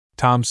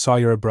Tom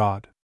Sawyer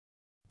Abroad.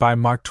 By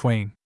Mark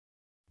Twain.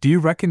 Do you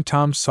reckon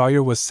Tom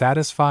Sawyer was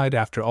satisfied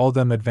after all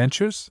them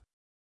adventures?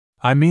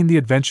 I mean the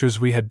adventures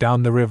we had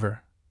down the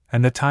river,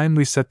 and the time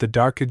we set the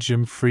darked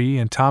Jim free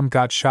and Tom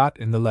got shot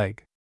in the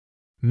leg.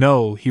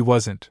 No, he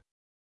wasn't.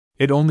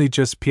 It only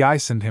just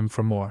pissed him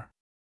for more.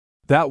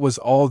 That was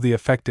all the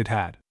effect it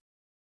had.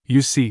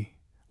 You see,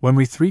 when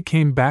we three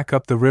came back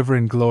up the river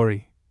in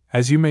glory,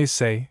 as you may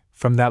say,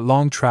 from that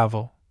long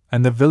travel,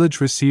 and the village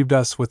received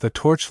us with a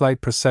torchlight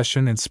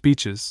procession and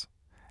speeches,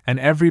 and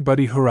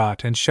everybody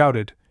hurrahed and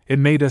shouted, it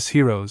made us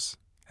heroes,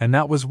 and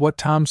that was what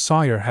Tom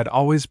Sawyer had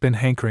always been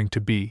hankering to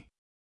be.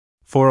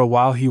 For a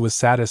while he was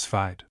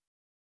satisfied.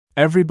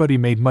 Everybody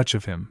made much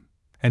of him,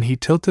 and he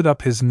tilted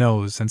up his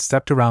nose and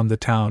stepped around the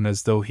town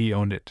as though he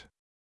owned it.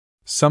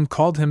 Some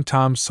called him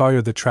Tom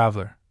Sawyer the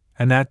Traveler,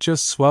 and that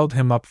just swelled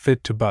him up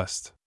fit to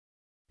bust.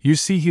 You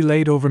see, he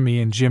laid over me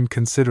and Jim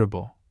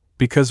considerable,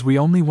 because we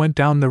only went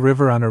down the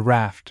river on a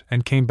raft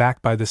and came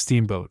back by the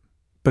steamboat,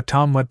 but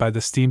Tom went by the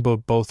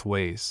steamboat both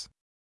ways.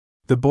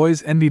 The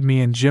boys envied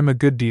me and Jim a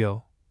good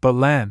deal, but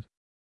land!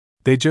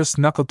 They just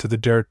knuckled to the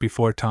dirt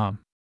before Tom.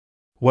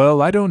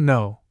 Well, I don't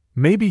know,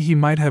 maybe he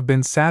might have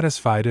been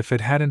satisfied if it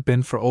hadn't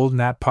been for old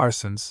Nat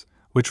Parsons,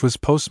 which was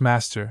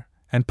postmaster,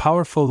 and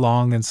powerful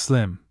long and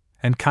slim,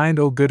 and kind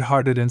o'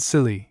 good-hearted and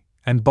silly,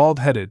 and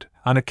bald-headed,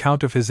 on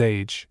account of his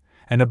age,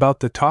 and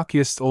about the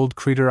talkiest old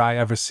creetur I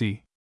ever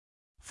see.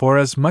 For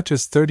as much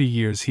as 30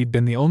 years he'd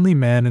been the only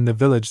man in the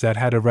village that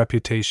had a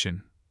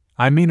reputation.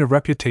 I mean a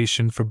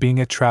reputation for being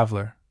a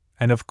traveler,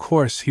 and of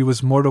course he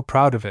was mortal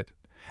proud of it,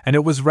 and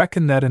it was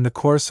reckoned that in the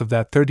course of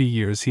that 30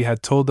 years he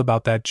had told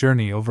about that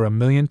journey over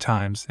 1,000,000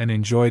 times and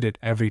enjoyed it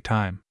every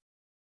time.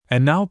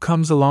 And now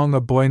comes along a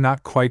boy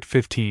not quite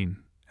 15,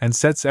 and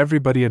sets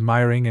everybody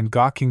admiring and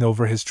gawking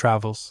over his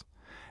travels,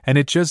 and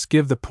it just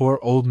give the poor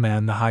old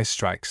man the high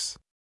strikes.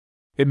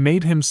 It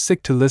made him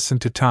sick to listen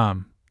to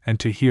Tom, and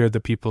to hear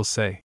the people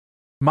say,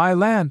 "My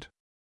land!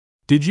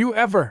 Did you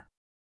ever?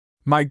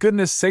 My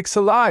goodness sakes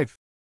alive!"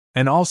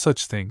 and all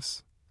such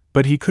things,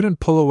 but he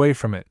couldn't pull away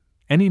from it,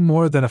 any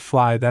more than a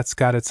fly that's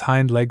got its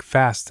hind leg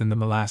fast in the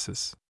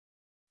molasses.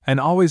 And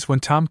always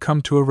when Tom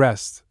come to a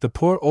rest, the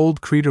poor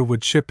old creetur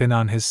would chip in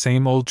on his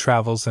same old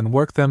travels and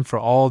work them for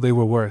all they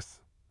were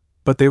worth.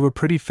 But they were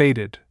pretty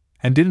faded,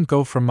 and didn't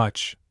go for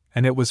much,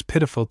 and it was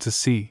pitiful to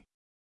see.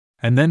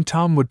 And then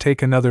Tom would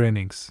take another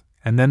innings,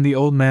 and then the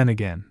old man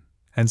again,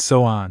 and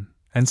so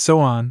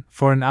on,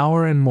 for an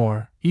hour and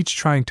more, each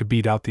trying to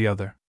beat out the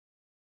other.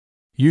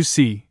 You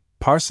see,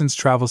 Parsons'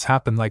 travels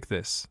happened like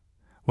this.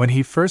 When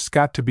he first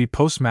got to be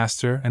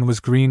postmaster and was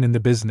green in the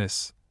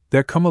business,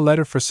 there come a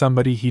letter for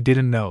somebody he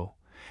didn't know,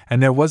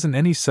 and there wasn't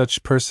any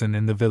such person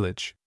in the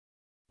village.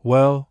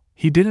 Well,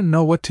 he didn't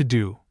know what to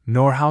do,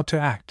 nor how to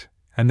act,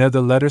 and there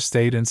the letter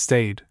stayed and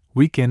stayed,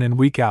 week in and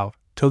week out,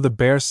 till the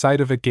bare sight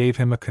of it gave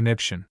him a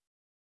conniption.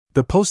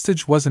 The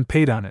postage wasn't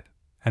paid on it,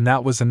 and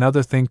that was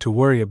another thing to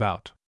worry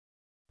about.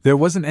 There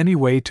wasn't any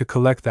way to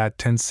collect that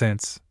 10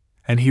 cents,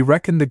 and he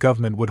reckoned the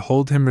government would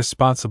hold him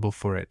responsible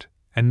for it,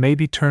 and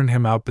maybe turn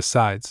him out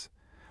besides,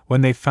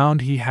 when they found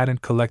he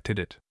hadn't collected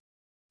it.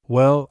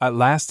 Well, at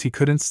last he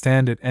couldn't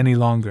stand it any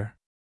longer.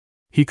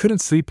 He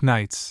couldn't sleep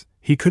nights,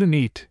 he couldn't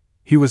eat,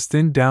 he was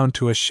thinned down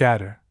to a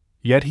shatter,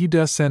 yet he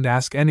doesn't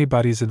ask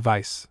anybody's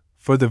advice,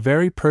 for the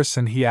very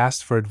person he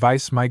asked for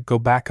advice might go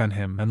back on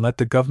him and let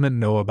the government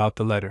know about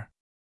the letter.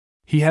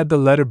 He had the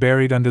letter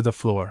buried under the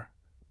floor,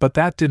 but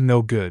that did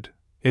no good.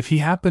 If he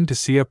happened to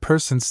see a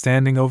person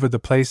standing over the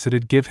place,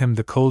 it'd give him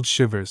the cold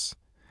shivers,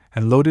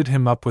 and loaded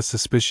him up with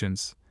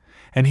suspicions,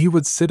 and he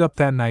would sit up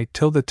that night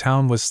till the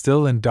town was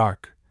still and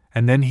dark,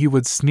 and then he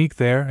would sneak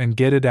there and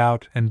get it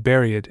out and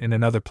bury it in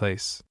another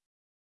place.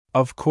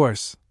 Of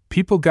course,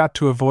 people got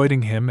to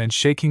avoiding him and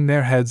shaking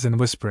their heads and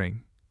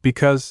whispering,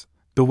 because,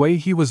 the way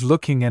he was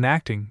looking and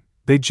acting,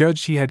 they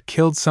judged he had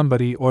killed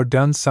somebody or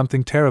done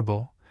something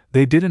terrible,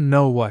 they didn't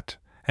know what,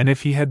 and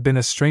if he had been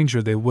a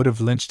stranger they would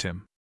have lynched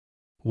him.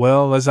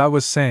 Well, as I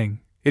was saying,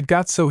 it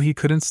got so he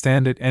couldn't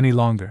stand it any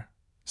longer,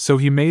 so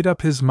he made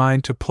up his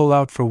mind to pull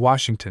out for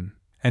Washington,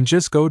 and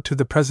just go to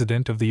the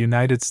President of the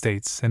United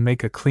States and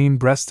make a clean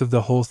breast of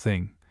the whole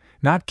thing,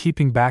 not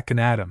keeping back an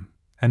atom,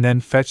 and then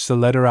fetch the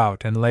letter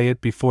out and lay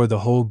it before the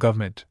whole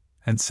government,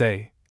 and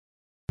say,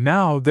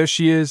 "Now, there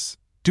she is,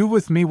 do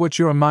with me what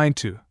you're a mind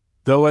to,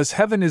 though as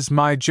heaven is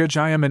my judge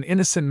I am an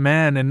innocent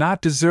man and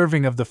not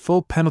deserving of the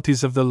full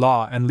penalties of the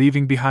law, and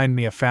leaving behind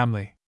me a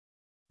family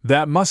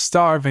that must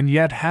starve and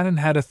yet hadn't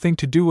had a thing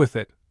to do with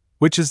it,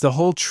 which is the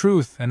whole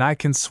truth and I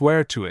can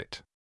swear to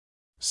it."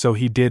 So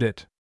he did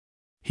it.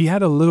 He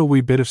had a little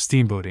wee bit of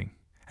steamboating,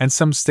 and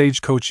some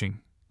stage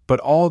coaching, but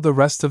all the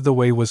rest of the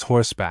way was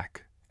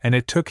horseback, and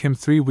it took him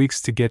 3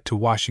 weeks to get to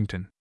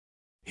Washington.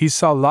 He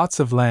saw lots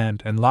of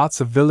land and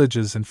lots of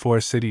villages and 4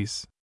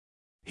 cities.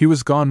 He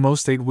was gone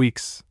most 8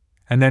 weeks,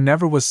 and there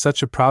never was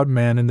such a proud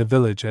man in the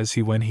village as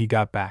he when he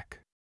got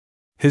back.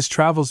 His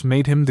travels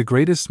made him the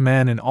greatest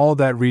man in all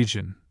that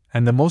region,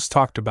 and the most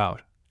talked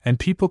about, and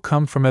people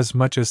come from as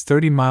much as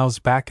 30 miles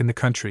back in the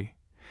country,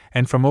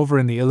 and from over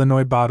in the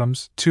Illinois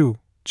bottoms, too,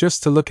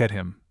 just to look at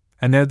him,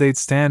 and there they'd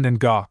stand and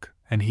gawk,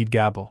 and he'd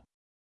gabble.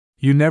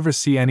 You never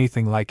see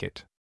anything like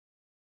it.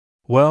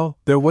 Well,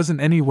 there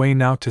wasn't any way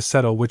now to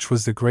settle which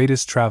was the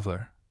greatest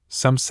traveler.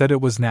 Some said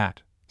it was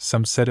Nat,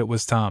 some said it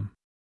was Tom.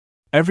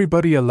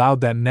 Everybody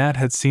allowed that Nat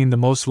had seen the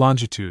most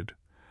longitude,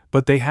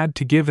 but they had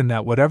to give in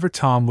that whatever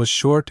Tom was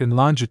short in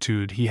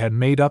longitude he had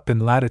made up in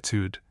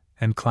latitude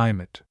and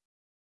climate.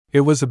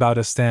 It was about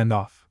a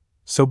standoff,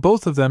 so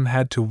both of them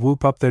had to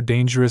whoop up their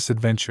dangerous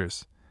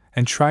adventures,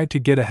 and try to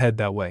get ahead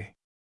that way.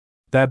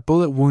 That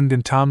bullet wound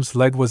in Tom's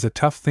leg was a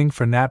tough thing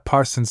for Nat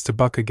Parsons to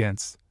buck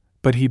against,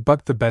 but he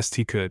bucked the best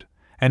he could,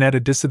 and at a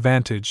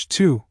disadvantage,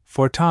 too,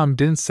 for Tom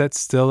didn't sit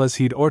still as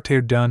he'd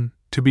orter done,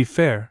 to be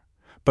fair,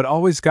 but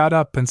always got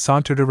up and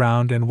sauntered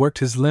around and worked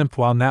his limp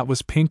while Nat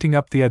was painting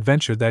up the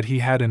adventure that he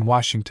had in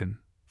Washington,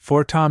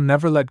 for Tom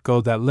never let go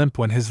that limp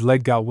when his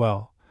leg got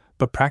well,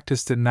 but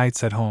practiced it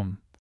nights at home,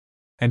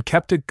 and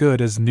kept it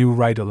good as new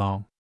right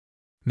along.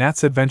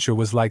 Nat's adventure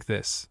was like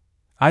this.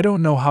 I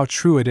don't know how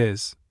true it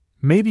is,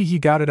 maybe he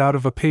got it out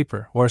of a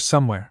paper or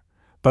somewhere,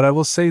 but I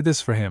will say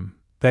this for him,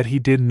 that he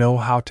did know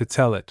how to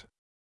tell it.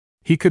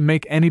 He could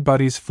make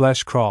anybody's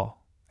flesh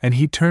crawl, and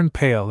he'd turn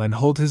pale and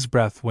hold his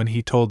breath when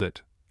he told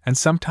it, and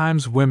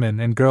sometimes women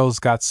and girls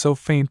got so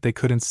faint they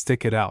couldn't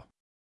stick it out.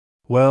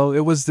 Well, it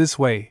was this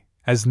way,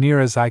 as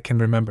near as I can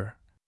remember.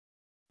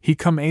 He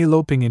come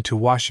eloping into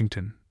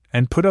Washington,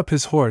 and put up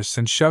his horse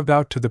and shoved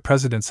out to the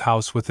president's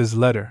house with his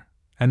letter,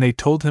 and they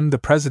told him the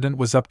president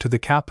was up to the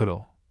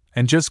Capitol,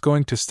 and just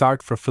going to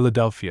start for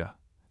Philadelphia,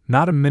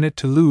 not a minute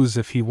to lose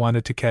if he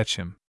wanted to catch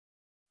him.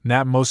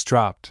 Nat most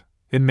dropped,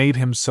 it made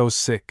him so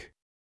sick.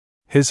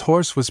 His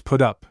horse was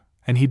put up,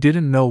 and he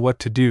didn't know what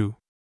to do.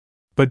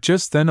 But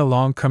just then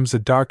along comes a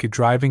darky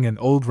driving an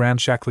old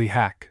ramshackly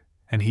hack,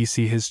 and he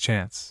see his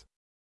chance.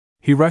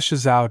 He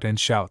rushes out and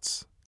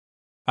shouts,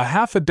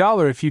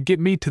 $50 if you get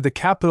me to the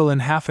Capitol in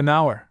half an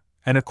hour,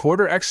 and a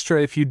quarter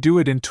extra if you do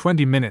it in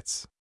 20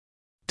 minutes.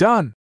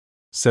 Done,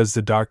 says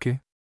the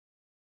darky.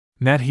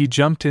 Nat he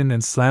jumped in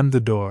and slammed the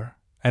door,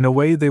 and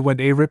away they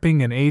went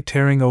ripping and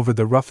tearing over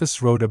the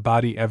roughest road a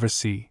body ever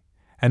see,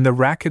 and the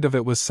racket of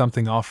it was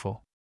something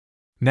awful.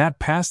 Nat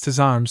passed his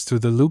arms through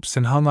the loops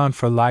and hung on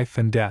for life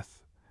and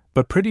death,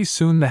 but pretty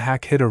soon the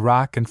hack hit a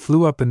rock and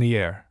flew up in the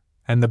air,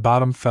 and the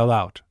bottom fell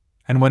out,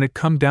 and when it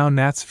come down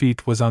Nat's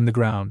feet was on the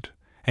ground,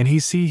 and he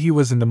see he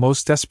was in the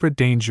most desperate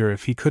danger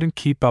if he couldn't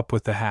keep up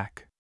with the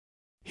hack.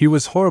 He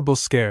was horrible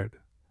scared,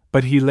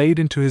 but he laid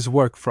into his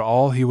work for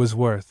all he was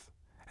worth,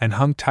 and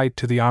hung tight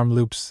to the arm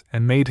loops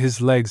and made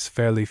his legs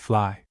fairly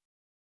fly.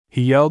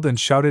 He yelled and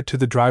shouted to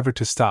the driver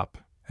to stop,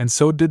 and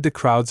so did the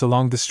crowds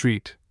along the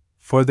street,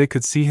 for they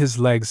could see his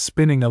legs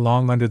spinning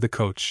along under the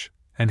coach,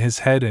 and his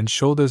head and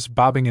shoulders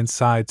bobbing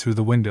inside through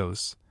the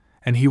windows,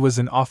 and he was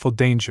in awful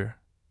danger.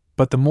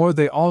 But the more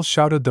they all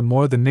shouted, the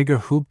more the nigger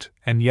whooped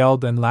and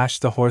yelled and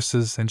lashed the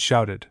horses and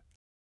shouted,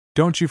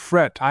 "Don't you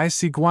fret,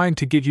 I's gwine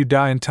to get you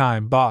die in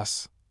time,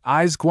 boss.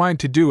 I's gwine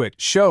to do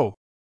it, show!"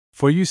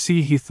 For you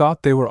see he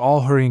thought they were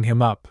all hurrying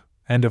him up,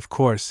 and of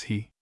course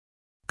he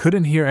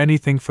couldn't hear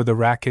anything for the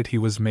racket he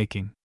was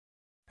making.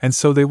 And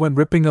so they went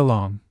ripping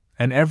along,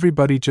 and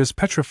everybody just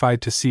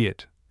petrified to see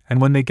it, and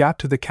when they got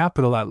to the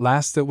Capitol at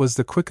last it was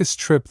the quickest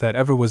trip that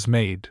ever was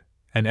made,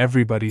 and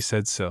everybody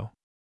said so.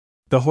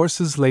 The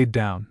horses laid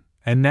down,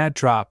 and Nat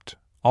dropped,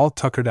 all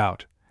tuckered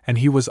out, and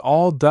he was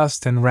all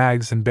dust and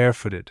rags and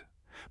barefooted,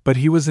 but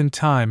he was in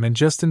time and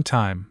just in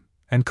time,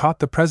 and caught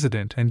the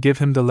president and give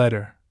him the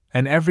letter,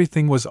 and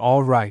everything was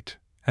all right,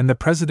 and the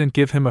president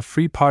give him a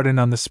free pardon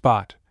on the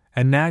spot,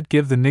 and Nat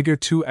give the nigger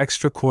 2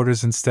 extra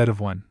quarters instead of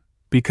 1,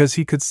 because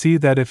he could see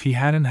that if he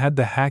hadn't had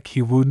the hack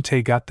he wouldn't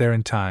have got there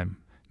in time,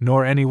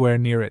 nor anywhere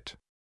near it.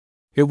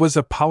 It was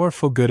a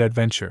powerful good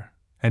adventure,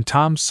 and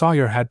Tom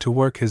Sawyer had to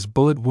work his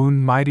bullet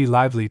wound mighty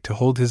lively to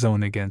hold his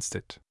own against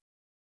it.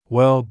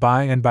 Well,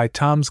 by and by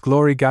Tom's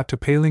glory got to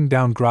paling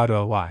down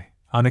grotto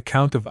on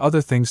account of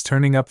other things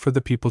turning up for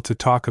the people to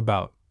talk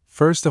about,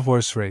 first a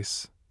horse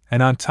race,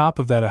 and on top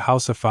of that a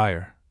house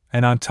afire,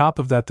 and on top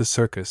of that the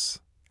circus,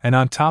 and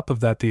on top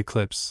of that the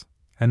eclipse,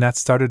 and that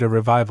started a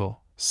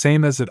revival,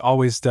 same as it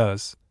always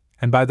does,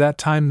 and by that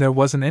time there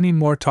wasn't any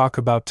more talk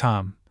about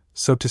Tom,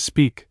 so to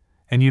speak,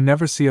 and you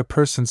never see a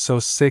person so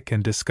sick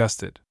and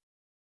disgusted.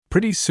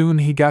 Pretty soon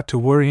he got to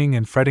worrying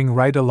and fretting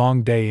right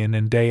along day in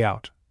and day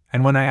out,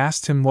 and when I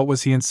asked him what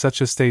was he in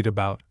such a state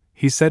about,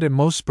 he said it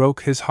most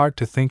broke his heart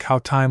to think how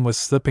time was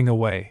slipping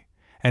away,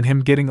 and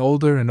him getting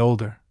older and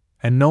older,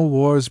 and no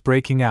wars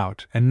breaking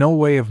out, and no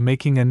way of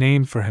making a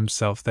name for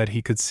himself that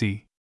he could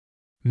see.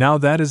 Now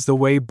that is the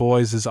way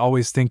boys is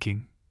always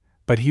thinking,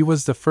 but he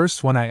was the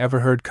first one I ever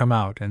heard come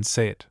out and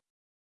say it.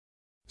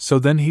 So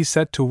then he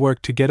set to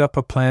work to get up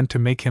a plan to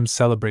make him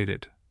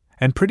celebrated,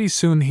 and pretty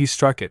soon he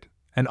struck it,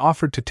 and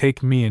offered to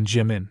take me and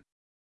Jim in.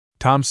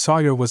 Tom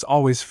Sawyer was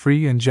always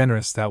free and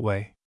generous that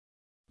way.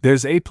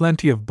 There's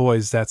plenty of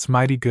boys that's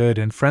mighty good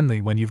and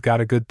friendly when you've got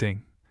a good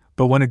thing,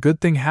 but when a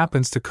good thing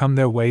happens to come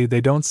their way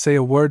they don't say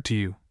a word to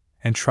you,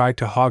 and try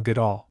to hog it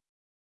all.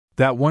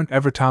 That weren't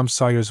ever Tom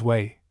Sawyer's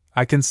way,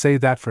 I can say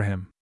that for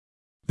him.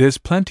 There's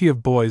plenty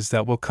of boys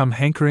that will come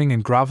hankering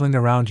and groveling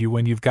around you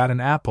when you've got an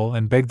apple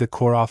and beg the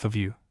core off of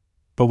you.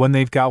 But when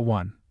they've got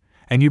one,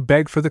 and you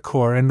beg for the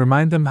core and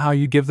remind them how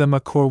you give them a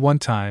core one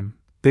time,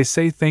 they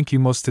say thank you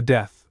most to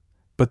death,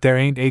 but there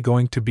ain't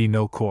going to be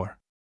no core.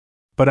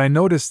 But I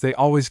notice they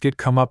always get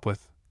come up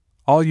with.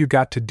 All you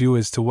got to do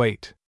is to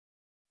wait.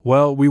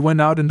 Well, we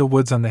went out in the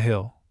woods on the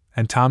hill,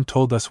 and Tom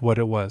told us what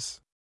it was.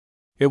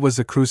 It was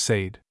a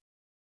crusade.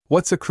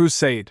 What's a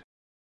crusade?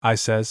 I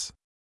says.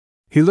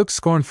 He looked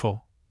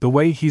scornful, the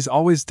way he's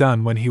always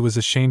done when he was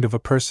ashamed of a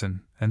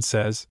person, and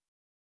says,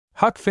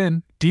 Huck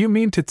Finn, do you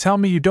mean to tell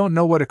me you don't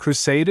know what a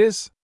crusade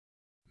is?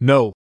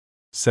 No,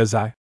 says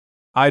I.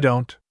 I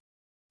don't.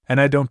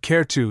 And I don't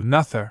care to,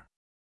 nuther.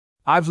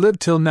 I've lived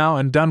till now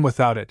and done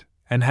without it,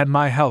 and had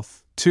my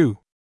health, too.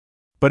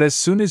 But as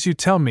soon as you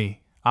tell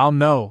me, I'll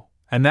know,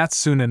 and that's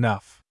soon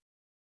enough.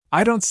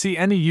 I don't see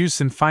any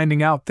use in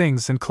finding out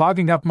things and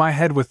clogging up my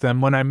head with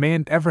them when I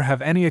mayn't ever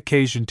have any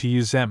occasion to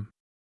use them.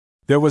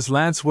 There was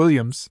Lance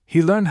Williams,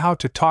 he learned how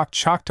to talk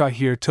Choctaw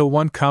here till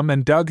one come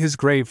and dug his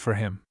grave for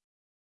him.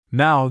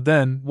 Now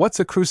then, what's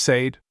a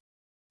crusade?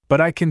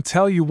 But I can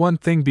tell you one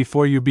thing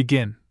before you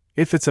begin,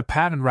 if it's a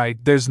patent right,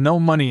 there's no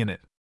money in it.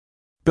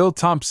 Bill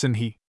Thompson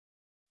he.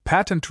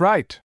 Patent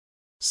right,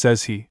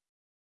 says he.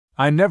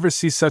 I never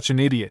see such an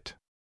idiot.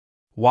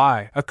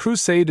 Why, a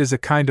crusade is a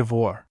kind of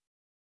war.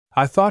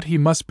 I thought he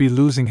must be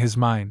losing his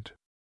mind.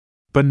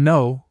 But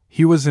no,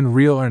 he was in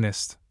real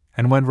earnest,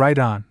 and went right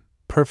on,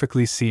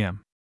 perfectly see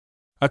him.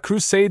 A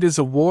crusade is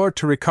a war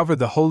to recover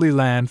the Holy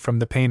Land from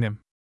the Paynim.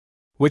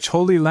 Which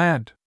Holy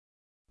Land?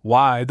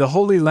 Why, the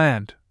Holy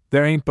Land,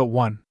 there ain't but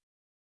one.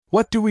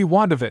 What do we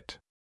want of it?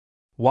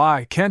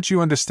 Why, can't you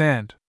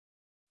understand?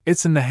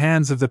 It's in the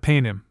hands of the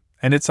Paynim,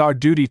 and it's our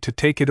duty to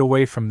take it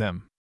away from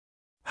them.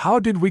 How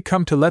did we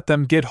come to let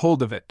them get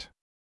hold of it?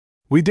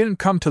 We didn't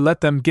come to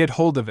let them get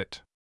hold of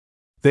it.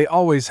 They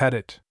always had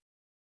it.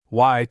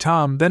 Why,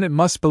 Tom, then it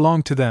must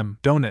belong to them,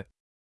 don't it?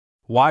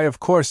 Why, of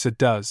course it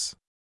does.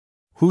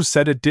 Who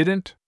said it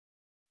didn't?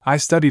 I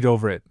studied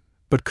over it,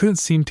 but couldn't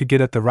seem to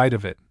get at the right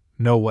of it,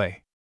 no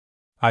way.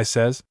 I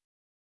says,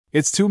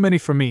 It's too many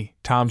for me,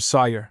 Tom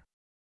Sawyer.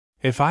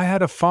 If I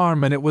had a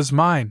farm and it was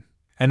mine,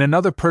 and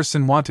another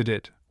person wanted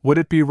it, would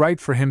it be right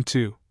for him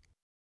to?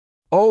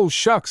 Oh,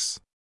 shucks!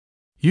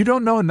 You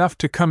don't know enough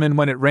to come in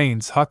when it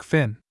rains, Huck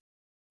Finn.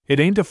 It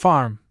ain't a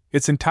farm,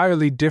 it's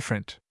entirely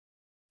different.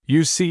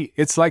 You see,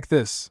 it's like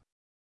this.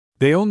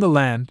 They own the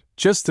land,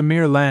 just the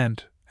mere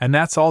land, and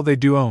that's all they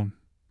do own.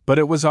 But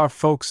it was our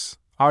folks,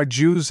 our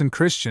Jews and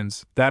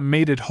Christians, that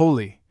made it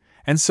holy,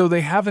 and so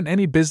they haven't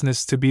any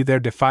business to be there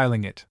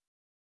defiling it.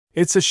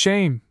 It's a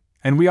shame,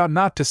 and we ought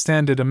not to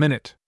stand it a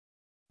minute.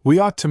 We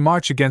ought to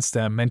march against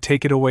them and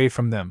take it away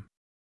from them.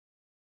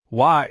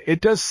 Why,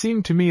 it does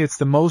seem to me it's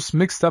the most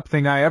mixed-up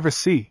thing I ever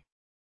see.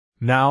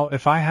 Now,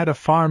 if I had a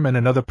farm and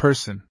another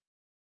person,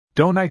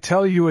 don't I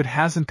tell you it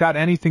hasn't got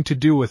anything to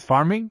do with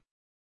farming?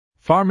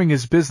 Farming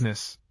is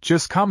business,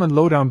 just common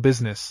low-down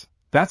business,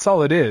 that's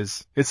all it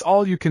is, it's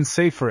all you can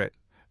say for it,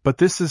 but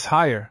this is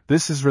higher,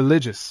 this is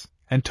religious,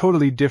 and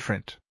totally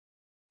different.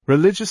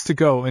 Religious to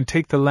go and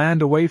take the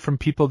land away from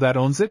people that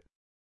owns it?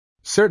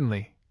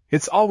 Certainly,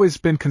 it's always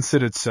been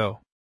considered so.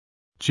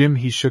 Jim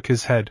he shook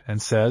his head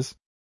and says,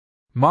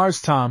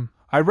 Mars Tom,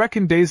 I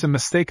reckon dey's a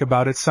mistake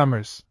about it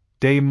summers,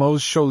 dey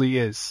mos sholy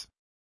is.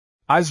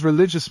 I's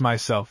religious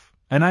myself,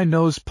 and I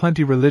knows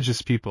plenty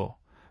religious people,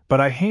 but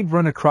I hain't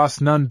run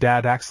across none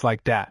dat acts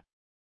like dat.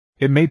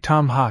 It made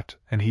Tom hot,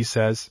 and he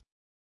says,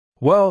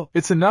 Well,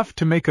 it's enough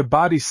to make a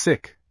body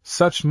sick,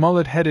 such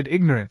mullet-headed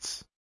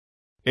ignorance.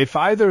 If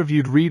either of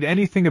you'd read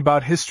anything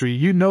about history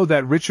you know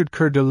that Richard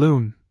Coeur de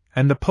Lion,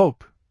 and the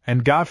Pope,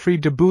 and Godfrey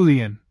de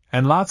Bouillon,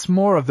 and lots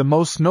more of the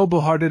most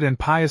noble-hearted and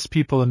pious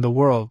people in the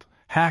world,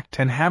 hacked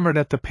and hammered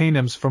at the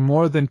Paynims for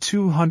more than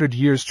 200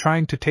 years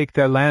trying to take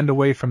their land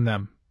away from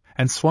them,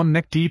 and swum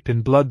neck-deep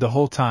in blood the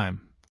whole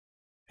time.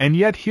 And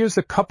yet here's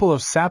a couple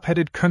of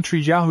sap-headed country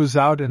yahoos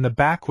out in the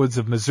backwoods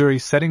of Missouri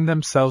setting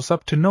themselves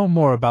up to know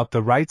more about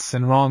the rights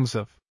and wrongs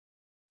of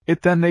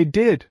it than they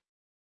did.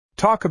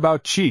 Talk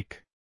about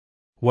cheek!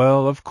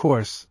 Well, of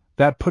course,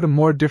 that put a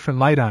more different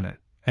light on it,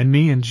 and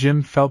me and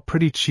Jim felt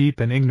pretty cheap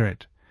and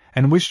ignorant,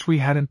 and wished we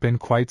hadn't been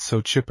quite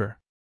so chipper.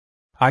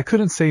 I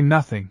couldn't say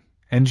nothing,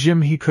 and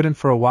Jim he couldn't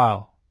for a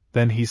while,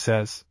 then he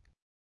says,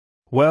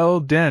 Well,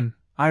 den,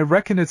 I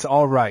reckon it's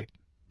all right,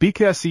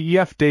 because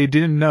ef dey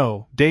didn't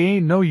know, dey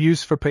ain't no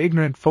use for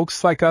ignorant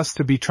folks like us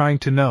to be trying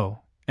to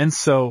know, and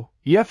so,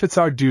 ef it's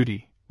our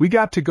duty, we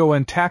got to go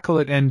and tackle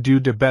it and do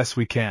de best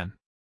we can.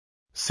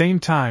 Same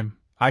time,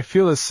 I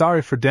feel as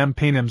sorry for dem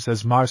Paynims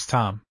as Mars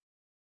Tom.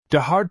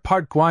 De hard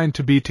part gwine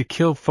to be to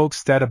kill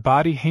folks dat a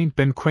body hain't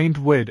been quaint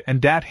wid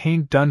and dat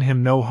hain't done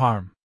him no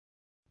harm.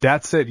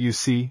 That's it, you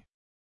see.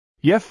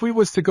 Ef we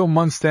was to go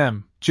 'mongst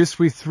them, just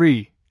we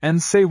three,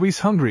 and say we's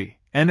hungry,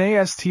 and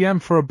astm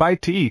for a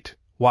bite to eat,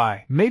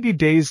 why, maybe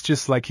dey's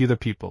just like other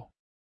people.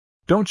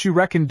 Don't you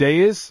reckon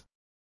dey is?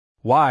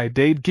 Why,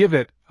 dey'd give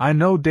it, I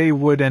know dey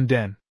would and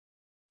den.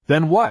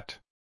 Then what?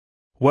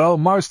 Well,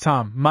 Mars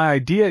Tom, my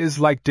idea is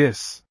like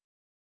dis.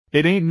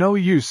 It ain't no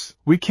use,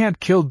 we can't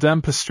kill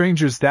them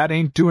strangers that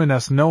ain't doin'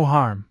 us no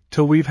harm,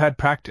 till we've had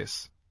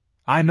practice.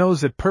 I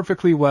knows it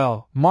perfectly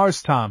well,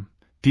 Mars Tom,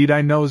 'deed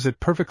I knows it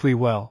perfectly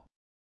well.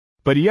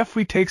 But ef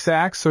we takes a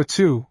axe or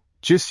two,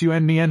 just you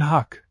and me and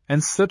Huck,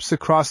 and slips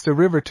across the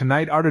river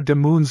tonight arter de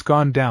moon's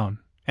gone down,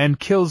 and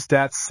kills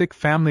dat sick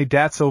family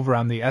dat's over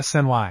on the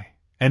SNY,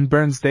 and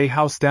burns they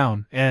house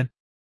down, and—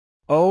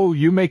 Oh,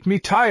 you make me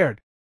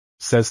tired,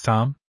 says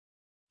Tom.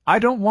 I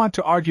don't want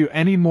to argue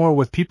any more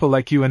with people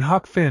like you and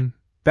Huck Finn,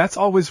 that's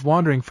always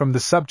wandering from the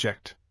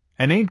subject,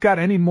 and ain't got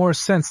any more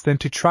sense than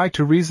to try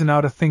to reason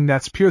out a thing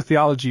that's pure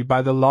theology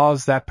by the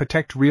laws that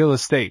protect real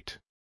estate.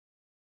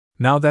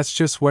 Now that's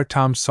just where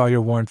Tom Sawyer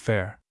warn't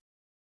fair.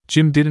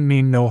 Jim didn't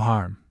mean no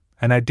harm,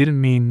 and I didn't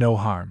mean no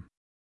harm.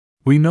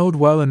 We knowed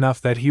well enough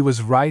that he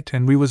was right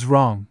and we was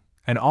wrong,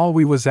 and all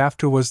we was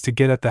after was to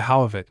get at the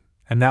how of it,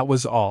 and that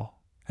was all.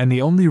 And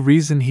the only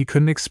reason he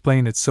couldn't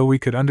explain it so we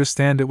could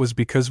understand it was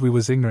because we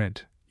was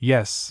ignorant,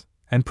 yes,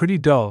 and pretty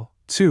dull,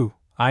 too,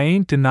 I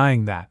ain't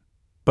denying that.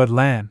 But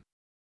Lan,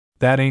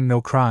 that ain't no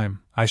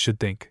crime, I should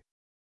think.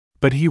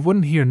 But he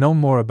wouldn't hear no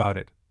more about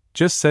it,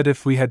 just said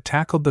if we had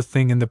tackled the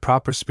thing in the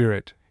proper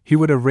spirit, he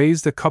would have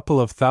raised a couple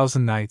of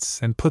thousand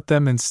knights and put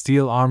them in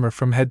steel armor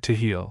from head to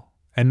heel,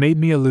 and made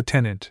me a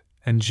lieutenant,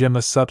 and Jim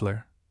a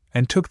sutler,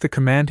 and took the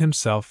command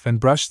himself and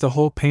brushed the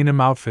whole Panem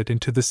outfit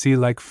into the sea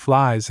like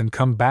flies and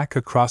come back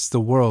across the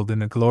world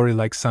in a glory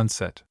like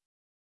sunset.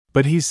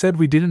 But he said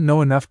we didn't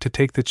know enough to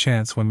take the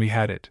chance when we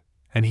had it,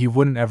 and he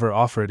wouldn't ever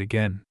offer it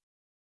again.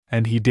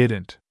 And he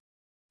didn't.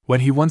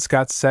 When he once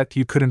got set,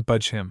 you couldn't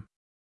budge him.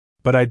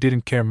 But I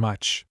didn't care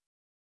much.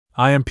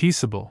 I am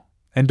peaceable,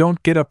 and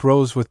don't get up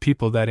rows with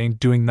people that ain't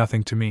doing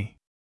nothing to me.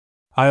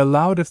 I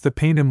allowed if the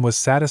Panem was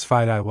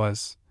satisfied I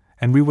was,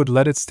 and we would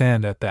let it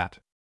stand at that.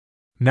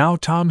 Now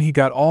Tom he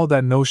got all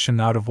that notion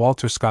out of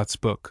Walter Scott's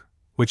book,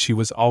 which he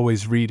was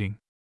always reading.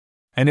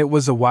 And it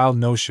was a wild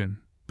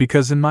notion,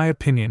 because in my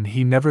opinion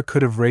he never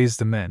could have raised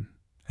the men,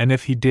 and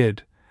if he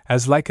did,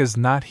 as like as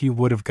not he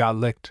would have got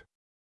licked.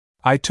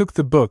 I took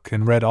the book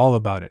and read all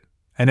about it,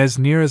 and as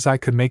near as I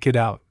could make it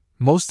out,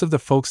 most of the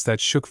folks that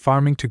shook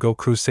farming to go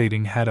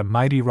crusading had a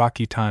mighty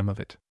rocky time of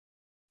it.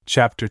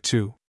 Chapter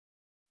 2.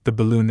 The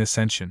Balloon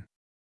Ascension.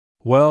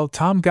 Well,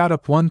 Tom got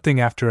up one thing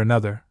after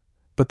another,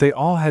 but they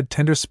all had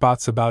tender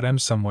spots about 'em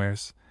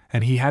somewheres,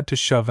 and he had to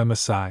shove 'em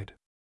aside.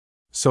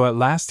 So at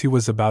last he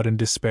was about in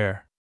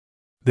despair.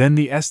 Then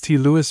the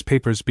St. Louis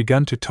papers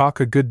begun to talk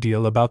a good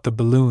deal about the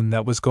balloon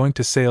that was going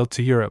to sail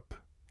to Europe,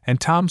 and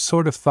Tom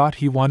sort of thought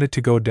he wanted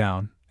to go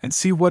down and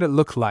see what it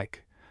looked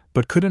like,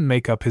 but couldn't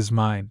make up his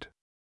mind.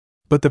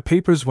 But the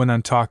papers went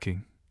on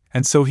talking,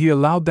 and so he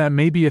allowed that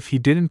maybe if he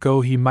didn't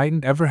go he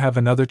mightn't ever have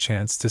another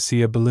chance to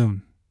see a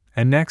balloon.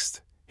 And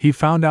next, he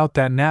found out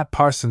that Nat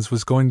Parsons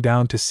was going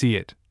down to see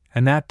it,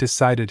 and that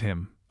decided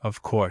him,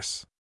 of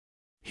course.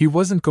 He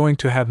wasn't going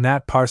to have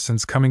Nat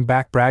Parsons coming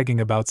back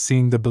bragging about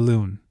seeing the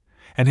balloon,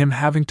 and him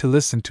having to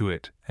listen to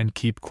it and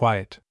keep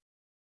quiet.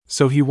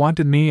 So he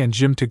wanted me and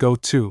Jim to go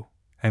too,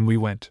 and we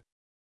went.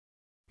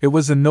 It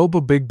was a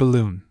noble big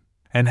balloon,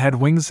 and had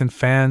wings and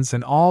fans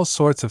and all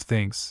sorts of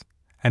things,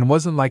 and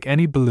wasn't like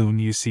any balloon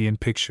you see in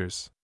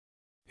pictures.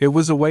 It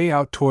was away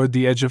out toward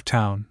the edge of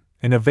town,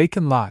 in a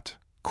vacant lot,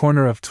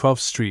 corner of 12th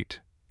Street,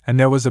 and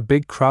there was a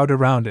big crowd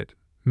around it,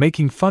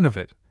 making fun of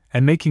it,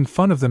 and making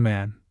fun of the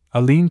man,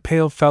 a lean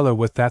pale feller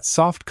with that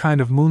soft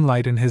kind of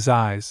moonlight in his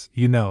eyes,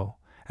 you know,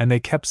 and they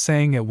kept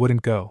saying it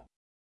wouldn't go.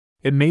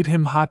 It made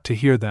him hot to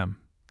hear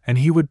them, and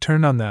he would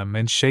turn on them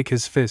and shake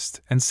his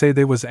fist and say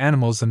they was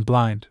animals and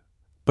blind,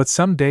 but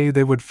some day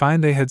they would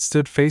find they had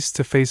stood face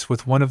to face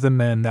with one of the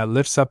men that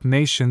lifts up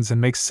nations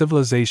and makes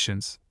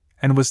civilizations,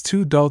 and was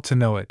too dull to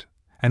know it.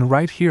 And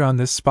right here on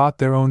this spot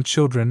their own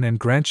children and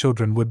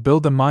grandchildren would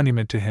build a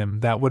monument to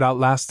him that would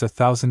outlast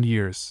 1,000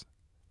 years.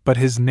 But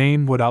his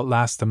name would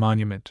outlast the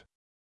monument.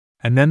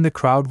 And then the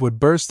crowd would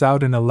burst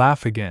out in a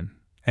laugh again,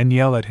 and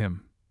yell at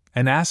him,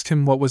 and ask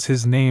him what was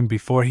his name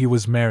before he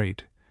was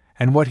married,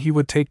 and what he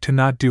would take to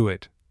not do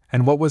it,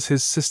 and what was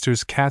his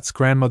sister's cat's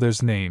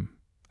grandmother's name,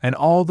 and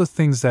all the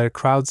things that a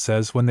crowd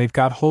says when they've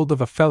got hold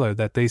of a feller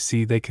that they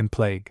see they can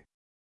plague.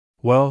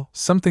 Well,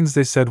 some things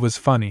they said was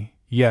funny,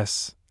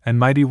 yes, and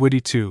mighty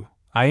witty too,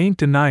 I ain't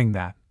denying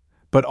that,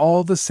 but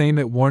all the same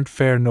it warn't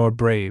fair nor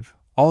brave,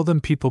 all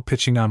them people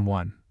pitching on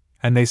one,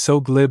 and they so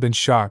glib and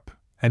sharp,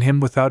 and him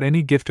without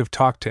any gift of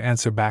talk to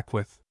answer back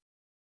with.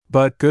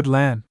 But, good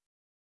land,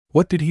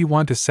 what did he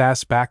want to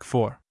sass back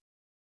for?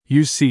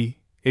 You see,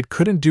 it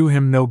couldn't do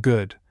him no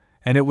good,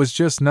 and it was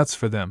just nuts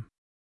for them.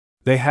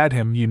 They had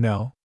him, you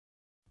know.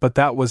 But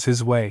that was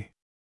his way.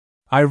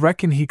 I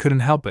reckon he couldn't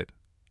help it,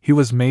 he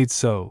was made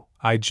so,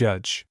 I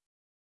judge.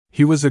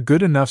 He was a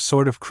good enough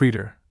sort of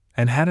creetur,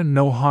 and hadn't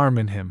no harm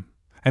in him,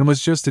 and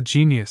was just a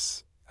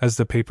genius, as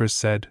the papers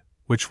said,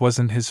 which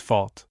wasn't his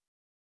fault.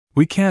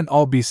 We can't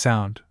all be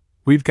sound,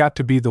 we've got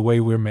to be the way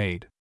we're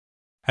made.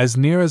 As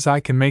near as I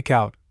can make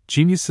out,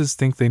 geniuses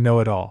think they know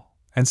it all,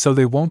 and so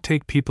they won't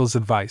take people's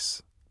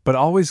advice, but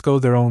always go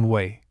their own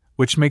way,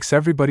 which makes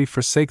everybody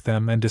forsake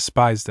them and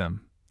despise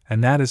them,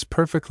 and that is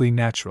perfectly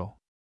natural.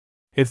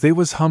 If they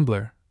was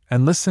humbler,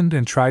 and listened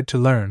and tried to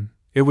learn,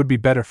 it would be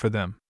better for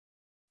them.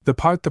 The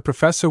part the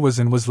professor was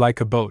in was like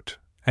a boat,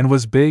 and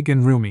was big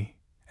and roomy,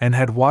 and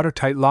had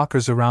watertight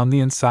lockers around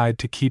the inside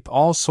to keep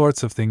all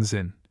sorts of things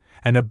in,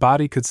 and a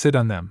body could sit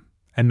on them,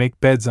 and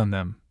make beds on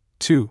them,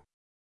 too.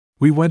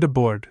 We went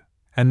aboard,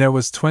 and there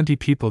was 20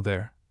 people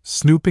there,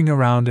 snooping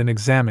around and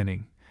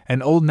examining,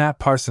 and old Nat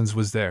Parsons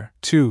was there,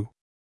 too.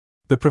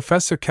 The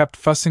professor kept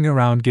fussing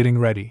around getting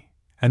ready,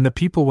 and the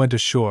people went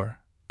ashore,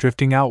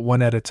 drifting out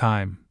one at a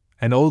time,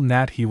 and old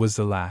Nat he was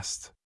the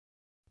last.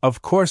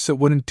 Of course it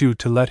wouldn't do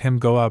to let him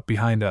go out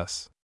behind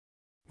us.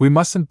 We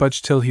mustn't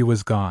budge till he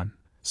was gone,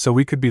 so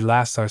we could be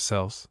last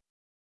ourselves.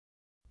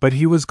 But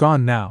he was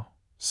gone now,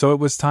 so it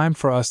was time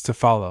for us to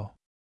follow.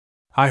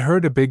 I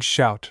heard a big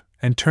shout,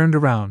 and turned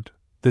around.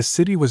 The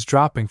city was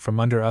dropping from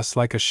under us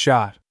like a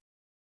shot.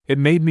 It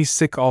made me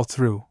sick all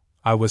through,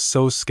 I was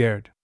so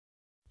scared.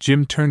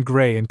 Jim turned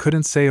gray and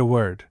couldn't say a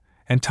word,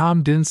 and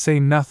Tom didn't say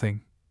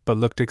nothing, but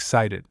looked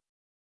excited.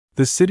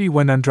 The city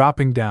went on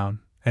dropping down,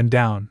 and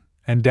down,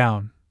 and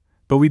down,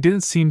 but we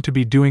didn't seem to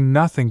be doing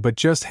nothing but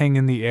just hang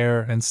in the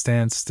air and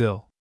stand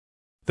still.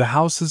 The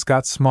houses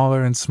got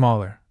smaller and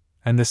smaller,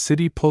 and the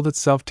city pulled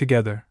itself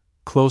together,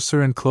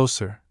 closer and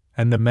closer,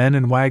 and the men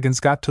and wagons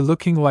got to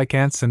looking like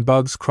ants and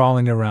bugs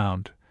crawling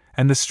around,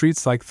 and the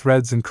streets like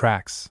threads and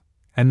cracks,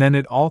 and then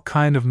it all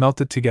kind of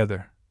melted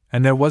together,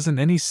 and there wasn't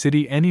any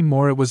city any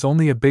more, it was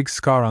only a big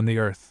scar on the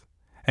earth,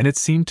 and it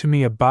seemed to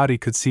me a body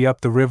could see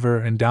up the river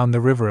and down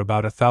the river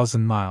about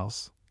 1,000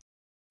 miles.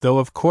 Though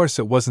of course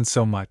it wasn't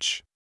so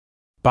much.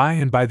 By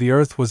and by the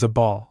earth was a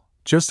ball,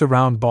 just a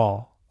round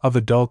ball, of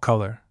a dull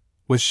color,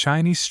 with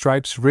shiny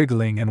stripes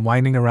wriggling and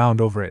winding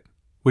around over it,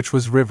 which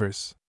was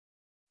rivers.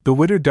 The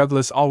widder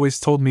Douglas always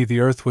told me the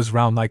earth was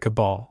round like a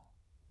ball,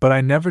 but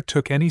I never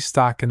took any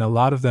stock in a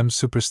lot of them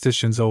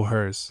superstitions o'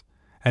 hers,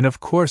 and of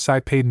course I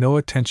paid no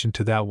attention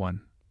to that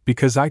one,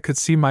 because I could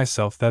see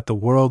myself that the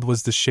world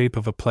was the shape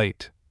of a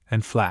plate,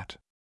 and flat.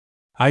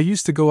 I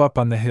used to go up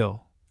on the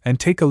hill, and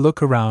take a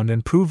look around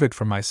and prove it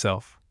for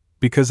myself,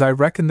 because I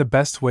reckon the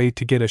best way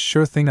to get a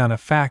sure thing on a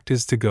fact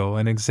is to go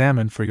and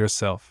examine for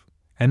yourself,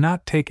 and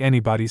not take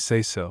anybody's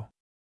say-so.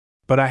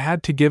 But I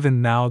had to give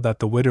in now that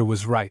the widder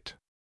was right.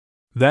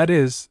 That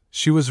is,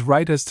 she was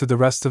right as to the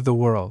rest of the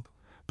world,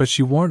 but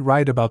she warn't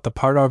right about the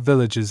part our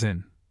village is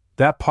in.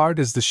 That part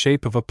is the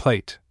shape of a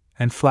plate,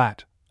 and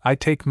flat, I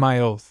take my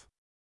oath.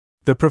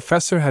 The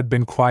professor had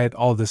been quiet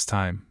all this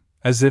time,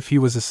 as if he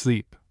was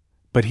asleep,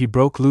 but he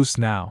broke loose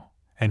now,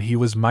 and he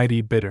was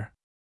mighty bitter.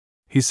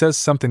 He says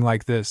something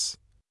like this: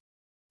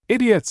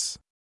 "Idiots!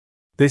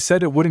 They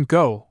said it wouldn't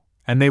go,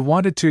 and they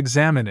wanted to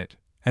examine it,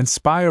 and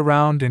spy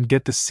around and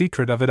get the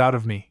secret of it out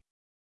of me.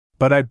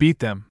 But I beat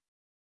them.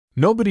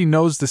 Nobody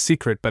knows the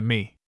secret but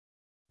me.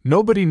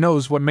 Nobody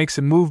knows what makes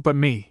it move but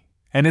me,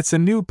 and it's a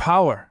new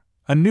power,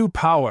 and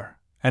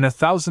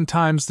 1,000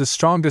 times the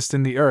strongest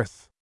in the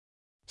earth.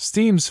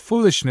 Steam's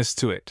foolishness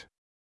to it.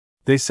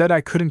 They said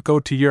I couldn't go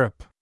to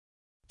Europe.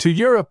 To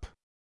Europe!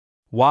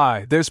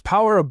 Why, there's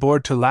power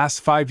aboard to last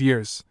 5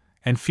 years,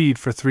 and feed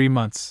for 3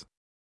 months.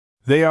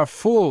 They are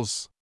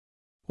fools!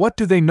 What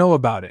do they know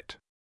about it?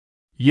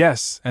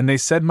 Yes, and they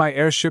said my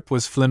airship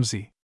was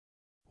flimsy.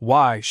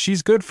 Why,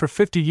 she's good for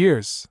 50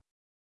 years.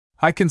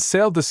 I can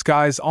sail the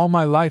skies all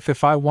my life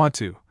if I want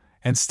to,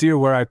 and steer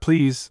where I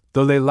please,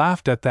 though they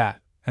laughed at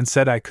that, and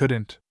said I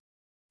couldn't.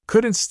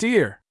 Couldn't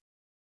steer!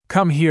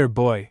 Come here,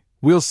 boy,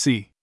 we'll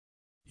see.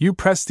 You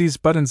press these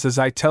buttons as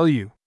I tell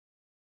you."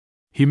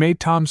 He made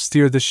Tom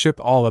steer the ship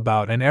all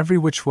about and every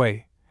which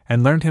way,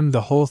 and learned him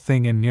the whole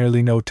thing in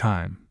nearly no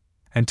time,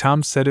 and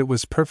Tom said it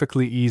was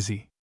perfectly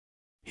easy.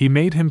 He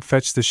made him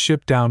fetch the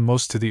ship down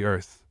most to the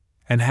earth,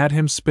 and had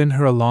him spin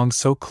her along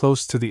so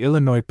close to the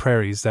Illinois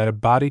prairies that a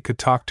body could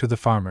talk to the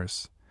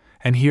farmers,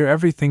 and hear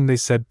everything they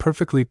said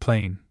perfectly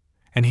plain,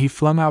 and he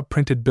flung out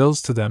printed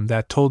bills to them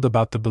that told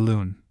about the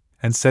balloon,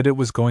 and said it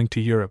was going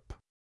to Europe.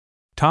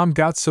 Tom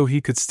got so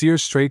he could steer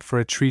straight for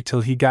a tree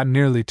till he got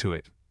nearly to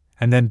it,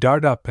 and then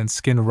dart up and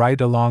skin right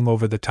along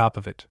over the top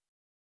of it.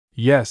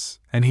 Yes,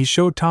 and he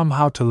showed Tom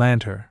how to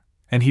land her,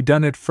 and he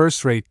done it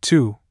first rate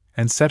too,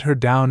 and set her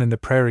down in the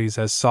prairies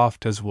as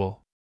soft as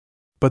wool.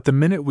 But the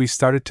minute we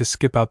started to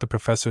skip out, the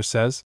professor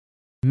says,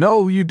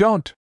 "No, you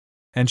don't,"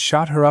 and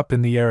shot her up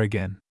in the air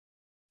again.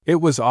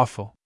 It was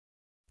awful.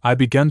 I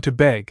begun to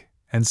beg,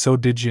 and so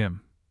did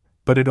Jim,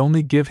 but it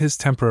only give his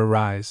temper a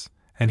rise,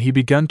 and he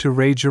begun to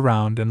rage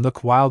around and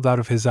look wild out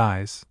of his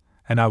eyes,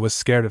 and I was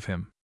scared of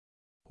him.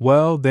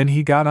 Well, then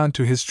he got on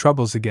to his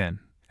troubles again,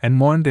 and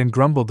mourned and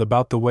grumbled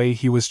about the way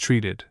he was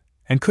treated,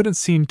 and couldn't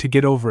seem to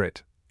get over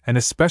it, and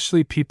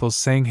especially people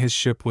saying his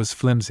ship was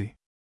flimsy.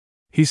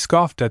 He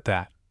scoffed at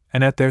that,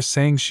 and at their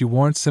saying she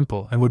warn't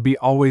simple and would be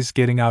always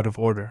getting out of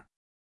order.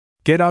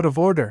 Get out of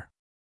order!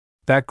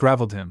 That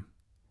gravelled him.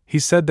 He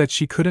said that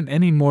she couldn't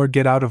any more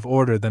get out of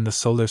order than the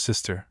solar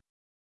sister.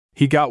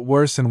 He got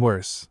worse and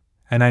worse,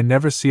 and I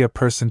never see a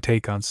person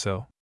take on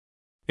so.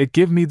 It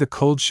give me the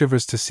cold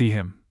shivers to see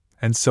him,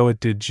 and so it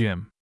did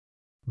Jim.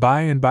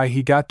 By and by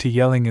he got to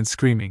yelling and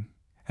screaming,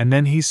 and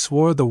then he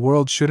swore the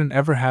world shouldn't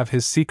ever have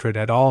his secret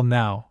at all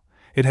now,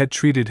 it had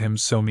treated him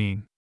so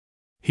mean.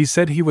 He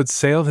said he would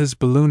sail his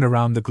balloon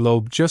around the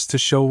globe just to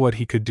show what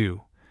he could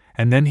do,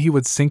 and then he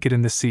would sink it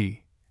in the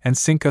sea, and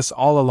sink us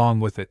all along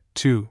with it,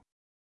 too.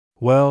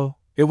 Well,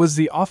 it was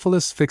the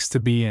awfulest fix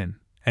to be in,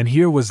 and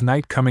here was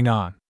night coming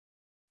on.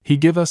 He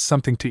give us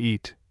something to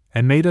eat,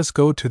 and made us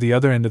go to the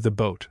other end of the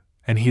boat,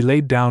 and he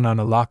laid down on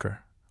a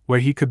locker, where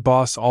he could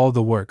boss all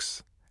the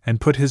works,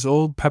 and put his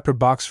old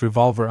pepper-box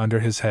revolver under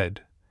his head,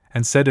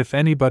 and said if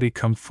anybody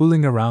come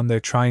fooling around there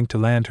trying to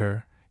land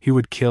her, he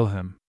would kill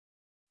him.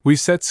 We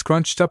sat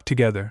scrunched up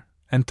together,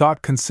 and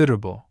thought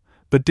considerable,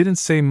 but didn't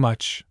say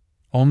much,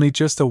 only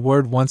just a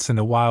word once in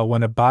a while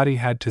when a body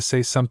had to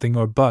say something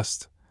or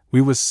bust,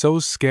 we was so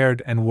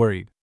scared and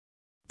worried.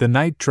 The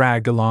night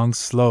dragged along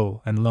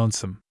slow and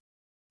lonesome.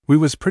 We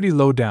was pretty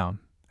low down,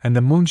 and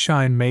the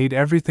moonshine made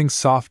everything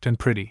soft and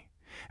pretty,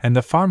 and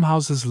the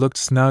farmhouses looked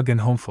snug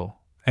and homeful,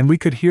 and we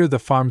could hear the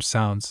farm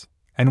sounds,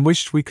 and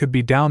wished we could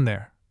be down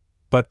there.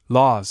 But,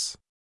 laws!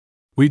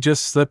 We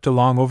just slipped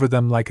along over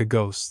them like a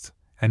ghost,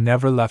 and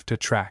never left a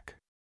track.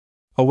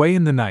 Away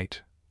in the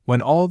night, when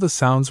all the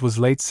sounds was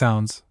late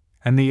sounds,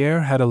 and the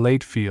air had a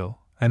late feel,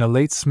 and a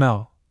late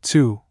smell,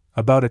 too,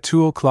 about a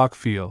 2 o'clock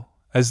feel,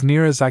 as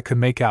near as I could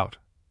make out,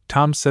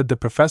 Tom said the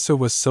professor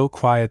was so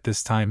quiet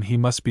this time he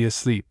must be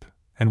asleep,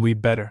 and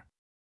we'd better.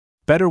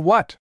 Better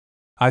what?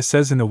 I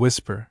says in a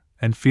whisper,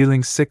 and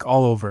feeling sick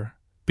all over,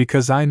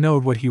 because I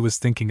knowed what he was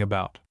thinking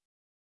about.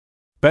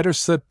 Better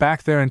slip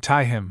back there and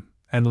tie him,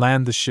 and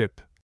land the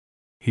ship,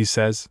 he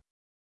says.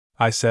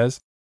 I says,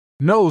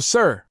 no,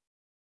 sir.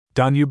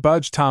 Done you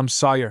budge, Tom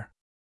Sawyer.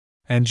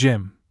 And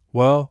Jim,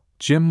 well,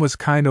 Jim was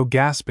kind o'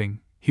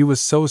 gasping, he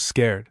was so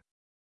scared.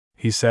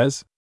 He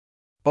says,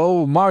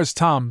 oh, Mars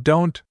Tom,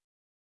 don't.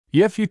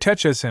 Yef you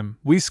tetches him,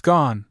 we's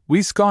gone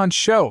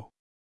show.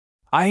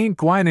 I ain't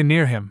gwine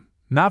near him,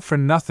 not for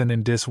nothin'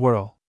 in dis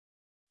world.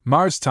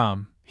 Mars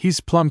Tom,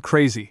 he's plumb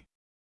crazy.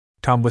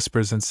 Tom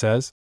whispers and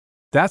says,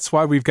 that's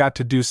why we've got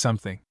to do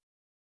something.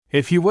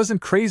 If he wasn't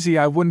crazy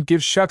I wouldn't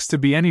give shucks to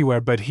be anywhere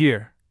but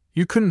here.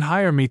 You couldn't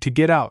hire me to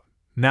get out,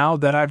 now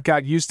that I've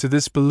got used to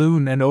this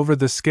balloon and over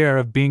the scare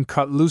of being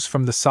cut loose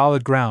from the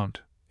solid ground,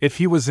 if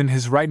he was in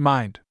his right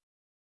mind.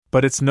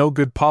 But it's no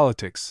good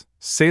politics,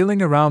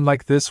 sailing around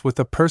like this with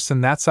a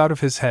person that's out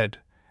of his head,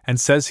 and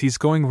says he's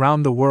going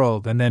round the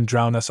world and then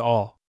drown us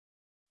all.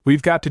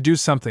 We've got to do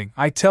something,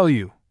 I tell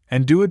you,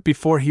 and do it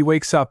before he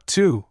wakes up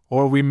too,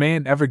 or we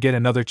mayn't ever get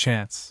another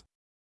chance.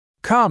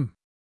 Come!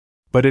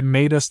 But it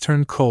made us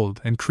turn cold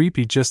and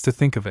creepy just to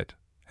think of it,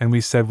 and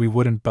we said we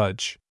wouldn't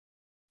budge.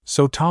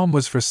 So Tom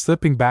was for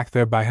slipping back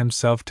there by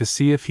himself to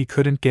see if he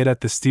couldn't get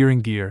at the steering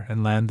gear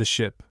and land the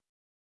ship.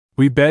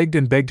 We begged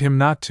and begged him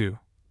not to,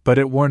 but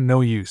it warn't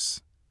no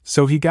use,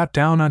 so he got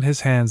down on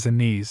his hands and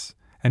knees,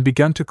 and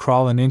begun to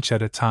crawl an inch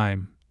at a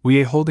time,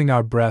 we holding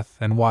our breath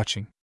and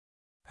watching.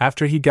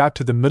 After he got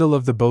to the middle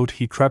of the boat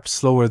he crept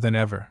slower than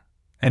ever,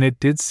 and it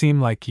did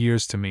seem like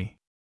years to me.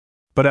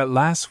 But at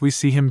last we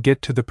see him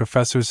get to the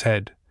professor's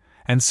head,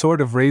 and sort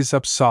of raise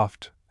up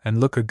soft, and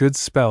look a good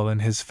spell in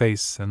his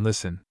face and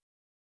listen.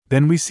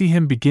 Then we see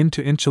him begin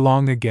to inch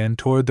along again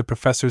toward the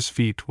professor's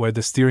feet where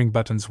the steering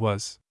buttons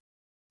was.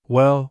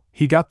 Well,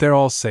 he got there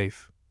all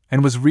safe,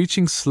 and was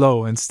reaching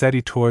slow and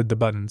steady toward the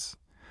buttons,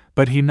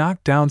 but he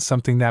knocked down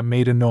something that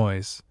made a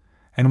noise,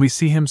 and we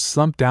see him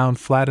slump down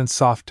flat and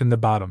soft in the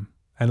bottom,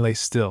 and lay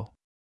still.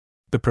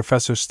 The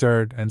professor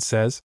stirred and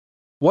says,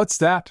 what's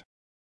that?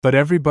 But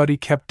everybody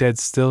kept dead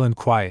still and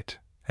quiet,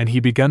 and he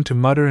begun to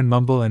mutter and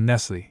mumble and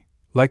nestle,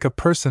 like a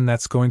person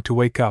that's going to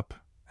wake up,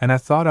 and I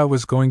thought I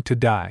was going to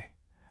die.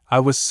 I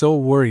was so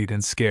worried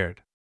and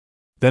scared.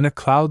 Then a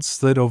cloud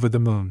slid over the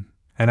moon,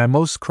 and I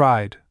most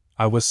cried,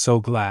 I was so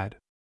glad.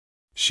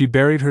 She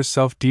buried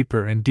herself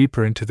deeper and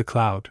deeper into the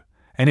cloud,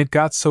 and it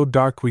got so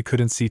dark we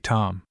couldn't see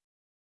Tom.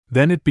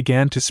 Then it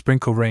began to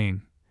sprinkle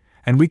rain,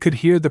 and we could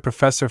hear the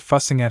professor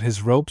fussing at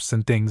his ropes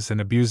and things and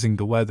abusing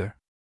the weather.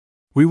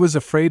 We was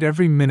afraid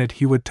every minute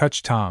he would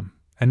touch Tom,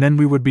 and then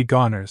we would be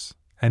goners,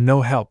 and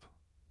no help.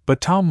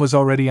 But Tom was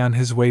already on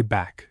his way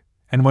back,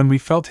 and when we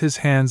felt his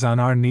hands on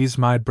our knees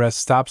my breath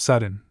stopped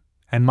sudden,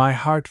 and my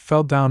heart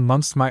fell down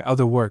mongst my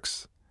other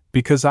works,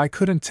 because I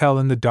couldn't tell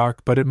in the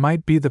dark but it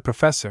might be the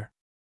professor.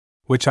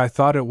 Which I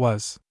thought it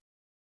was.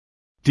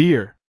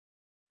 Dear!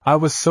 I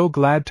was so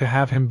glad to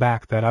have him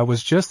back that I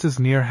was just as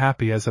near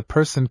happy as a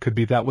person could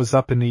be that was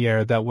up in the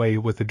air that way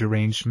with a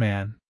deranged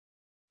man.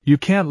 You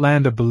can't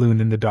land a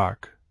balloon in the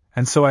dark,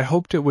 and so I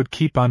hoped it would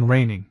keep on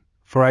raining,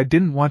 for I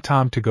didn't want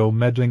Tom to go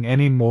meddling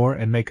any more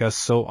and make us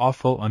so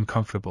awful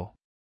uncomfortable.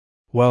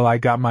 Well, I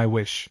got my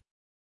wish.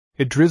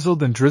 It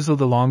drizzled and drizzled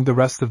along the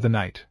rest of the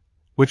night,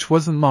 which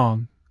wasn't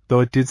long,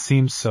 though it did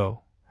seem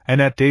so, and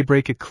at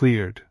daybreak it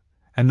cleared,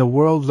 and the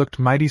world looked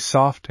mighty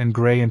soft and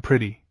gray and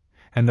pretty,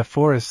 and the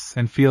forests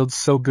and fields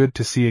so good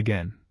to see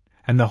again,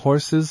 and the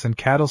horses and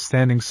cattle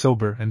standing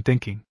sober and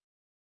thinking.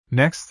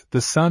 Next,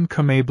 the sun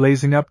come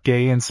blazing up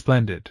gay and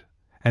splendid,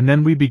 and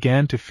then we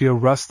began to feel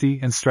rusty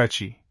and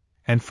stretchy,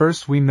 and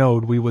first we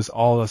knowed we was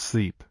all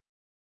asleep.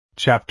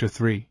 Chapter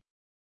 3.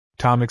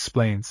 Tom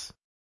explains.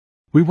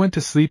 We went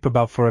to sleep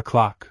about 4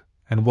 o'clock,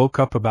 and woke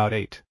up about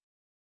 8.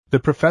 The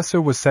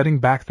professor was sitting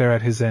back there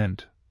at his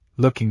end,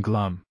 looking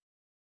glum.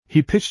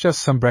 He pitched us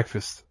some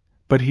breakfast,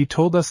 but he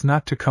told us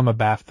not to come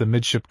abaft the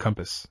midship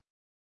compass.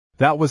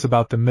 That was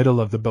about the middle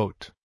of the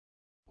boat.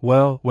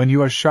 Well, when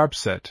you are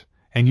sharp-set,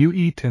 and you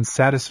eat and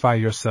satisfy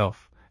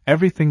yourself,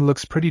 everything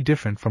looks pretty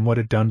different from what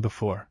it done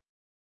before.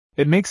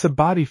 It makes a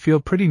body feel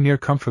pretty near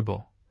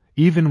comfortable,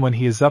 even when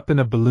he is up in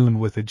a balloon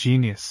with a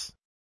genius.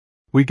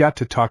 We got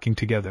to talking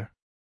together.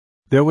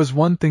 There was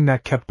one thing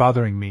that kept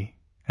bothering me,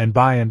 and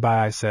by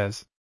I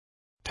says,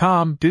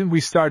 Tom, didn't we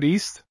start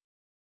east?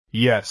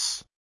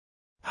 Yes.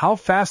 How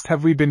fast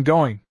have we been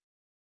going?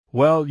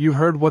 Well, you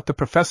heard what the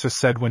professor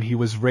said when he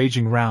was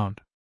raging round.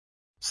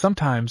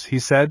 Sometimes, he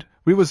said,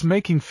 we was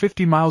making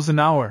 50 miles an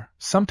hour,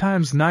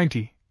 sometimes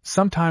 90,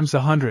 sometimes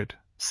 100,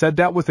 said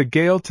that with a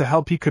gale to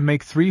help he could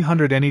make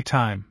 300 any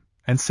time,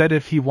 and said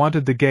if he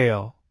wanted the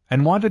gale,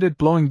 and wanted it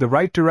blowing the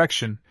right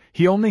direction,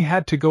 he only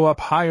had to go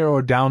up higher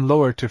or down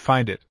lower to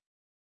find it.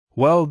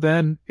 Well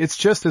then, it's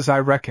just as I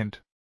reckoned.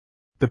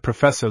 The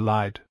professor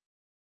lied.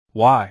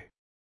 Why?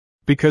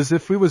 Because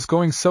if we was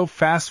going so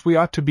fast we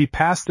ought to be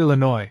past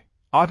Illinois,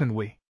 oughtn't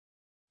we?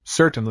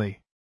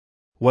 Certainly.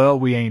 Well,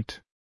 we ain't.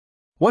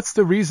 What's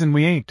the reason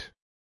we ain't?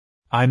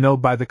 I know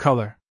by the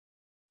color.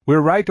 We're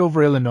right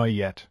over Illinois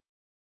yet.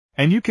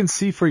 And you can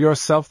see for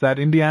yourself that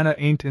Indiana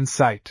ain't in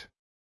sight.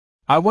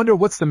 I wonder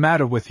what's the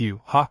matter with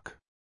you, Huck?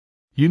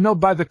 You know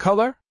by the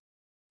color?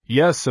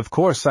 Yes, of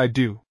course I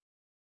do.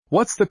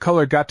 What's the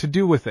color got to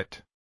do with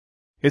it?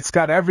 It's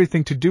got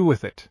everything to do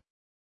with it.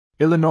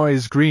 Illinois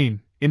is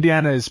green,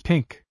 Indiana is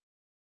pink.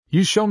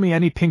 You show me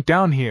any pink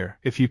down here,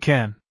 if you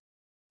can.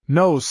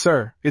 No,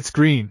 sir, it's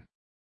green.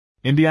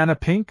 Indiana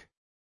pink?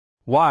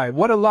 Why,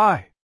 what a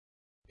lie!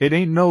 It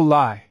ain't no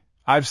lie,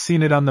 I've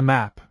seen it on the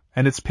map,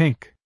 and it's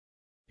pink.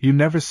 You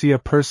never see a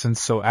person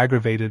so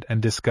aggravated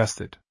and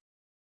disgusted.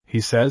 He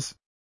says.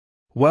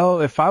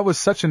 Well, if I was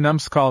such a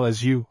numbskull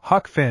as you,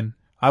 Huck Finn,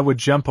 I would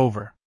jump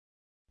over.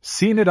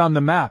 Seen it on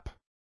the map.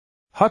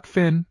 Huck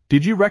Finn,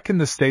 did you reckon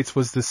the states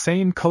was the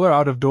same color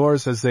out of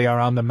doors as they are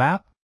on the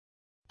map?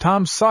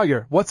 Tom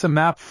Sawyer, what's a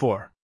map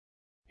for?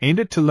 Ain't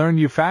it to learn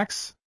you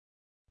facts?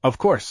 Of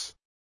course.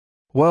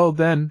 Well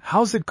then,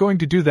 how's it going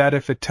to do that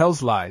if it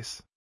tells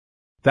lies?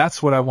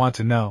 That's what I want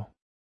to know.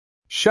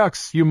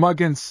 Shucks, you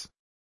muggins.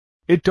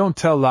 It don't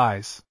tell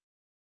lies.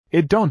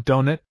 It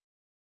don't it?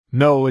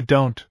 No, it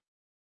don't.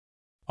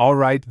 All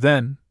right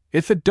then,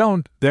 if it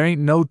don't, there ain't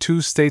no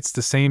two states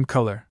the same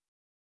color.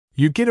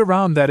 You get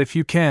around that if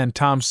you can,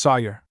 Tom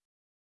Sawyer.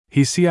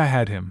 He see I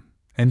had him,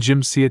 and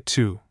Jim see it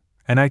too,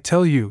 and I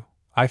tell you,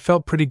 I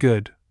felt pretty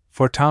good,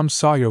 for Tom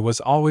Sawyer was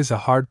always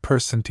a hard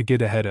person to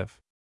get ahead of.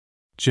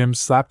 Jim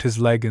slapped his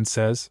leg and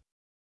says,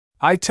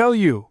 I tell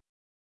you!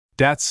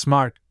 Dat's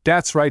smart,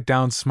 dat's right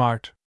down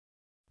smart.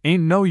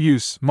 Ain't no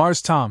use,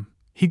 Mars Tom,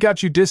 he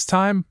got you dis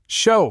time,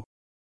 show!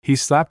 He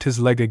slapped his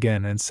leg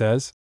again and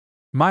says,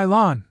 My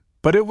lawn,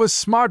 but it was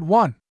smart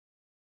one!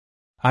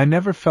 I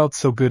never felt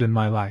so good in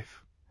my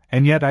life,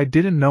 and yet I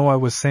didn't know I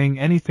was saying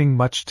anything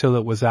much till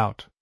it was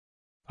out.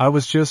 I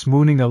was just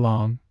mooning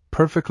along,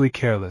 perfectly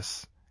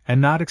careless,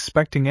 and not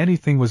expecting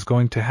anything was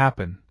going to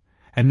happen,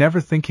 and never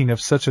thinking of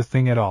such a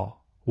thing at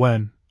all.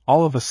 When,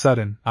 all of a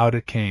sudden, out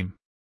it came.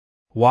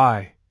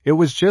 Why, it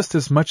was just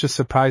as much a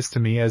surprise to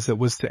me as it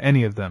was to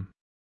any of them.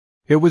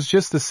 It was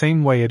just the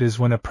same way it is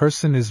when a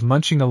person is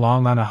munching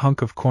along on a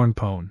hunk of corn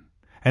pone,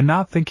 and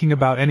not thinking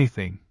about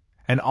anything,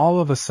 and all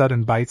of a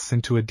sudden bites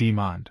into a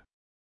demond.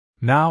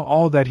 Now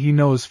all that he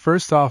knows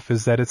first off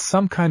is that it's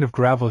some kind of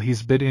gravel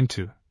he's bit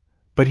into,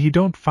 but he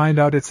don't find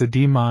out it's a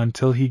demond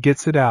till he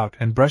gets it out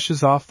and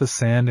brushes off the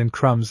sand and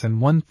crumbs and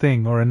one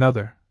thing or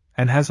another,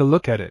 and has a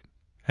look at it.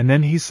 And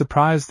then he's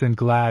surprised and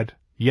glad,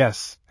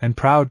 yes, and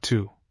proud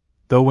too,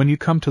 though when you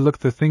come to look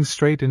the thing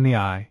straight in the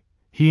eye,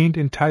 he ain't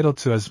entitled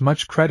to as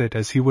much credit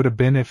as he would have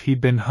been if he'd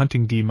been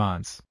hunting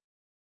demons.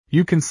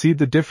 You can see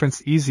the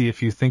difference easy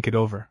if you think it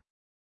over.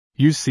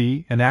 You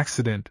see, an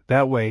accident,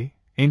 that way,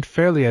 ain't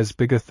fairly as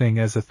big a thing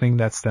as a thing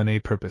that's done a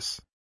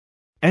purpose.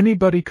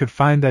 Anybody could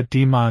find that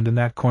demond in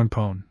that corn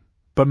pone,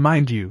 but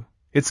mind you,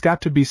 it's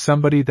got to be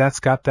somebody that's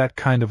got that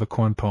kind of a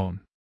corn pone.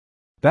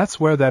 That's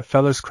where that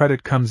feller's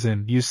credit comes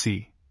in, you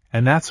see.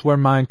 And that's where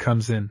mine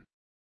comes in.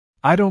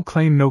 I don't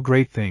claim no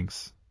great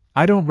things.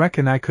 I don't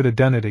reckon I could have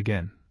done it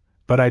again.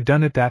 But I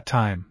done it that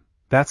time,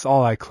 that's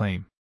all I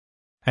claim.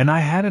 And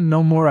I hadn't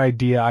no more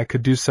idea I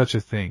could do such a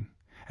thing,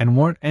 and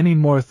weren't any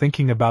more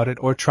thinking about it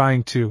or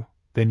trying to,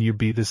 than you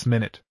be this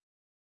minute.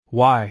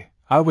 Why,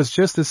 I was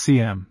just a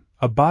CM,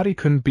 a body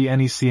couldn't be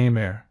any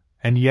CMer,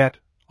 and yet,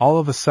 all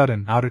of a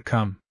sudden out it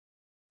come.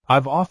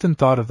 I've often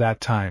thought of that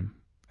time,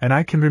 and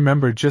I can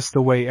remember just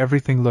the way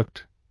everything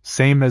looked,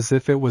 same as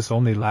if it was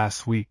only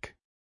last week.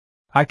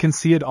 I can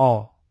see it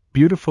all,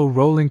 beautiful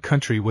rolling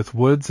country with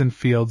woods and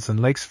fields and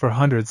lakes for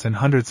hundreds and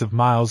hundreds of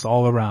miles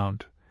all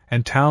around,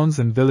 and towns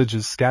and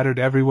villages scattered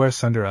everywhere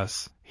under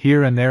us,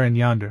 here and there and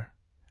yonder,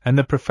 and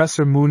the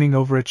professor mooning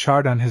over a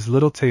chart on his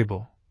little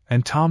table,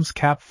 and Tom's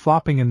cap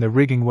flopping in the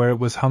rigging where it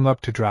was hung up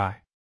to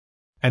dry.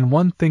 And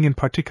one thing in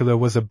particular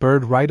was a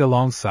bird right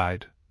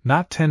alongside,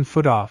 not 10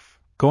 foot off,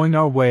 going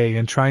our way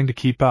and trying to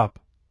keep up,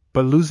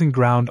 but losing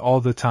ground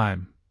all the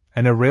time,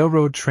 and a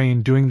railroad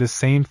train doing the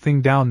same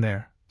thing down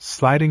there,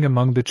 sliding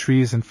among the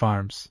trees and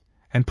farms,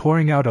 and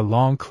pouring out a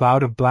long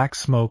cloud of black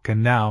smoke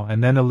and now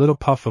and then a little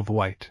puff of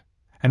white,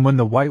 and when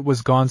the white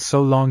was gone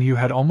so long you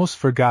had almost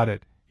forgot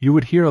it, you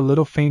would hear a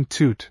little faint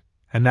toot,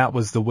 and that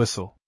was the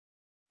whistle.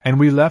 And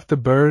we left the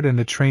bird and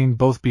the train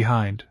both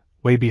behind,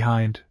 way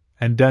behind,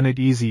 and done it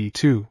easy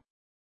too.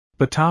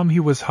 But Tom he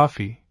was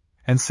huffy,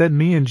 and said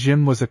me and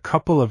Jim was a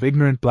couple of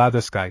ignorant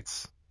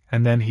blatherskites,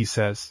 and then he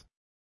says,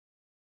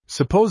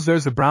 "Suppose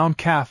there's a brown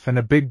calf and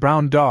a big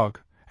brown dog,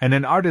 and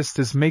an artist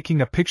is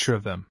making a picture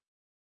of them.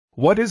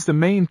 What is the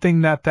main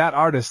thing that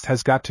artist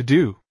has got to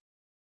do?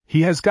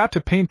 He has got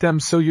to paint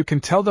them so you can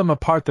tell them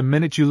apart the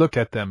minute you look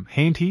at them,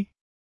 hain't he?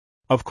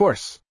 Of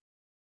course.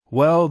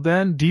 Well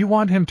then, do you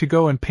want him to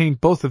go and paint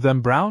both of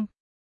them brown?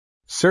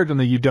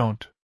 Certainly you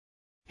don't.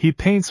 He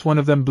paints one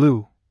of them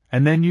blue,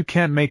 and then you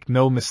can't make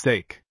no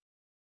mistake.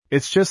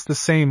 It's just the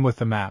same with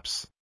the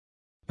maps.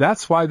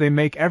 That's why they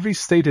make every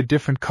state a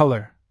different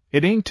color.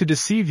 It ain't to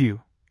deceive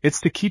you, it's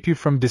to keep you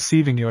from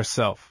deceiving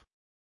yourself."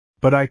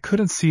 But I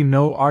couldn't see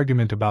no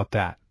argument about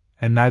that,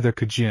 and neither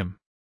could Jim.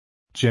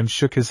 Jim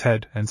shook his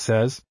head and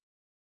says,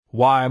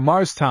 "Why,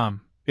 Mars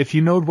Tom, if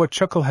you knowed what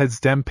chuckleheads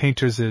dem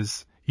painters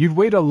is, you'd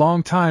wait a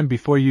long time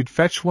before you'd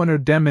fetch one er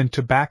dem in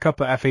to back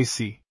up a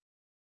FAC.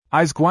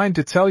 I's gwine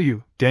to tell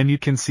you, den you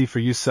can see for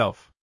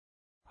yourself.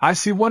 I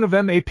see one of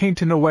 'em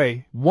paintin'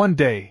 away, one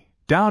day,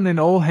 down in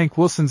ol' Hank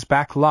Wilson's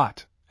back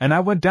lot, and I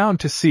went down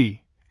to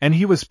see, and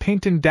he was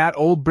paintin' dat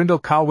old brindle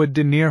cow wid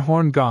de near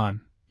horn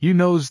gone, you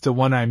knows de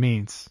one I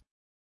means.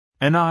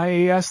 And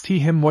I asked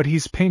him what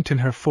he's paintin'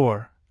 her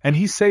for, and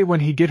he say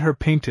when he get her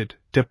painted,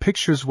 de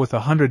picture's worth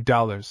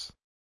 $100.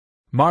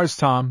 Mars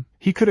Tom,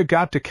 he coulda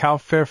got de cow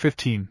fair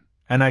 15,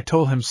 and I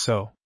tole him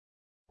so.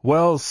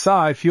 Well,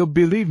 saw if you'll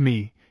believe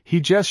me, he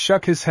jest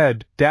shuck his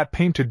head, dat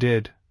painter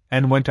did,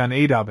 and went on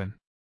adobbin'.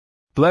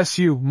 Bless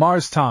you,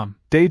 Mars Tom,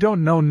 dey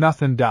don't know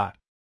nothin' dot."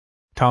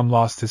 Tom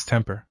lost his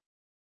temper.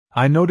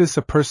 I notice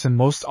a person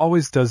most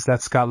always does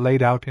that's got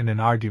laid out in an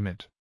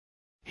argument.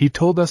 He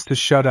told us to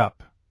shut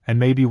up, and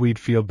maybe we'd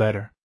feel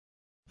better.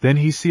 Then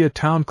he see a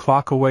town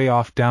clock away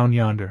off down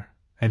yonder,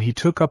 and he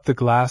took up the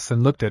glass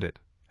and looked at it,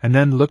 and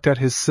then looked at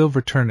his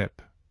silver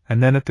turnip,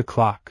 and then at the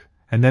clock,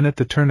 and then at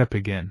the turnip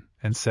again,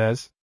 and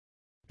says,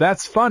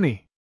 "That's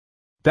funny!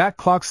 That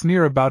clock's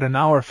near about an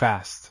hour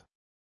fast."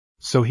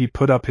 So he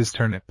put up his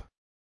turnip.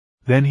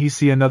 Then he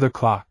see another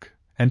clock,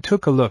 and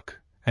took a look,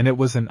 and it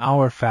was an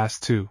hour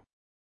fast too.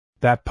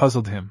 That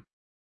puzzled him.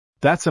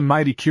 "That's a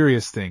mighty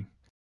curious thing,"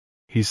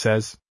 he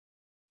says.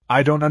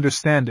 "I don't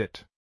understand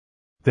it."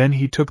 Then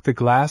he took the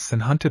glass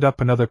and hunted up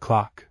another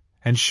clock,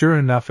 and sure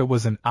enough it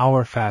was an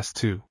hour fast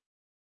too.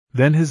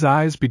 Then his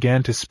eyes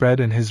began to spread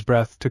and his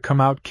breath to come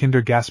out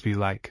kinder gaspy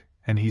like,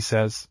 and he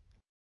says,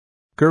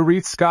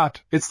 "Great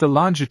Scott, it's the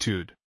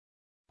longitude,"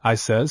 I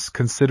says,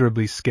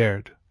 considerably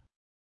scared.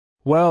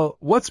 "Well,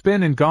 what's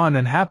been and gone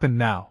and happened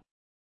now?"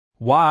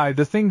 "Why,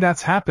 the thing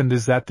that's happened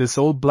is that this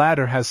old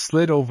bladder has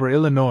slid over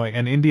Illinois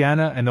and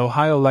Indiana and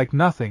Ohio like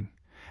nothing,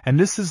 and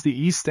this is the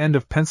east end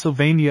of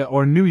Pennsylvania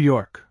or New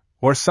York,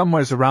 or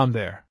somewheres around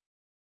there."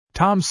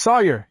 "Tom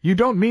Sawyer, you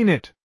don't mean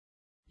it!"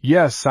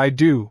 "Yes, I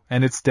do,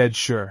 and it's dead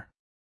sure.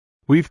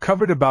 We've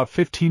covered about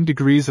 15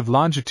 degrees of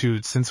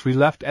longitude since we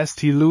left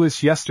St.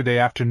 Louis yesterday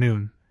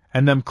afternoon,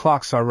 and them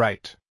clocks are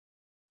right.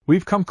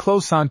 We've come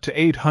close on to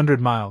 800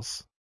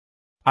 miles.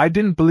 I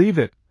didn't believe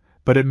it,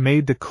 but it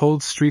made the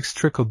cold streaks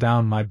trickle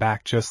down my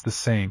back just the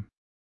same.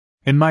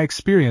 In my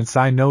experience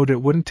I knowed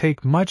it wouldn't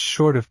take much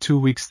short of 2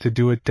 weeks to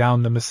do it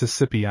down the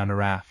Mississippi on a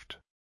raft."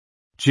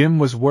 Jim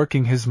was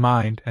working his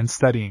mind and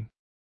studying.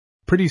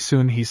 Pretty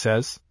soon he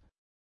says,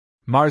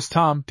 "Mars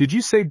Tom, did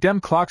you say dem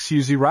clocks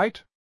usually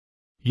right?"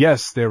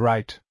 "Yes, they're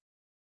right."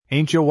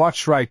 "Ain't your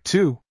watch right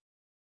too?"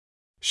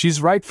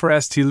 "She's right for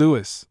St.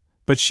 Louis,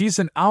 but she's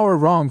an hour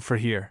wrong for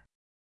here."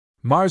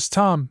 "Mars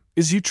Tom,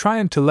 is you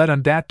tryin' to let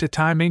on dat de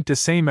time ain't the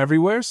same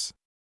everywheres?"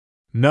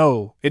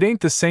 "No, it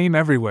ain't the same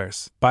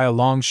everywheres, by a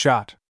long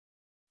shot."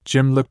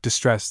 Jim looked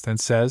distressed and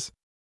says,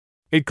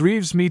 "It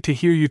grieves me to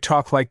hear you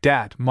talk like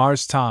dat,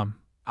 Mars Tom.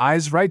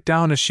 I's right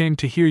down ashamed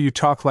to hear you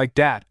talk like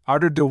dat,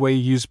 arter de way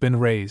you's been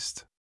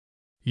raised."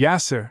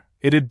 "Yasser,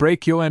 it'd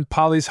break yo' and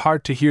Polly's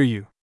heart to hear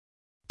you."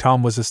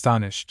 Tom was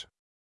astonished.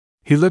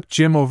 He looked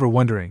Jim over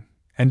wondering,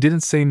 and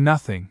didn't say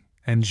nothing,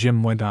 and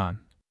Jim went on.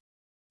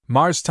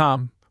 "Mars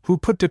Tom, who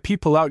put de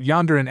people out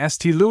yonder in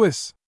St.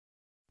 Louis?"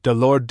 "De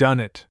Lord done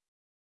it."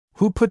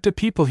 "Who put de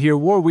people here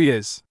whar we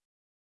is?"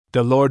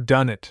 "De Lord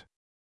done it."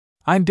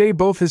 "Ain't dey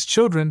both his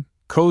children,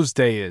 coz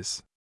dey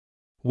is."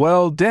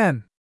 "Well,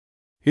 den,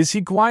 is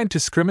he gwine to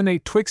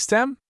scriminate twixt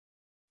them?"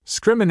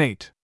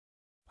 "Scriminate?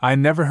 I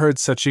never heard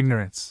such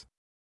ignorance.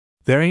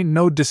 There ain't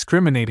no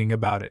discriminating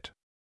about it.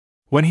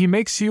 When he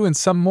makes you and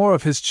some more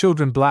of his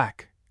children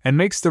black, and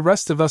makes the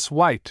rest of us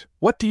white,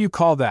 what do you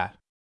call that?"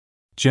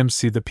 Jim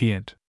see the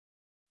peant.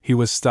 He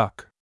was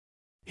stuck.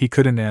 He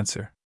couldn't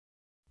answer.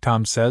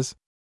 Tom says,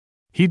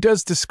 "He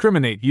does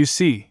discriminate, you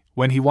see,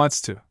 when he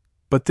wants to,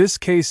 but this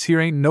case here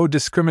ain't no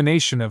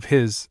discrimination of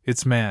his,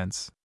 it's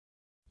man's.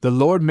 The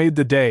Lord made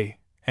the day,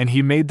 and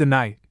He made the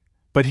night,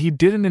 but He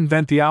didn't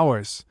invent the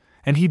hours,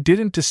 and He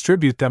didn't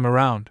distribute them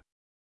around.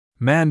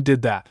 Man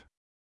did that.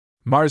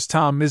 Mars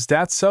Tom, is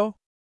that so?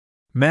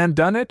 Man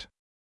done it?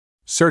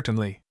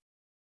 Certainly.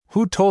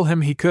 Who told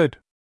him he could?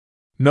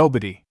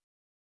 Nobody.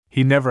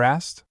 He never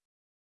asked?"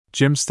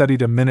 Jim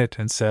studied a minute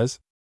and says,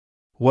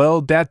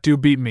 "Well, dat do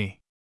beat me.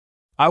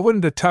 I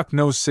wouldn't a tuck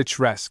no sich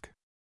resk.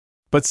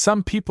 But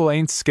some people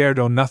ain't scared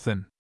o'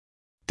 nothin'.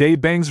 Dey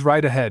bangs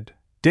right ahead,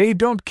 dey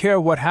don't care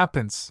what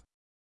happens.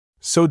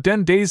 So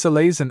den dey's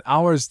alays an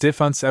hour's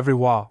diff'unce every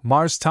while,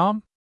 Mars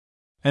Tom?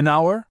 An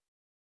hour?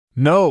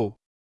 No.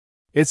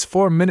 It's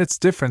 4 minutes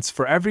difference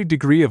for every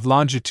degree of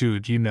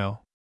longitude, you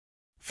know.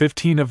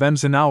 15 of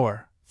em's an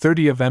hour,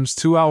 30 of em's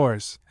 2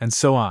 hours, and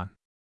so on.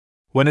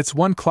 When it's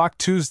 1 o'clock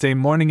Tuesday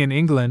morning in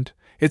England,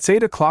 it's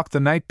 8 o'clock the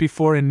night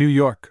before in New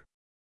York."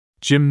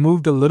 Jim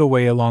moved a little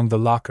way along the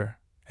locker,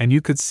 and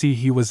you could see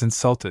he was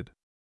insulted.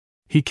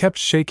 He kept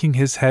shaking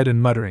his head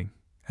and muttering,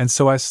 and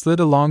so I slid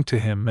along to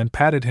him and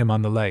patted him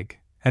on the leg,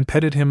 and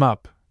petted him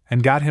up,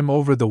 and got him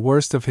over the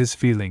worst of his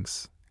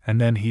feelings, and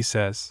then he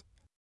says,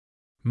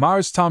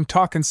 "Mars Tom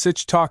talkin'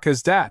 sich talk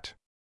as dat?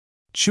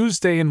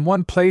 Tuesday in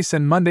one place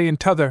and Monday in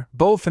t'other,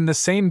 both in the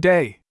same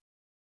day.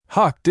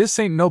 Huck, dis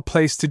ain't no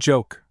place to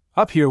joke,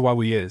 up here while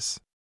we is.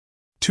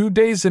 2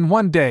 days in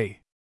 1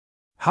 day.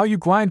 How you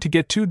gwine to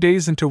get 2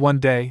 days into 1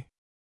 day?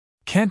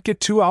 Can't get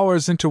 2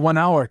 hours into 1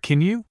 hour,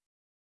 kin you?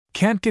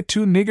 Can't get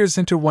 2 niggers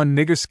into 1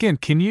 nigger skin,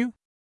 kin you?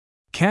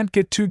 Can't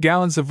get 2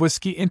 gallons of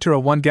whiskey into a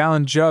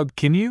 1-gallon jug,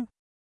 kin you?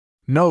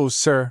 No,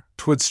 sir,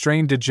 'twould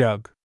strain de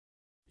jug.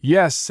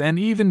 Yes, and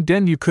even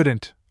den you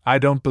couldn't, I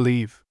don't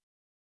believe.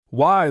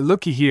 Why,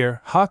 looky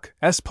here, Huck,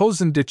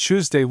 s'posen de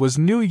Tuesday was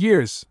New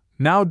Year's,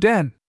 now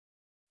den.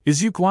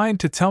 Is you gwine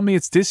to tell me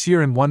it's dis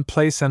year in one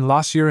place and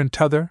los year in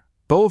t'other,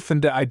 both in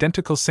de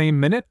identical same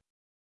minute?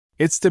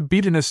 It's de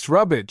beatin'est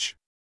rubbage.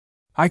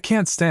 I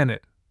can't stand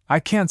it. I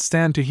can't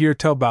stand to hear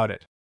tell 'bout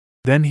it."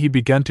 Then he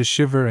begun to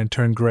shiver and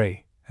turn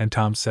gray, and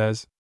Tom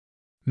says,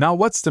 "Now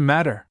what's the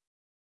matter?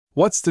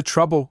 What's the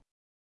trouble?"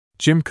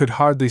 Jim could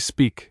hardly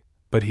speak,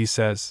 but he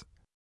says,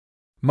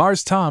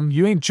 "Mars Tom,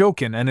 you ain't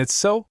jokin', and it's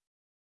so?"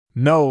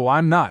 "No,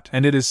 I'm not,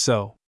 and it is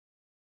so."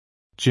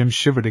 Jim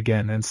shivered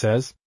again and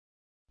says,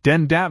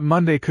 "Den dat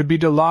Monday could be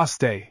de lost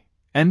day,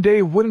 and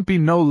dey wouldn't be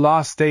no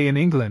lost day in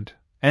England,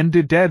 and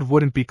de dead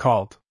wouldn't be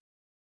called.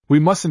 We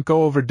mustn't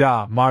go over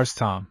da, Mars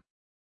Tom.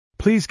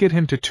 Please get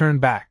him to turn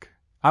back,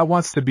 I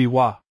wants to be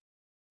wa."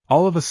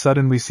 All of a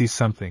sudden we see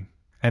something,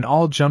 and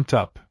all jumped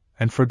up,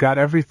 and forgot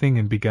everything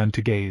and begun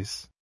to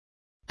gaze.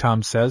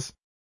 Tom says,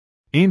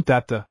 "Ain't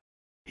that the—"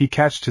 He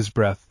catched his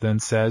breath, then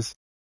says,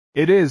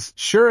 "It is,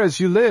 sure as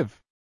you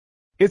live.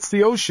 It's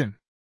the ocean."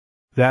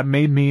 That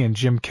made me and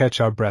Jim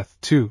catch our breath,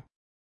 too.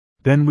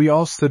 Then we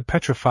all stood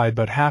petrified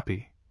but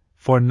happy,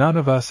 for none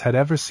of us had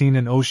ever seen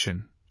an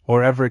ocean,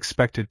 or ever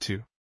expected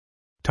to.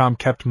 Tom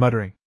kept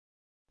muttering,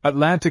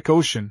 "Atlantic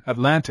Ocean,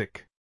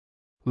 Atlantic.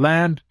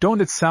 Land,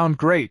 don't it sound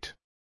great?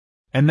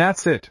 And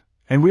that's it,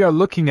 and we are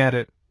looking at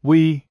it,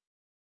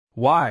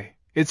 why,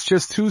 it's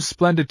just too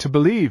splendid to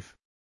believe."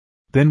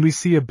 Then we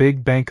see a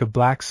big bank of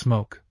black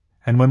smoke,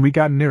 and when we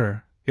got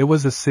nearer, it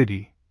was a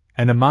city,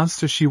 and a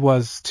monster she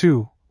was,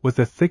 too, with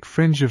a thick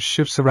fringe of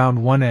ships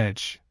around one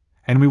edge,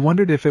 and we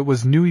wondered if it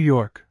was New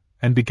York,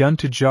 and begun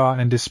to jaw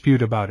and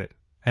dispute about it,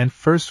 and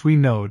first we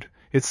knowed,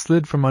 it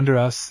slid from under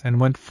us and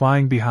went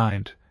flying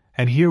behind,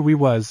 and here we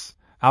was,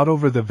 out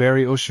over the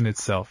very ocean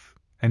itself,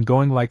 and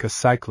going like a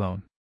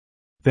cyclone.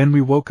 Then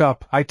we woke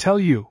up, I tell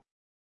you.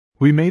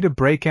 We made a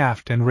break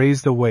aft and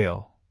raised a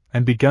wail,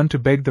 and begun to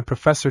beg the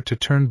professor to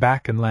turn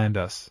back and land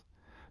us.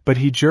 But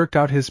he jerked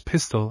out his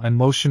pistol and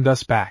motioned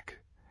us back,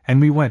 and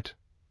we went,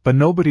 but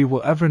nobody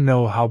will ever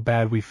know how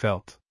bad we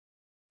felt.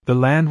 The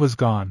land was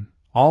gone,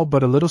 all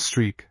but a little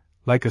streak,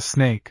 like a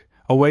snake,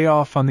 away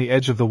off on the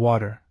edge of the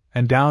water,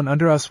 and down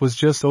under us was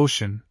just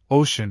ocean,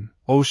 ocean,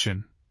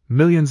 ocean,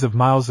 millions of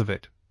miles of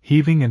it,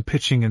 heaving and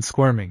pitching and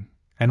squirming,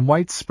 and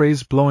white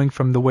sprays blowing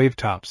from the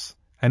wave-tops,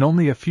 and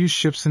only a few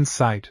ships in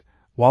sight,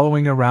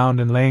 wallowing around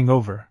and laying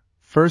over,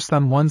 first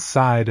on one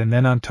side and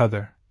then on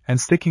t'other,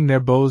 and sticking their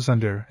bows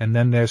under and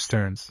then their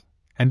sterns,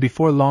 and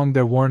before long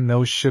there weren't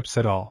no ships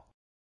at all.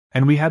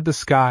 And we had the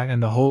sky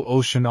and the whole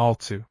ocean all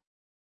to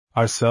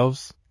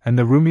ourselves, and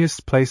the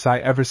roomiest place I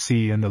ever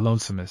see and the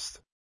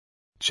lonesomest.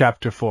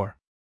 Chapter 4.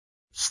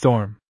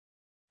 Storm.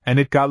 And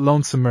it got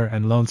lonesomer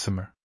and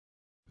lonesomer.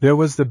 There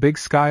was the big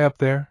sky up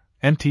there,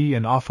 empty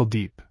and awful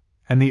deep,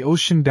 and the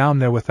ocean down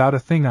there without a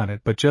thing on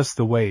it but just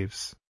the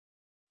waves.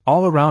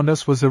 All around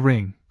us was a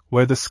ring,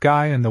 where the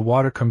sky and the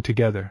water come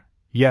together.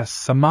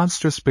 Yes, a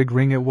monstrous big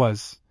ring it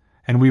was,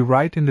 and we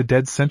right in the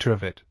dead center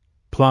of it,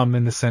 plumb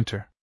in the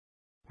center.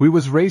 We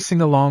was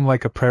racing along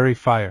like a prairie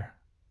fire,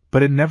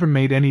 but it never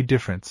made any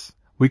difference.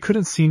 We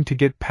couldn't seem to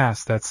get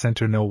past that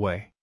center no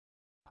way.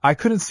 I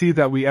couldn't see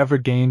that we ever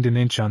gained an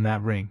inch on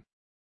that ring.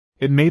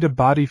 It made a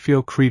body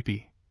feel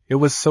creepy, it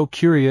was so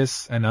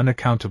curious and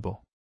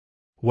unaccountable.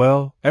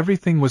 Well,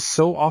 everything was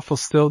so awful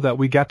still that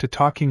we got to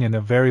talking in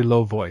a very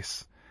low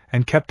voice,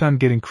 and kept on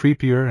getting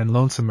creepier and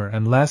lonesomer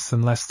and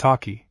less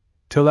talky,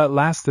 till at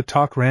last the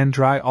talk ran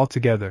dry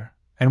altogether,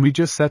 and we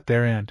just sat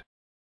there and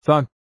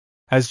thunk,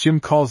 as Jim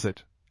calls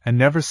it, and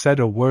never said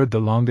a word the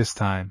longest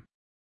time.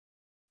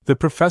 The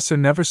professor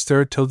never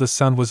stirred till the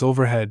sun was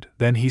overhead,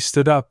 then he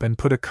stood up and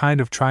put a kind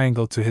of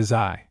triangle to his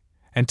eye,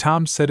 and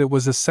Tom said it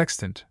was a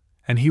sextant,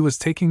 and he was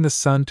taking the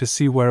sun to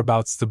see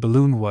whereabouts the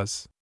balloon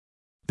was.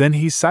 Then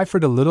he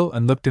ciphered a little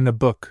and looked in a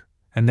book,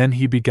 and then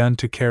he begun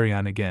to carry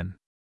on again.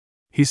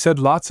 He said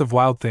lots of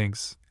wild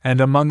things,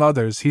 and among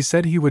others he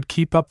said he would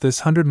keep up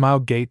this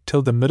 100-mile gait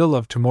till the middle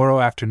of tomorrow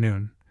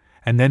afternoon,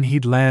 and then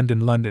he'd land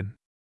in London.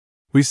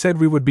 We said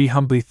we would be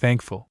humbly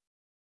thankful.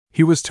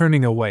 He was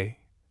turning away,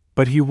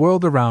 but he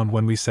whirled around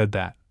when we said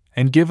that,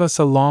 and give us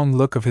a long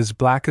look of his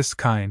blackest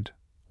kind,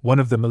 one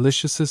of the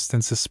maliciousest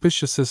and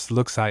suspiciousest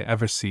looks I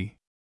ever see.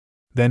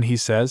 Then he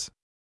says,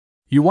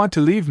 "You want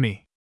to leave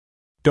me?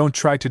 Don't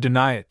try to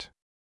deny it."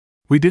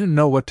 We didn't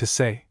know what to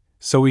say,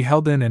 so we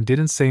held in and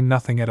didn't say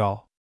nothing at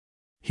all.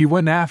 He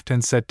went aft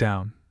and sat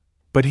down,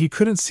 but he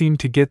couldn't seem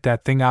to get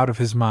that thing out of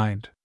his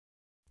mind.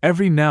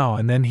 Every now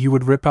and then he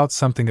would rip out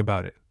something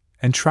about it,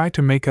 and try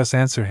to make us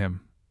answer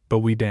him, but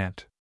we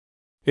daren't.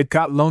 It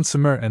got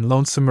lonesomer and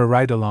lonesomer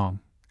right along,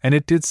 and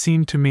it did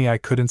seem to me I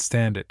couldn't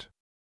stand it.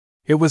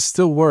 It was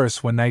still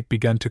worse when night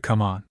begun to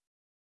come on.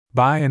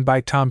 By and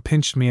by Tom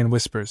pinched me and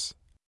whispers,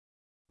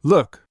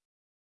 "Look!"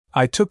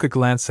 I took a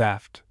glance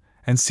aft,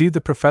 and see the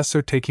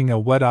professor taking a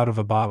wet out of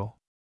a bottle.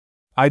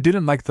 I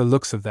didn't like the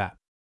looks of that.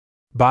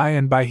 By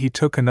and by he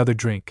took another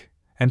drink,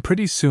 and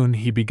pretty soon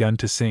he begun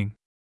to sing.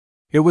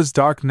 It was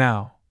dark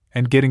now,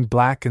 and getting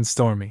black and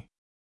stormy.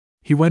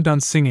 He went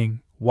on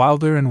singing,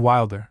 wilder and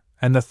wilder,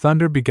 and the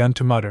thunder begun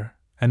to mutter,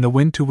 and the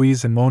wind to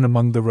wheeze and moan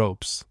among the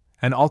ropes,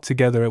 and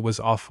altogether it was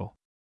awful.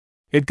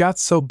 It got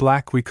so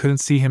black we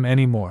couldn't see him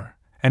any more,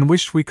 and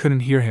wished we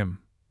couldn't hear him,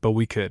 but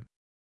we could.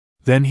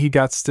 Then he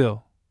got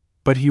still,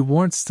 but he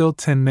warn't still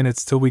 10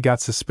 minutes till we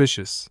got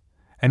suspicious,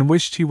 and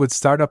wished he would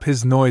start up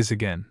his noise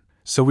again,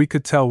 so we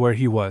could tell where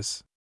he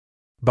was.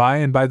 By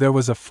and by there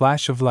was a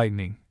flash of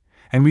lightning,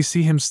 and we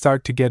see him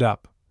start to get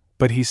up,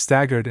 but he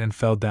staggered and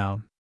fell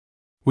down.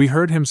 We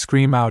heard him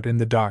scream out in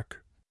the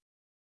dark,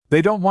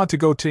 "They don't want to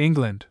go to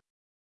England."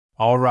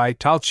 "All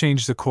right, I'll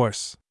change the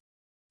course."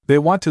 "They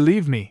want to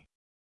leave me."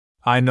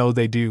 "I know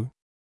they do."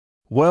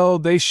 "Well,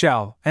 they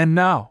shall, and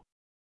now."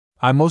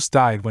 I most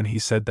died when he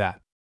said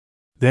that.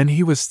 Then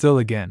he was still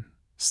again,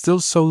 still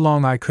so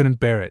long I couldn't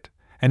bear it,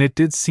 and it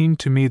did seem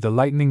to me the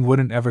lightning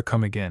wouldn't ever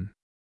come again.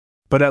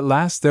 But at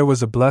last there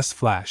was a blessed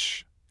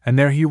flash, and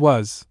there he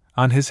was,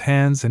 on his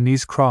hands and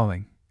knees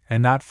crawling,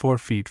 and not 4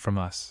 feet from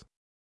us.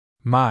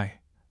 My,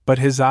 but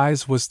his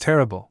eyes was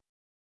terrible.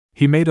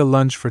 He made a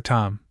lunge for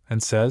Tom,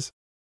 and says,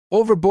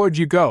 "Overboard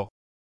you go!"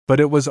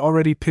 But it was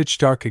already pitch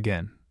dark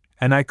again,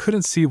 and I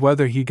couldn't see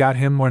whether he got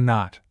him or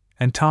not,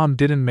 and Tom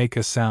didn't make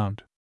a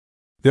sound.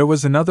 There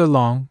was another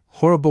long,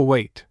 horrible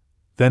wait,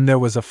 then there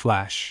was a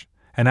flash,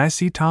 and I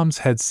see Tom's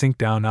head sink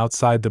down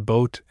outside the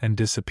boat and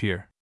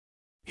disappear.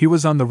 He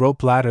was on the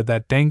rope ladder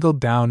that dangled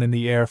down in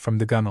the air from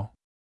the gunwale.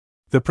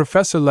 The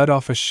professor let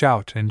off a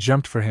shout and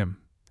jumped for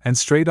him, and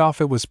straight off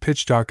it was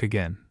pitch dark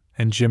again,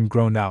 and Jim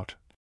groaned out,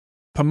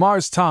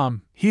 "Pamar's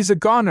Tom, he's a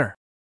goner!"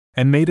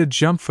 and made a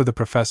jump for the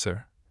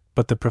professor,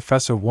 but the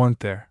professor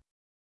warn't there.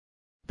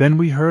 Then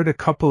we heard a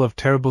couple of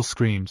terrible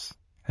screams,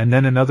 and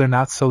then another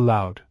not so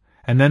loud,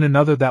 and then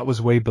another that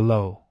was way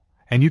below,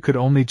 and you could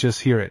only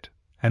just hear it,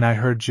 and I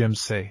heard Jim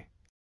say,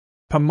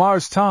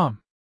 "Pamar's Tom!"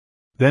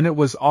 Then it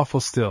was awful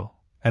still,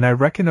 and I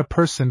reckon a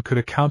person could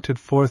have counted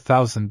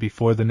 4,000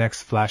 before the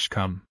next flash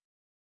come.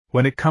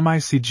 When it come I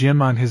see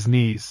Jim on his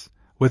knees,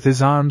 with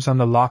his arms on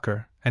the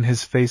locker, and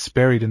his face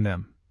buried in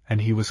them,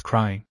 and he was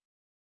crying.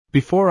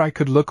 Before I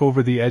could look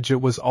over the edge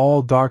it was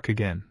all dark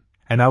again,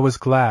 and I was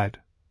glad,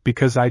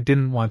 because I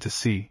didn't want to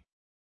see.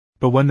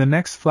 But when the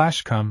next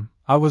flash come,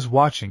 I was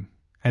watching,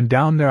 and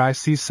down there I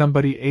see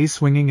somebody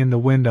swinging in the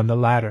wind on the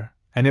ladder,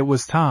 and it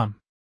was Tom.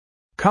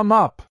 "Come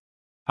up!"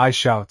 I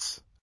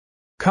shouts.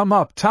 "Come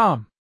up,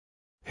 Tom!"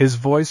 His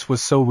voice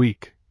was so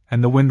weak,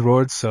 and the wind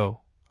roared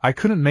so, I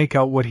couldn't make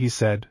out what he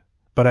said,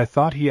 but I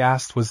thought he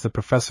asked was the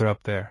professor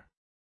up there.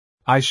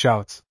 I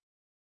shouts,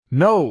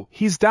 "No,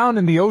 he's down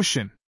in the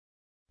ocean.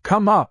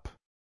 Come up!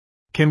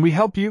 Can we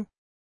help you?"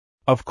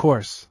 Of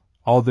course,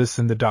 all this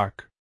in the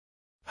dark.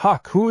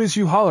 "Huck, who is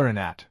you hollerin'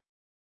 at?"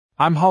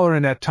 "I'm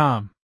hollerin' at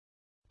Tom."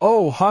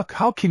 "Oh, Huck,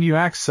 how can you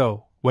act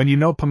so, when you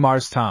know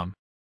Pamar's Tom?"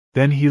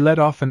 Then he let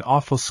off an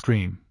awful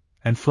scream,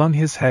 and flung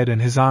his head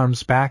and his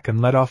arms back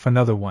and let off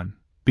another one,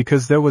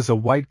 because there was a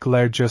white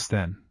glare just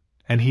then,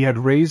 and he had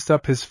raised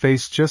up his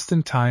face just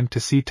in time to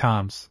see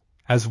Tom's,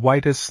 as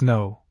white as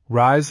snow,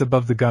 rise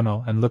above the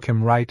gunwale and look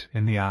him right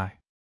in the eye.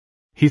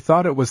 He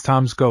thought it was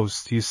Tom's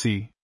ghost, you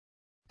see.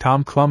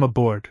 Tom clumb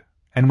aboard,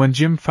 and when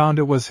Jim found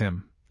it was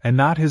him, and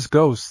not his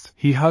ghost,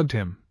 he hugged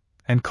him,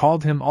 and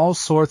called him all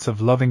sorts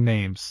of loving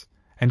names,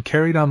 and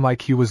carried on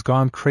like he was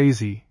gone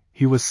crazy,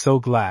 he was so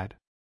glad.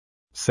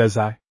 Says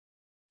I.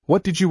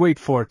 What did you wait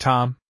for,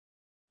 Tom?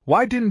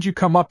 Why didn't you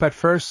come up at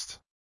first?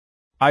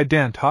 I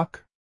daren't,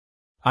 Huck.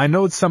 I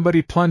knowed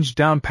somebody plunged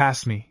down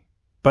past me,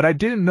 but I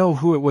didn't know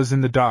who it was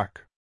in the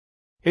dark.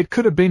 It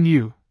could have been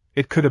you,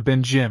 it could have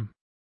been Jim.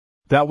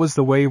 That was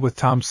the way with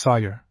Tom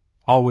Sawyer,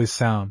 always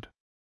sound.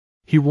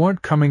 He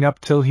warn't coming up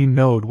till he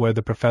knowed where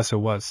the professor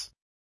was.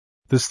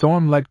 The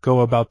storm let go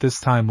about this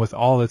time with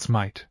all its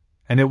might,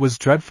 and it was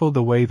dreadful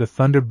the way the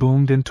thunder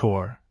boomed and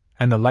tore,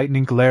 and the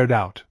lightning glared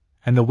out,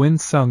 and the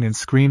wind sung and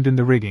screamed in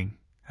the rigging,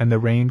 and the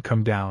rain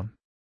come down.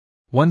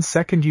 1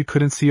 second you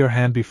couldn't see your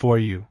hand before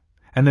you,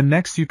 and the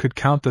next you could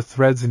count the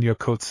threads in your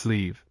coat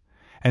sleeve,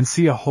 and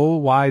see a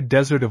whole wide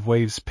desert of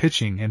waves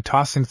pitching and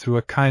tossing through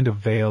a kind of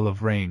veil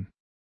of rain.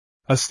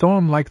 A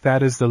storm like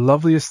that is the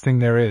loveliest thing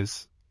there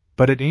is,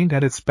 but it ain't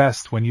at its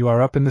best when you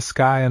are up in the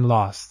sky and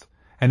lost,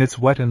 and it's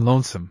wet and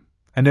lonesome,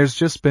 and there's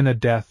just been a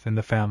death in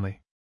the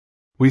family.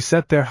 We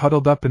sat there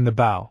huddled up in the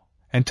bow,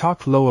 and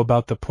talked low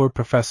about the poor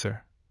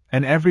professor,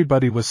 and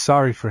everybody was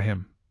sorry for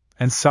him,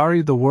 and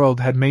sorry the world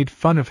had made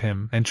fun of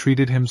him and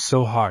treated him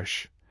so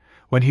harsh,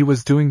 when he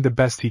was doing the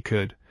best he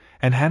could,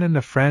 and hadn't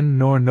a friend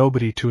nor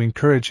nobody to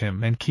encourage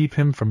him and keep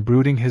him from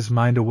brooding his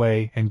mind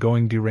away and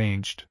going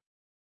deranged.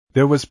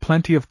 There was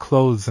plenty of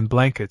clothes and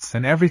blankets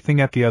and everything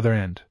at the other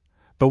end,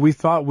 but we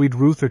thought we'd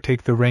ruther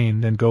take the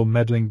rain than go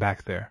meddling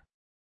back there.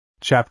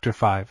 Chapter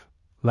 5.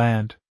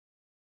 Land.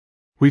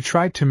 We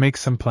tried to make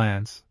some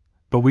plans,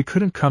 but we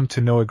couldn't come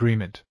to no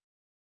agreement.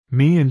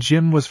 Me and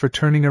Jim was for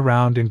turning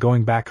around and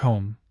going back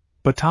home,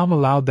 but Tom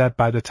allowed that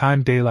by the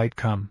time daylight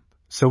come,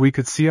 so we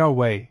could see our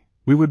way,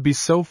 we would be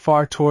so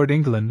far toward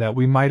England that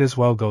we might as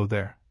well go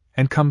there,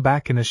 and come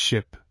back in a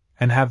ship,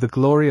 and have the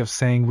glory of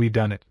saying we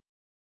done it.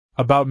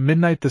 About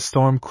midnight the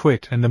storm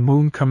quit and the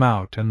moon come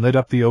out and lit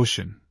up the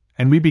ocean,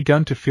 and we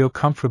begun to feel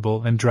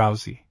comfortable and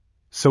drowsy,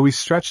 so we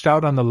stretched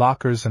out on the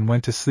lockers and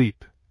went to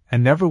sleep,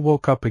 and never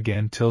woke up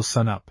again till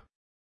sun-up.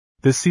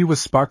 The sea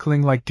was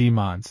sparkling like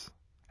demons,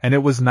 and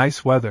it was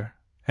nice weather,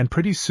 and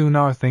pretty soon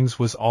our things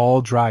was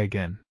all dry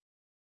again.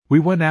 We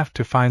went aft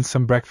to find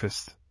some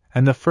breakfast,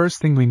 and the first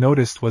thing we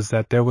noticed was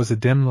that there was a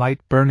dim light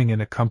burning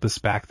in a compass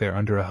back there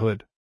under a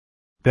hood.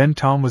 Then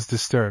Tom was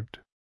disturbed.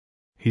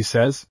 He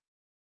says,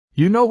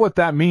 "You know what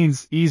that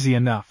means, easy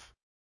enough.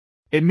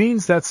 It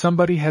means that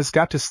somebody has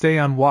got to stay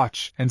on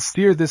watch and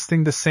steer this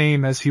thing the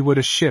same as he would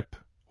a ship,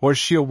 or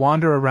she'll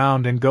wander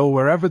around and go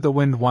wherever the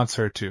wind wants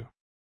her to."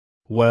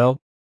 "Well,"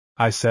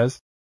 I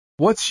says,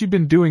 "what's she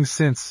been doing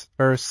since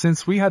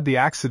we had the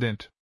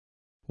accident?"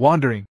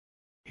 "Wandering,"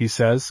 he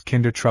says,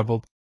 kinder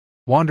troubled.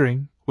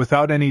 "Wandering,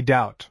 without any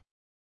doubt.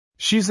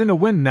 She's in a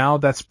wind now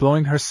that's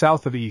blowing her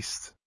south of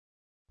east.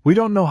 We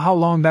don't know how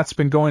long that's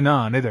been going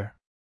on, either."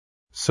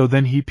 So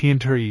then he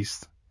peened her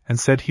east, and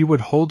said he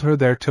would hold her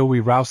there till we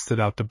rousted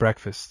out the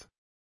breakfast.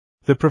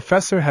 The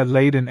professor had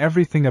laid in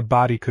everything a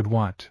body could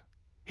want.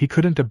 He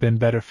couldn't have been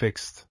better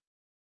fixed.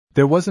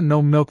 There wasn't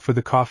no milk for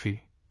the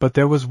coffee, but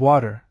there was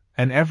water,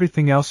 and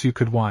everything else you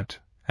could want,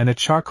 and a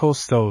charcoal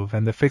stove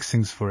and the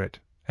fixings for it,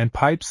 and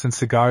pipes and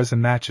cigars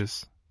and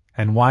matches,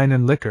 and wine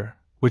and liquor,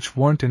 which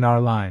weren't in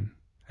our line,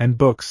 and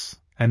books,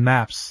 and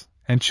maps,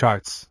 and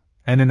charts,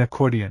 and an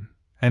accordion,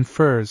 and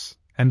furs,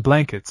 and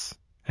blankets,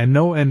 and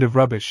no end of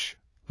rubbish,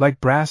 like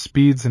brass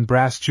beads and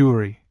brass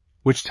jewelry,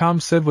 which Tom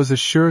said was a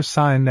sure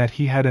sign that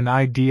he had an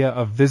idea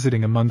of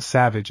visiting among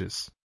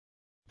savages.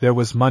 There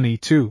was money,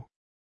 too.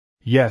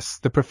 Yes,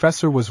 the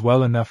professor was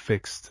well enough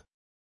fixed.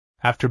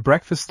 After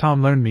breakfast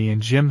Tom learned me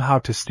and Jim how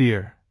to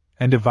steer,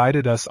 and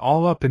divided us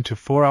all up into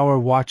 4-hour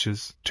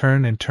watches,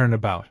 turn and turn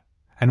about,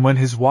 and when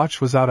his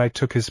watch was out I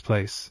took his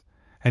place,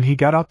 and he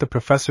got out the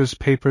professor's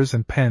papers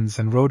and pens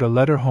and wrote a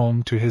letter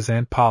home to his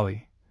Aunt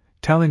Polly,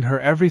 telling her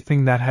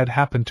everything that had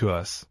happened to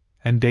us,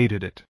 and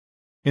dated it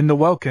in the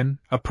welkin,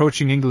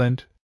 approaching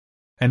England,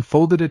 and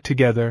folded it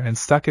together and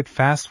stuck it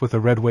fast with a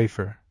red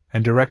wafer,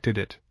 and directed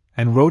it,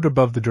 and wrote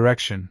above the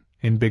direction,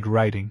 in big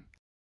writing,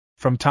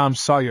 "From Tom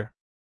Sawyer,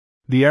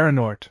 the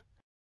aeronaut,"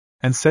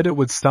 and said it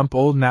would stump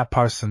old Nat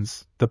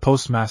Parsons, the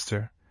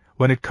postmaster,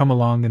 when it come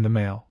along in the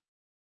mail.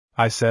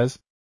 I says,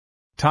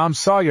 "Tom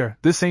Sawyer,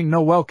 this ain't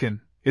no welkin,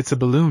 it's a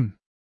balloon."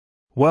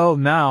 "Well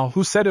now,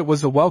 who said it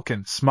was a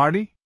welkin,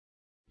 smarty?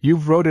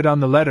 You've wrote it on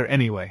the letter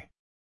anyway."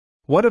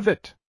 "What of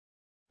it?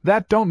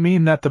 That don't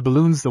mean that the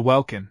balloon's the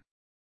welkin."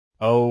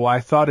 "Oh, I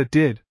thought it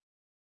did."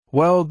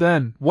 "Well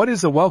then, what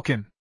is a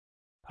welkin?"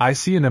 I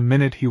see in a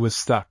minute he was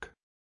stuck.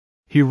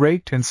 He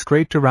raked and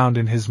scraped around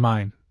in his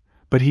mind,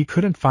 but he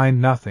couldn't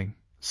find nothing,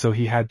 so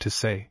he had to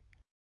say,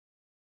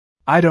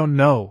 "I don't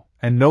know,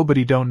 and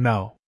nobody don't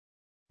know.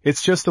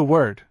 It's just a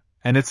word,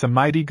 and it's a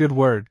mighty good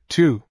word,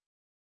 too.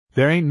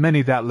 There ain't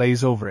many that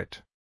lays over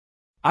it.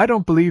 I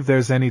don't believe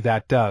there's any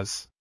that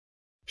does."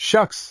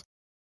 "Shucks,"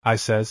 I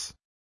says.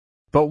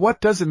 "But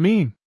what does it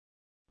mean?"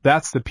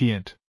 "That's the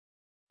p'int.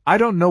 I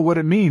don't know what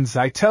it means,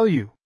 I tell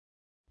you.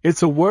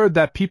 It's a word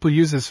that people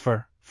uses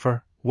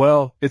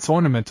well, it's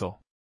ornamental.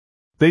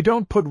 They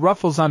don't put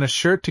ruffles on a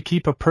shirt to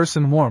keep a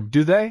person warm,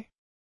 do they?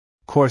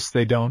 Course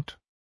they don't.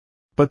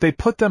 But they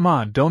put them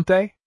on, don't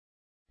they?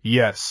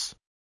 Yes.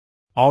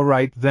 All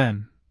right,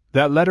 then.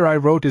 That letter I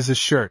wrote is a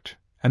shirt,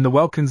 and the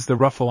welkin's the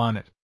ruffle on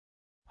it.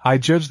 I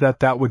judged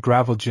that would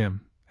gravel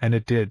Jim, and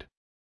it did.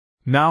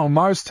 Now,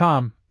 Mars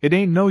Tom, it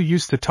ain't no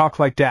use to talk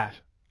like dat,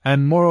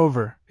 and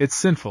moreover, it's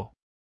sinful.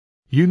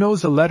 You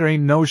knows a letter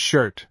ain't no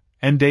shirt,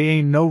 and dey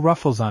ain't no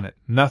ruffles on it,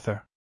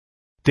 nuther.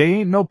 Dey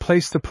ain't no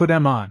place to put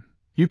 'em on,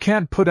 you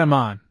can't put 'em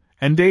on,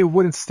 and dey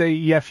wouldn't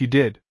stay ef you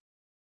did.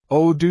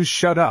 Oh, do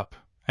shut up,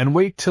 and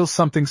wait till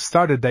something's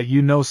started that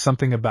you know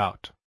something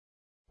about.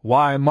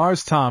 Why,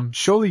 Mars Tom,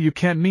 surely you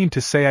can't mean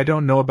to say I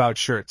don't know about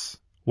shirts,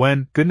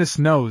 when, goodness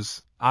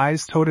knows,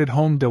 I's toted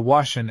home de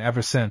washin'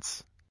 ever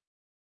since.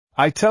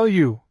 I tell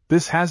you,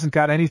 this hasn't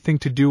got anything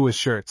to do with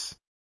shirts.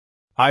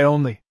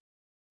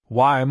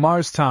 Why,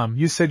 Mars Tom,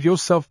 you said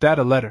yourself dat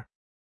a letter.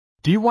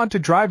 Do you want to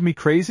drive me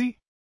crazy?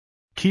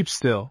 Keep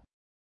still.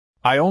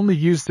 I only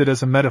used it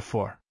as a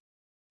metaphor.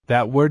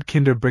 That word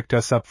kinder bricked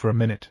us up for a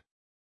minute.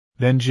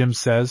 Then Jim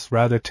says,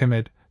 rather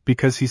timid,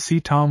 because he see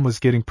Tom was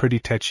getting pretty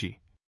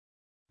tetchy.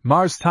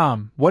 Mars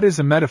Tom, what is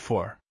a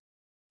metaphor?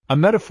 A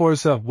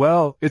metaphor's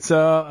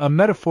a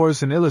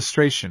metaphor's an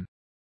illustration.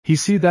 He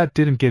see that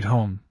didn't get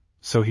home,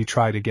 so he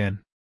tried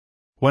again.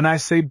 When I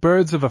say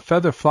birds of a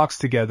feather flocks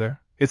together,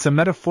 it's a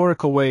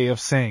metaphorical way of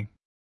saying.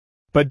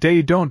 But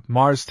dey don't,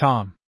 Mars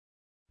Tom.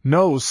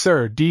 No,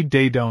 sir, deed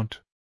dey don't.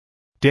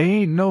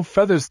 Dey ain't no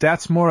feathers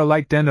that's more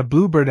alike than a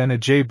bluebird and a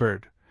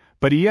jaybird,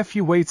 but ef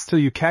you waits till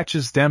you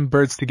catches dem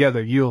birds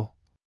together you'll—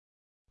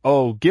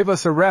 Oh, give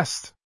us a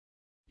rest!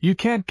 You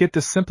can't get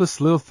the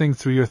simplest little thing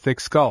through your thick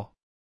skull.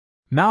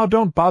 Now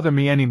don't bother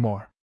me any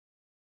more.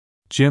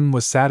 Jim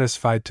was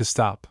satisfied to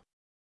stop.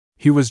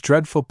 He was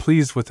dreadful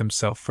pleased with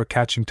himself for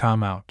catching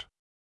Tom out.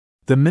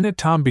 The minute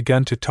Tom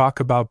begun to talk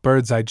about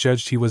birds I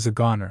judged he was a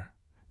goner,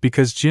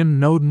 because Jim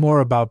knowed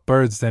more about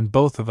birds than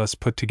both of us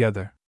put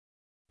together.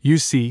 You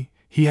see,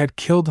 he had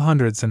killed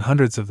hundreds and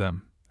hundreds of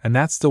them, and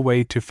that's the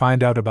way to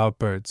find out about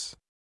birds.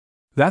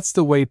 That's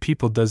the way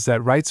people does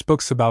that writes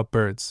books about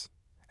birds,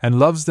 and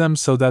loves them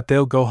so that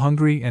they'll go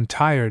hungry and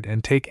tired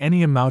and take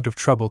any amount of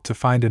trouble to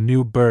find a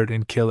new bird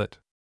and kill it.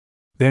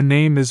 Their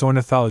name is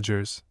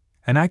ornithologers,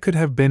 and I could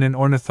have been an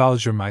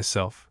ornithologer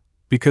myself,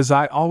 because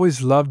I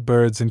always loved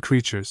birds and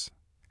creatures,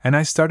 and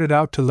I started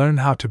out to learn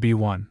how to be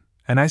one,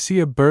 and I see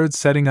a bird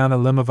sitting on a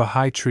limb of a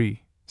high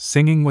tree,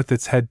 singing with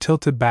its head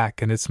tilted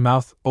back and its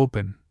mouth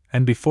open,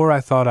 and before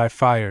I thought I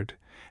fired,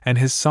 and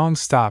his song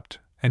stopped,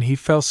 and he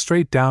fell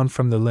straight down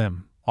from the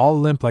limb, all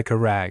limp like a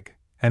rag,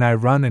 and I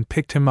run and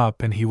picked him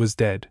up and he was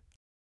dead.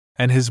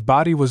 And his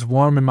body was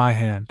warm in my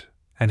hand,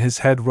 and his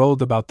head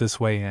rolled about this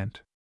way and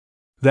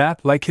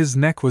that, like his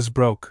neck was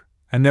broke,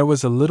 and there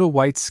was a little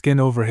white skin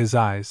over his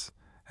eyes,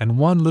 and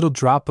one little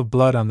drop of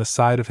blood on the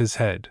side of his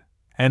head,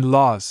 and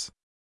laws!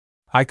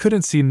 I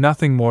couldn't see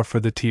nothing more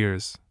for the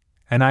tears,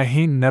 and I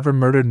hain't never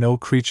murdered no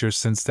creature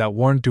since that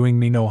warn't doing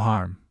me no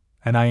harm,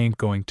 and I ain't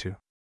going to.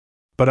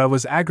 But I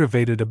was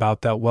aggravated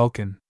about that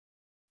welkin.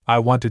 I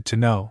wanted to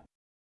know.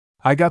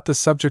 I got the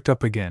subject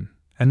up again,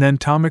 and then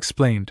Tom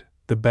explained,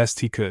 the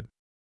best he could.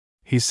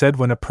 He said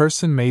when a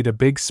person made a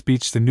big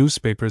speech the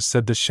newspapers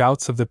said the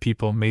shouts of the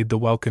people made the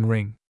welkin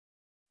ring.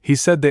 He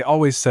said they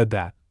always said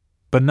that,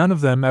 but none of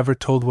them ever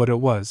told what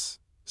it was,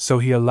 so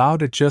he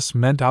allowed it just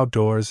meant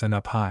outdoors and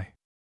up high.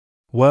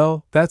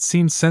 Well, that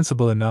seemed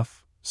sensible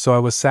enough, so I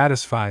was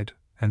satisfied,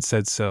 and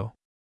said so.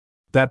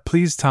 That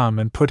pleased Tom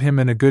and put him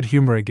in a good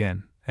humor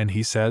again, and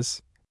he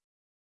says,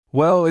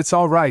 Well, it's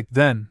all right,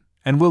 then,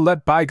 and we'll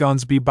let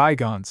bygones be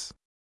bygones.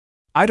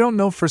 I don't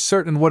know for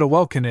certain what a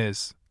welkin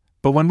is,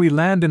 but when we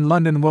land in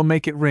London we'll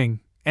make it ring,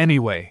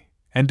 anyway,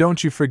 and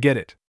don't you forget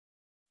it.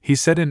 He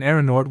said an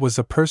aeronaut was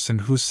a person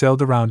who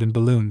sailed around in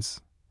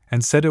balloons,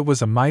 and said it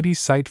was a mighty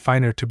sight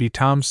finer to be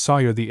Tom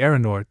Sawyer the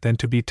aeronaut than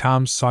to be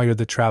Tom Sawyer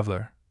the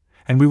traveler,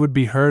 and we would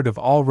be heard of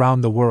all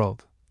round the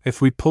world,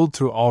 if we pulled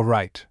through all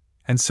right,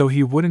 and so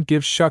he wouldn't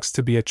give shucks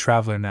to be a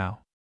traveler now.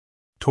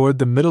 Toward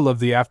the middle of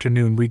the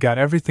afternoon we got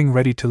everything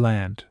ready to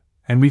land,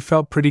 and we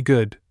felt pretty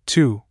good,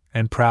 too,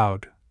 and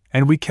proud,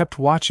 and we kept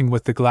watching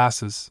with the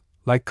glasses,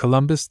 like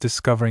Columbus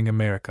discovering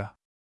America.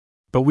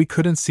 But we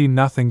couldn't see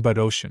nothing but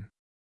ocean.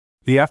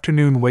 The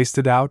afternoon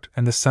wasted out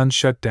and the sun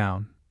shut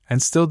down,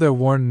 and still there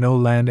warn't no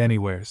land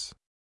anywheres.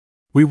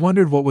 We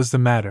wondered what was the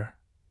matter,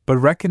 but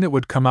reckoned it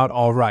would come out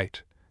all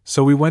right,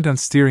 so we went on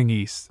steering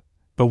east,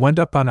 but went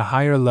up on a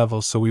higher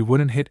level so we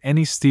wouldn't hit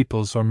any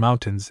steeples or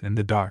mountains in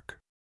the dark.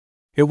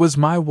 It was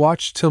my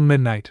watch till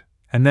midnight,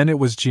 and then it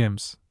was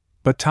Jim's,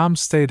 but Tom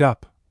stayed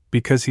up,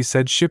 because he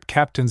said ship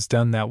captains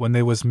done that when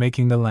they was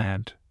making the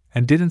land,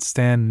 and didn't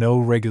stand no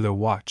regular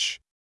watch.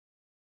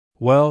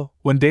 Well,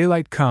 when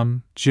daylight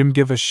come, Jim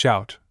give a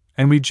shout,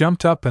 and we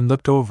jumped up and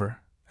looked over,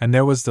 and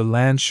there was the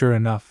land sure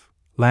enough,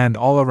 land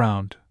all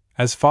around,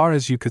 as far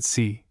as you could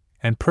see,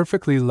 and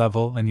perfectly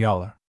level and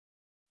yaller.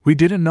 We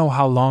didn't know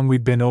how long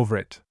we'd been over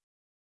it.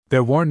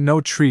 There warn't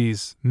no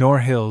trees, nor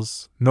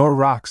hills, nor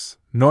rocks,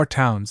 nor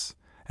towns,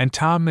 and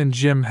Tom and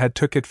Jim had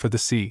took it for the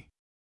sea.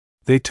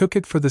 They took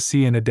it for the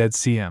sea in a dead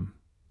cm,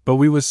 but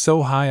we was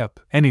so high up,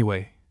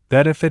 anyway,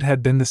 that if it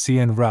had been the sea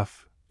and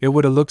rough, it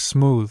would 'a' looked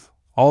smooth,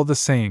 all the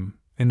same,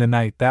 in the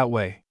night that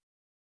way.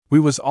 We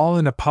was all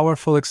in a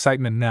powerful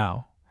excitement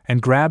now,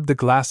 and grabbed the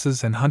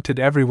glasses and hunted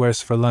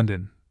everywheres for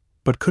London,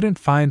 but couldn't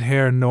find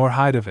hair nor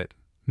hide of it,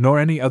 nor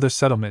any other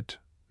settlement,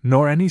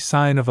 nor any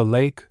sign of a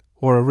lake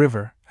or a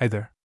river,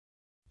 either.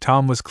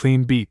 Tom was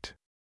clean beat.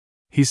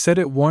 He said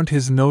it warn't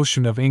his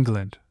notion of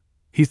England.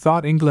 He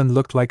thought England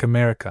looked like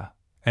America,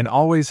 and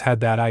always had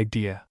that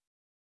idea.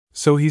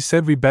 So he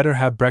said we better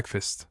have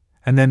breakfast,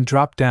 and then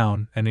drop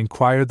down and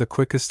inquire the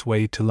quickest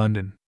way to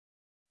London.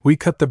 We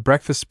cut the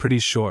breakfast pretty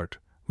short,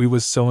 we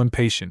was so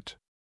impatient.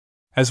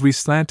 As we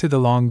slanted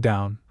along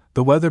down,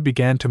 the weather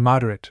began to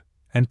moderate,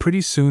 and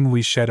pretty soon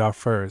we shed our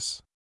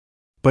furs.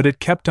 But it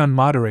kept on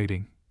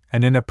moderating,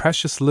 and in a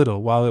precious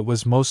little while it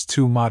was most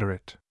too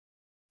moderate.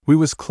 We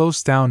was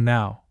close down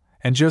now,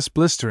 and just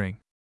blistering.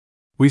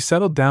 We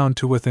settled down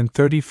to within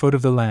 30 foot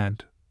of the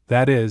land,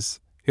 that is,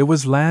 it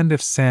was land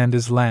if sand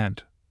is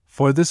land,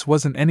 for this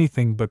wasn't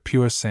anything but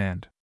pure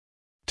sand.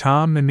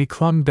 Tom and me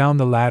clumb down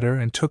the ladder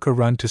and took a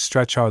run to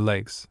stretch our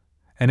legs,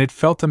 and it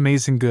felt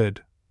amazing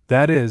good,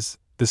 that is,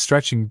 the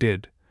stretching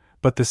did,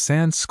 but the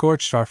sand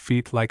scorched our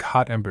feet like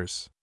hot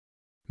embers.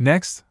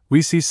 Next,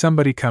 we see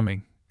somebody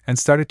coming, and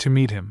started to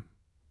meet him,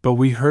 but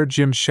we heard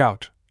Jim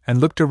shout, and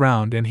looked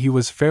around and he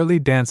was fairly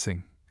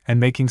dancing, and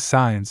making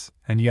signs,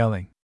 and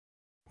yelling.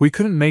 We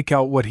couldn't make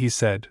out what he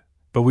said,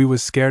 but we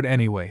was scared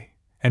anyway,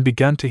 and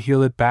begun to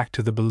heel it back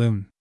to the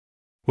balloon.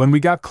 When we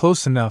got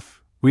close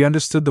enough, we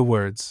understood the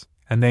words,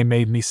 and they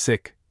made me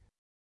sick.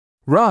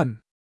 "Run!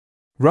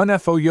 Run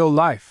for yo'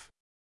 life!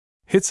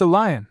 Hit's a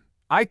lion!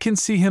 I can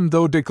see him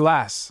through de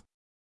glass!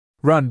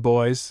 Run,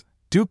 boys,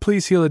 do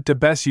please heel it de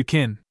best you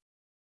kin!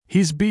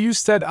 He's be you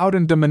stead out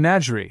in de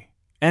menagerie,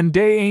 and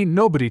dey ain't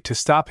nobody to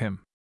stop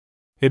him!"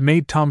 It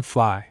made Tom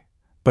fly,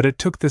 but it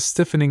took the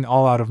stiffening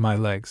all out of my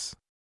legs.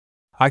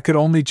 I could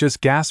only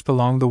just gasp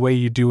along the way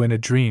you do in a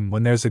dream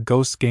when there's a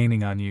ghost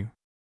gaining on you.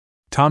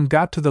 Tom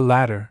got to the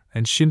ladder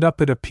and shinned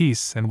up it a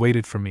piece and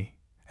waited for me,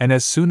 and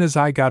as soon as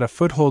I got a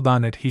foothold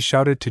on it he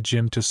shouted to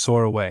Jim to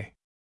soar away.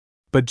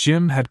 But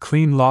Jim had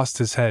clean lost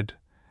his head,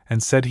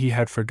 and said he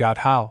had forgot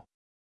how.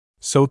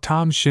 So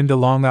Tom shinned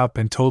along up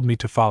and told me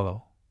to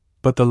follow,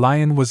 but the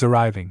lion was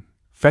arriving,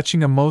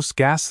 fetching a most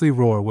ghastly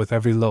roar with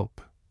every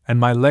lope, and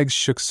my legs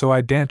shook so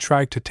I daren't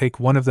try to take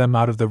one of them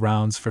out of the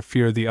rounds for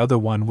fear the other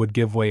one would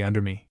give way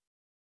under me.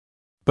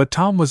 But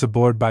Tom was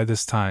aboard by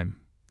this time,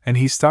 and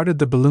he started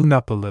the balloon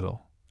up a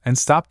little, and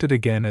stopped it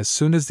again as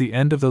soon as the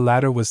end of the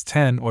ladder was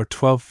 10 or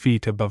 12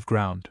 feet above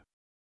ground.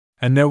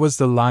 And there was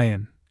the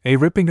lion,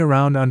 ripping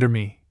around under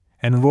me,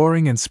 and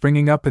roaring and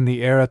springing up in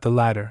the air at the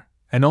ladder,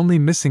 and only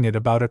missing it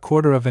about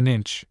 1/4 of an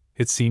inch,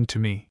 it seemed to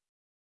me.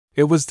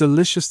 It was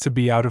delicious to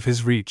be out of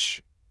his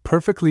reach,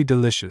 perfectly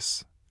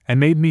delicious, and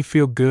made me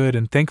feel good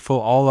and thankful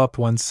all up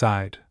one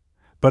side,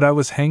 but I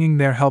was hanging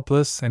there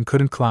helpless and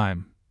couldn't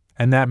climb,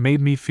 and that made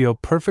me feel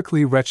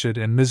perfectly wretched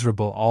and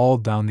miserable all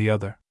down the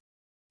other.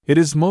 It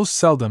is most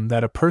seldom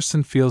that a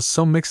person feels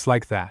so mixed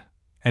like that,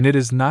 and it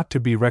is not to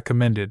be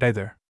recommended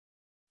either.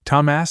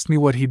 Tom asked me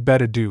what he'd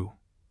better do,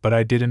 but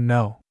I didn't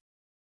know.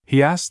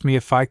 He asked me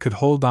if I could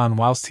hold on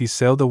whilst he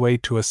sailed away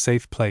to a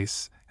safe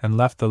place and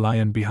left the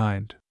lion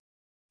behind.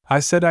 I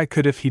said I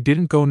could if he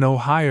didn't go no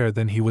higher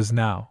than he was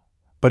now,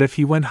 but if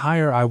he went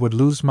higher I would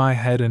lose my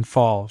head and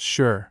fall,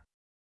 sure.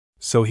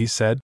 So he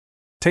said,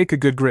 "Take a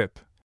good grip."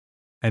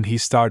 And he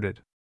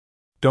started.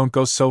 "Don't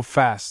go so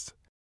fast,"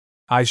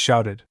 I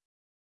shouted.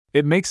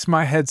 "It makes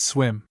my head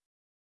swim."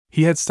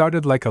 He had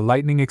started like a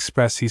lightning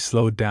express. He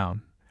slowed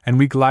down, and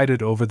we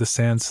glided over the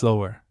sand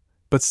slower,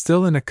 but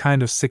still in a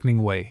kind of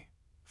sickening way,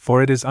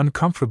 for it is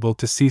uncomfortable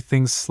to see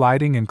things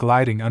sliding and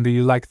gliding under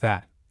you like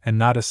that, and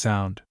not a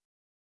sound.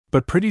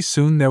 But pretty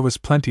soon there was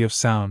plenty of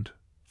sound,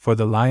 for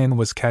the lion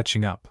was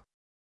catching up.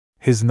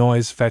 His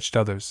noise fetched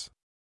others.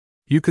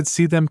 You could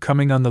see them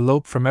coming on the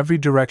lope from every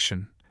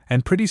direction,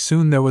 and pretty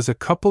soon there was a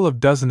couple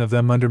of dozen of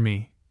them under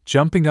me,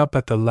 jumping up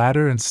at the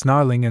ladder and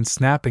snarling and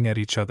snapping at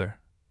each other.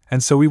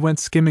 And so we went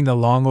skimming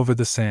along over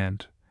the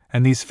sand,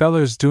 and these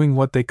fellers doing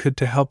what they could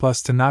to help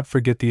us to not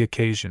forget the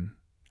occasion.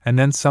 And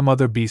then some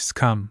other beasts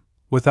come,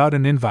 without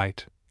an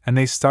invite, and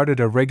they started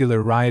a regular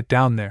riot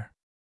down there.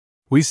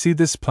 We see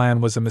this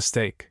plan was a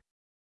mistake.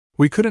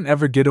 We couldn't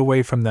ever get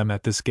away from them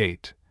at this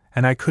gait,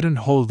 and I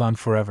couldn't hold on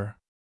forever.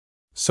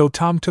 So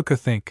Tom took a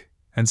think,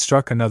 and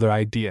struck another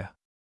idea.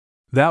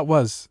 That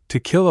was, to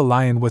kill a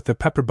lion with the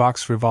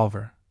pepperbox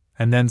revolver,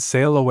 and then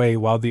sail away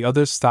while the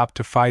others stopped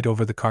to fight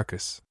over the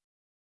carcass.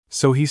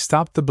 So he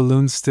stopped the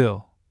balloon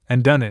still,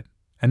 and done it,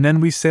 and then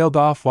we sailed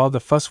off while the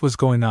fuss was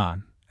going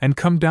on, and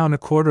come down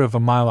 1/4 of a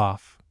mile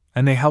off,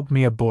 and they helped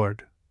me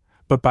aboard.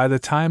 But by the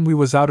time we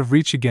was out of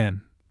reach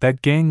again,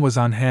 that gang was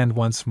on hand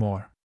once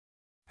more.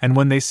 And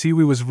when they see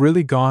we was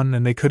really gone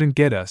and they couldn't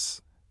get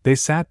us, they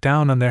sat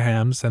down on their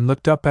hams and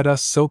looked up at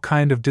us so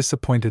kind of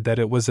disappointed that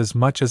it was as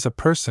much as a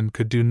person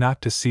could do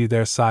not to see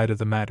their side of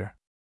the matter.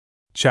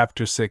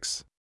 Chapter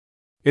 6.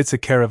 It's a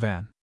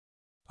caravan.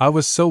 I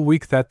was so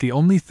weak that the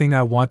only thing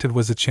I wanted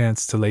was a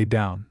chance to lay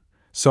down,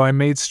 so I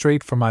made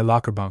straight for my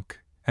locker bunk,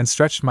 and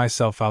stretched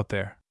myself out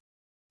there.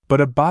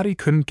 But a body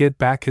couldn't get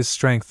back his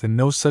strength in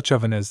no such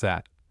oven as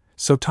that,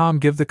 so Tom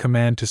give the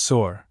command to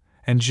soar,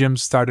 and Jim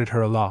started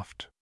her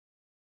aloft.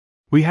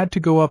 We had to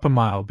go up a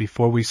mile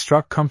before we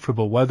struck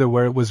comfortable weather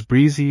where it was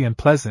breezy and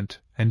pleasant,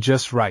 and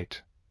just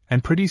right,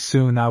 and pretty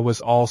soon I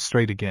was all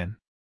straight again.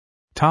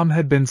 Tom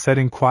had been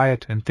sitting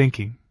quiet and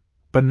thinking,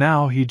 but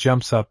now he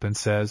jumps up and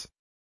says,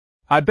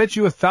 "I bet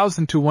you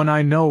 1,000 to 1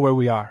 I know where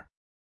we are.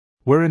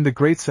 We're in the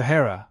Great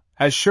Sahara,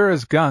 as sure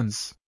as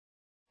guns."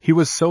 He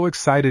was so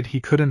excited he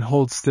couldn't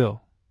hold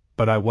still,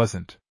 but I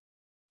wasn't.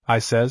 I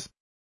says,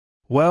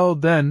 "Well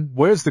then,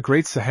 where's the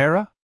Great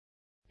Sahara?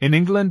 In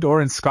England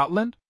or in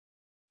Scotland?"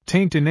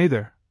 "'Tain't in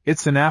either,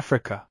 it's in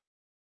Africa."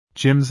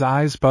 Jim's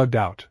eyes bugged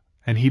out,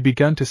 and he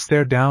begun to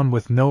stare down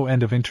with no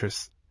end of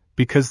interest,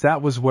 because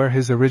that was where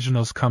his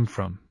originals come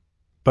from.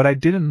 But I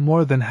didn't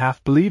more than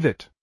half believe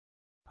it.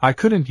 I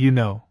couldn't, you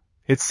know,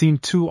 it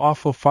seemed too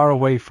awful far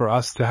away for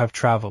us to have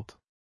traveled.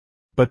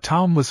 But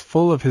Tom was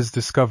full of his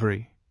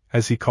discovery,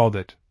 as he called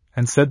it,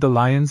 and said the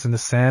lions in the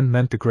sand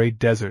meant the great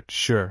desert,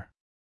 sure.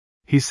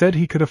 He said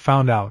he could have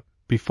found out,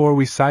 before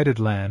we sighted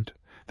land,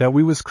 that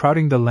we was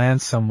crowding the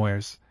land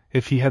somewheres,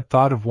 if he had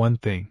thought of one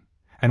thing,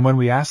 and when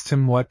we asked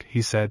him what,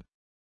 he said,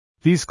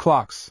 "These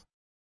clocks.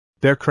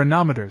 They're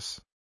chronometers.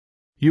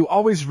 You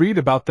always read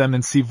about them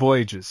in sea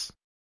voyages.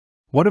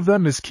 One of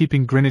them is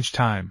keeping Greenwich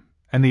time,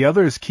 and the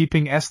other is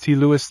keeping St.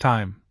 Louis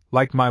time,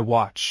 like my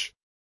watch.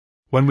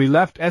 When we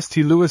left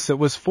St. Louis it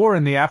was 4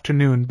 in the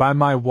afternoon by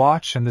my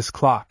watch and this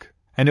clock,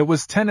 and it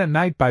was 10 at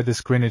night by this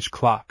Greenwich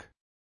clock.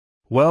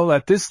 Well,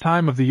 at this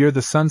time of the year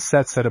the sun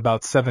sets at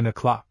about 7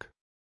 o'clock.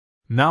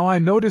 Now I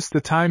noticed the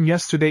time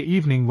yesterday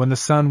evening when the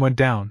sun went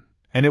down,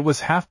 and it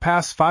was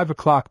 5:30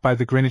 o'clock by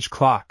the Greenwich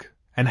clock,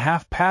 and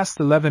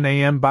 11:30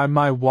 a.m. by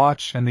my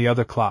watch and the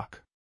other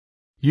clock.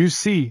 You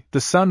see, the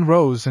sun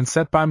rose and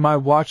set by my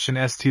watch in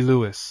St.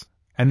 Louis,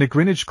 and the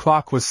Greenwich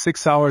clock was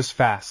 6 hours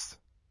fast.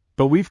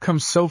 But we've come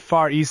so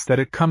far east that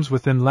it comes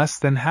within less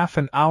than half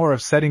an hour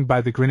of setting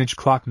by the Greenwich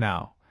clock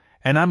now,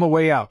 and I'm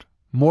away out,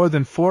 more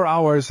than 4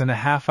 hours and a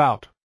half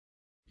out.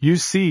 You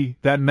see,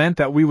 that meant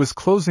that we was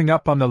closing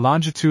up on the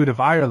longitude of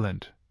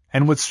Ireland,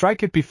 and would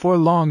strike it before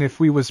long if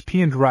we was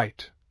pinned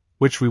right,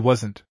 which we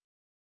wasn't.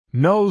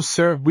 No,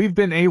 sir, we've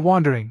been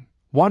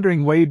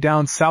wandering way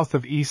down south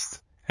of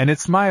east, and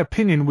it's my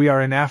opinion we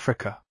are in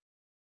Africa.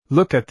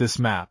 Look at this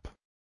map.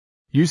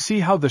 You see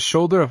how the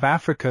shoulder of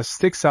Africa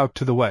sticks out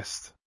to the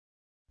west.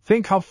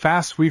 Think how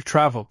fast we've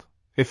traveled.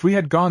 If we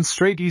had gone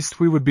straight east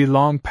we would be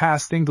long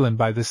past England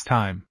by this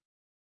time.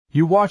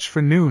 You watch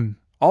for noon,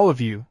 all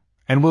of you,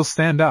 and we'll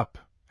stand up,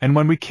 and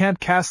when we can't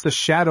cast a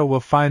shadow we'll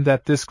find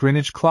that this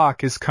Greenwich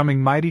clock is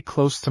coming mighty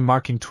close to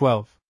marking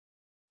 12.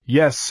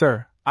 Yes,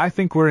 sir, I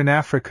think we're in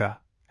Africa,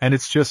 and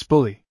it's just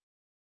bully."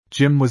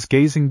 Jim was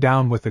gazing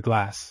down with the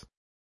glass.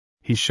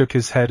 He shook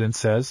his head and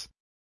says,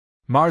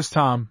 "Mars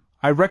Tom,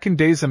 I reckon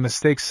dey's a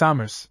mistake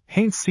sommers,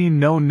 hain't seen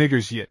no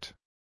niggers yit.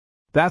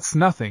 That's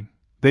nothing,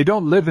 they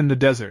don't live in the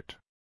desert.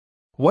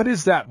 What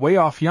is that way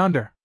off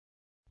yonder?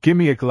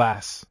 Gimme a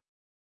glass."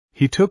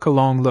 He took a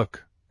long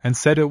look, and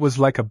said it was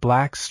like a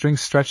black string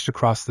stretched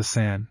across the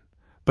sand,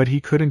 but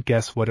he couldn't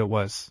guess what it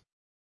was.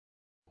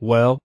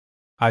 "Well,"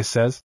 I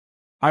says,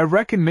 "I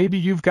reckon maybe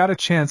you've got a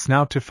chance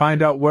now to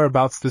find out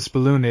whereabouts this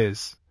balloon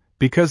is,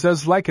 because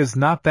as like as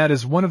not that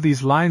is one of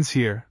these lines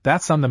here,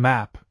 that's on the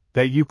map,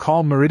 that you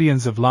call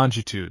meridians of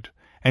longitude,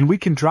 and we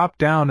can drop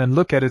down and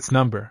look at its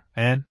number,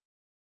 and—"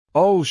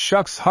 "Oh,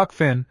 shucks, Huck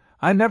Finn,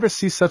 I never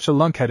see such a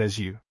lunkhead as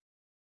you.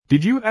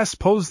 Did you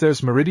suppose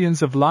there's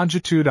meridians of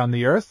longitude on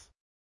the earth?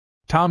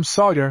 Tom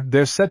Sawyer,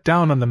 they're set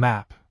down on the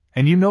map,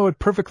 and you know it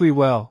perfectly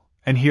well,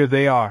 and here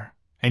they are,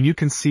 and you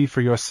can see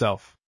for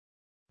yourself.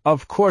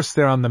 Of course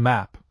they're on the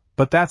map,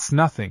 but that's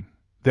nothing,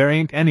 there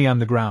ain't any on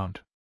the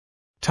ground.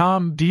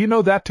 Tom, do you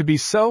know that to be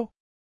so?"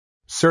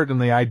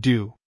 "Certainly I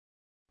do."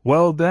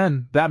 "Well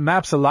then, that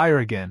map's a liar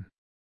again.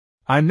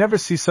 I never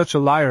see such a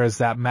liar as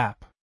that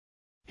map."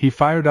 He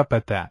fired up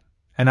at that,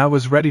 and I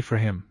was ready for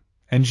him,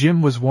 and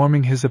Jim was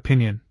warming his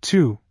opinion,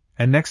 too,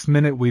 and next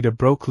minute we'd a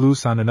broke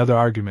loose on another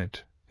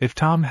argument, if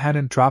Tom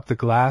hadn't dropped the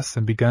glass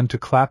and begun to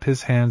clap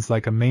his hands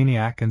like a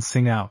maniac and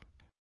sing out,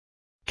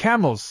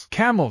 "Camels,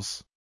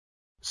 camels!"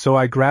 So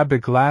I grabbed a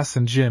glass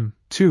and Jim,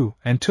 too,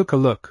 and took a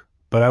look,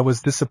 but I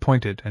was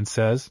disappointed and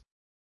says,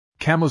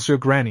 "Camels your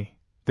granny,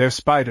 they're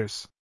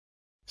spiders."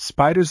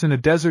 "Spiders in a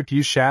desert,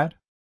 you shad?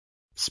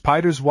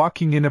 Spiders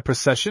walking in a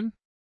procession?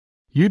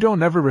 You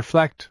don't ever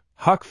reflect,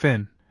 Huck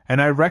Finn,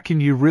 and I reckon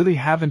you really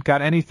haven't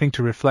got anything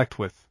to reflect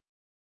with.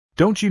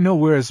 Don't you know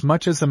we're as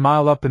much as a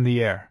mile up in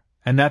the air,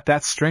 and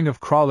that string of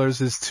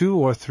crawlers is 2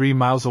 or 3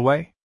 miles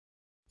away?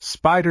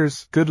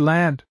 Spiders, good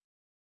land!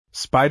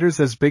 Spiders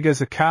as big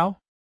as a cow?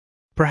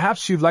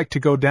 Perhaps you'd like to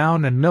go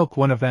down and milk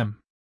one of them.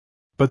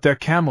 But they're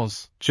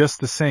camels, just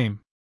the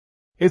same.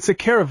 It's a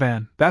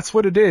caravan, that's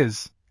what it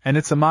is, and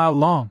it's a mile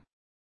long.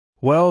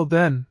 Well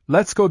then,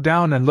 let's go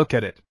down and look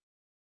at it.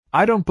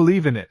 I don't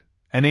believe in it,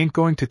 and ain't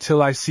going to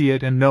till I see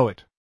it and know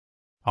it."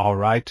 "All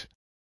right,"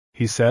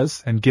 he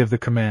says, and give the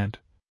command,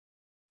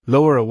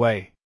 Lower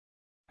away.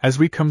 As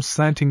we come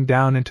slanting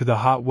down into the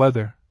hot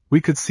weather, we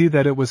could see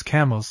that it was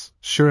camels,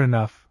 sure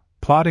enough,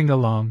 plodding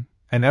along,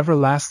 an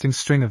everlasting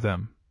string of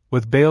them,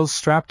 with bales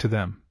strapped to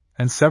them,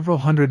 and several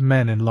hundred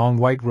men in long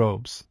white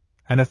robes,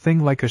 and a thing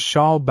like a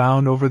shawl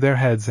bound over their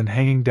heads and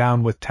hanging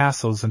down with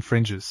tassels and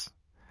fringes.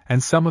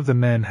 And some of the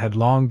men had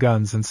long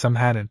guns and some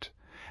hadn't,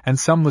 and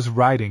some was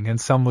riding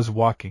and some was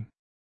walking.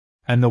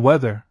 And the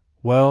weather,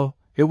 well,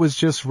 it was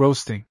just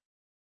roasting.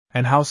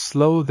 And how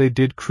slow they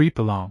did creep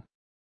along.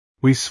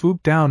 We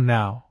swooped down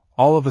now,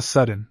 all of a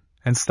sudden,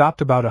 and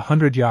stopped about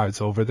 100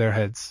 yards over their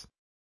heads.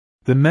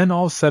 The men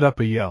all set up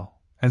a yell,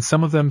 and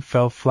some of them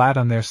fell flat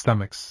on their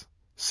stomachs,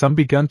 some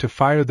begun to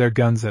fire their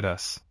guns at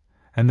us,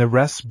 and the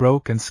rest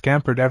broke and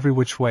scampered every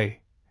which way,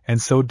 and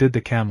so did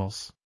the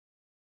camels.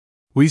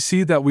 We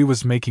see that we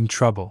was making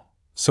trouble,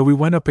 so we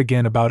went up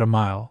again about a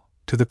mile,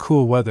 to the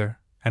cool weather,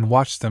 and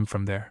watched them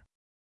from there.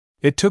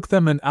 It took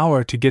them an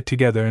hour to get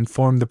together and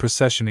form the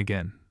procession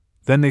again.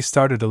 Then they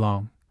started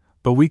along,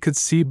 but we could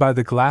see by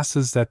the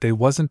glasses that they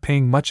wasn't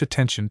paying much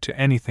attention to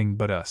anything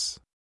but us.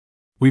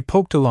 We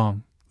poked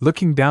along,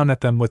 looking down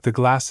at them with the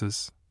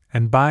glasses,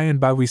 and by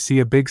we see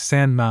a big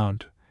sand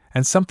mound,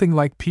 and something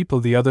like people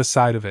the other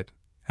side of it,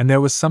 and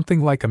there was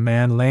something like a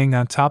man laying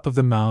on top of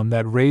the mound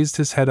that raised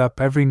his head up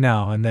every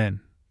now and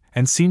then,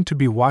 and seemed to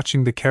be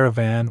watching the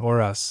caravan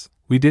or us,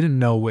 we didn't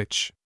know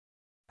which.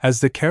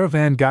 As the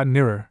caravan got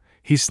nearer,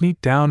 he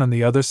sneaked down on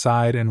the other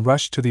side and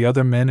rushed to the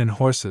other men and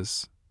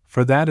horses,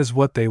 for that is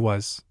what they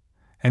was,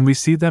 and we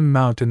see them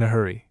mount in a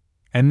hurry,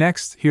 and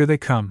next, here they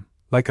come,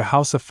 like a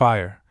house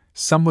afire,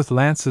 some with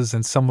lances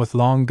and some with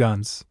long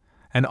guns,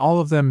 and all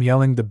of them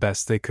yelling the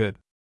best they could.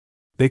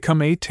 They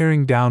come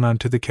tearing down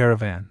onto the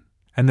caravan,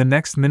 and the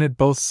next minute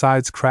both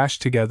sides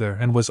crashed together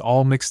and was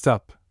all mixed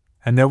up,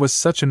 and there was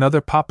such another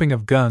popping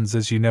of guns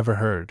as you never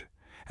heard,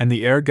 and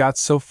the air got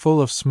so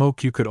full of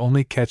smoke you could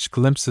only catch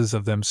glimpses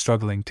of them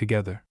struggling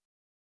together.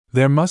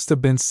 There must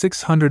have been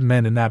 600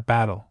 men in that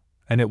battle,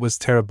 and it was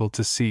terrible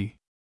to see.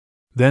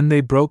 Then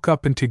they broke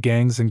up into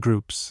gangs and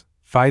groups,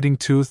 fighting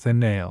tooth and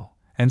nail,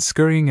 and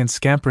scurrying and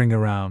scampering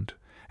around,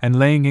 and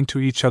laying into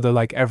each other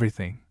like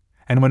everything,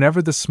 and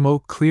whenever the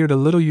smoke cleared a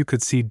little you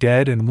could see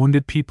dead and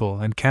wounded people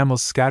and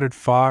camels scattered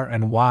far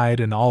and wide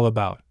and all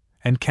about,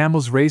 and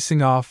camels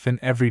racing off in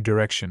every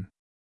direction.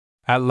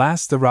 At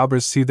last the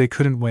robbers see they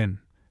couldn't win,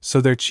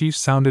 so their chief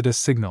sounded a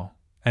signal,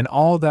 and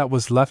all that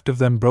was left of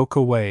them broke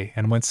away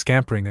and went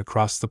scampering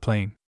across the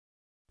plain.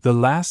 The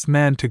last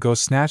man to go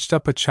snatched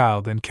up a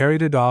child and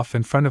carried it off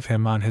in front of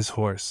him on his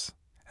horse,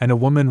 and a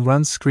woman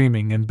run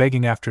screaming and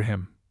begging after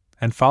him,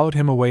 and followed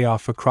him away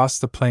off across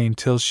the plain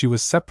till she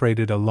was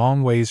separated a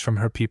long ways from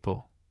her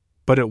people.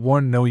 But it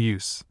warn't no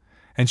use,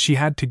 and she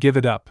had to give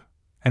it up,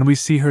 and we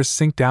see her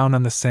sink down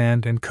on the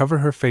sand and cover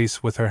her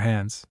face with her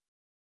hands.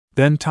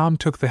 Then Tom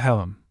took the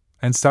helm,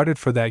 and started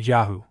for that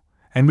Yahoo,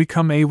 and we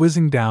come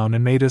whizzing down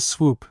and made a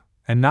swoop,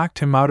 and knocked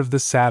him out of the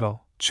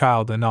saddle,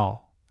 child and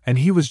all. And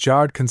he was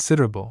jarred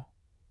considerable,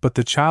 but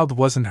the child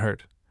wasn't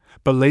hurt,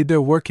 but laid there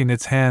working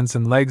its hands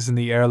and legs in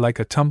the air like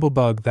a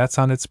tumblebug that's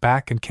on its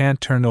back and can't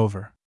turn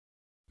over.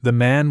 The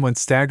man went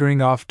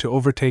staggering off to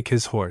overtake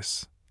his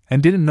horse,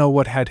 and didn't know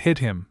what had hit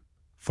him,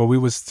 for we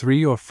was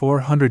 300 or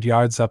 400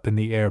 yards up in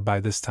the air by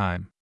this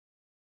time.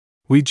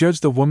 We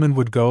judged the woman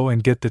would go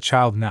and get the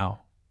child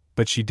now,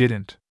 but she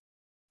didn't.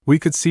 We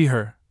could see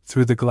her,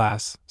 through the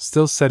glass,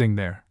 still sitting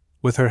there,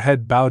 with her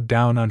head bowed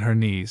down on her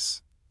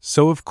knees.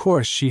 So of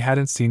course she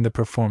hadn't seen the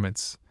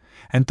performance,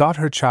 and thought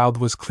her child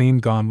was clean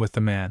gone with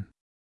the man.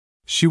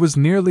 She was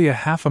nearly a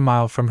half a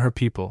mile from her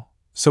people,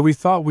 so we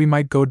thought we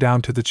might go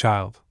down to the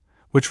child,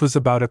 which was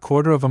about a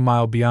quarter of a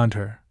mile beyond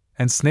her,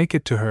 and snake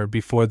it to her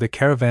before the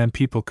caravan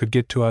people could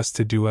get to us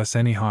to do us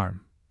any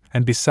harm.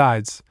 And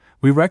besides,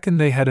 we reckoned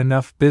they had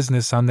enough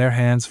business on their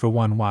hands for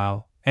one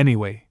while,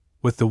 anyway,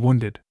 with the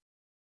wounded.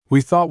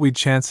 We thought we'd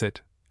chance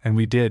it, and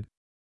we did.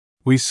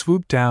 We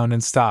swooped down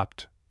and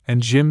stopped,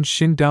 and Jim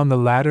shinned down the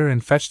ladder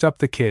and fetched up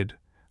the kid,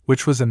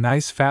 which was a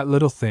nice fat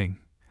little thing,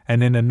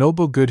 and in a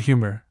noble good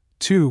humor,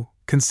 too,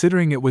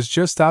 considering it was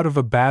just out of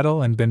a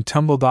battle and been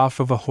tumbled off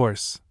of a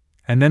horse.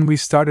 And then we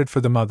started for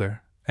the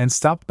mother, and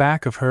stopped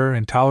back of her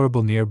and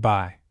tolerable near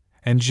by,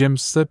 and Jim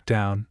slipped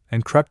down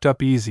and crept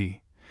up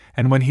easy,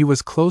 and when he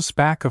was close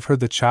back of her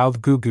the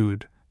child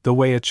goo-gooed, the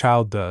way a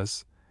child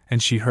does,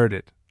 and she heard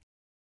it,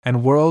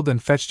 and whirled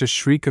and fetched a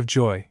shriek of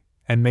joy,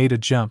 and made a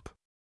jump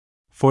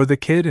for the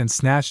kid and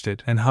snatched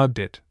it and hugged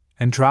it,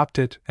 and dropped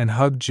it and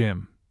hugged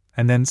Jim,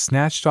 and then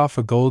snatched off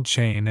a gold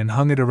chain and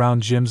hung it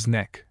around Jim's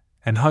neck,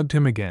 and hugged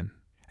him again,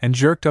 and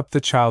jerked up the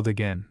child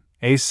again,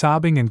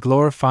 sobbing and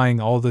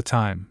glorifying all the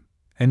time,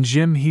 and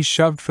Jim he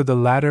shoved for the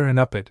ladder and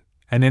up it,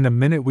 and in a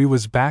minute we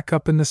was back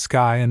up in the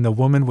sky and the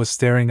woman was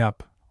staring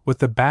up, with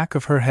the back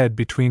of her head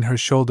between her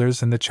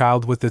shoulders and the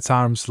child with its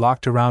arms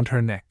locked around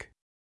her neck.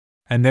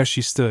 And there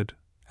she stood,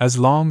 as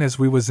long as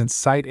we was in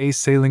sight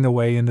sailing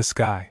away in the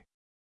sky.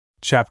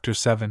 Chapter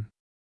 7.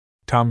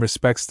 Tom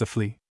respects the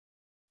flea.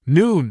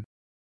 "Noon,"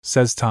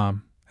 says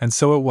Tom, and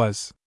so it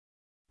was.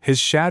 His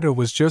shadow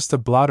was just a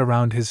blot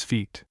around his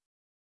feet.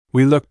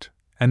 We looked,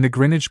 and the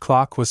Greenwich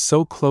clock was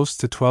so close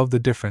to 12 the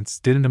difference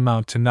didn't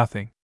amount to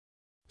nothing.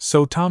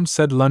 So Tom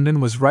said London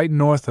was right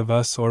north of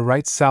us or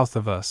right south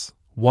of us,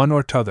 one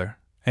or t'other,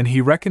 and he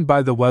reckoned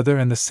by the weather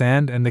and the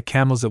sand and the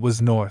camels it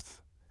was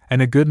north,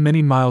 and a good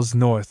many miles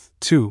north,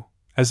 too,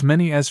 as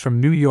many as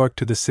from New York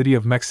to the city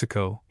of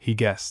Mexico, he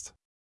guessed.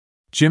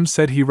 Jim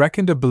said he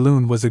reckoned a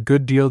balloon was a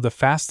good deal the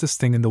fastest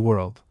thing in the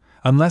world,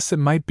 unless it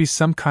might be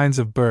some kinds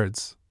of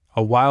birds,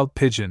 a wild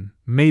pigeon,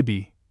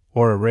 maybe,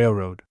 or a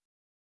railroad.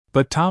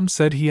 But Tom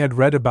said he had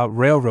read about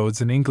railroads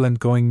in England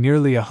going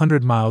nearly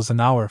 100 miles an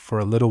hour for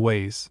a little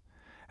ways,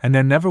 and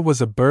there never was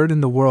a bird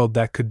in the world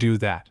that could do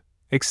that,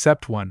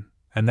 except one,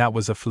 and that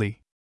was a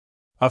flea.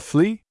 A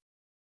flea?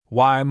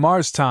 Why,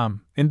 Mars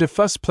Tom, in de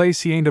fust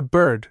place he ain't a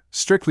bird,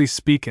 strictly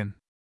speakin'.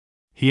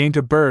 He ain't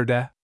a bird,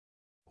 eh?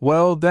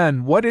 Well,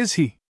 then, what is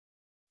he?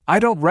 I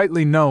don't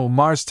rightly know,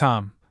 Mars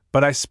Tom,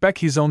 but I spec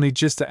he's only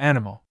just a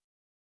animal.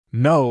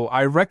 No,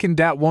 I reckon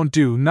dat won't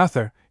do,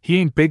 nuther, he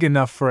ain't big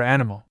enough for a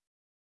animal.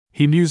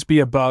 He muse be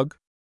a bug?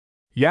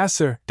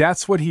 Yasser,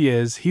 dat's what he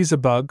is, he's a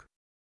bug.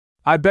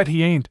 I bet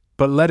he ain't,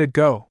 but let it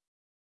go.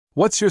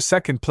 What's your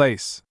second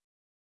place?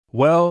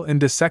 Well, in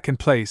de second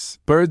place,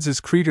 birds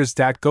is creeturs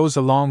dat goes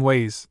a long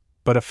ways,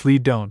 but a flea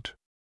don't.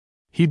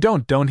 He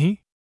don't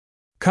he?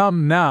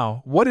 Come,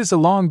 now, what is a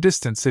long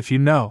distance if you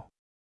know?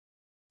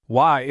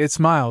 Why, it's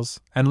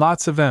miles, and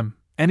lots of 'em,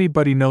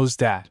 anybody knows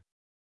dat.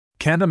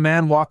 Can a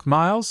man walk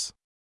miles?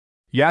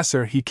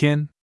 Yasser, he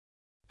kin.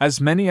 As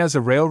many as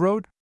a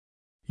railroad?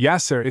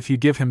 Yasser, if you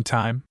give him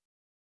time.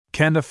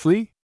 Can a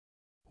flea?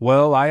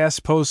 Well, I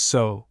suppose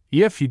so,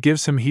 if you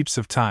gives him heaps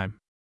of time.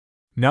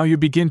 Now you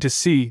begin to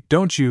see,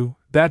 don't you,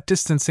 that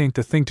distance ain't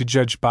the thing to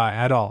judge by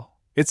at all.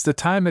 It's the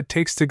time it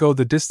takes to go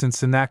the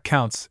distance and that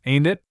counts,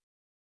 ain't it?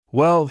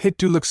 Well, hit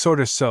do look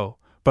sorter so,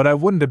 but I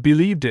wouldn't have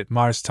believed it,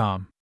 Mars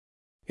Tom.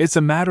 It's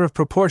a matter of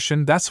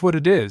proportion, that's what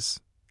it is,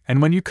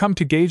 and when you come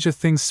to gauge a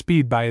thing's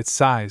speed by its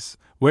size,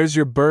 where's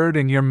your bird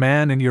and your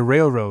man and your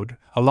railroad,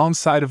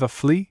 alongside of a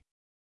flea?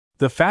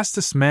 The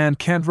fastest man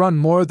can't run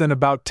more than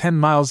about 10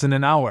 miles in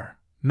an hour,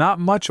 not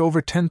much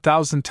over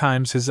 10,000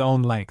 times his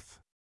own length.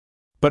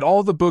 But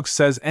all the book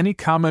says any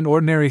common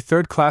ordinary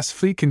third-class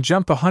flea can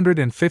jump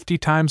 150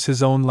 times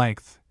his own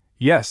length,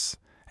 yes,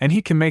 and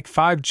he can make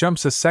 5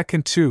 jumps a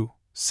second too,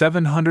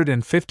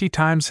 750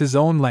 times his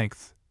own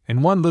length,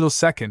 in one little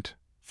second,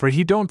 for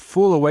he don't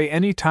fool away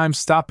any time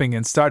stopping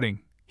and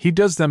starting, he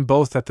does them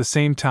both at the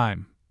same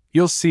time,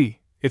 you'll see,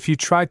 if you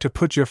try to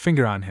put your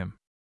finger on him.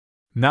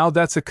 Now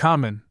that's a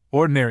common,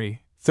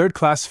 ordinary,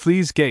 third-class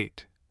flea's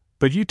gait,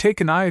 but you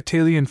take an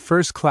Italian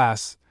first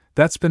class,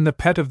 that's been the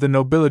pet of the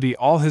nobility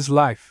all his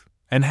life,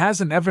 and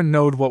hasn't ever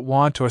knowed what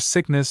want or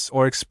sickness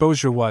or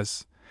exposure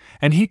was,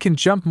 and he can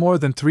jump more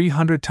than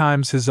 300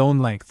 times his own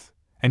length,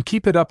 and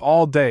keep it up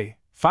all day,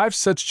 5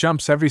 such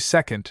jumps every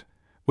second,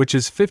 which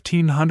is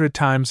 1,500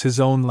 times his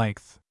own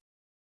length.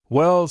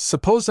 Well,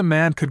 suppose a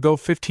man could go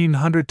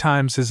 1,500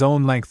 times his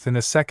own length in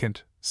a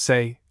second,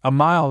 say, 1.5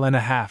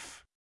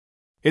 miles.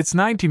 It's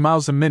 90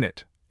 miles a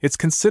minute, it's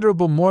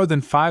considerable more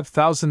than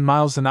 5,000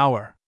 miles an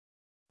hour.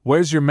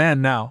 Where's your man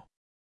now?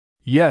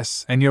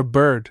 Yes, and your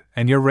bird,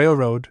 and your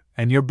railroad,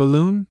 and your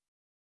balloon?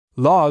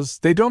 Laws,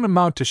 they don't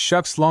amount to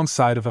shucks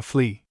longside of a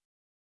flea.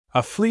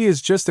 A flea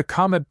is just a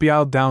comet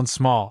biled down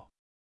small.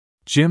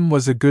 Jim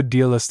was a good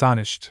deal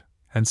astonished,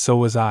 and so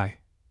was I.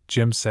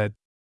 Jim said,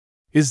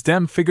 Is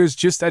them figures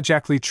just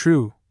exactly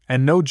true,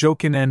 and no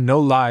jokin' and no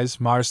lies,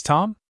 Mars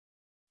Tom?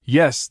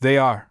 Yes, they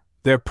are,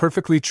 they're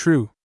perfectly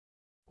true.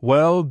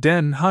 Well,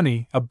 den,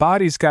 honey, a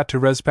body's got to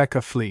respec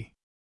a flea.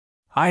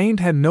 I ain't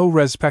had no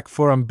respec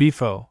for 'em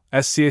befo,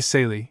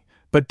 sally,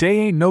 but dey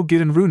ain't no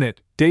gettin' ruin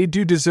it, dey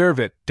do deserve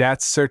it,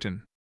 dat's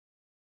certain.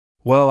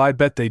 Well, I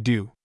bet they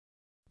do.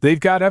 They've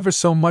got ever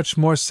so much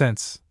more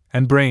sense,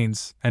 and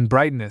brains, and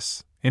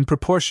brightness, in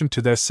proportion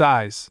to their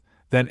size,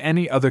 than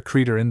any other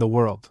creature in the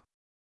world.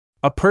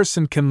 A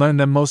person can learn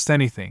them most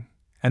anything,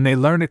 and they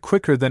learn it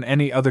quicker than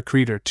any other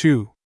creature,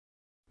 too.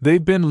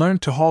 They've been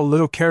learned to haul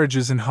little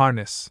carriages in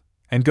harness,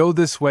 and go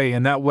this way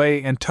and that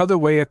way and t'other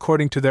way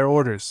according to their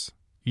orders,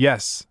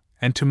 yes,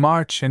 and to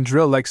march and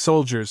drill like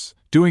soldiers,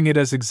 doing it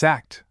as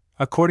exact,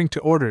 according to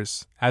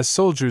orders, as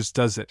soldiers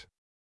does it.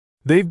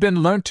 They've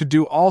been learnt to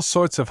do all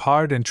sorts of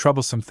hard and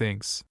troublesome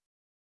things.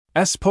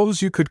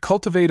 S'pose you could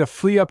cultivate a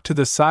flea up to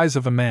the size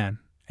of a man,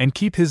 and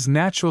keep his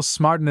natural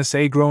smartness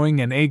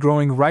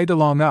growing right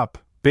along up,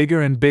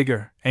 bigger and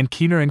bigger, and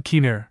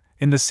keener,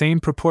 in the same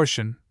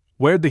proportion,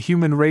 where'd the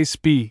human race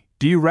be,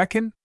 do you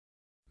reckon?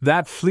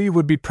 That flea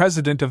would be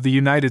President of the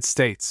United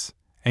States,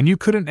 and you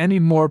couldn't any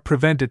more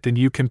prevent it than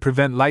you can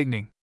prevent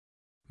lightning.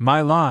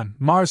 My lawn,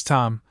 Mars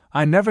Tom,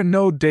 I never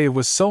knowed dey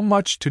was so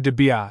much to de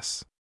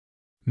bias.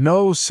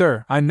 No,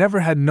 sir, I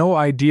never had no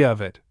idea of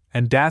it,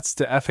 and dat's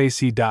the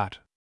fac dot.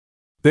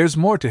 There's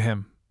more to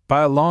him,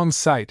 by a long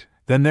sight,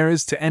 than there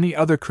is to any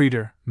other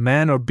creature,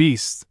 man or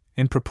beast,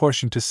 in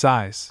proportion to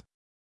size.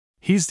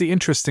 He's the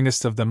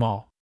interestingest of them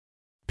all.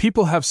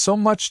 People have so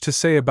much to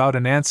say about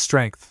an ant's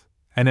strength,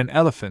 and an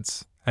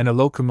elephant's, and a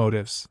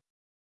locomotive's.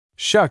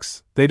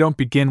 Shucks, they don't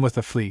begin with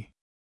a flea.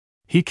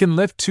 He can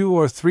lift 200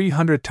 or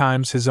 300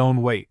 times his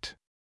own weight.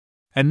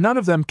 And none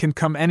of them can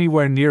come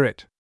anywhere near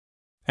it.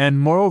 And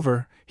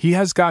moreover, he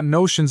has got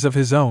notions of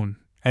his own,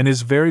 and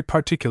is very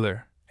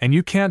particular, and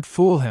you can't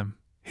fool him.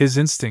 His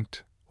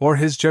instinct, or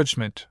his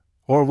judgment,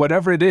 or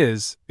whatever it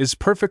is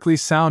perfectly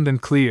sound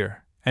and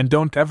clear, and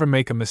don't ever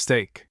make a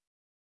mistake.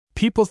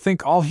 People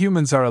think all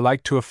humans are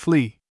alike to a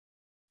flea.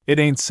 It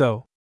ain't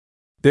so.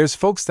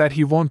 There's folks that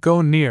he won't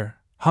go near,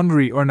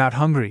 hungry or not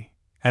hungry,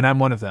 and I'm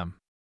one of them.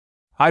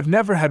 I've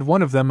never had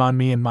one of them on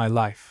me in my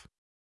life.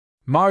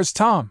 Mars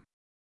Tom!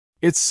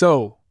 It's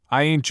so,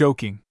 I ain't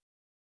joking.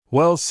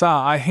 Well,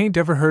 sah, I hain't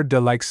ever heard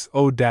de likes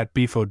o' dat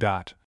beefo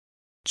dot.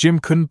 Jim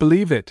couldn't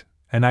believe it,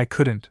 and I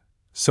couldn't,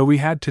 so we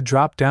had to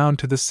drop down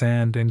to the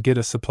sand and get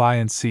a supply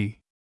and see.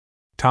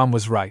 Tom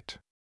was right.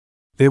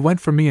 They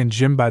went for me and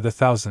Jim by the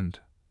thousand,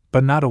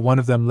 but not a one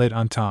of them lit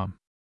on Tom.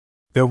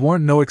 There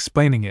warn't no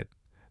explaining it,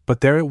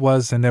 but there it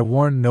was, and there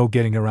warn't no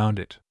getting around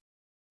it.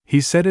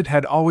 He said it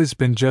had always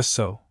been just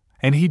so,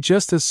 and he'd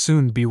just as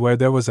soon be where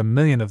there was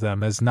 1,000,000 of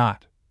them as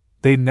not.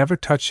 They'd never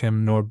touch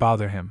him nor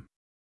bother him.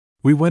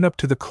 We went up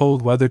to the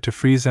cold weather to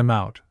freeze him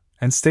out,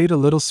 and stayed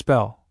a little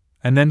spell,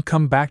 and then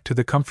come back to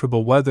the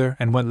comfortable weather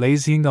and went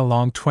lazying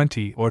along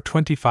 20 or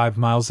 25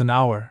 miles an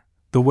hour,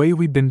 the way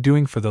we'd been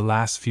doing for the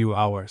last few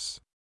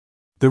hours.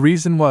 The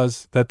reason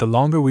was that the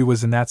longer we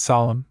was in that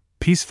solemn,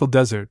 peaceful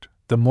desert,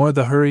 the more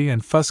the hurry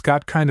and fuss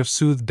got kind of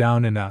soothed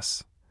down in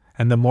us,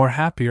 and the more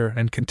happier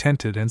and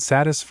contented and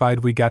satisfied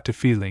we got to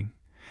feeling,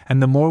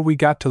 and the more we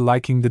got to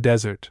liking the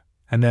desert,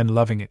 and then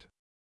loving it.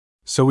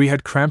 So we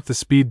had cramped the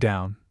speed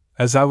down,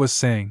 as I was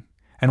saying,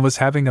 and was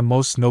having a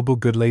most noble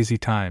good lazy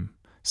time,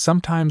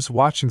 sometimes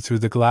watching through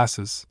the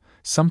glasses,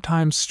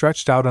 sometimes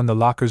stretched out on the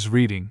lockers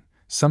reading,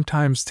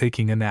 sometimes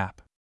taking a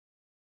nap.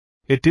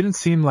 It didn't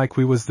seem like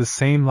we was the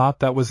same lot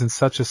that was in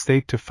such a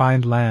state to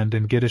find land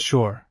and get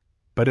ashore,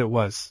 but it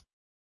was.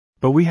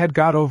 But we had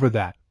got over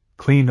that,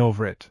 clean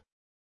over it.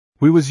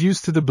 We was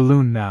used to the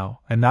balloon now,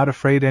 and not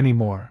afraid any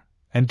more,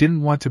 and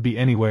didn't want to be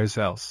anywheres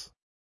else.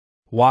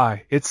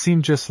 Why, it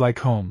seemed just like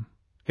home.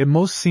 It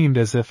most seemed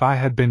as if I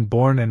had been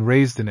born and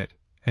raised in it,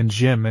 and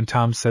Jim and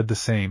Tom said the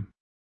same.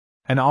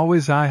 And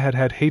always I had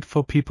had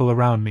hateful people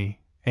around me,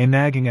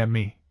 nagging at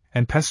me,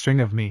 and pestering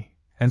of me,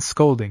 and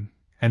scolding,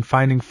 and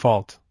finding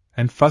fault,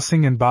 and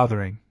fussing and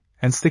bothering,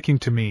 and sticking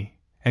to me,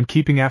 and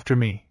keeping after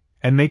me,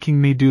 and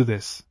making me do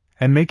this,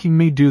 and making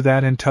me do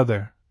that and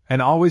t'other,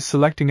 and always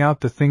selecting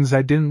out the things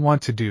I didn't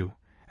want to do,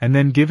 and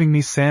then giving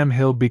me Sam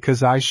Hill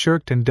because I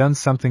shirked and done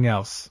something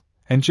else,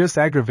 and just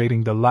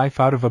aggravating the life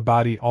out of a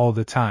body all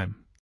the time.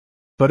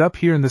 But up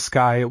here in the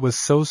sky it was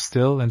so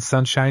still and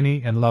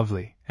sunshiny and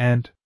lovely,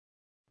 and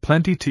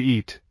plenty to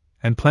eat,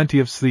 and plenty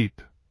of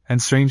sleep,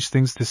 and strange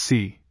things to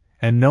see,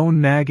 and no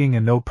nagging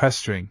and no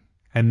pestering,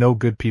 and no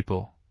good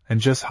people, and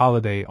just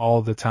holiday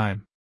all the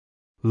time.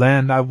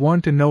 Land, I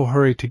warn't in no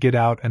hurry to get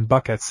out and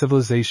buck at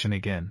civilization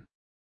again.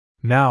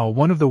 Now,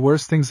 one of the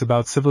worst things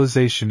about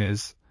civilization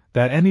is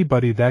that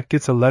anybody that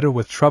gets a letter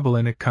with trouble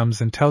in it comes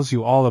and tells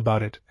you all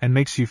about it and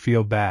makes you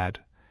feel bad,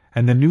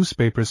 and the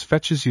newspapers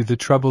fetches you the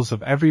troubles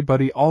of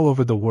everybody all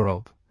over the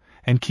world,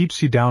 and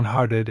keeps you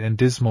downhearted and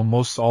dismal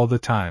most all the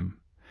time,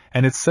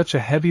 and it's such a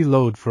heavy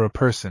load for a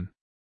person.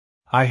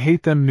 I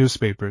hate them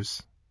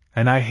newspapers,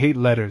 and I hate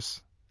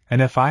letters,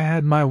 and if I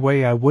had my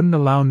way I wouldn't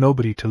allow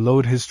nobody to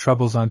load his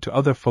troubles onto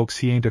other folks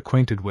he ain't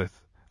acquainted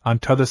with, on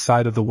t'other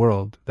side of the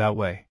world, that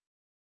way.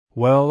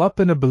 Well, up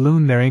in a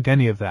balloon there ain't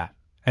any of that,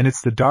 and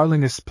it's the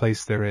darlingest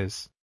place there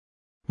is.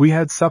 We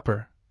had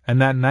supper, and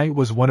that night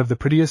was one of the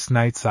prettiest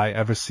nights I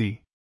ever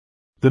see.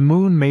 The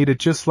moon made it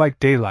just like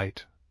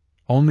daylight,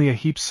 only a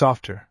heap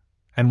softer,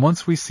 and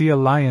once we see a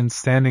lion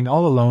standing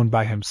all alone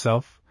by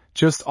himself,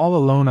 just all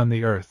alone on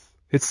the earth,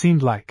 it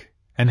seemed like,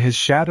 and his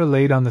shadow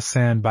laid on the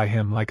sand by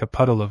him like a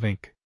puddle of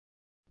ink.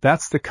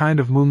 That's the kind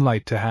of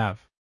moonlight to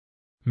have.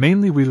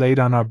 Mainly we laid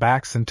on our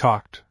backs and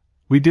talked.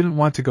 We didn't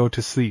want to go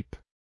to sleep.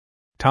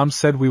 Tom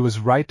said we was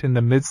right in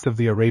the midst of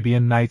the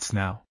Arabian Nights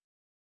now.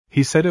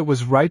 He said it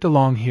was right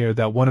along here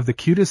that one of the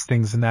cutest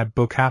things in that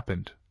book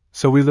happened,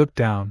 so we looked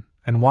down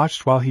and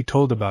watched while he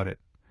told about it,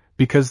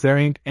 because there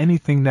ain't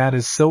anything that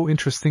is so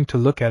interesting to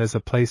look at as a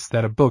place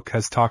that a book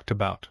has talked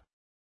about.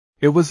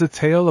 It was a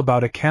tale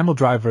about a camel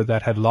driver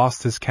that had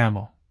lost his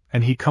camel,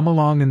 and he come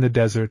along in the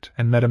desert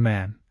and met a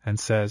man, and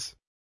says,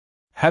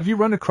 "Have you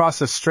run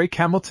across a stray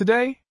camel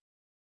today?"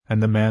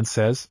 And the man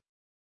says,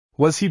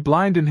 "Was he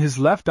blind in his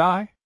left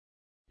eye?"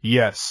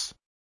 "Yes."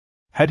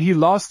 "Had he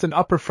lost an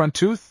upper front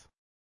tooth?"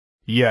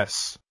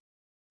 "Yes."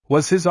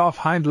 "Was his off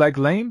hind leg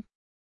lame?"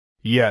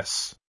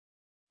 "Yes."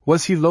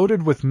 "Was he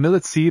loaded with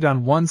millet seed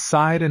on one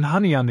side and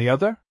honey on the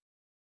other?"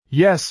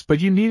 "Yes,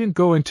 but you needn't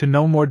go into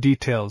no more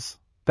details.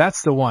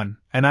 That's the one,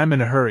 and I'm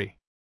in a hurry."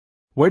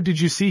 "Where did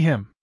you see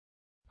him?"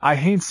 "I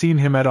hain't seen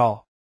him at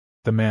all,"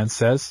 the man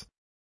says.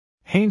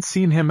 "Hain't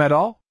seen him at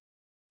all?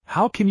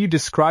 How can you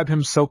describe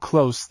him so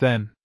close,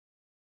 then?"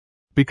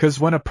 "Because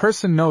when a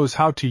person knows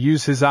how to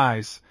use his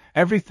eyes,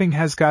 everything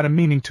has got a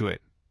meaning to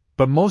it.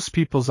 But most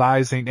people's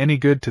eyes ain't any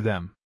good to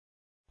them.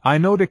 I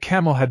knowed a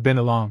camel had been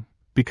along,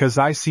 because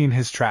I seen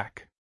his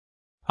track.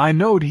 I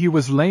knowed he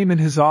was lame in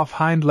his off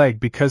hind leg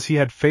because he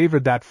had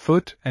favored that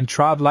foot and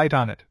trod light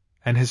on it,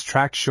 and his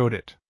track showed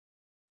it.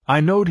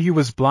 I knowed he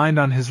was blind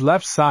on his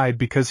left side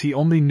because he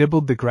only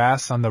nibbled the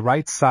grass on the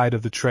right side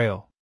of the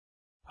trail.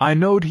 I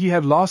knowed he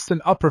had lost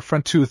an upper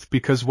front tooth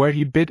because where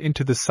he bit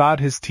into the sod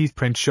his teeth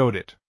print showed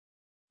it.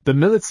 The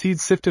millet seed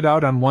sifted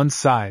out on one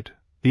side,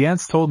 the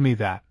ants told me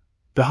that.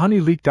 The honey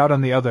leaked out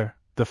on the other,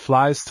 the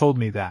flies told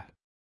me that.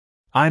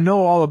 I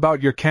know all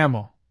about your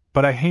camel,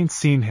 but I hain't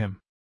seen him,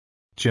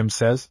 Jim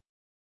says.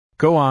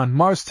 Go on,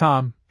 Mars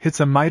Tom, hit's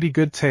a mighty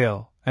good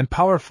tale, and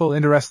powerful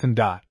interestin'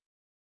 dot.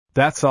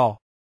 That's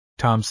all,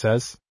 Tom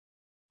says.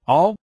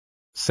 All?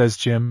 Says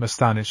Jim,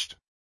 astonished.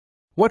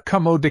 What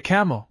come o' de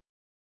camel?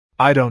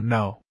 I don't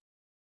know.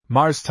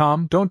 Mars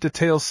Tom, don't the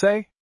tale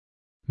say?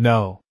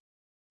 No.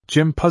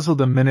 Jim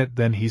puzzled a minute,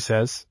 then he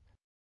says.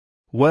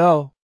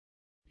 Well,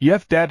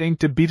 yef dat ain't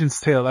de beatin's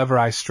tale ever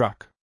I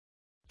struck.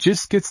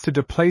 Just gets to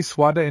de place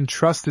wada and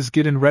trust is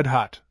gettin' red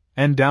hot,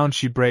 and down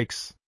she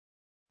breaks.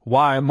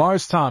 Why,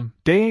 Mars Tom,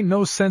 dey ain't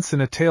no sense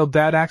in a tale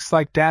dat acts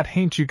like dat.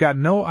 Hain't you got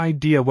no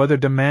idea whether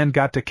de man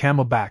got de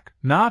camel back,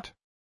 not?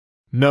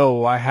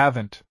 No, I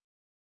haven't.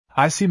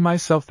 I see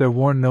myself there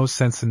warn't no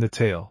sense in the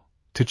tale,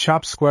 to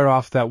chop square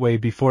off that way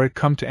before it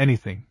come to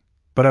anything,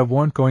 but I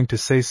warn't going to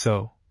say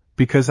so,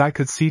 because I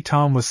could see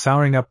Tom was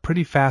souring up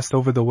pretty fast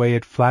over the way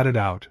it flatted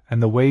out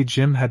and the way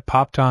Jim had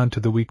popped on to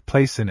the weak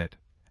place in it,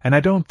 and I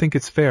don't think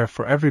it's fair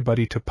for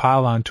everybody to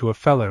pile on to a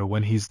feller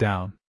when he's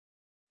down.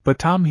 But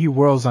Tom he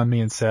whirls on me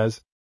and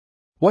says,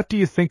 What do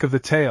you think of the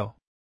tale?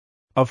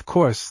 Of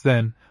course,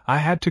 then, I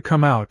had to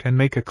come out and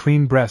make a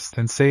clean breast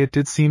and say it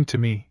did seem to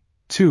me,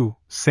 too,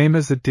 same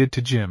as it did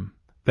to Jim,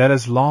 that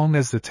as long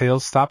as the tale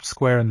stopped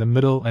square in the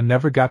middle and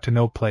never got to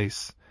no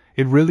place,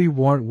 it really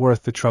warn't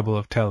worth the trouble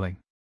of telling.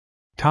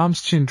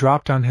 Tom's chin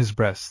dropped on his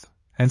breast,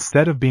 and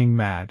 'stead of being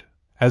mad,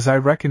 as I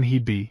reckon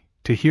he'd be,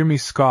 to hear me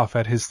scoff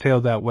at his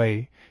tale that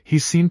way, he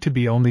seemed to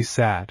be only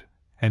sad,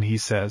 and he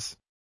says,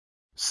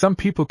 Some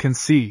people can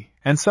see,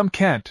 and some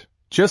can't,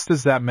 just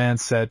as that man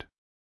said.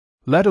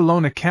 Let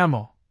alone a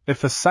camel,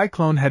 if a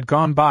cyclone had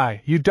gone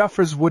by, you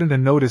duffers wouldn't 'a'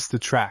 noticed the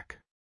track.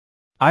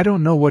 I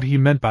don't know what he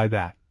meant by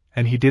that,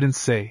 and he didn't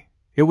say.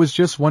 It was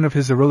just one of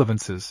his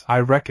irrelevances, I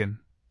reckon.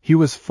 He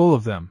was full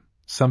of them,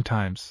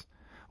 sometimes,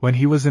 when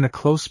he was in a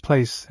close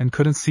place and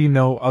couldn't see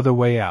no other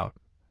way out,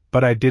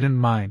 but I didn't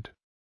mind.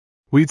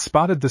 We'd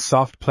spotted the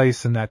soft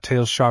place in that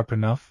tale sharp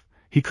enough,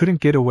 he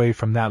couldn't get away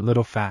from that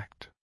little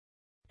fact.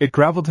 It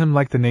graveled him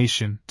like the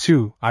nation,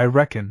 too, I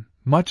reckon,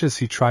 much as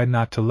he tried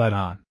not to let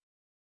on.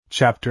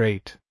 Chapter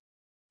 8.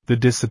 The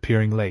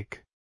Disappearing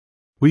Lake.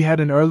 We had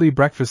an early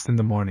breakfast in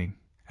the morning,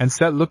 and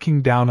sat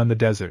looking down on the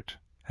desert,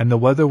 and the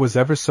weather was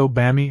ever so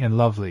balmy and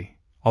lovely,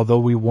 although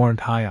we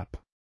weren't high up.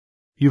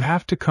 You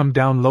have to come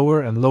down lower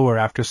and lower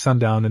after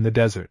sundown in the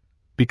desert,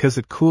 because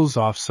it cools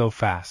off so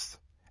fast,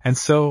 and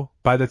so,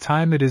 by the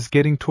time it is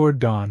getting toward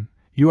dawn,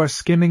 you are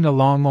skimming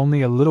along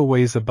only a little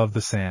ways above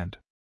the sand.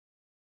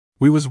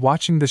 We was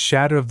watching the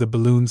shadow of the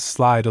balloons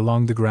slide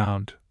along the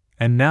ground,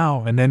 and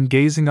now and then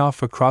gazing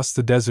off across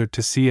the desert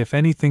to see if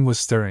anything was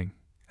stirring,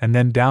 and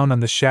then down on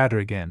the shadow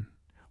again,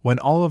 when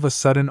all of a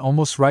sudden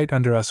almost right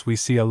under us we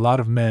see a lot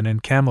of men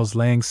and camels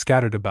laying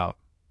scattered about,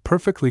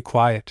 perfectly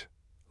quiet,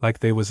 like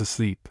they was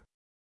asleep.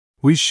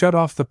 We shut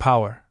off the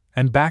power,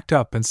 and backed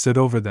up and stood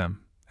over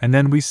them, and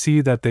then we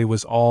see that they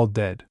was all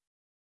dead.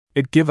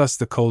 It give us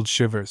the cold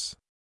shivers.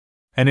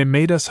 And it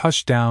made us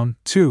hush down,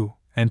 too,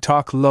 and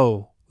talk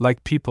low,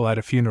 like people at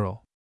a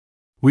funeral.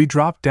 We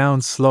dropped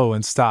down slow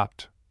and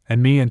stopped,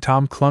 and me and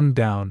Tom clumb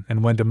down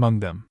and went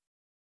among them.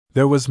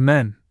 There was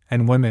men,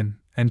 and women,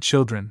 and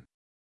children.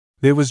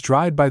 They was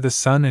dried by the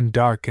sun and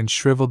dark and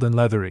shriveled and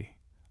leathery,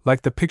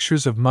 like the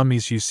pictures of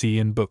mummies you see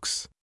in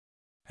books.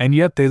 And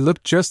yet they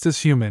looked just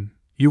as human,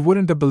 you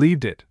wouldn't have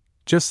believed it,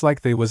 just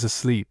like they was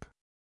asleep.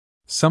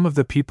 Some of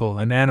the people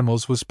and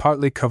animals was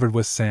partly covered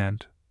with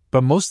sand,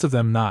 but most of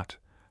them not,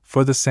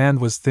 for the sand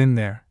was thin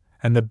there,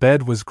 and the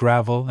bed was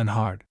gravel and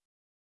hard.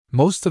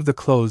 Most of the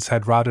clothes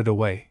had rotted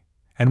away,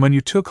 and when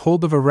you took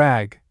hold of a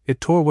rag, it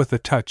tore with a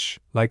touch,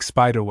 like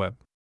spiderweb.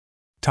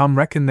 Tom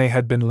reckoned they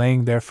had been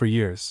laying there for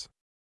years.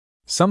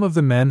 Some of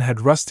the men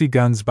had rusty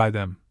guns by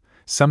them,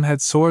 some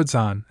had swords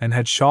on and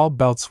had shawl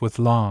belts with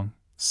long,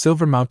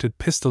 silver-mounted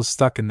pistols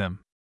stuck in them.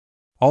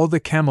 All the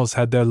camels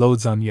had their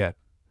loads on yet,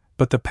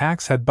 but the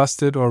packs had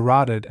busted or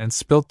rotted and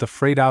spilt the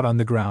freight out on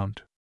the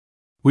ground.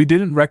 We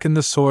didn't reckon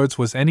the swords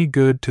was any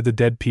good to the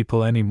dead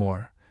people any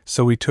more,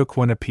 so we took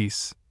one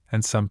apiece,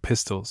 and some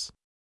pistols.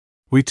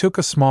 We took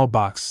a small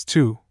box,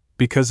 too,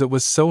 because it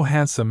was so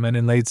handsome and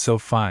inlaid so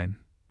fine,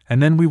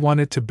 and then we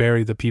wanted to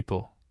bury the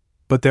people.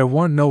 But there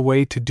warn't no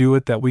way to do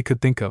it that we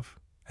could think of,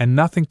 and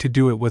nothing to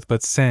do it with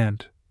but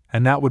sand,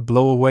 and that would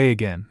blow away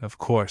again, of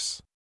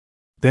course.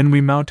 Then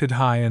we mounted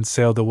high and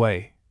sailed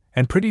away,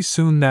 and pretty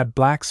soon that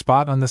black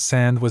spot on the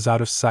sand was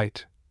out of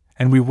sight,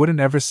 and we wouldn't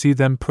ever see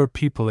them poor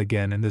people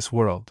again in this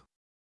world.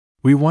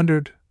 We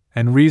wondered,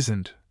 and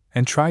reasoned,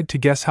 and tried to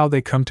guess how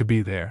they come to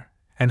be there,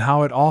 and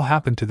how it all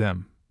happened to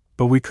them,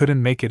 but we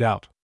couldn't make it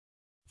out.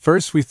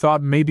 First we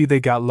thought maybe they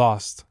got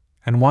lost,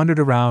 and wandered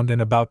around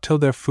and about till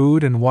their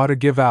food and water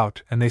give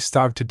out and they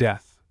starved to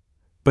death.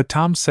 But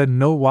Tom said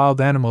no wild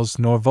animals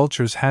nor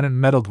vultures hadn't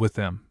meddled with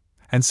them,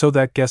 and so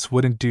that guess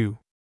wouldn't do.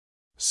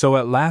 So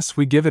at last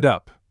we give it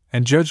up,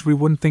 and judged we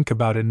wouldn't think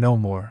about it no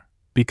more,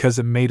 because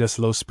it made us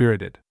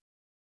low-spirited.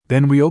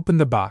 Then we opened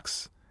the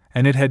box,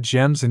 and it had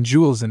gems and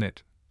jewels in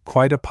it,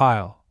 quite a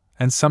pile,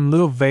 and some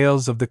little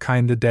veils of the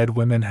kind the dead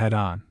women had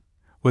on,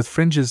 with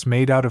fringes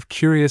made out of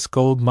curious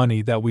gold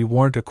money that we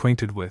weren't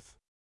acquainted with.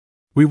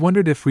 We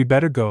wondered if we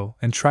better go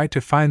and try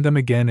to find them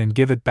again and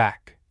give it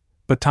back,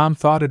 but Tom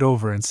thought it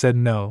over and said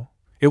no,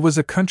 it was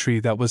a country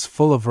that was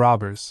full of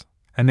robbers,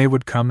 and they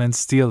would come and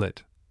steal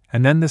it,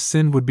 and then the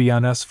sin would be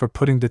on us for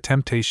putting the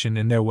temptation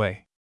in their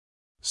way.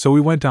 So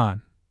we went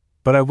on,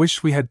 but I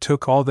wished we had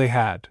took all they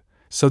had,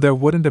 so there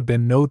wouldn't have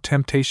been no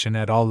temptation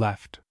at all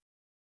left.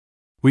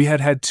 We had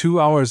had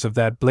 2 hours of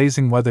that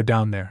blazing weather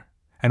down there,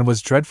 and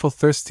was dreadful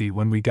thirsty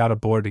when we got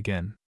aboard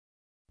again.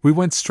 We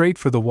went straight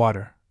for the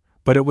water,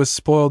 but it was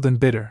spoiled and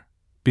bitter,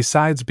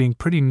 besides being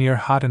pretty near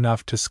hot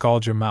enough to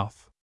scald your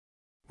mouth.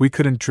 We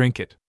couldn't drink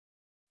it.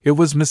 It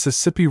was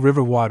Mississippi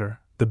River water,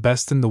 the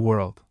best in the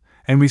world,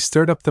 and we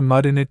stirred up the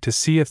mud in it to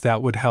see if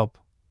that would help,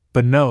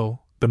 but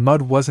no, the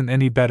mud wasn't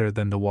any better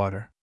than the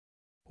water.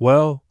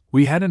 Well,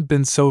 we hadn't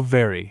been so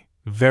very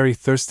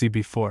thirsty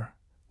before,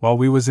 while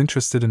we was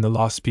interested in the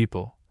lost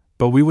people,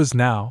 but we was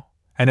now,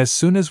 and as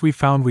soon as we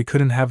found we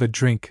couldn't have a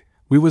drink,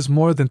 we was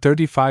more than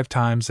 35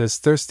 times as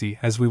thirsty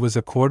as we was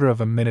a quarter of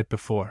a minute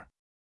before.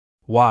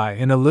 Why,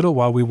 in a little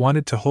while we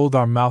wanted to hold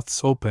our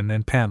mouths open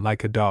and pant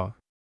like a dog.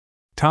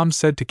 Tom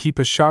said to keep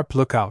a sharp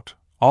lookout,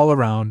 all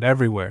around,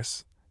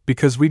 everywheres,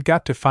 because we'd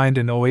got to find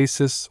an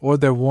oasis or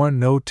there warn't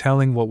no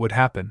telling what would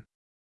happen.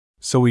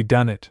 So we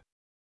done it.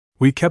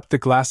 We kept the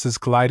glasses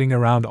gliding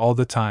around all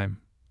the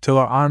time, till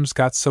our arms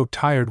got so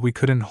tired we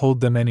couldn't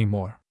hold them any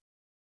more.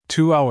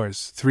 2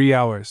 hours, 3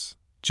 hours,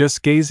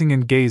 just gazing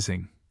and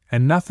gazing,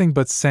 and nothing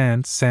but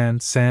sand,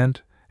 sand,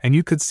 sand, and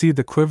you could see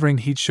the quivering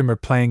heat shimmer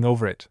playing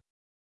over it.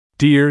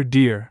 Dear,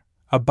 dear,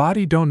 a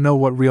body don't know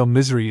what real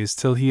misery is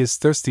till he is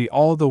thirsty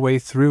all the way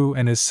through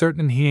and is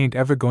certain he ain't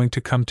ever going to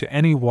come to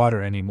any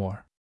water any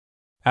more.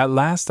 At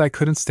last I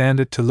couldn't stand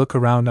it to look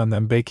around on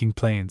them baking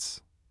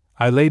plains.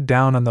 I laid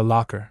down on the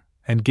locker,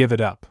 and give it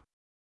up.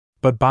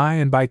 But by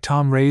and by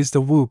Tom raised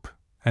a whoop,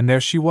 and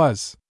there she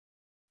was.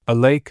 A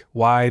lake,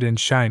 wide and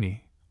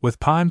shiny, with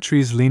palm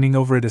trees leaning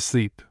over it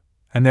asleep,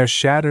 and their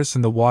shadows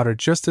in the water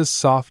just as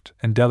soft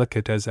and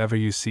delicate as ever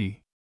you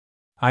see.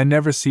 I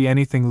never see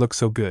anything look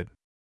so good.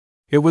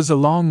 It was a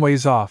long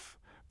ways off,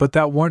 but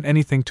that warn't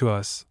anything to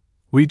us.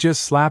 We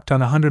just slapped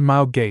on a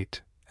 100-mile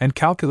gait, and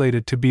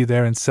calculated to be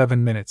there in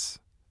 7 minutes,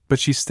 but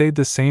she stayed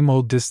the same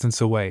old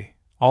distance away,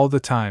 all the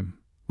time.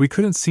 We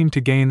couldn't seem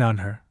to gain on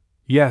her.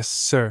 Yes,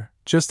 sir,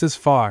 just as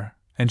far,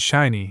 and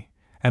shiny,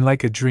 and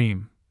like a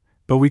dream,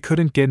 but we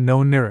couldn't get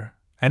no nearer,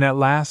 and at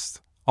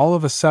last, all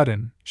of a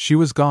sudden, she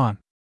was gone.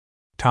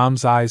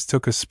 Tom's eyes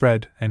took a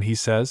spread, and he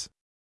says,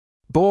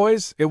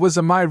 "Boys, it was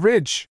a my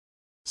ridge!"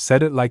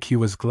 Said it like he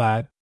was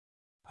glad.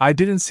 I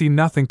didn't see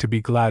nothing to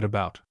be glad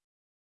about.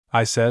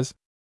 I says,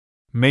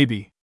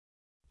 "Maybe.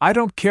 I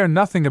don't care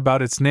nothing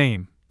about its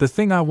name, the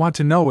thing I want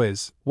to know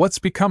is, what's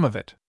become of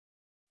it?"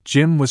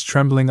 Jim was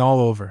trembling all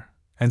over,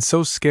 and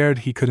so scared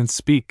he couldn't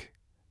speak,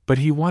 but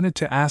he wanted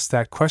to ask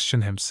that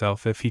question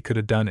himself if he could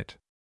have done it.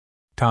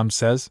 Tom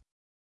says,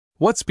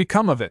 "What's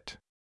become of it?"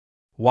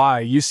 "Why,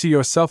 you see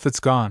yourself it's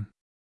gone."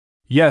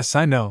 "Yes,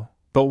 I know,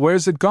 but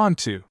where's it gone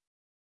to?"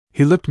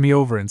 He looked me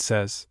over and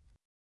says,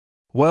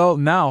 "Well,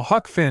 now,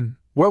 Huck Finn,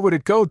 where would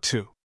it go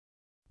to?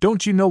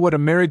 Don't you know what a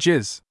marriage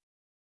is?"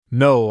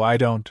 "No, I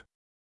don't."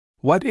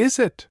 "What is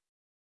it?"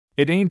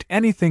 "It ain't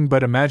anything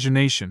but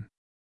imagination.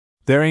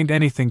 There ain't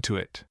anything to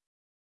it."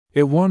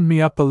 It warmed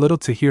me up a little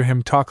to hear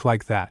him talk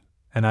like that,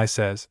 and I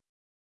says,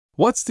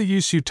 "What's the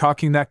use you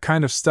talking that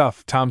kind of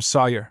stuff, Tom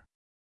Sawyer?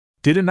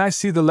 Didn't I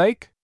see the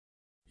lake?"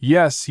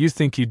 "Yes, you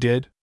think you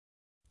did."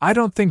 "I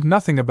don't think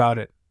nothing about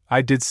it,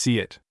 I did see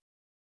it."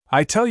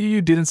 "I tell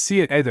you didn't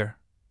see it either,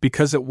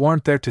 because it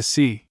warn't there to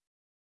see."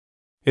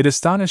 It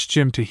astonished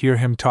Jim to hear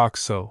him talk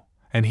so,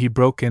 and he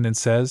broke in and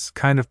says,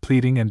 kind of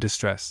pleading and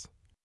distressed,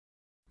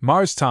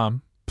 "Mars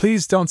Tom,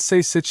 please don't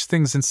say sich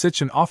things in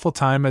sich an awful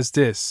time as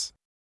dis.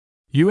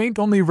 You ain't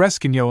only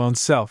reskin' yo' own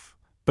self,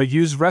 but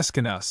you's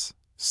reskin' us,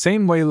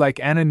 same way like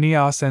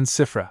Ananias and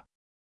Sifra.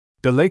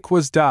 De lake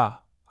was da,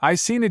 I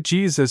seen it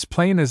jeez as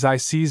plain as I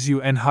sees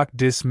you and Huck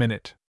dis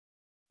minute."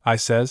 I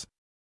says,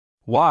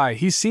 "Why,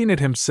 he seen it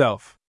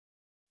himself.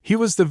 He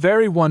was the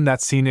very one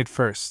that seen it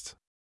first."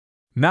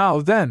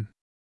 "Now then."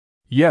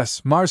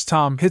 "Yes, Mars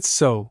Tom, hit's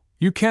so,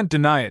 you can't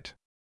deny it.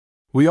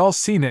 We all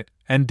seen it,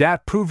 and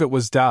dat prove it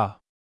was da."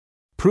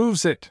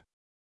 "Proves it?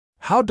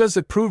 How does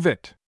it prove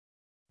it?"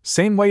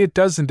 "Same way it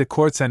does in de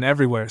courts and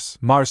everywheres,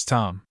 Mars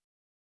Tom.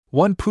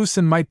 One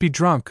pusson might be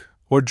drunk,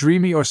 or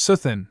dreamy or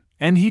suthin',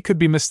 and he could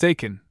be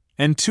mistaken,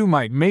 and two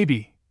might,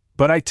 maybe,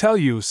 but I tell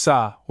you,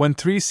 sah, when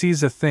 3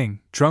 sees a thing,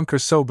 drunk or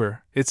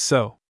sober, it's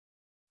so.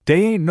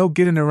 Dey ain't no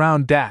gettin'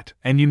 around dat,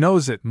 and you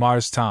knows it,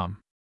 Mars Tom."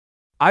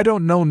 I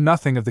don't know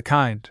nothing of the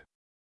kind.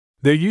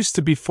 There used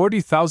to be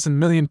 40,000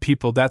 million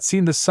people that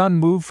seen the sun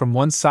move from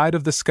one side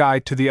of the sky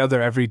to the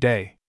other every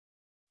day.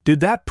 Did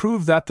that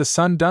prove that the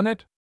sun done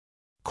it?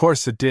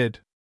 Course it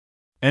did.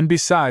 And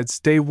besides,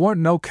 they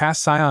warn't no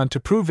cast iron to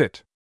prove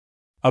it.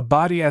 A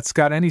body 'at's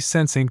got any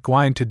sense ain't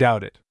gwine to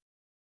doubt it.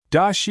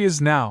 Da she is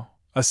now,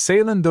 a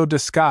sailin' though the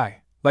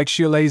sky, like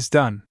she allays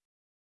done.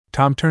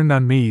 Tom turned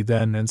on me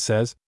then and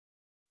says,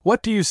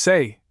 What do you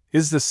say,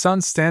 is the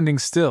sun standing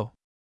still?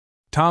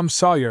 Tom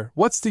Sawyer,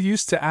 what's the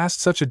use to ask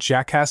such a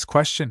jackass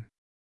question?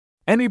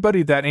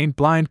 Anybody that ain't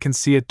blind can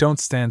see it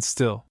don't stand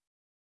still.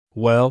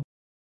 Well,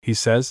 he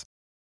says,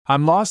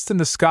 I'm lost in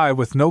the sky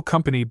with no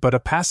company but a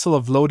passel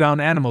of low-down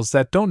animals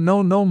that don't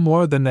know no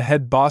more than the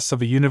head boss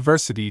of a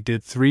university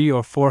did 300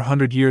 or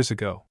 400 years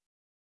ago.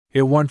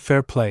 It warn't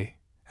fair play,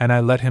 and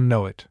I let him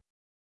know it.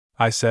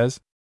 I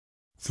says,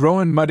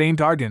 Throwin' mud ain't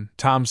argin,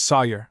 Tom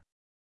Sawyer.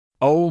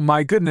 Oh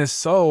my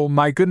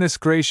goodness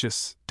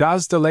gracious,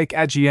 da's the lake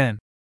agien,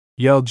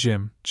 yelled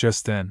Jim,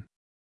 just then.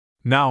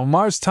 Now,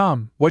 Mars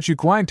Tom, what you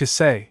gwine to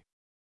say?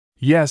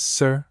 Yes,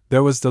 sir,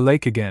 there was the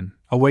lake again,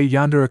 away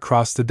yonder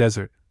across the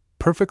desert,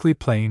 perfectly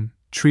plain,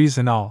 trees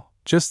and all,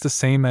 just the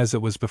same as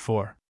it was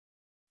before.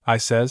 I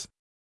says,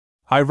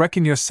 I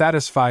reckon you're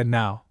satisfied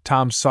now,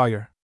 Tom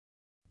Sawyer.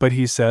 But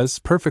he says,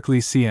 perfectly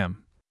CM.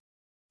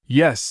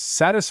 Yes,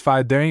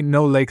 satisfied there ain't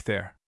no lake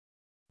there.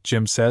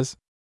 Jim says,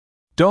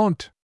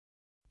 Don't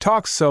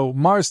talk so,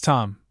 Mars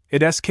Tom,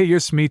 it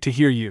scares me to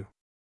hear you.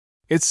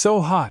 It's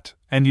so hot,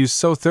 and you's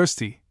so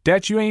thirsty,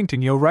 dat you ain't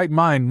in your right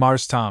mind,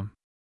 Mars Tom.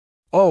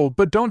 Oh,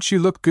 but don't you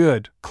look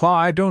good, Claw,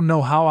 I don't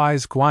know how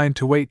I's gwine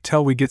to wait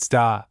till we gets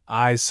da,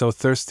 I's so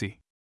thirsty.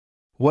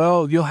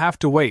 Well, you'll have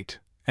to wait,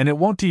 and it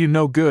won't do you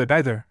no good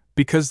either,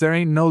 because there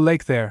ain't no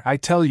lake there, I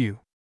tell you.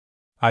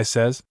 I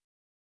says,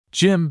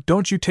 Jim,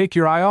 don't you take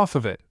your eye off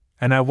of it,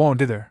 and I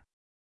won't either.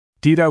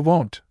 'Deed I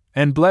won't,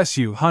 and bless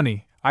you,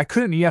 honey, I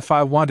couldn't if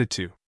I wanted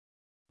to.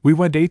 We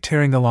went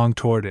tearing along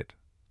toward it,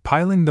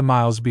 piling the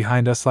miles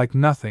behind us like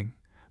nothing,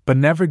 but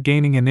never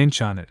gaining an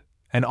inch on it,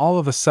 and all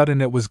of a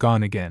sudden it was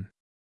gone again.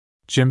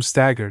 Jim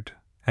staggered,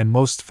 and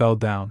most fell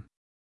down.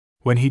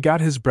 When he got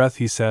his breath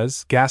he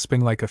says,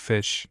 gasping like a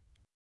fish,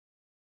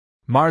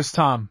 Mars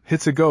Tom,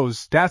 hit's a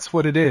goes, that's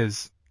what it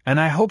is, and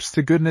I hopes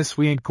to goodness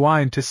we ain't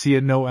gwine to see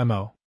it no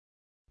mo.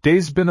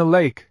 Dey's been a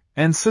lake,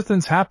 and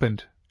suthin's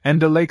happened,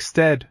 and the lake's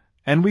dead,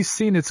 and we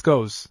seen its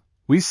goes,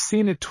 we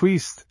seen it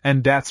twist,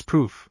 and dat's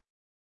proof.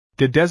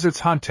 The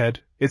desert's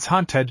haunted, it's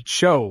haunted,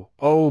 show,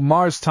 oh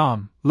Mars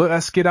Tom, let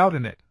us get out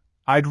in it.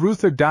 I'd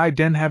ruther die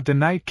den have the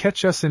night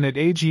catch us in it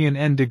Aegean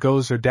and de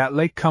goes or dat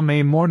lake come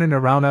a mornin'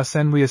 around us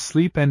and we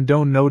asleep and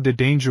don't know the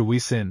danger we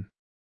sin.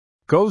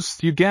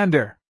 Ghost, you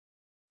gander!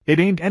 It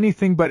ain't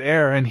anything but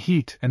air and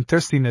heat and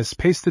thirstiness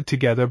pasted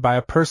together by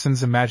a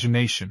person's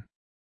imagination.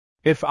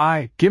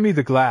 Gimme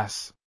the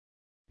glass.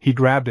 He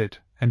grabbed it,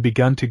 and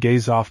begun to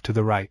gaze off to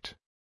the right.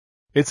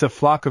 It's a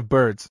flock of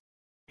birds,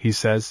 he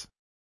says.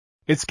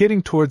 It's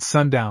getting towards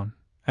sundown,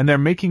 and they're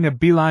making a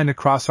beeline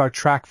across our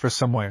track for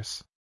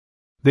somewheres.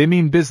 They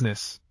mean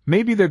business,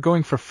 maybe they're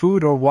going for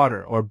food or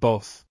water or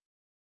both.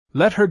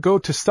 Let her go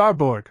to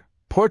starboard,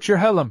 port your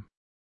helm.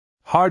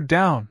 Hard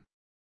down.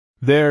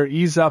 There,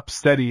 ease up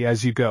steady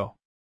as you go.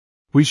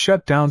 We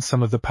shut down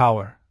some of the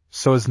power,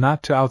 so as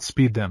not to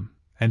outspeed them,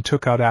 and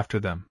took out after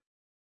them.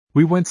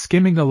 We went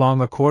skimming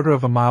along a quarter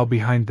of a mile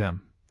behind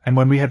them, and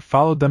when we had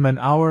followed them an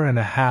hour and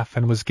a half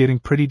and was getting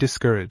pretty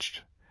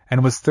discouraged,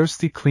 and was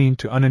thirsty clean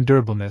to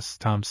unendurableness,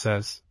 Tom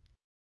says,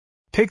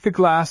 Take the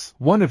glass,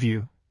 one of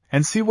you,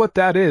 and see what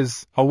that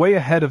is, away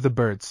ahead of the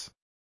birds.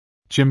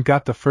 Jim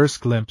got the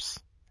first glimpse,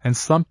 and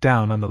slumped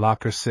down on the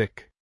locker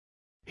sick.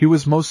 He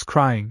was most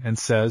crying, and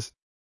says,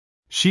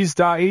 She's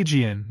da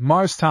Aegean,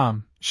 Mars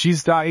Tom,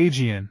 she's da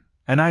Aegean,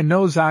 and I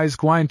knows I's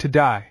gwine to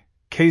die,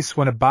 case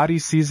when a body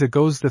sees a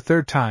goes the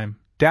third time,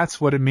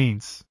 dat's what it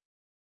means.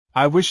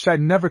 I wished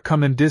I'd never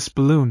come in dis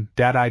balloon,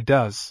 dat I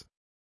does.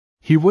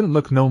 He wouldn't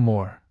look no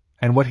more,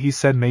 and what he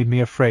said made me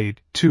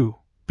afraid, too,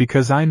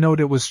 because I knowed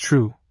it was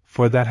true,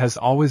 for that has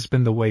always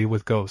been the way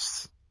with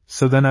ghosts,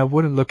 so then I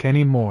wouldn't look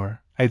any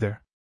more,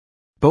 either.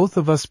 Both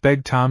of us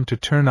begged Tom to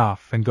turn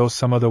off and go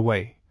some other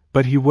way,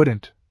 but he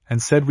wouldn't,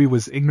 and said we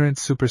was ignorant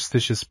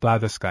superstitious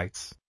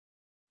blatherskites.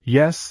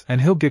 Yes,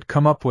 and he'll get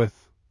come up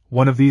with,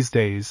 one of these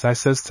days, I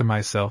says to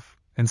myself,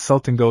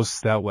 insulting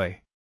ghosts that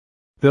way.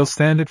 They'll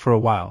stand it for a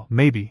while,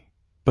 maybe,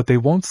 but they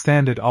won't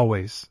stand it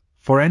always,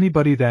 for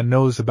anybody that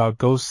knows about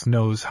ghosts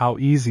knows how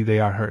easy they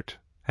are hurt,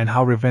 and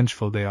how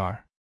revengeful they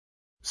are.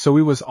 So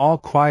we was all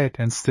quiet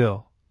and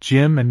still,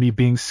 Jim and me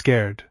being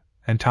scared,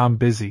 and Tom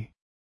busy.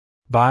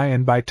 By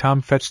and by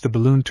Tom fetched the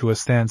balloon to a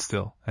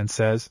standstill, and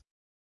says,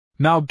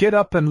 Now get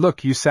up and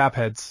look, you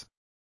sapheads.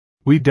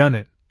 We done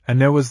it, and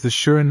there was the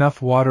sure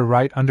enough water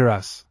right under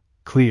us,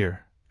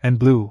 clear, and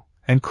blue,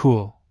 and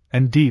cool,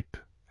 and deep,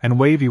 and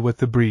wavy with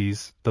the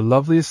breeze, the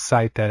loveliest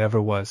sight that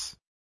ever was.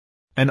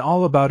 And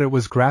all about it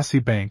was grassy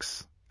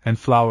banks, and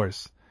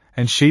flowers,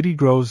 and shady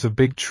groves of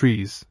big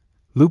trees,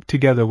 looped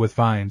together with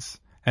vines,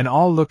 and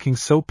all looking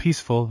so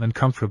peaceful and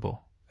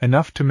comfortable,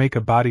 enough to make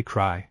a body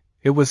cry,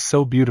 it was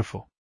so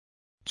beautiful.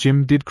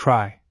 Jim did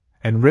cry,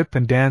 and rip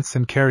and dance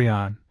and carry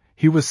on,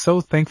 he was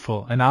so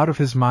thankful and out of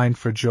his mind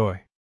for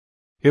joy.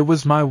 It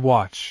was my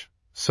watch,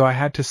 so I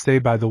had to stay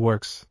by the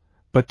works,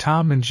 but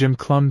Tom and Jim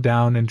clumb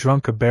down and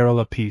drunk a barrel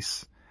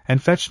apiece,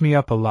 and fetched me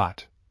up a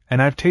lot,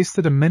 and I've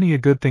tasted a many a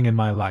good thing in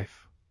my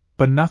life,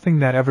 but nothing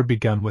that ever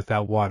begun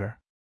without water.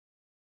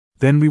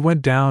 Then we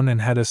went down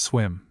and had a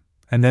swim,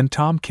 and then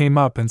Tom came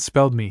up and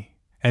spelled me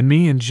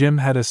and Jim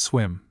had a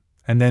swim,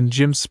 and then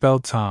Jim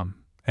spelled Tom,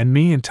 and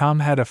me and Tom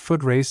had a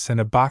foot race and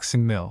a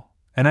boxing mill,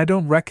 and I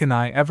don't reckon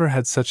I ever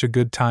had such a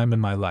good time in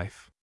my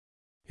life.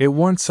 It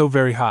warn't so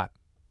very hot,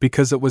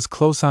 because it was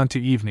close on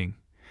to evening,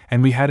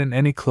 and we hadn't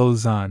any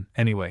clothes on,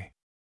 anyway.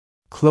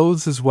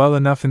 Clothes is well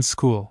enough in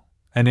school,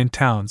 and in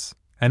towns,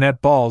 and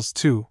at balls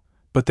too,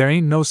 but there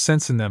ain't no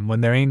sense in them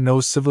when there ain't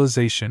no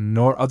civilization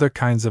nor other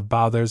kinds of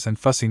bothers and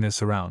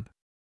fussiness around.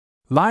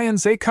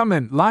 Lions, they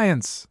comin',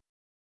 lions!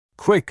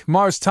 Quick,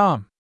 Mars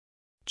Tom!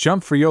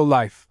 Jump for yo'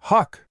 life,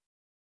 Huck!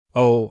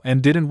 Oh,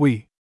 and didn't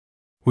we?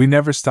 We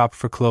never stopped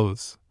for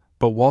clothes,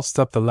 but waltzed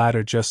up the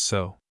ladder just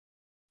so.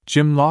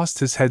 Jim lost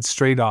his head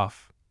straight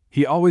off.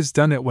 He always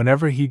done it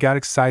whenever he got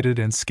excited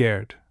and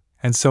scared,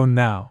 and so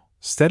now,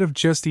 'stead of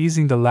just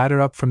easing the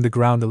ladder up from the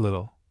ground a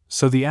little,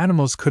 so the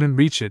animals couldn't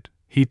reach it,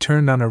 he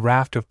turned on a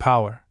raft of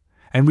power,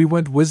 and we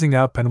went whizzing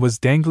up and was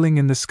dangling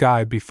in the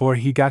sky before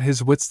he got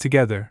his wits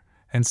together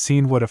and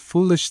seen what a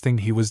foolish thing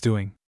he was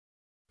doing.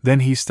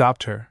 Then he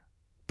stopped her,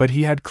 but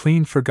he had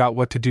clean forgot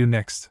what to do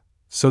next,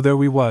 so there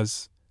we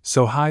was,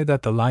 so high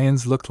that the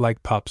lions looked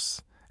like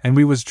pups, and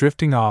we was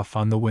drifting off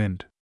on the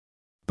wind.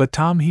 But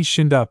Tom he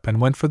shinned up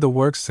and went for the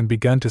works and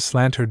begun to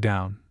slant her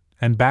down,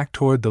 and back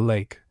toward the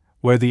lake,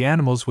 where the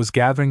animals was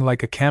gathering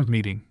like a camp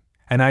meeting,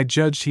 and I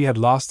judged he had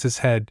lost his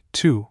head,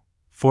 too,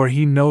 for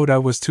he knowed I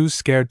was too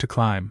scared to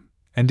climb,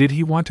 and did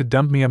he want to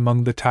dump me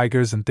among the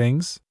tigers and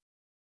things?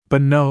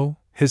 But no,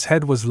 his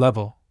head was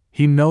level,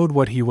 he knowed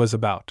what he was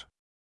about.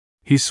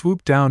 He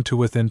swooped down to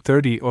within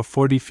 30 or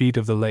 40 feet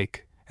of the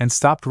lake, and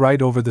stopped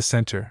right over the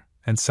center,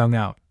 and sung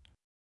out,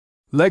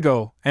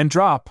 "Lego, and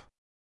drop!"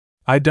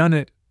 I done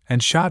it,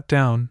 and shot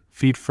down,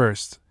 feet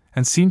first,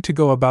 and seemed to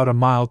go about a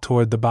mile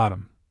toward the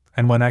bottom,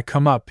 and when I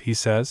come up, he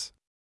says,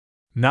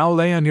 "Now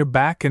lay on your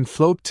back and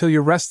float till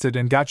you're rested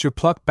and got your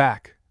pluck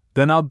back,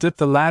 then I'll dip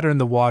the ladder in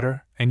the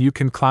water, and you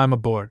can climb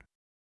aboard."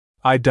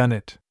 I done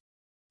it.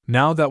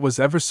 Now that was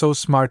ever so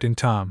smart in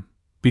Tom,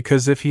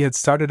 because if he had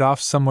started off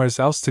somewheres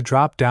else to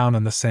drop down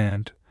on the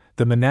sand,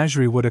 the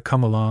menagerie would have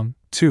come along,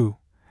 too,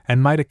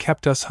 and might have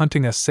kept us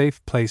hunting a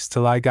safe place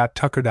till I got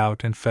tuckered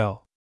out and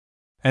fell.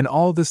 And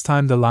all this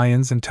time the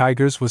lions and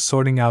tigers was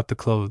sorting out the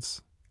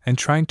clothes, and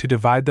trying to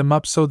divide them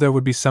up so there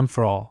would be some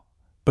for all,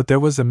 but there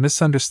was a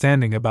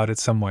misunderstanding about it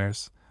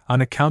somewheres,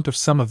 on account of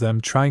some of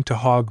them trying to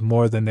hog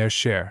more than their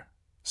share,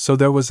 so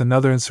there was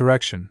another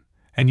insurrection,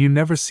 and you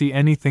never see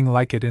anything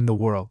like it in the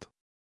world.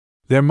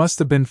 There must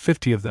have been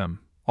 50 of them,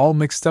 all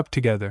mixed up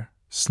together,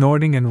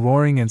 snorting and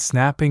roaring and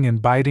snapping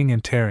and biting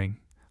and tearing,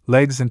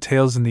 legs and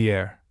tails in the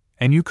air,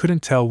 and you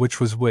couldn't tell which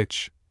was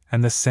which,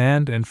 and the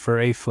sand and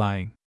fur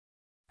flying.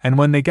 And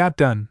when they got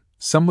done,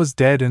 some was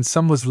dead and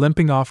some was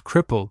limping off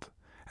crippled,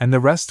 and the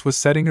rest was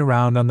setting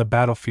around on the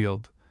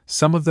battlefield,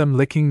 some of them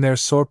licking their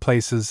sore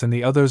places and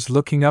the others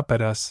looking up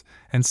at us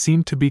and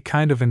seemed to be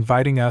kind of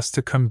inviting us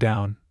to come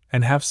down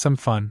and have some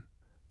fun,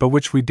 but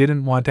which we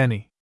didn't want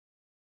any.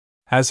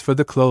 As for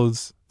the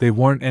clothes, they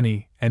weren't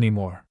any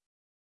more.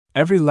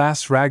 Every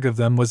last rag of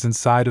them was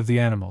inside of the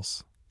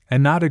animals,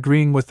 and not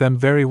agreeing with them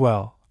very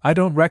well, I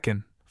don't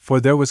reckon, for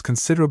there was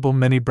considerable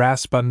many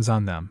brass buttons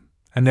on them,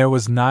 and there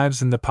was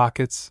knives in the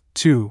pockets,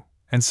 too,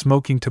 and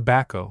smoking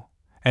tobacco,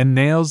 and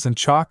nails and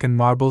chalk and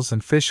marbles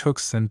and fish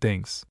hooks and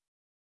things.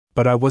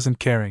 But I wasn't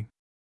caring.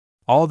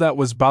 All that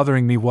was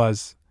bothering me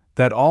was,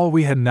 that all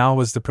we had now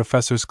was the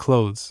professor's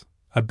clothes,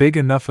 a big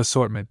enough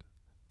assortment,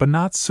 but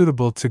not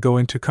suitable to go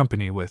into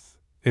company with,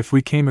 if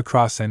we came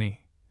across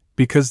any,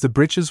 because the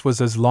breeches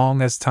was as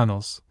long as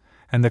tunnels,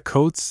 and the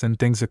coats and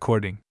things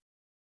according.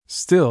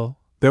 Still,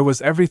 there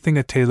was everything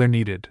a tailor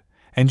needed,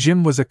 and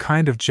Jim was a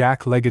kind of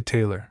jack-legged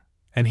tailor,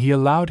 and he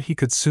allowed he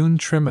could soon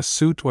trim a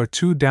suit or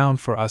two down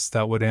for us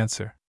that would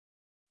answer.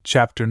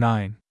 Chapter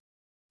 9.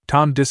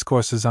 Tom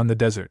Discourses on the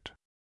Desert.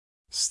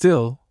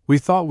 Still, we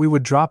thought we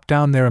would drop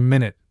down there a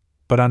minute,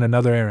 but on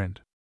another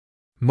errand.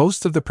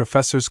 Most of the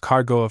professor's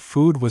cargo of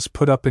food was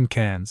put up in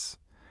cans,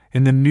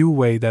 in the new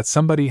way that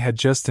somebody had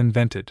just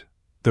invented,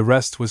 the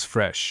rest was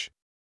fresh.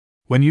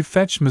 When you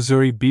fetch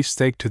Missouri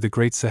beefsteak to the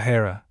Great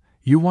Sahara,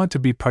 you want to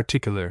be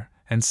particular,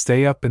 and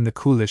stay up in the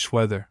coolish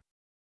weather.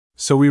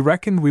 So we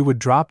reckoned we would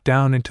drop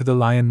down into the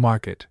Lion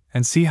Market,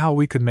 and see how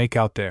we could make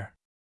out there.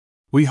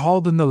 We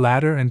hauled in the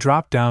ladder and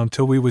dropped down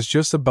till we was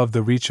just above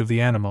the reach of the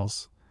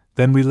animals,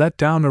 then we let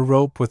down a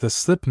rope with a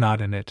slip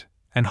knot in it,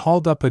 and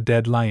hauled up a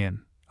dead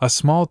lion, a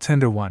small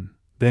tender one,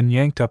 then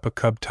yanked up a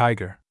cub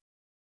tiger.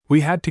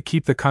 We had to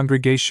keep the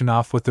congregation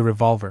off with the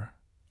revolver,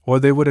 or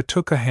they would have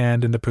took a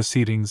hand in the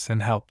proceedings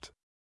and helped.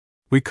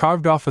 We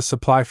carved off a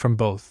supply from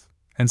both,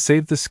 and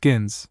saved the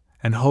skins,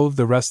 and hove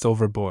the rest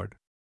overboard.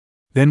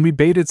 Then we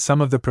baited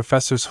some of the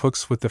professor's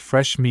hooks with the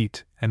fresh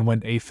meat and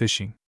went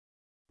fishing.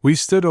 We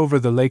stood over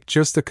the lake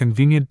just a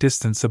convenient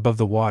distance above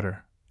the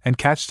water, and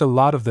catched a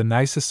lot of the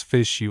nicest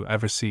fish you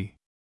ever see.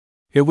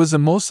 It was a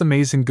most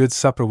amazing good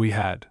supper we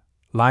had: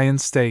 lion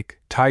steak,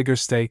 tiger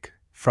steak,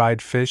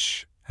 fried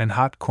fish, and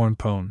hot corn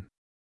pone.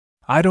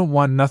 I don't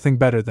want nothing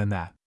better than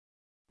that.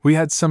 We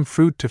had some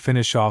fruit to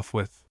finish off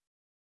with.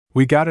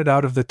 We got it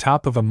out of the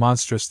top of a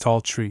monstrous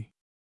tall tree.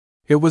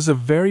 It was a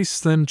very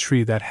slim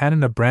tree that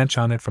hadn't a branch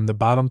on it from the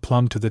bottom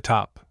plumb to the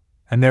top,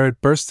 and there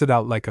it bursted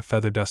out like a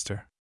feather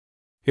duster.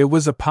 It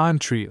was a palm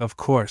tree, of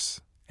course.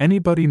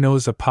 Anybody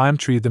knows a palm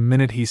tree the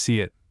minute he see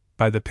it,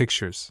 by the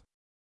pictures.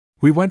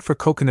 We went for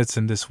coconuts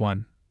in this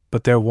one,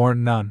 but there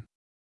weren't none.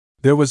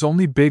 There was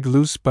only big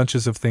loose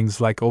bunches of things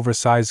like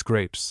oversized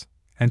grapes,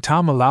 and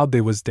Tom allowed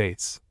they was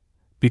dates,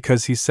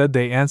 because he said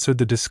they answered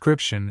the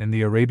description in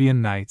the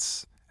Arabian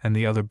Nights and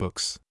the other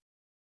books.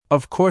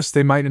 Of course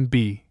they mightn't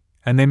be,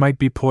 and they might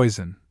be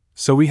poison,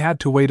 so we had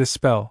to wait a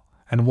spell,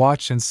 and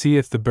watch and see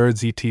if the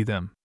birds eat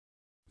them.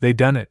 They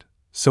done it,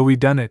 so we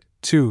done it,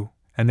 too,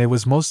 and they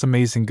was most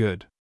amazing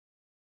good.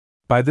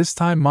 By this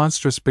time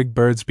monstrous big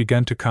birds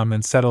begun to come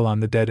and settle on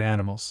the dead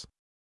animals.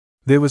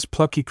 They was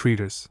plucky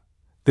creeters.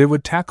 They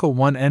would tackle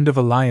one end of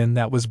a lion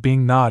that was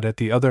being gnawed at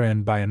the other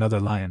end by another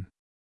lion.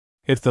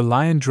 If the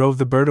lion drove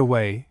the bird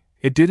away,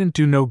 it didn't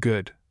do no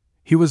good.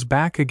 He was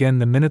back again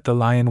the minute the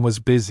lion was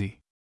busy.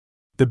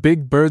 The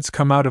big birds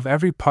come out of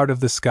every part of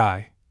the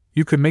sky.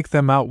 You could make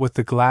them out with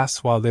the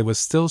glass while they was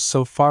still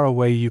so far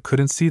away you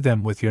couldn't see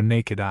them with your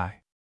naked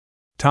eye.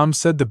 Tom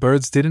said the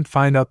birds didn't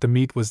find out the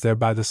meat was there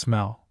by the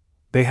smell.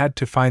 They had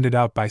to find it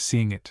out by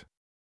seeing it.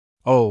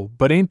 Oh,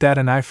 but ain't that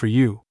an eye for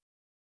you?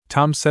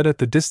 Tom said at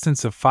the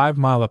distance of 5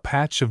 miles a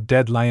patch of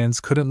dead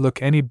lions couldn't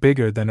look any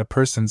bigger than a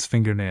person's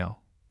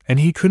fingernail, and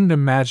he couldn't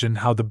imagine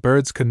how the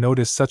birds could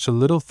notice such a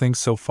little thing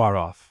so far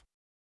off.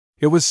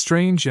 It was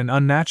strange and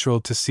unnatural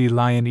to see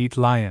lion eat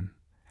lion,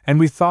 and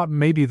we thought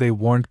maybe they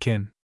weren't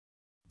kin.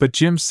 But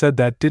Jim said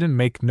that didn't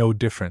make no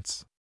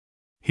difference.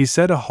 He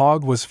said a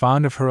hog was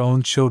fond of her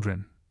own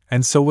children,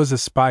 and so was a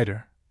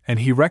spider, and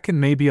he reckoned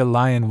maybe a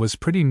lion was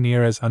pretty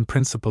near as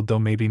unprincipled, though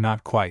maybe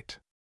not quite.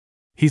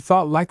 He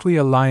thought likely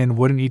a lion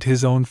wouldn't eat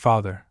his own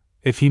father,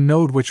 if he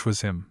knowed which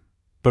was him,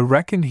 but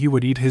reckoned he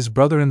would eat his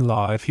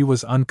brother-in-law if he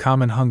was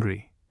uncommon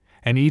hungry,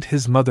 and eat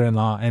his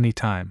mother-in-law any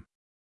time.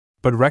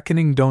 But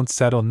reckoning don't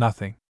settle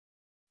nothing.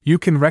 You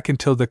can reckon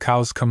till the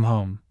cows come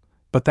home,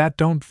 but that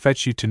don't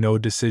fetch you to no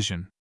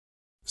decision.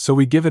 So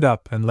we give it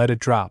up and let it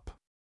drop.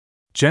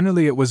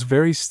 Generally it was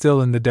very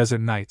still in the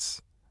desert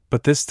nights,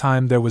 but this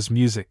time there was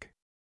music.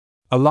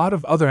 A lot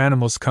of other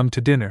animals come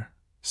to dinner,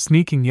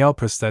 sneaking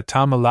yelpers that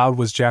Tom allowed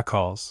was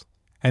jackals,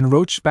 and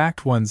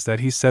roach-backed ones that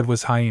he said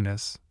was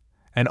hyenas,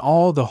 and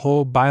all the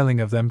whole biling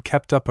of them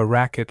kept up a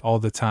racket all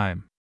the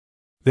time.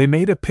 They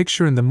made a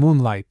picture in the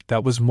moonlight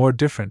that was more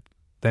different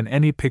than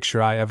any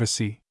picture I ever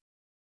see.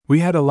 We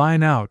had a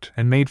line out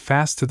and made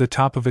fast to the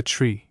top of a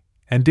tree,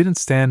 and didn't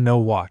stand no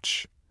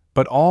watch,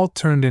 but all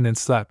turned in and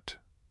slept.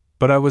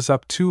 But I was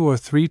up 2 or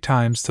 3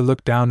 times to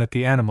look down at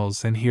the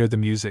animals and hear the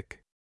music.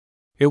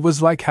 It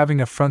was like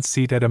having a front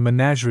seat at a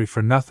menagerie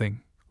for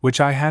nothing, which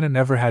I hadn't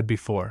ever had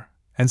before,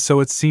 and so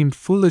it seemed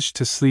foolish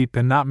to sleep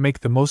and not make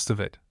the most of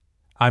it.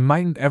 I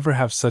mightn't ever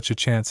have such a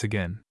chance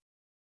again.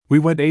 We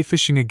went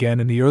fishing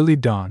again in the early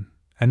dawn,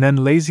 and then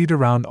lazied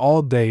around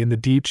all day in the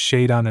deep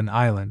shade on an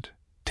island,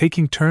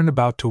 taking turn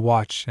about to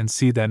watch and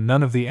see that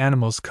none of the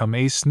animals come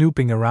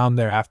snooping around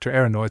there after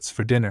aeronauts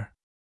for dinner.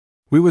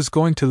 We was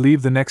going to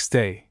leave the next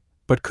day,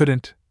 but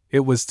couldn't, it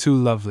was too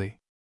lovely.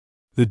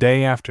 The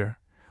day after,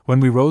 when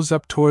we rose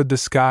up toward the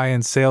sky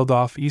and sailed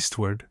off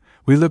eastward,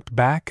 we looked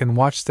back and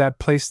watched that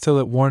place till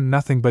it warn't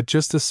nothing but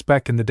just a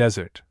speck in the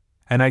desert,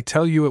 and I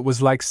tell you it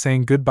was like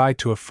saying goodbye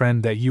to a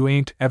friend that you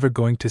ain't ever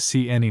going to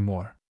see any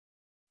more.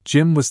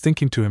 Jim was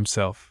thinking to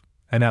himself,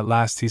 and at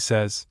last he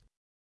says,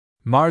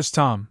 "Mars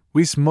Tom,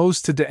 we's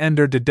most to de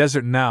ender de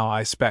desert now,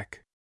 I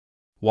spec."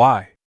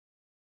 "Why?"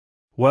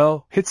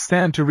 "Well, hit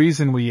stand to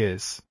reason we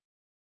is.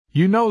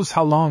 You knows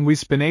how long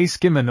we's been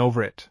skimmin'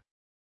 over it.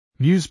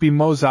 News be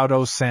mos out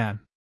o'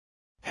 san.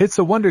 Hit's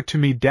a wonder to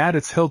me dat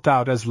it's hilt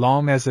out as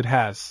long as it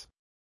has.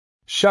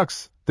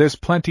 Shucks, there's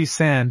plenty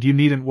sand, you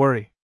needn't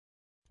worry."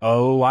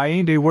 "Oh, I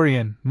ain't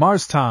worryin',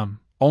 Mars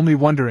Tom, only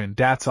wonderin',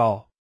 dat's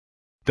all.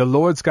 De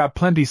Lord's got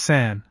plenty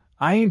sand,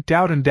 I ain't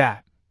doubtin'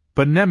 dat,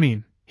 but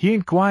nemean, he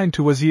ain't gwine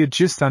to was he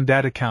jist on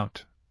dat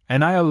account,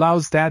 and I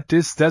allows dat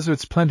dis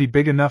desert's plenty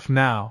big enough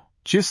now,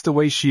 jist the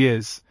way she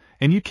is,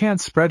 and you can't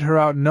spread her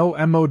out no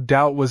mo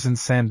doubt was in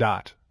sand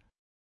dot.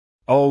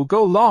 Oh,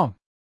 go long!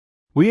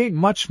 We ain't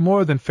much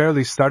more than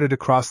fairly started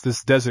across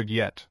this desert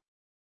yet.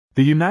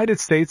 The United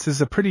States is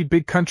a pretty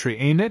big country,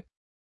 ain't it?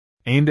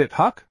 Ain't it,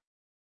 Huck?"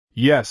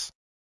 "Yes,"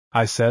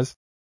 I says.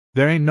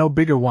 "There ain't no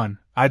bigger one,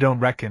 I don't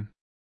reckon."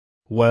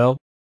 "Well,"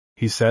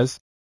 he says,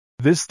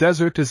 "this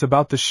desert is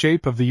about the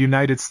shape of the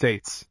United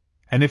States,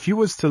 and if you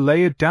was to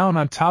lay it down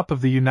on top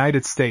of the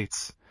United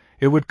States,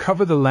 it would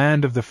cover the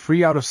land of the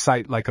free out of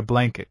sight like a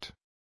blanket.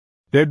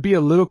 There'd be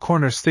a little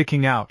corner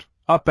sticking out,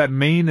 up at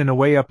Maine and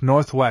away up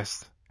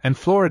northwest, and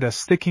Florida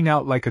sticking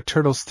out like a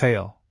turtle's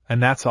tail,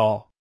 and that's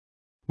all.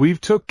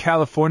 We've took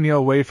California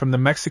away from the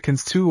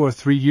Mexicans 2 or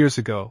 3 years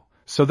ago,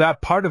 so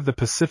that part of the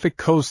Pacific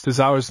coast is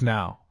ours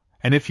now,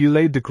 and if you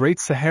laid the Great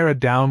Sahara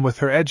down with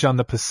her edge on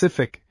the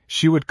Pacific,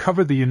 she would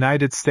cover the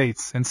United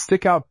States and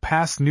stick out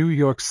past New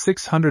York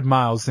 600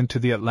 miles into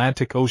the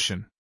Atlantic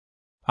Ocean.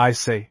 I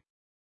say,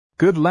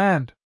 good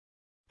land!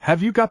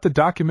 Have you got the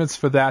documents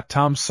for that,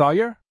 Tom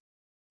Sawyer?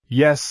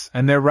 Yes,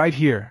 and they're right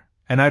here,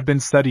 and I've been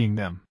studying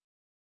them.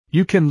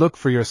 You can look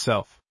for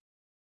yourself.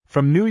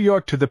 From New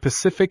York to the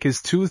Pacific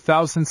is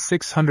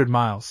 2,600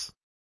 miles.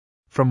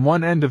 From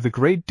one end of the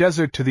Great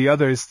Desert to the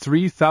other is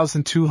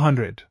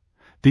 3,200.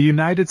 The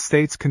United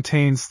States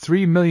contains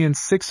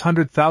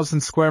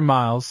 3,600,000 square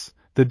miles,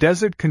 the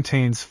desert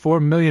contains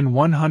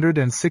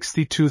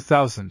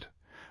 4,162,000.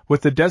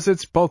 With the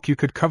desert's bulk you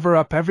could cover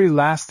up every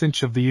last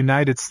inch of the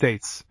United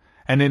States,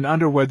 and in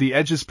under where the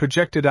edges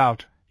projected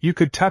out, you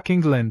could tuck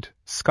England,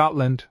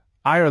 Scotland,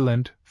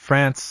 Ireland,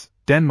 France,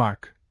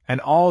 Denmark, and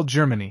all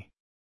Germany.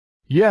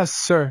 Yes,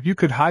 sir, you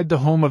could hide the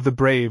home of the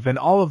brave and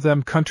all of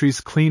them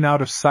countries clean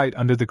out of sight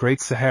under the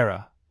Great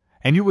Sahara,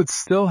 and you would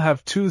still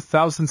have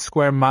 2,000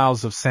 square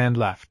miles of sand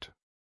left.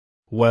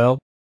 Well,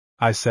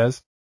 I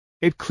says,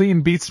 it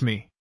clean beats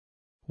me.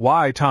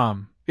 Why,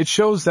 Tom, it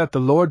shows that the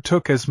Lord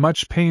took as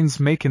much pains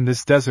making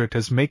this desert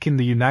as making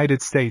the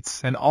United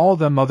States and all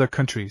them other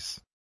countries.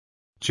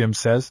 Jim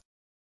says,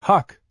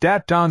 Huck,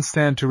 dat don't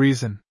stand to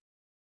reason.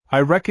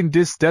 I reckon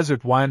dis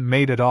desert wa'n't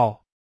made at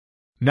all.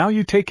 Now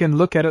you take and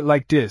look at it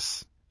like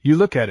dis, you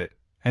look at it,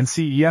 and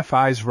see ef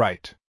I's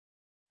right.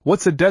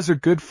 What's a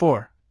desert good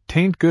for?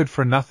 'Tain't good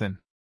for nothin'.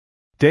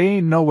 Dey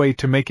ain't no way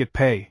to make it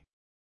pay.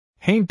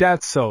 Hain't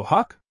dat so,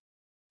 Huck?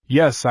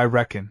 Yes, I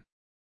reckon.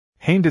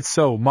 Hain't it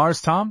so,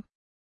 Mars Tom?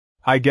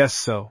 I guess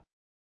so.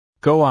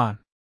 Go on.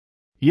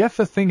 Ef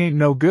a thing ain't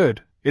no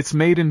good, it's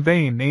made in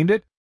vain, ain't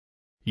it?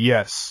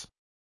 Yes.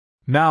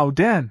 Now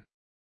den,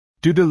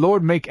 do the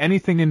Lord make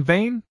anything in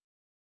vain?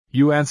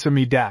 You answer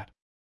me dat.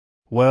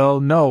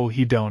 Well, no,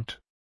 he don't.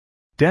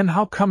 Den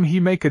how come he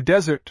make a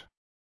desert?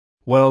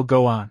 Well,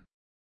 go on.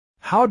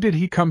 How did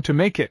he come to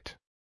make it?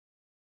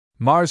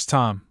 Mars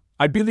Tom,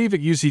 I believe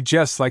it usie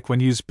jest like when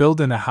you's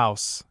buildin' a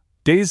house.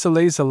 Dey's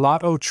lays a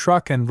lot o'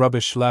 truck and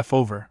rubbish left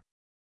over.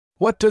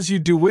 What does you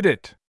do wid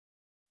it?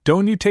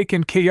 Don't you take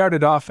and yard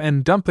it off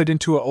and dump it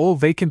into a old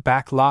vacant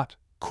back lot,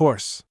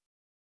 course.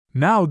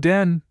 Now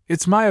den,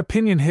 it's my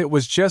opinion hit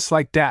was jest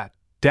like dat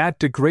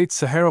de Great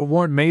Sahara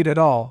warn't made at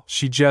all,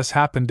 she jest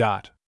happened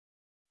dot.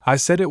 I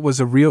said it was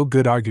a real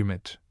good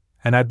argument,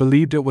 and I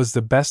believed it was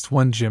the best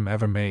one Jim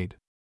ever made.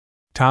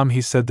 Tom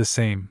he said the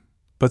same,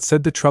 but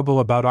said the trouble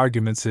about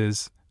arguments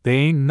is, they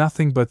ain't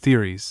nothing but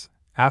theories,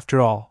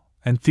 after all,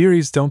 and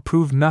theories don't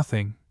prove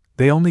nothing,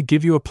 they only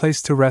give you a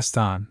place to rest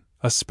on,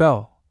 a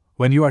spell,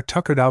 when you are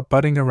tuckered out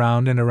butting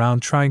around and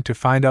around trying to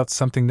find out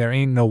something there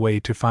ain't no way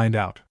to find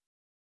out.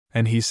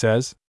 And he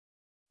says,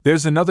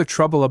 there's another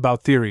trouble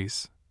about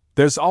theories,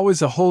 there's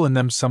always a hole in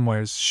them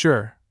somewheres,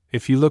 sure,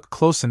 if you look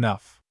close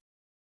enough.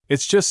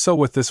 It's just so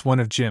with this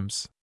one of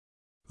Jim's.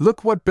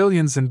 Look what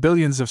billions and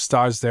billions of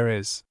stars there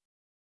is.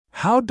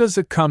 How does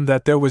it come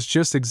that there was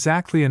just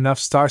exactly enough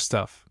star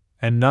stuff,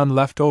 and none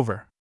left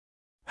over?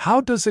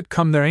 How does it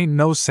come there ain't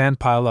no sand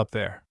pile up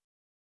there?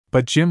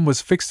 But Jim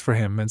was fixed for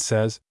him and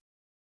says,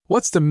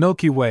 what's the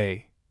Milky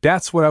Way?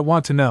 That's what I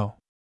want to know.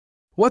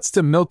 What's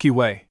the Milky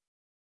Way?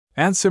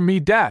 Answer me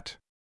dat.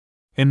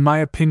 In my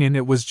opinion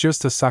it was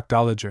just a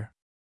sockdologer.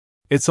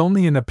 It's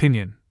only an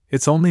opinion,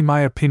 it's only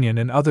my opinion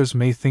and others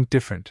may think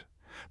different,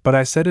 but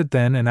I said it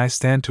then and I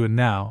stand to it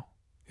now,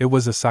 it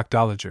was a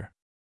sockdologer.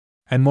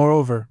 And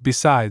moreover,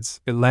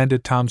 besides, it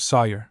landed Tom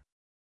Sawyer.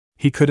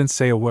 He couldn't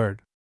say a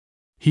word.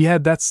 He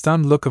had that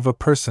stunned look of a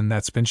person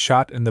that's been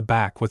shot in the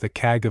back with a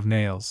kag of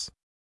nails.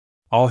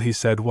 All he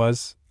said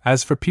was,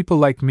 as for people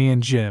like me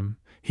and Jim,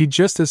 he'd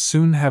just as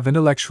soon have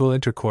intellectual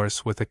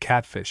intercourse with a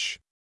catfish.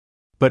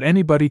 But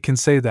anybody can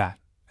say that,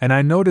 and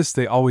I notice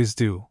they always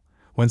do,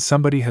 when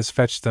somebody has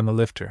fetched them a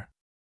lifter.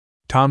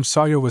 Tom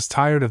Sawyer was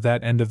tired of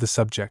that end of the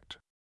subject.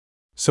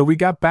 So we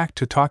got back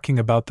to talking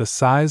about the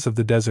size of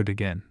the desert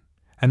again,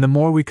 and the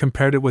more we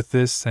compared it with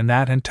this and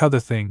that and t'other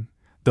thing,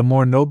 the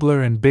more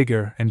nobler and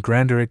bigger and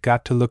grander it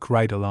got to look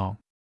right along.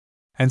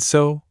 And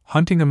so,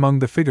 hunting among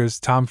the figures,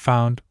 Tom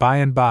found, by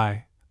and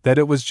by, that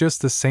it was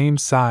just the same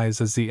size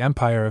as the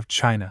Empire of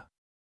China.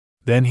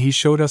 Then he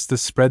showed us the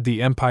spread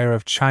the Empire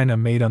of China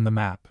made on the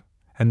map,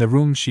 and the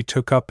room she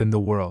took up in the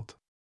world.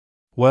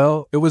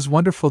 Well, it was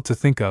wonderful to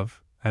think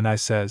of, and I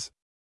says,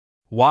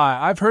 why,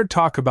 I've heard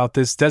talk about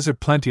this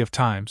desert plenty of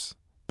times,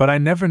 but I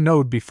never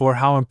knowed before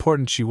how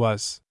important she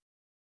was.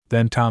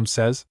 Then Tom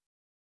says,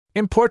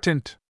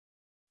 important!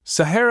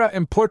 Sahara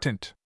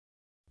important!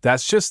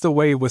 That's just the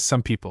way with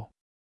some people.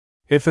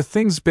 If a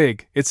thing's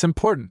big, it's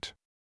important.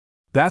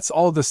 That's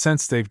all the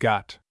sense they've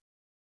got.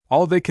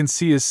 All they can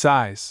see is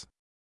size.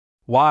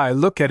 Why,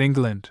 look at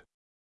England.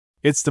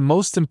 It's the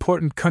most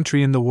important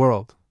country in the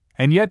world,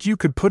 and yet you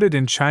could put it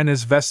in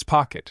China's vest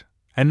pocket,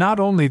 And not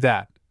only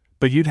that,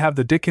 but you'd have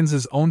the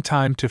Dickens's own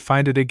time to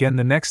find it again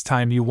the next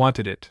time you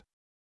wanted it.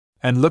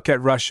 And look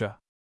at Russia.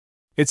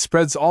 It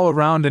spreads all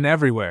around and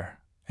everywhere,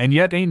 and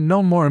yet ain't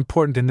no more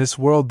important in this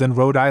world than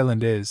Rhode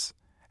Island is,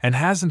 and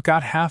hasn't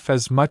got half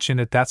as much in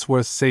it that's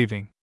worth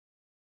saving.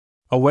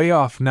 Away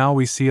off now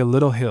we see a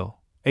little hill,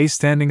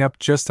 standing up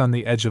just on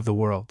the edge of the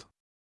world.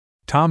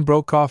 Tom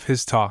broke off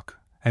his talk,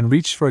 and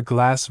reached for a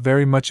glass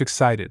very much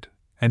excited,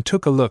 and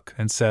took a look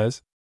and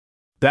says,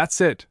 "That's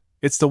it,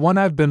 it's the one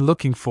I've been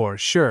looking for,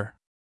 sure.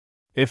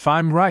 If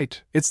I'm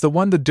right, it's the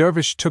one the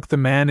dervish took the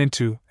man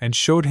into and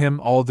showed him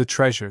all the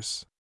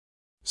treasures."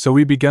 So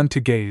we begun to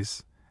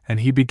gaze, and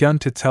he begun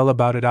to tell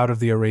about it out of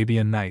the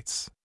Arabian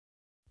Nights.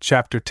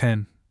 Chapter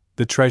 10,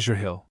 The Treasure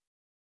Hill.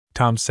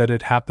 Tom said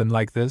it happened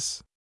like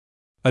this.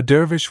 A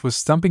dervish was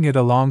stumping it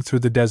along through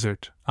the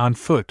desert, on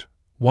foot,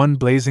 one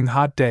blazing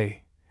hot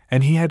day,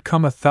 and he had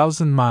come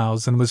 1,000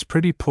 miles and was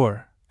pretty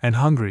poor, and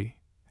hungry,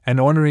 and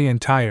ornery and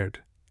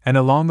tired, and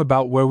along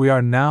about where we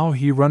are now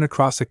he run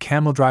across a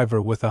camel driver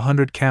with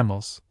 100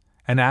 camels,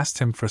 and asked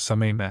him for some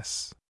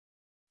mess.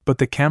 But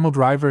the camel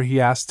driver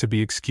he asked to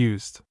be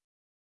excused.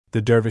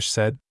 The dervish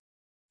said,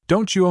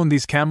 "Don't you own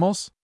these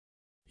camels?"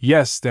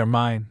 "Yes, they're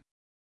mine."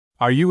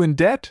 "Are you in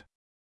debt?"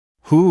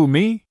 "Who,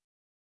 me?"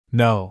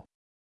 "No."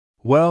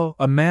 "Well,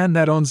 a man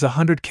that owns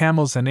 100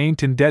 camels and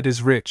ain't in debt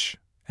is rich,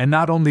 and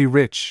not only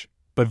rich,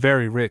 but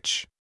very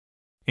rich.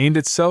 Ain't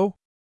it so?"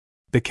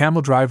 The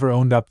camel driver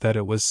owned up that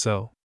it was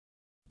so.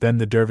 Then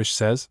the dervish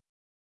says,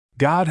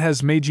 "God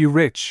has made you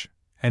rich,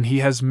 and he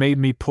has made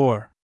me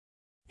poor.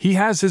 He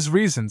has his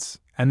reasons,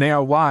 and they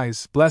are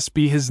wise, blessed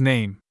be his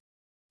name.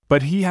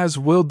 But he has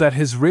willed that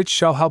his rich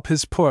shall help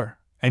his poor,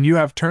 and you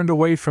have turned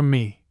away from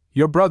me,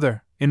 your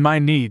brother, in my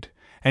need,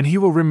 and he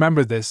will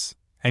remember this,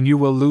 and you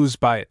will lose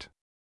by it."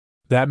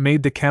 That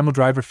made the camel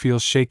driver feel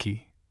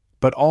shaky,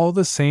 but all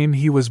the same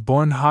he was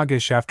born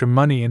hoggish after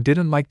money and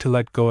didn't like to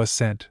let go a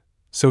cent,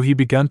 so he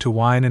begun to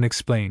whine and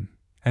explain,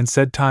 and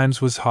said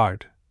times was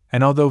hard,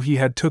 and although he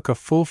had took a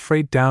full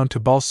freight down to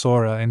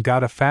Balsora and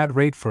got a fat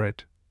rate for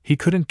it, he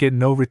couldn't get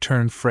no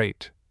return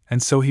freight,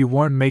 and so he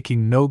warn't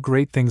making no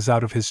great things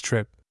out of his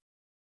trip.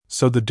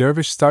 So the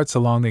dervish starts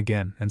along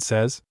again and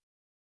says,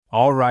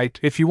 "All right,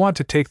 if you want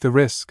to take the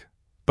risk,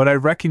 but I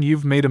reckon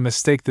you've made a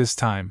mistake this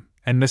time,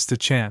 and missed a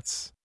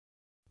chance."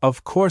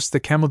 Of course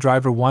the camel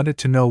driver wanted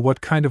to know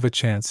what kind of a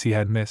chance he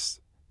had missed,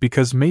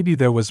 because maybe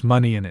there was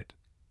money in it.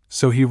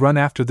 So he run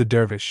after the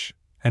dervish,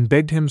 and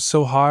begged him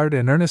so hard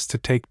and earnest to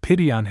take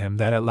pity on him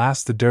that at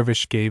last the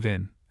dervish gave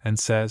in, and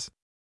says,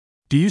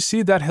 "Do you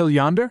see that hill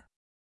yonder?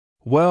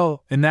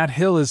 Well, in that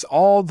hill is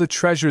all the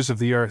treasures of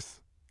the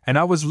earth, and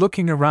I was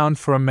looking around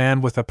for a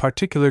man with a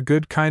particular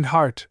good kind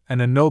heart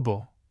and a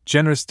noble,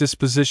 generous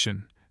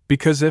disposition,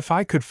 because if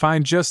I could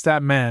find just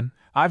that man,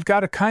 I've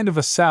got a kind of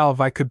a salve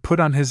I could put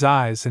on his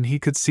eyes and he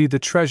could see the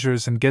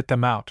treasures and get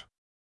them out."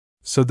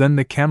 So then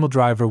the camel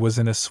driver was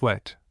in a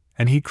sweat,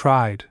 and he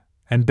cried,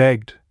 and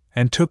begged,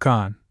 and took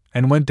on,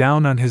 and went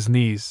down on his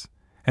knees,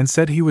 and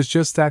said he was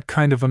just that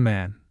kind of a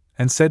man,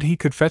 and said he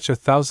could fetch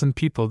 1,000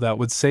 people that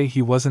would say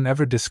he wasn't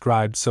ever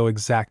described so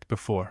exact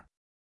before.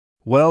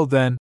 "Well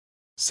then,"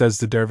 says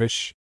the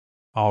dervish,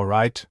 "all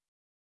right.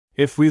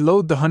 If we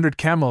load the 100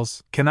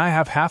 camels, can I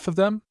have half of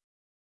them?"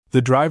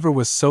 The driver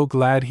was so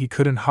glad he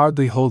couldn't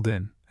hardly hold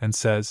in, and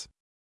says,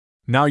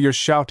 "Now you're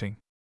shouting."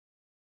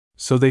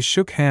 So they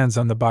shook hands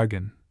on the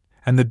bargain,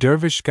 and the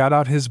dervish got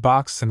out his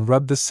box and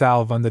rubbed the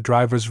salve on the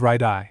driver's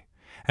right eye,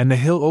 and the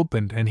hill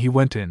opened and he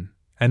went in,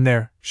 and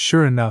there,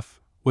 sure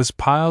enough, was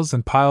piles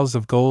and piles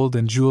of gold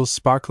and jewels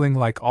sparkling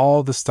like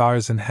all the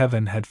stars in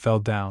heaven had fell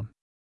down.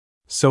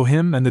 So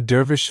him and the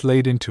dervish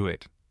laid into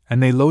it,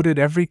 and they loaded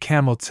every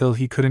camel till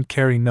he couldn't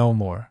carry no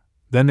more.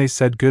 Then they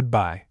said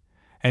goodbye,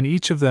 and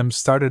each of them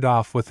started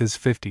off with his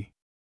 50.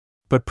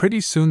 But pretty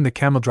soon the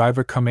camel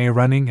driver come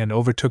running and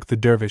overtook the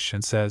dervish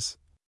and says,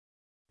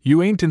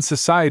 "You ain't in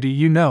society,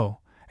 you know,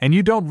 and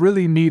you don't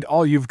really need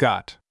all you've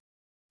got.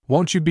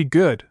 Won't you be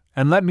good,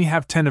 and let me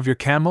have 10 of your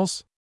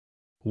camels?"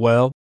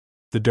 "Well,"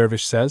 the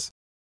dervish says,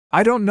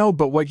 "I don't know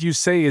but what you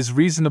say is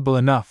reasonable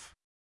enough."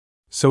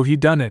 So he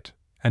done it,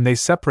 and they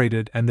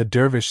separated and the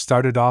dervish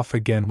started off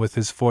again with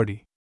his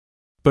 40.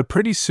 But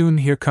pretty soon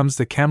here comes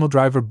the camel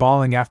driver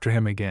bawling after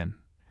him again,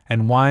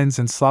 and whines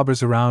and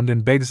slobbers around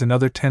and begs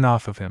another 10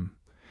 off of him,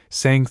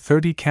 saying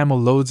 30 camel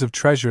loads of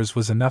treasures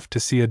was enough to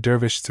see a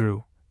dervish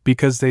through,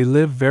 because they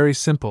live very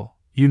simple,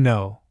 you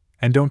know,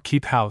 and don't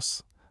keep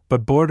house,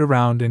 but board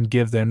around and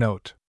give their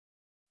note.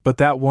 But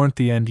that warn't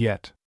the end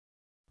yet.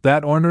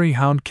 That ornery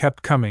hound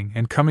kept coming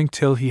and coming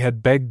till he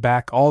had begged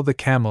back all the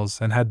camels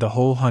and had the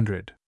whole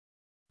 100.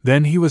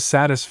 Then he was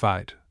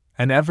satisfied,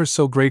 and ever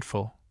so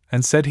grateful,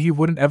 and said he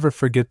wouldn't ever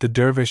forget the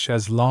dervish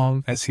as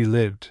long as he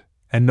lived,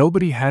 and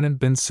nobody hadn't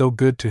been so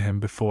good to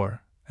him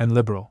before, and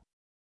liberal.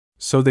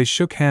 So they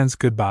shook hands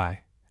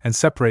goodbye, and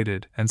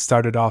separated and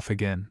started off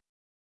again.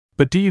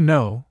 But do you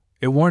know,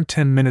 it warn't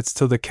 10 minutes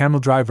till the camel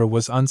driver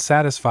was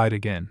unsatisfied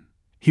again.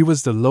 He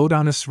was the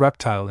low-downest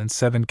reptile in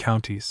 7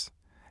 counties,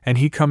 and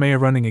he come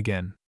running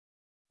again.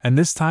 And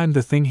this time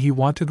the thing he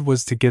wanted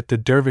was to get the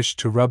dervish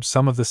to rub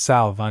some of the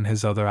salve on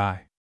his other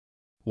eye.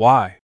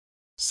 Why?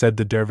 Said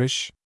the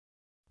dervish.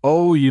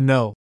 Oh, you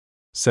know,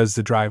 says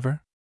the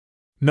driver.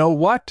 Know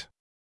what?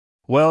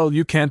 Well,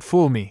 you can't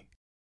fool me,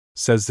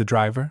 says the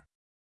driver.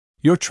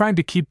 You're trying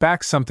to keep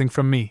back something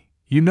from me,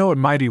 you know it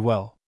mighty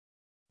well.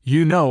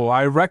 You know,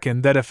 I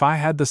reckon that if I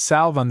had the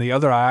salve on the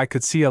other eye I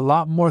could see a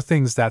lot more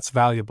things that's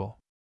valuable.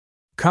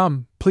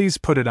 Come, please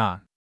put it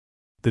on,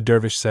 the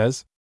dervish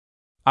says.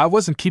 I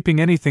wasn't keeping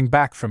anything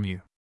back from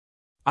you.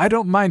 I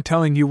don't mind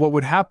telling you what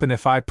would happen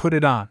if I put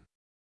it on.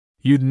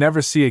 You'd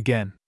never see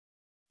again.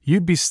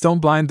 You'd be stone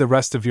blind the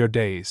rest of your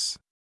days.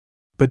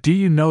 But do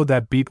you know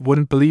that Beat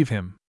wouldn't believe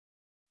him?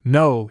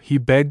 No, he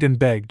begged and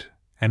begged,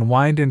 and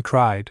whined and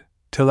cried,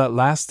 till at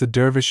last the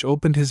dervish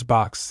opened his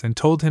box and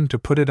told him to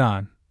put it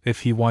on,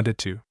 if he wanted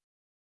to.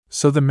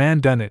 So the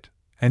man done it,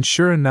 and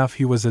sure enough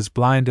he was as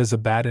blind as a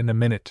bat in a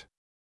minute.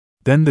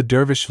 Then the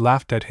dervish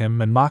laughed at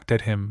him and mocked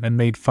at him and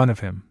made fun of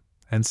him,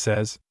 and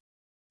says,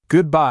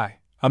 Goodbye,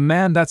 a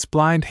man that's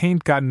blind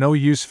hain't got no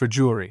use for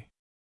jewelry.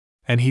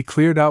 And he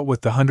cleared out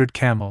with the 100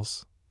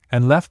 camels,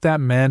 and left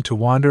that man to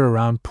wander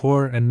around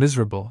poor and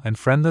miserable and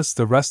friendless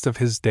the rest of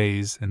his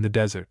days in the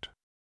desert.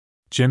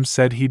 Jim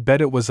said he'd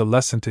bet it was a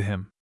lesson to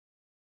him.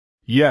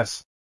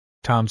 Yes,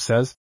 Tom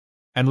says,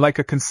 and like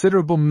a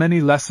considerable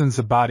many lessons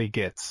a body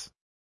gets.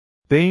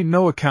 They ain't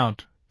no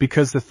account,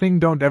 because the thing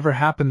don't ever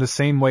happen the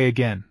same way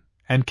again,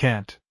 and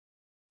can't.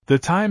 The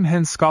time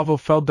Hen Scoville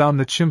fell down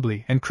the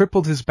chimbley and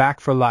crippled his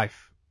back for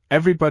life,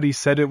 everybody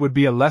said it would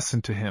be a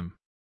lesson to him.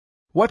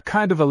 What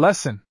kind of a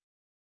lesson?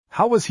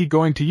 How was he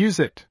going to use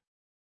it?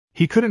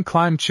 He couldn't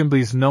climb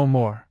chimbleys no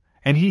more,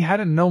 and he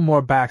hadn't no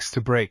more backs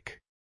to break.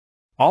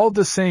 All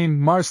the same,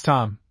 Mars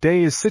Tom,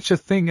 dey is sich a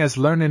thing as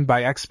learnin'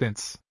 by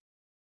expense.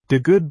 De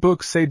good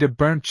book say de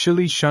burnt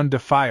chili shun de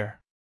fire.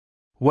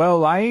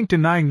 Well, I ain't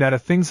denying that a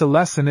thing's a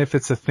lesson if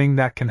it's a thing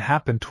that can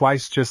happen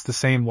twice just the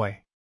same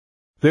way.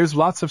 There's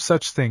lots of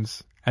such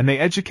things, and they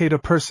educate a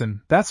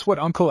person, that's what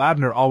Uncle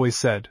Abner always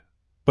said.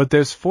 But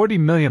there's 40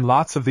 million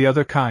lots of the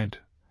other kind,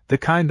 the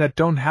kind that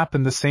don't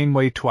happen the same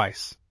way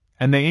twice,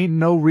 and they ain't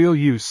no real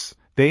use,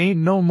 they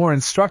ain't no more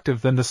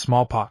instructive than the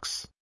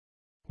smallpox.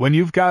 When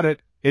you've got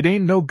it, it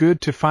ain't no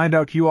good to find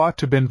out you ought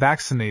to been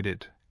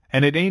vaccinated,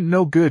 and it ain't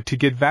no good to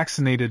get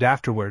vaccinated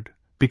afterward,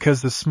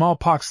 because the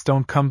smallpox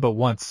don't come but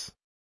once.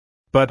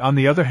 But on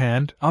the other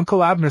hand,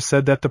 Uncle Abner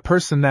said that the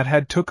person that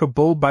had took a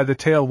bull by the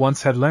tail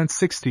once had learnt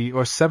 60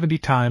 or 70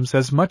 times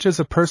as much as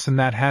a person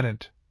that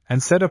hadn't,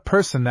 and said a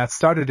person that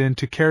started in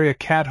to carry a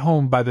cat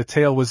home by the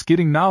tail was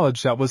getting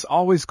knowledge that was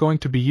always going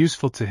to be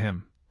useful to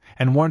him,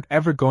 and weren't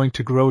ever going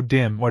to grow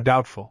dim or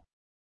doubtful.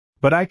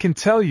 But I can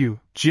tell you,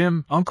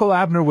 Jim, Uncle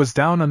Abner was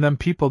down on them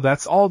people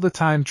that's all the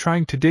time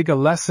trying to dig a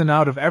lesson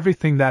out of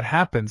everything that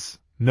happens,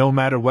 no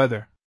matter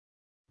whether.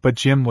 But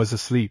Jim was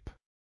asleep.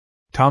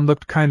 Tom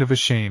looked kind of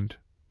ashamed,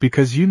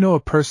 because you know a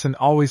person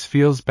always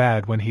feels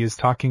bad when he is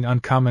talking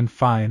uncommon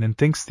fine and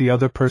thinks the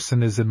other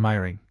person is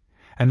admiring,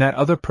 and that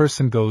other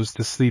person goes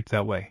to sleep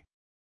that way.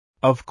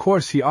 Of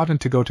course he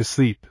oughtn't to go to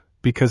sleep,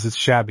 because it's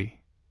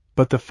shabby,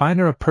 but the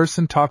finer a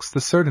person talks the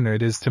certainer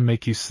it is to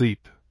make you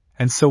sleep.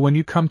 And so when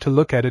you come to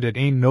look at it, it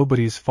ain't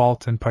nobody's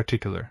fault in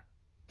particular.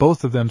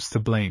 Both of them's to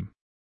blame.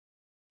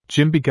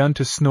 Jim begun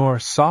to snore,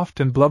 soft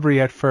and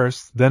blubbery at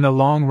first, then a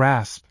long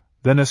rasp,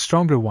 then a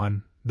stronger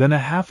one, then a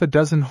half a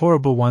dozen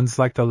horrible ones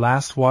like the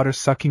last water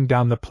sucking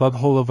down the plug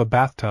hole of a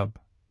bathtub,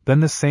 then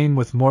the same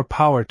with more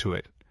power to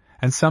it,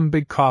 and some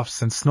big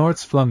coughs and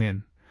snorts flung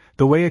in.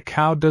 The way a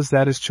cow does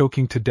that is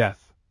choking to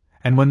death,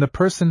 and when the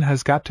person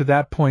has got to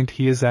that point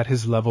he is at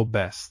his level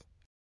best.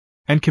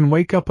 And can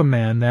wake up a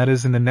man that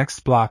is in the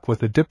next block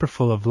with a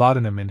dipperful of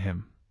laudanum in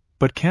him,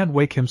 but can't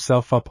wake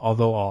himself up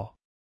although all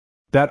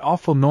that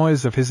awful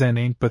noise of his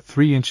ain't but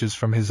 3 inches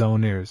from his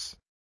own ears.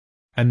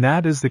 And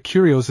that is the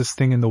curiosest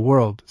thing in the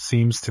world,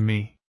 seems to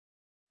me.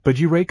 But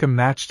you rake a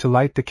match to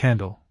light the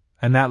candle,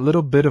 and that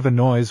little bit of a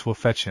noise will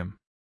fetch him.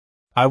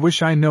 I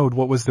wish I knowed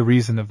what was the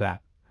reason of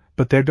that,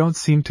 but there don't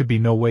seem to be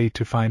no way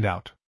to find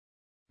out.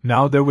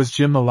 Now there was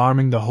Jim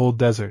alarming the whole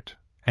desert,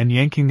 and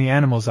yanking the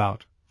animals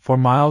out, for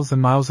miles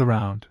and miles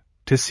around,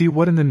 to see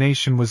what in the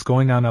nation was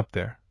going on up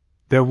there.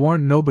 There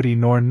warn't nobody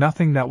nor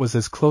nothing that was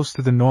as close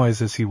to the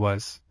noise as he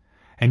was,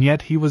 and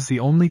yet he was the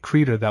only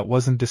creetur that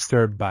wasn't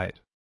disturbed by it.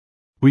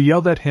 We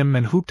yelled at him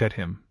and whooped at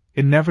him,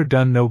 it never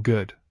done no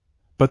good,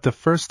 but the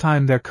first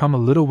time there come a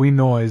little wee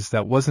noise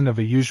that wasn't of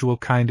a usual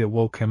kind it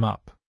woke him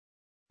up.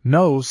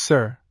 No,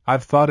 sir,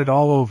 I've thought it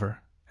all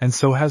over, and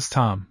so has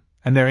Tom,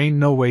 and there ain't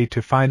no way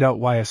to find out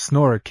why a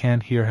snorer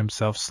can't hear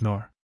himself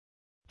snore.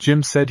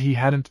 Jim said he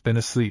hadn't been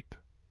asleep.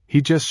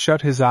 He just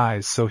shut his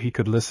eyes so he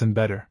could listen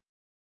better.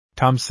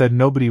 Tom said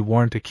nobody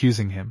warn't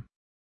accusing him.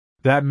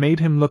 That made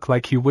him look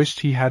like he wished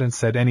he hadn't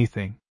said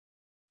anything.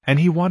 And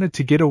he wanted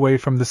to get away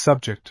from the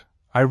subject,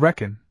 I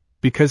reckon,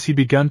 because he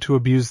begun to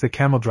abuse the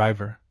camel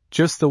driver,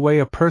 just the way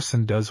a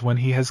person does when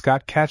he has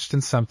got catched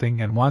in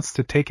something and wants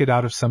to take it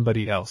out of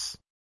somebody else.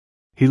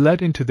 He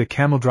let into the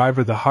camel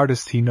driver the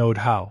hardest he knowed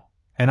how,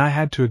 and I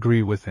had to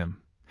agree with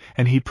him.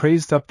 and he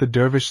praised up the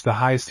dervish the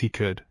highest he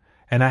could,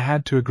 and I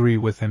had to agree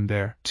with him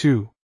there,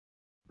 too.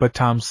 But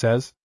Tom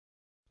says,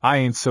 I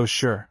ain't so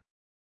sure.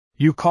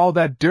 You call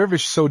that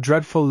dervish so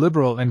dreadful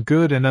liberal and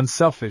good and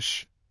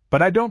unselfish,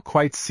 but I don't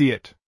quite see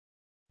it.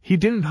 He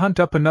didn't hunt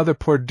up another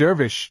poor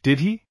dervish, did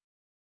he?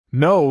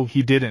 No,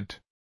 he didn't.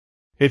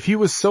 If he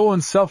was so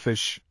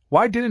unselfish,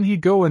 why didn't he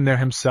go in there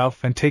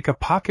himself and take a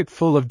pocket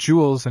full of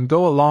jewels and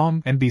go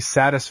along and be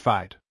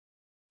satisfied?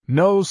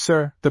 No,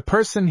 sir, the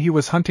person he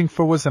was hunting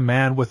for was a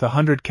man with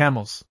 100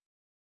 camels.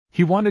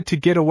 He wanted to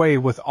get away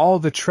with all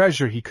the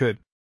treasure he could.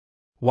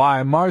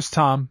 Why, Mars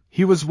Tom,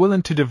 he was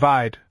willing to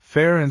divide,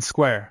 fair and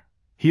square.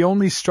 He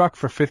only struck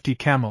for 50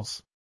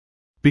 camels.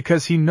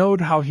 Because he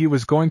knowed how he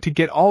was going to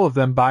get all of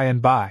them by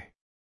and by.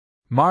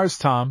 Mars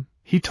Tom,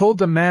 he told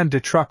the man the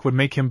truck would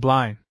make him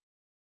blind.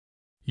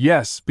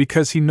 Yes,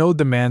 because he knowed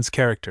the man's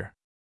character.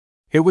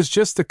 It was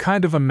just the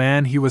kind of a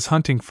man he was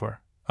hunting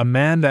for, a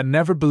man that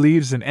never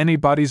believes in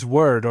anybody's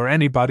word or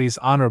anybody's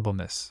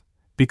honorableness,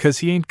 because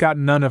he ain't got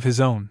none of his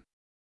own.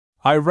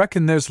 I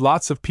reckon there's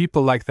lots of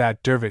people like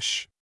that,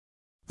 dervish.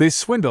 They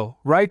swindle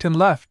right and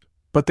left,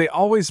 but they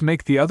always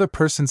make the other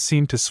person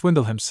seem to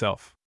swindle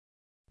himself.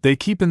 They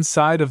keep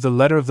inside of the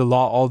letter of the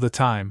law all the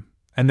time,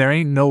 and there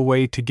ain't no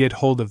way to get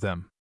hold of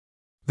them.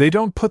 They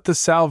don't put the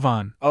salve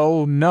on,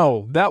 oh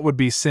no, that would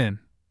be sin,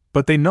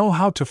 but they know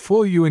how to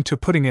fool you into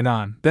putting it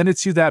on, then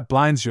it's you that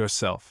blinds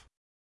yourself.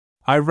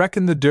 I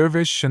reckon the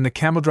dervish and the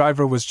camel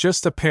driver was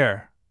just a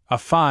pair, a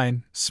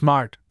fine,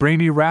 smart,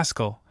 brainy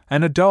rascal,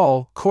 and a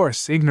dull,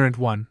 coarse, ignorant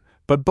one,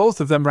 but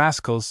both of them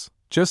rascals,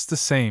 just the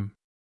same.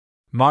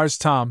 Mars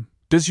Tom,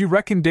 does you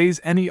reckon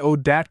dey's any o'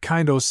 dat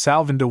kind o'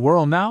 salve in de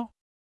world now?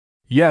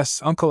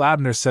 Yes, Uncle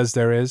Abner says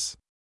there is.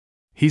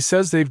 He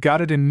says they've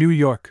got it in New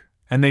York,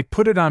 and they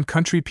put it on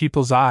country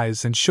people's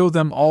eyes and show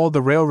them all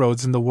the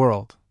railroads in the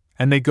world,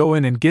 and they go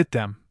in and get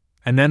them,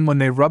 and then when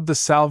they rub the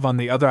salve on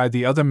the other eye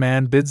the other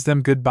man bids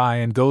them goodbye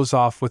and goes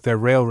off with their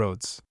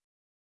railroads.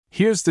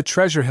 Here's the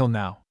treasure hill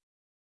now.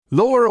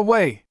 Lower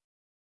away!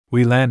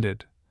 We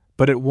landed,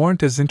 but it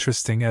weren't as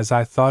interesting as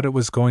I thought it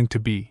was going to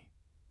be,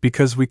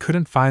 because we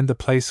couldn't find the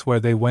place where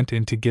they went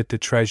in to get the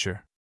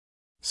treasure.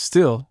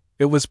 Still,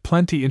 it was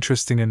plenty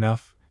interesting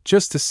enough,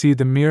 just to see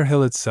the mere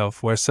hill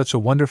itself where such a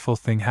wonderful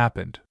thing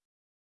happened.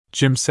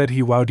 Jim said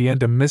he wowed he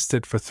had missed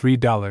it for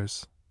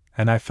 $3,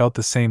 and I felt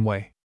the same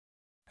way.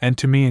 And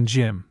to me and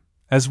Jim,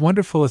 as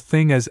wonderful a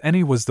thing as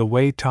any was the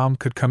way Tom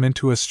could come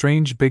into a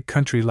strange big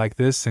country like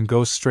this and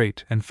go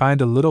straight and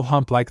find a little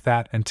hump like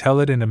that and tell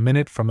it in a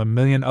minute from a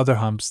million other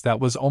humps that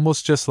was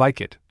almost just like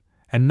it,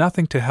 and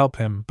nothing to help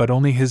him but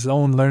only his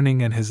own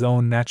learning and his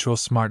own natural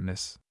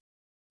smartness.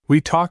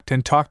 We talked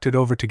and talked it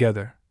over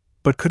together,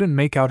 but couldn't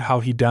make out how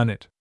he done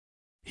it.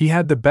 He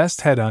had the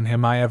best head on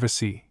him I ever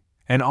see,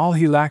 and all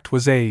he lacked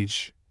was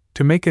age,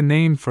 to make a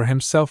name for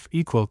himself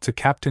equal to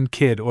Captain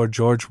Kidd or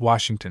George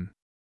Washington.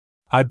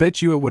 I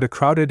bet you it would have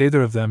crowded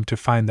either of them to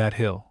find that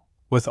hill,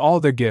 with all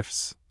their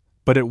gifts,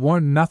 but it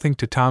warn't nothing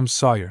to Tom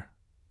Sawyer.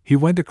 He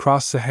went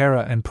across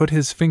Sahara and put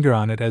his finger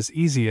on it as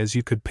easy as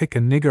you could pick a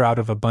nigger out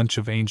of a bunch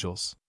of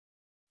angels.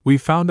 We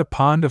found a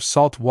pond of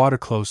salt water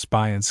close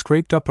by and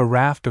scraped up a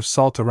raft of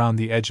salt around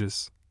the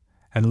edges,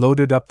 and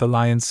loaded up the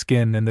lion's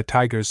skin and the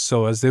tiger's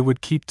so as they would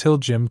keep till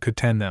Jim could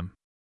tend them.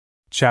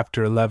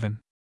 Chapter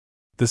 11.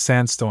 The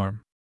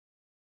Sandstorm.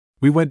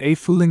 We went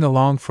a-fooling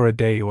along for a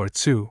day or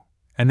two,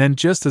 and then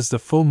just as the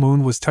full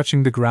moon was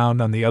touching the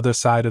ground on the other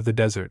side of the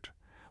desert,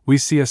 we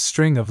see a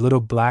string of little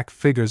black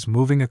figures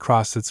moving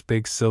across its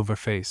big silver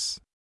face.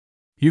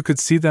 You could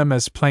see them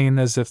as plain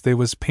as if they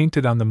was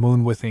painted on the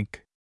moon with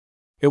ink.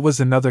 It was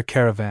another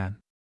caravan.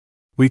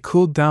 We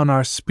cooled down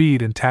our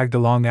speed and tagged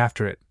along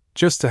after it,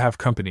 just to have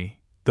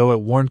company, though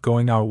it warn't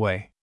going our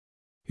way.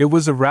 It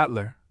was a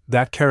rattler,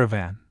 that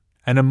caravan,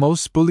 and a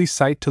most bully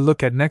sight to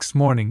look at next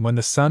morning when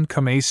the sun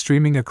come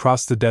streaming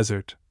across the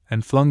desert,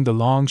 and flung the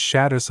long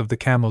shadows of the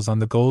camels on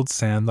the gold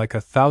sand like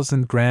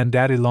 1,000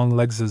 granddaddy long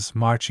legses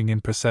marching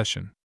in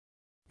procession.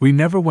 We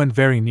never went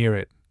very near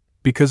it,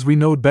 because we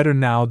knowed better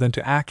now than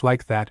to act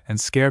like that and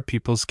scare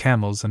people's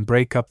camels and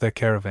break up their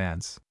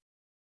caravans.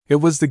 It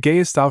was the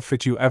gayest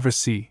outfit you ever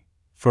see,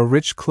 for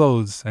rich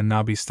clothes and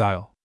nobby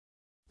style.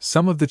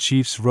 Some of the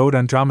chiefs rode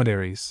on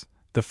dromedaries,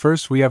 the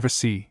first we ever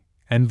see,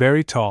 and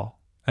very tall,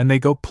 and they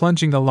go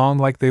plunging along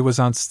like they was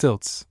on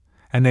stilts,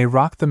 and they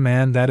rock the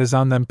man that is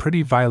on them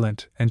pretty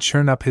violent and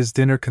churn up his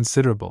dinner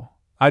considerable,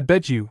 I'd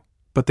bet you,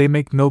 but they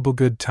make noble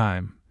good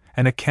time,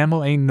 and a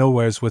camel ain't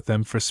nowheres with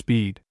them for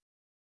speed.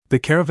 The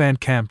caravan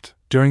camped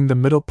during the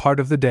middle part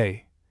of the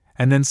day,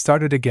 and then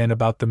started again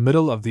about the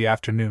middle of the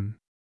afternoon.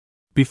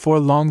 Before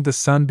long the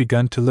sun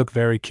begun to look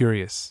very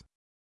curious.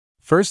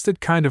 First it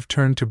kind of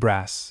turned to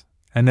brass,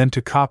 and then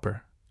to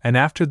copper, and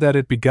after that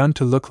it begun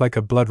to look like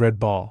a blood-red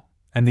ball,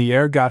 and the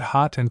air got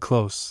hot and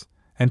close,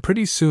 and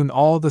pretty soon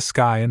all the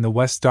sky in the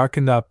west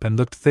darkened up and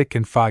looked thick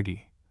and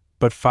foggy,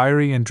 but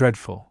fiery and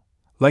dreadful,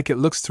 like it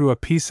looks through a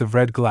piece of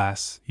red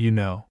glass, you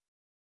know.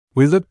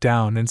 We looked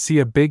down and see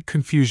a big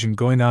confusion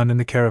going on in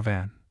the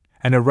caravan,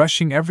 and a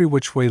rushing every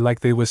which way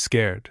like they was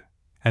scared,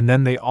 and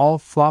then they all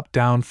flopped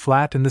down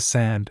flat in the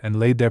sand and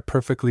laid there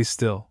perfectly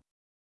still.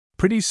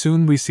 Pretty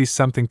soon we see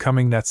something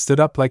coming that stood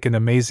up like an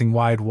amazing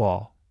wide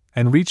wall,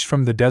 and reached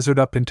from the desert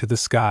up into the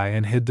sky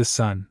and hid the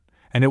sun,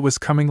 and it was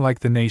coming like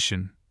the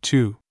nation,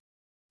 too.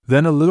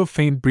 Then a little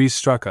faint breeze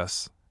struck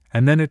us,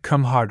 and then it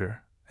come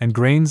harder, and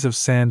grains of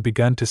sand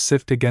begun to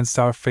sift against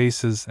our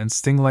faces and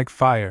sting like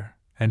fire,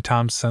 and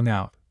Tom sung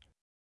out,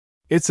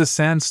 "It's a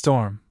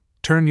sandstorm,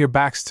 turn your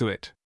backs to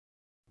it."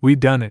 We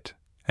done it,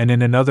 and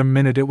in another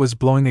minute it was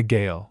blowing a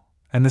gale,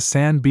 and the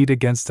sand beat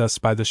against us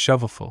by the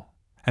shovelful,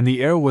 and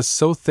the air was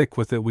so thick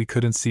with it we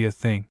couldn't see a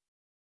thing.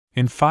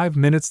 In 5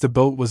 minutes the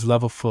boat was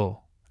level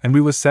full, and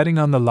we was setting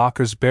on the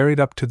lockers buried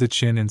up to the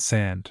chin in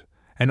sand,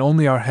 and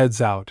only our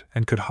heads out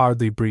and could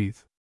hardly breathe.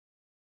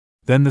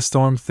 Then the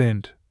storm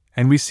thinned,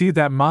 and we see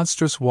that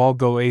monstrous wall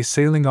go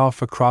sailing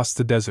off across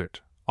the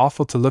desert,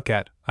 awful to look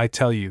at, I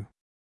tell you.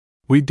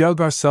 We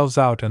dug ourselves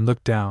out and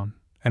looked down,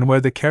 and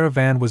where the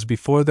caravan was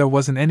before there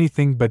wasn't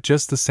anything but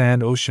just the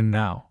sand ocean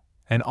now,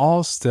 and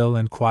all still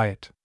and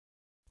quiet.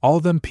 All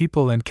them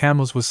people and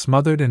camels was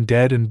smothered and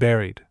dead and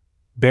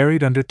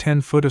buried under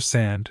 10 foot of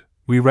sand,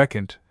 we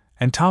reckoned,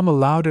 and Tom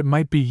allowed it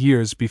might be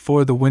years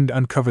before the wind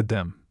uncovered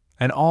them,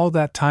 and all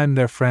that time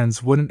their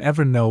friends wouldn't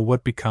ever know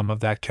what become of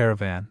that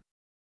caravan.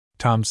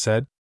 Tom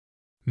said,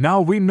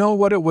 "Now we know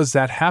what it was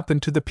that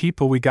happened to the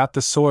people we got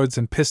the swords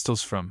and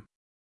pistols from."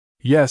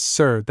 Yes,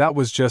 sir, that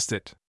was just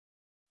it.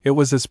 It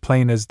was as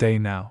plain as day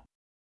now.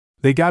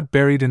 They got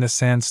buried in a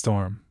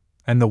sandstorm,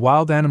 and the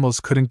wild animals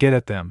couldn't get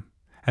at them,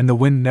 and the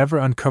wind never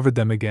uncovered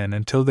them again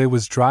until they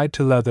was dried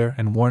to leather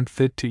and weren't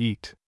fit to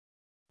eat.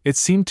 It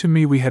seemed to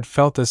me we had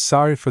felt as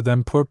sorry for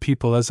them poor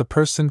people as a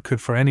person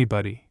could for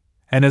anybody,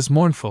 and as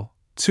mournful,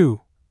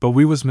 too, but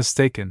we was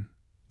mistaken.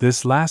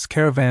 This last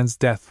caravan's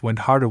death went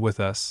harder with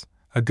us,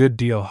 a good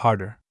deal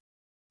harder.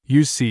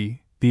 You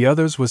see, the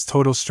others was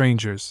total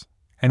strangers,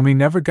 and we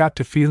never got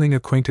to feeling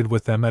acquainted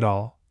with them at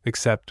all,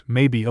 except,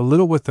 maybe, a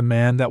little with the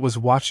man that was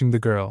watching the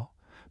girl,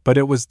 but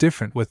it was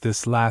different with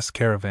this last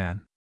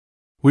caravan.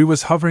 We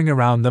was hovering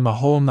around them a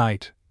whole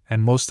night,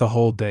 and most a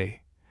whole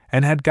day,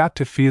 and had got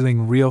to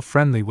feeling real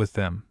friendly with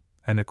them,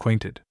 and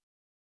acquainted.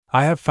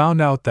 I have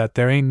found out that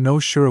there ain't no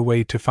surer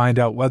way to find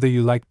out whether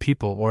you like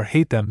people or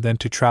hate them than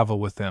to travel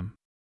with them.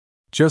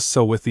 Just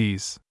so with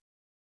these.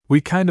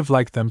 We kind of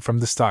liked them from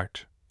the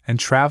start, and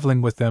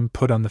traveling with them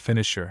put on the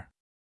finisher.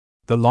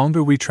 The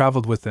longer we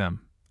traveled with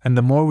them, and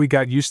the more we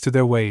got used to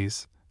their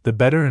ways, the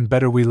better and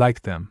better we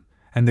liked them,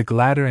 and the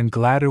gladder and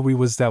gladder we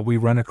was that we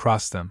run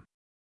across them.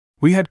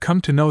 We had come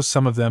to know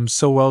some of them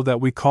so well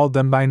that we called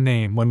them by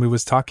name when we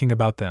was talking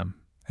about them,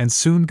 and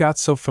soon got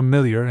so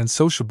familiar and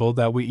sociable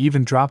that we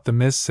even dropped the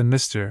Miss and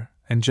Mr.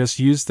 and just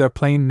used their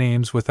plain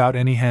names without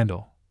any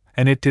handle,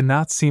 and it did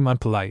not seem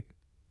unpolite,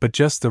 but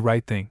just the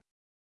right thing.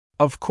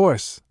 Of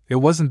course, it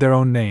wasn't their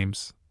own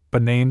names,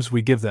 but names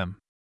we give them.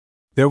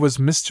 There was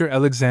Mr.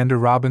 Alexander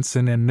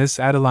Robinson and Miss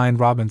Adeline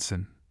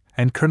Robinson,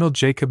 and Colonel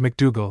Jacob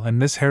McDougall and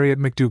Miss Harriet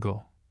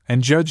McDougall,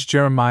 and Judge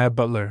Jeremiah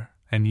Butler,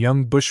 and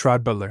young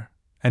Bushrod Butler,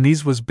 and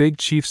these was big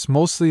chiefs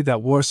mostly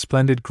that wore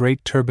splendid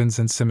great turbans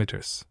and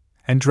scimitars,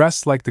 and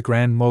dressed like the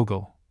Grand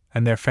Mogul,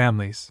 and their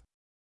families.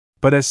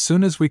 But as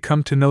soon as we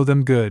come to know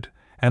them good,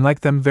 and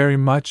like them very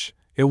much,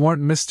 it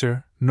warn't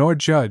Mr., nor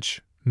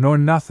Judge, nor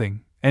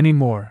nothing, any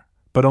more,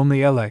 but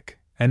only Alec,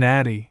 and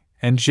Addie,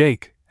 and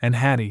Jake, and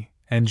Hattie,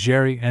 and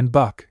Jerry, and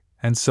Buck,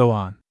 and so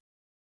on.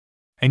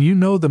 And you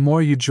know the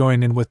more you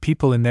join in with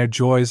people in their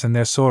joys and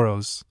their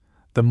sorrows,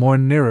 the more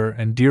nearer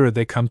and dearer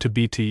they come to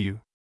be to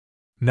you.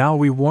 Now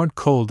we warn't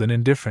cold and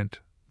indifferent,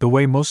 the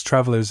way most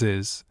travelers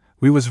is,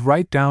 we was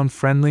right down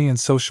friendly and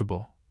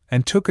sociable,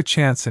 and took a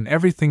chance in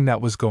everything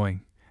that was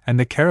going, and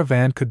the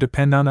caravan could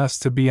depend on us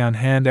to be on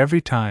hand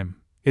every time,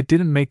 it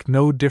didn't make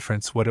no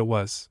difference what it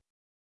was.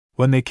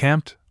 When they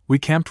camped, we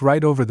camped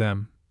right over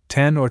them,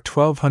 10 or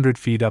 1200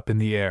 feet up in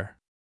the air.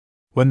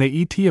 When they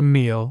eat a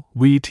meal,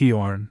 we eat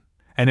ourn,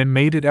 and it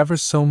made it ever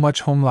so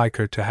much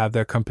homeliker to have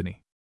their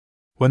company.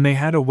 When they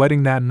had a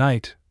wedding that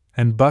night,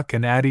 and Buck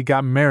and Addie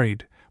got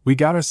married, we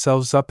got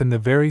ourselves up in the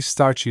very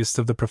starchiest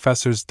of the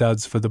professor's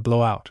duds for the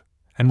blowout,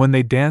 and when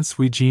they danced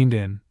we jeaned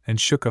in, and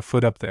shook a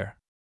foot up there.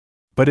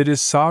 But it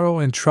is sorrow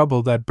and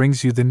trouble that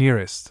brings you the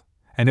nearest,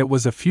 and it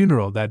was a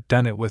funeral that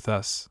done it with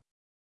us.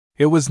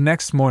 It was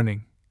next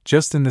morning,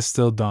 just in the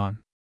still dawn.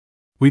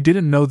 We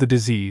didn't know the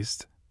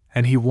deceased,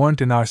 and he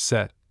warn't in our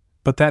set,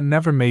 but that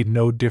never made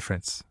no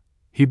difference.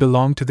 He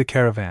belonged to the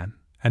caravan,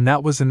 and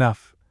that was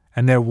enough,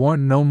 and there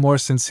warn't no more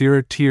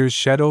sincerer tears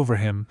shed over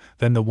him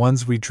than the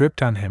ones we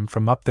dripped on him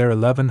from up there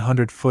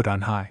 1100 foot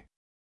on high.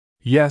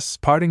 Yes,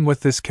 parting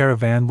with this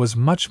caravan was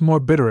much more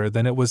bitterer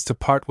than it was to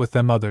part with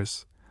them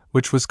others,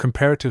 which was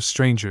comparative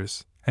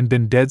strangers, and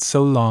been dead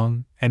so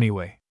long,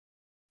 anyway.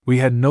 We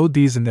had knowed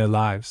these in their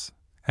lives,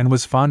 and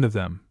was fond of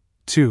them,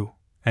 too,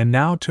 and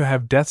now to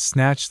have death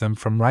snatch them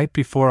from right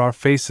before our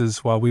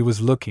faces while we was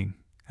looking,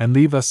 and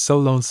leave us so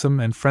lonesome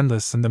and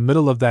friendless in the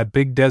middle of that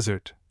big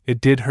desert, it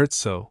did hurt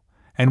so,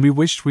 and we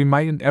wished we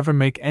mightn't ever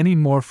make any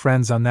more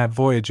friends on that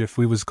voyage if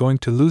we was going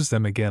to lose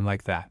them again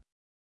like that.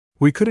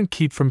 We couldn't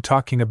keep from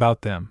talking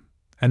about them,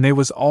 and they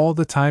was all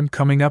the time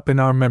coming up in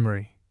our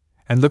memory,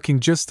 and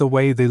looking just the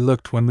way they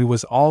looked when we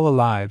was all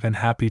alive and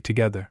happy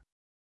together.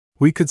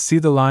 We could see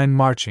the line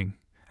marching,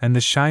 and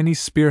the shiny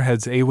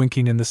spearheads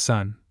a-winking in the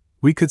sun.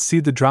 We could see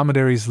the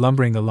dromedaries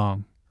lumbering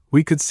along.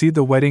 We could see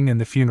the wedding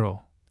and the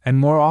funeral, and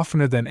more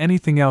oftener than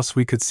anything else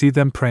we could see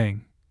them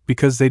praying,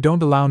 because they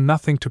don't allow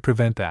nothing to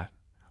prevent that.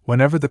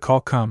 Whenever the call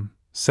come,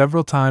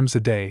 several times a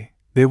day,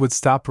 they would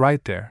stop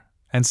right there,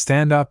 and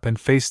stand up and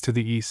face to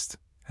the east,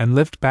 and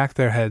lift back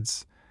their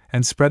heads,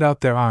 and spread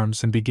out their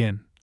arms and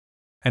begin.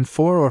 And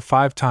 4 or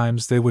 5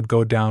 times they would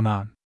go down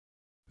on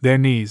their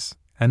knees,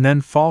 and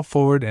then fall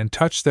forward and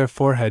touch their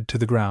forehead to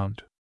the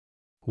ground.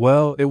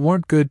 Well, it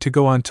weren't good to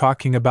go on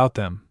talking about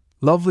them,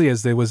 lovely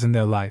as they was in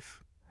their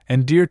life,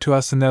 and dear to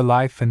us in their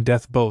life and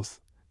death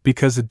both,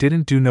 because it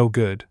didn't do no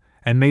good,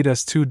 and made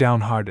us too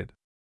downhearted.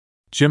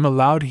 Jim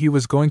allowed he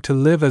was going to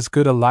live as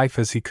good a life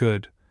as he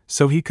could,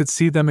 so he could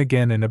see them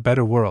again in a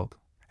better world,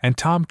 and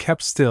Tom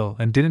kept still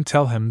and didn't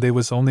tell him they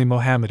was only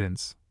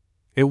Mohammedans.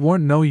 It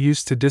weren't no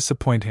use to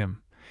disappoint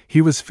him,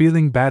 he was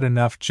feeling bad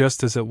enough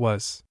just as it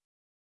was.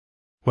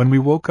 When we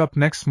woke up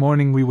next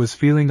morning we was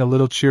feeling a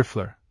little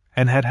cheerfuler,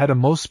 and had had a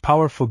most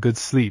powerful good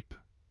sleep,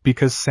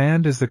 because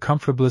sand is the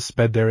comfortablest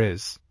bed there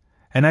is,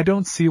 and I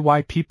don't see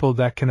why people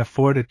that can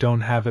afford it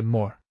don't have it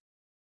more.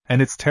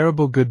 And it's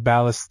terrible good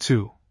ballast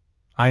too.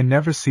 I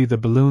never see the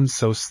balloons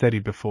so steady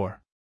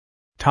before.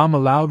 Tom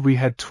allowed we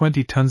had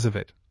 20 tons of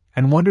it,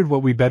 and wondered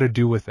what we better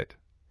do with it.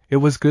 It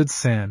was good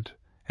sand,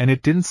 and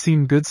it didn't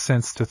seem good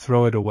sense to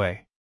throw it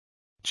away.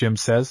 Jim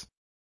says,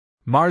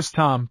 "Mars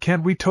Tom,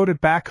 can't we tote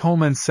it back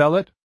home and sell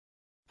it?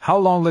 How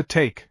long'll it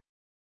take?"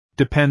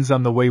 "Depends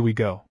on the way we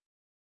go."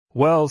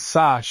 "Well,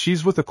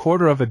 she's worth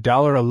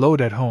 $0.25 a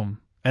load at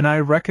home, and I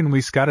reckon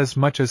we's got as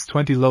much as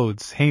 20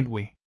 loads, hain't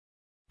we?"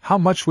 "How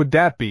much would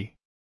that be?"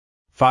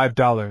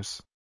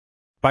 $5.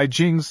 "By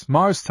jings,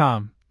 Mars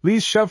Tom,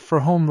 le's shove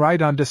for home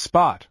right on the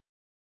spot.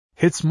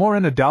 Hit's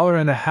more'n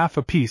 $1.50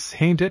 a piece,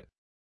 hain't it?"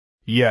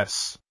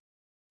 "Yes."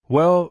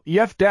 "Well,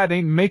 yef dat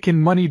ain't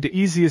makin' money the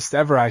easiest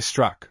ever I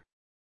struck.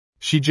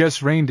 She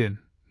just reined in,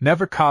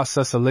 never costs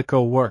us a lick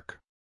o'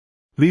 work.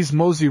 Le's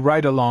mosey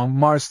right along,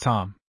 Mars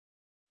Tom."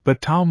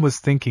 But Tom was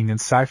thinking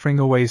and ciphering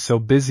away so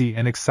busy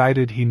and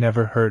excited he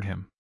never heard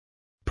him.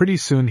 Pretty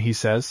soon he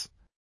says,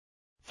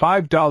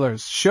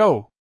 $5,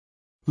 show!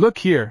 Look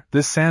here,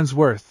 this sand's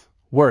worth,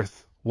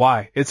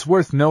 why, it's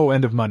worth no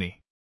end of money."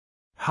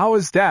 "How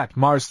is dat,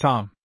 Mars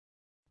Tom?"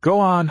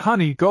 "Go on,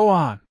 honey, go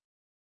on."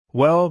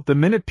 "Well, the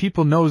minute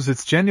people knows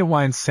it's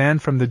genuine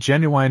sand from the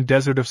genuine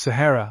desert of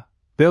Sahara,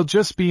 they'll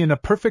just be in a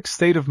perfect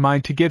state of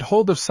mind to get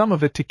hold of some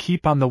of it to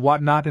keep on the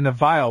whatnot in a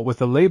vial with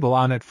a label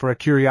on it for a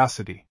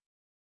curiosity.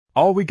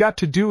 All we got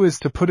to do is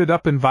to put it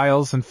up in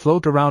vials and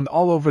float around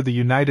all over the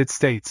United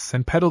States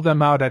and peddle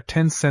them out at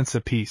 10 cents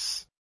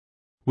apiece.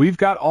 We've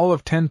got all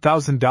of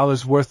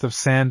 $10,000 worth of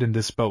sand in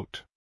this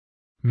boat."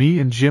 Me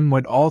and Jim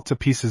went all to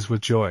pieces with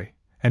joy,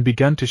 and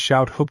begun to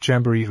shout hoop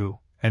jamboree-hoo,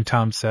 and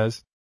Tom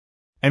says,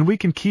 "And we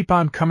can keep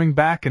on coming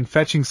back and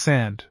fetching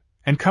sand,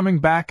 and coming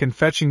back and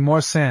fetching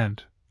more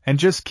sand, and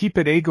just keep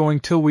it a-going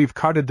till we've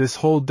carted this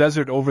whole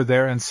desert over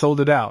there and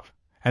sold it out,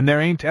 and there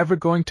ain't ever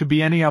going to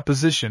be any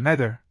opposition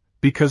either,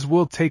 because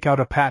we'll take out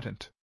a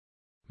patent."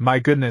 "My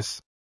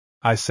goodness,"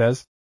 I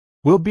says,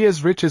 "we'll be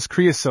as rich as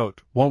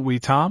creosote, won't we,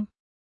 Tom?"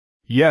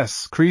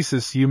 "Yes,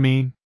 Croesus, you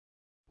mean.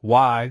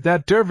 Why,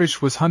 that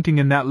dervish was hunting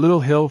in that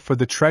little hill for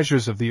the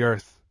treasures of the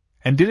earth,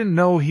 and didn't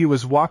know he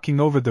was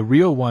walking over the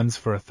real ones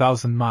for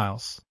 1,000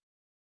 miles.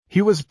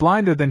 He was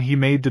blinder than he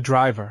made the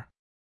driver.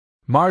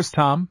 Mars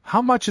Tom,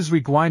 how much is we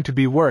gwine to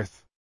be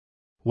worth?"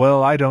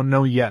 "Well, I don't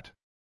know yet.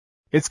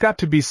 It's got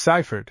to be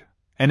ciphered,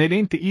 and it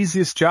ain't the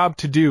easiest job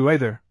to do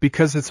either,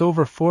 because it's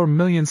over 4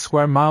 million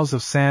square miles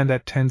of sand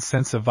at 10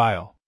 cents a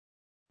vial."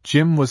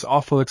 Jim was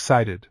awful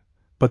excited,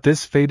 but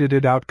this faded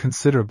it out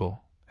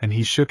considerable, and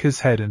he shook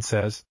his head and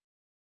says,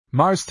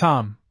 "Mars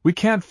Tom, we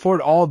can't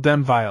afford all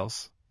dem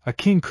vials, a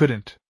king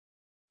couldn't.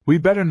 We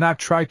better not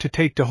try to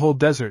take the whole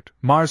desert,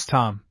 Mars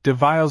Tom, de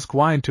vials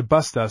gwine to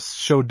bust us,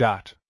 show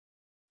dot."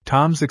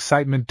 Tom's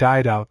excitement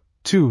died out,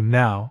 too,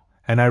 now,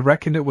 and I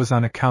reckon it was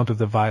on account of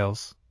the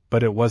vials,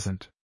 but it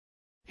wasn't.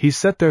 He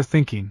sat there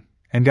thinking,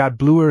 and got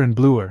bluer and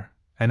bluer,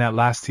 and at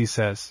last he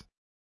says,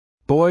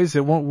 "Boys,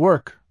 it won't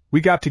work, we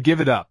got to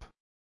give it up."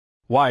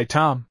 "Why,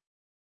 Tom?"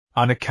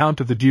 "On account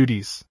of the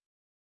duties."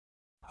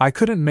 I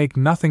couldn't make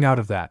nothing out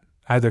of that,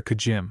 either could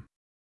Jim.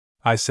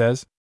 I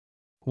says,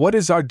 "What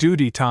is our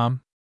duty,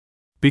 Tom?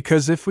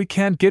 Because if we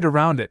can't get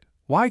around it,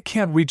 why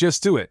can't we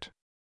just do it?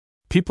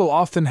 People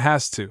often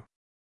has to."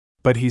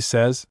 But he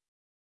says,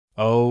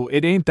 "Oh,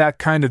 it ain't that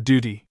kind of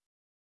duty.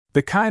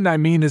 The kind I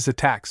mean is a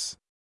tax.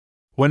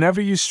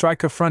 Whenever you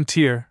strike a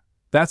frontier,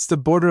 that's the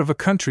border of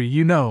a country,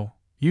 you know,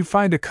 you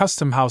find a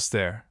custom house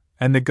there,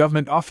 and the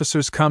government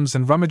officers comes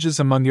and rummages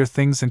among your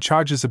things and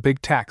charges a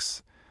big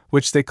tax,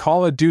 which they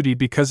call a duty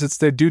because it's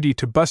their duty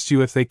to bust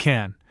you if they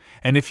can,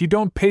 and if you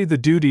don't pay the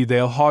duty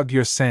they'll hog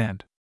your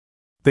sand.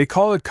 They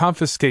call it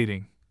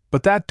confiscating,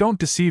 but that don't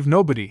deceive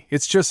nobody,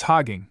 it's just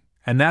hogging,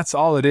 and that's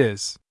all it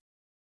is.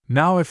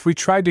 Now if we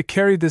tried to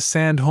carry this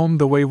sand home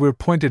the way we're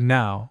pointed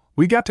now,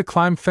 we got to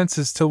climb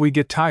fences till we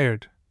get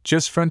tired,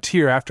 just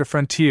frontier after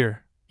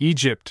frontier,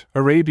 Egypt,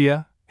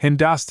 Arabia,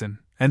 Hindostan,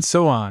 and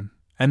so on,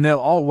 and they'll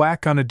all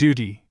whack on a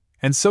duty,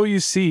 and so you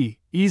see,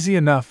 easy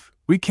enough,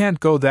 we can't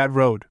go that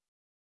road.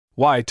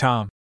 Why,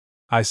 Tom,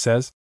 I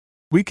says,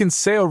 we can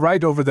sail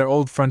right over their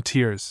old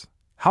frontiers.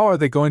 How are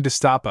they going to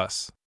stop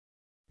us?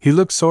 He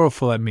looks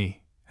sorrowful at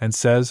me, and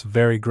says,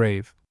 very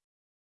grave,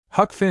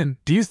 Huck Finn,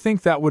 do you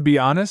think that would be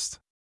honest?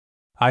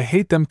 I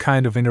hate them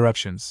kind of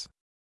interruptions.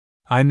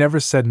 I never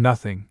said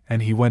nothing,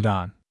 and he went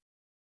on.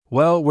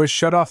 Well, we're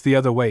shut off the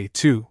other way,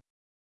 too.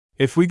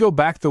 If we go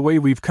back the way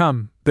we've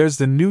come, there's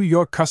the New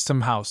York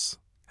Custom House,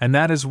 and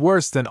that is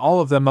worse than all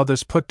of them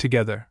others put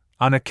together,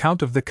 on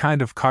account of the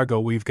kind of cargo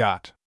we've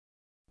got.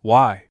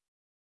 Why?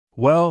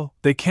 Well,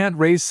 they can't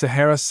raise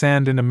Sahara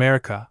sand in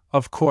America,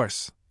 of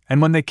course,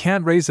 and when they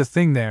can't raise a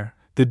thing there,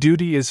 the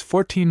duty is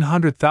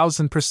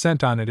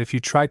 1,400,000% on it if you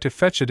try to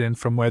fetch it in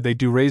from where they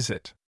do raise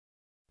it.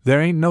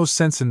 There ain't no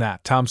sense in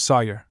that, Tom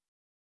Sawyer.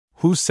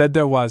 Who said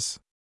there was?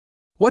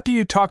 What do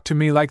you talk to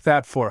me like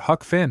that for,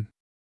 Huck Finn?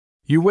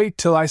 You wait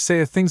till I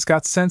say a thing's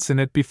got sense in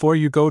it before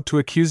you go to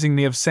accusing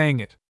me of saying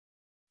it.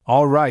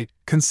 All right,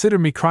 consider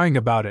me crying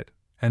about it,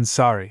 and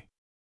sorry.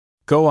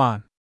 Go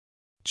on,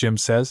 Jim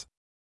says.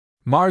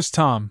 Mars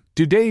Tom,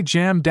 do dey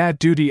jam dat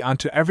duty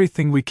onto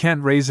everything we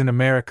can't raise in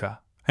America,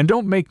 and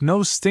don't make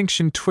no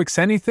stinction twixt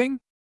anything?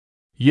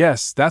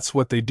 Yes, that's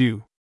what they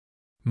do.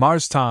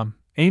 Mars Tom,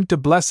 ain't de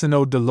blessin'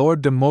 o' de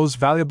Lord de most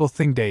valuable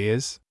thing dey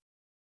is?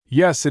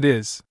 Yes, it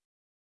is.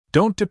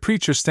 Don't de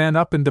preacher stand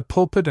up in de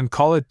pulpit and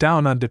call it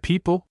down on de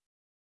people?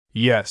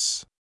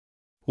 Yes.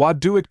 What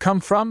do it come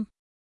from?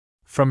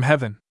 From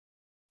heaven.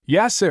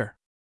 Yes, sir.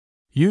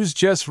 You's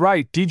just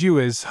right, did you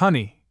is,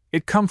 honey,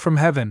 it come from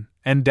heaven,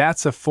 and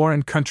dat's a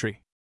foreign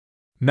country.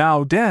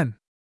 Now den,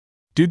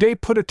 do dey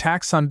put a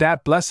tax on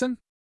dat blessin'?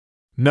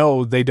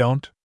 No, they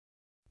don't.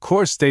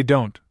 Course they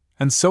don't,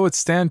 and so it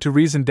stand to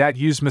reason dat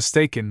you's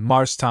mistaken,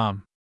 Mars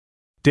Tom.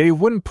 Dey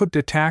wouldn't put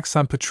de tax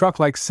on patruck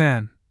like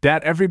sand,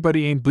 dat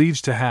everybody ain't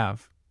bleeged to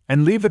have,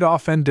 and leave it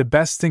off en de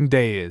best thing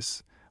dey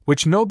is,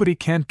 which nobody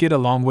can't get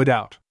along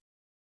without.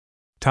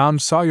 Tom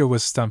Sawyer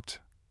was stumped.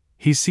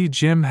 He see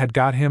Jim had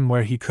got him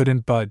where he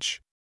couldn't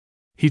budge.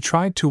 He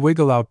tried to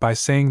wiggle out by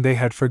saying they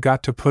had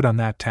forgot to put on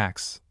that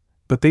tax,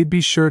 but they'd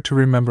be sure to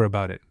remember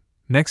about it,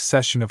 next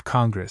session of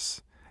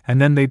Congress, and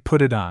then they'd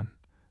put it on,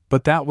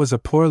 but that was a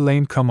poor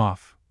lame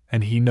come-off,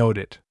 and he knowed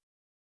it.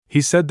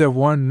 He said there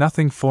warn't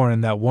nothing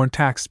foreign that warn't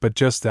taxed but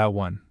just that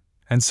one,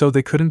 and so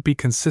they couldn't be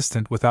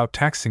consistent without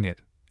taxing it,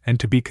 and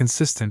to be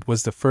consistent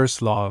was the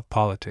first law of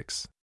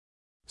politics.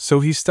 So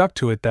he stuck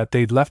to it that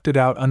they'd left it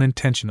out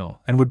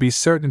unintentional and would be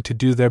certain to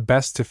do their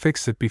best to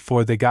fix it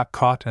before they got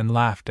caught and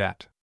laughed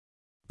at.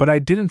 But I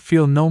didn't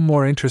feel no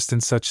more interest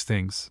in such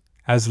things,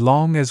 as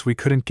long as we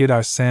couldn't get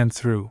our sand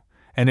through,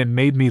 and it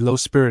made me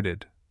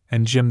low-spirited,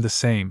 and Jim the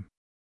same.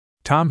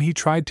 Tom he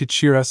tried to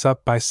cheer us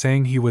up by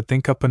saying he would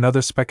think up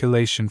another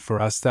speculation for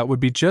us that would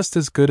be just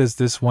as good as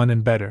this one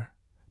and better,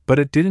 but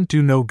it didn't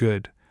do no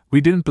good.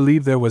 We didn't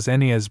believe there was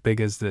any as big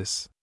as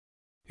this.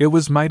 It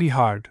was mighty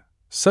hard.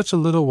 Such a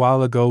little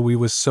while ago we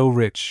was so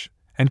rich,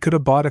 and could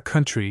have bought a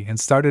country and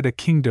started a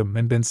kingdom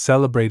and been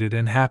celebrated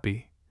and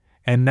happy,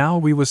 and now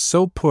we was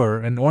so poor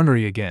and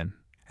ornery again,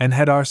 and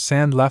had our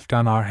sand left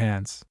on our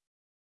hands.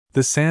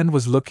 The sand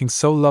was looking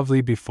so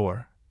lovely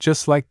before,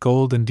 just like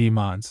gold and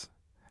diamonds,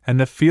 and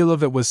the feel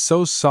of it was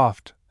so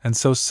soft and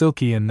so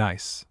silky and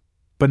nice.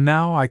 But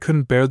now I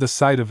couldn't bear the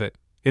sight of it,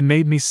 it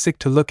made me sick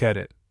to look at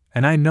it,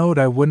 and I knowed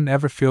I wouldn't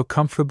ever feel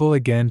comfortable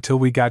again till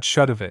we got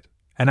shut of it.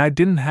 And I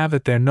didn't have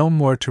it there no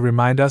more to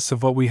remind us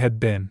of what we had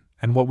been,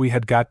 and what we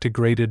had got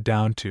degraded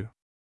down to.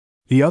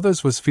 The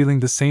others was feeling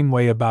the same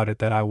way about it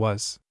that I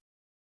was.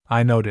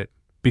 I knowed it,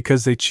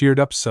 because they cheered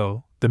up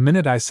so, the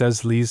minute I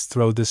says Lee's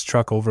throw this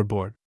truck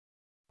overboard.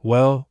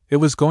 Well, it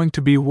was going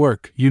to be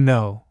work, you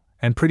know,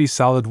 and pretty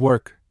solid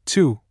work,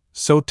 too,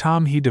 so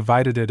Tom he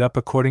divided it up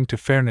according to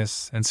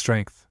fairness and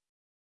strength.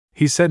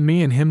 He said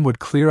me and him would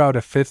clear out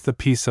 1/5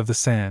 apiece of the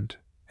sand,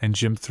 and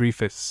Jim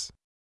 3/5.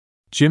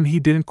 Jim he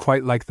didn't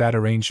quite like that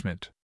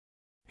arrangement.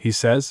 He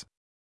says,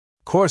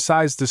 "Course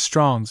I's the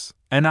strongs,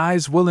 and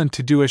I's willin'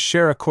 to do a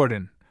share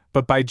accordin',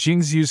 but by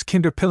jings you's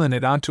kinder pillin'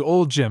 it onto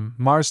old Jim,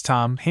 Mars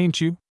Tom, hain't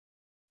you?"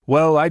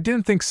 Well, I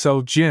didn't think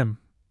so, Jim,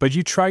 but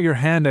you try your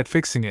hand at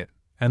fixing it,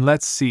 and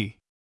let's see.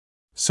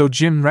 So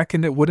Jim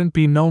reckoned it wouldn't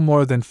be no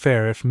more than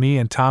fair if me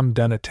and Tom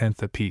done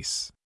 1/10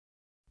 apiece.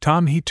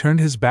 Tom he turned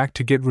his back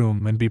to get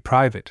room and be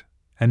private,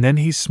 and then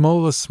he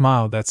smole a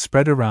smile that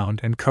spread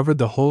around and covered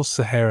the whole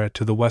Sahara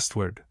to the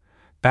westward,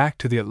 back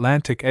to the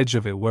Atlantic edge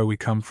of it where we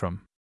come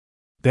from.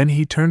 Then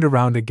he turned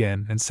around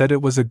again and said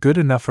it was a good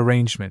enough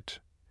arrangement,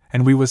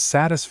 and we was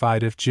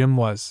satisfied if Jim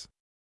was.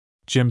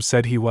 Jim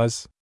said he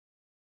was.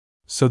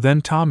 So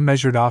then Tom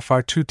measured off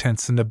our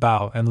 2/10 in the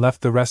bow and left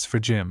the rest for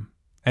Jim,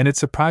 and it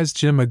surprised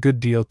Jim a good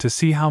deal to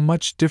see how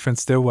much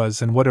difference there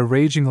was and what a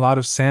raging lot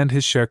of sand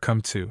his share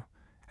come to,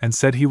 and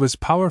said he was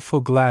powerful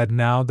glad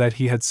now that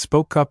he had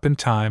spoke up in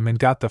time and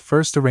got the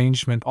first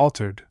arrangement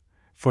altered,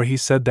 for he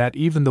said that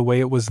even the way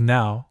it was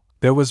now,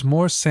 there was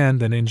more sand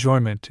than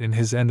enjoyment in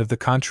his end of the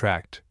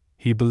contract,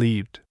 he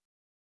believed.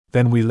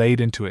 Then we laid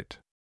into it.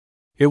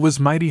 It was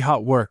mighty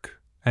hot work,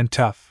 and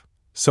tough,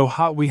 so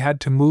hot we had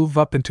to move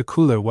up into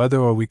cooler weather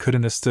or we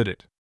couldn't 'a' stood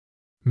it.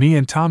 Me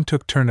and Tom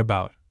took turn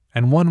about,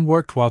 and one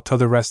worked while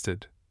t'other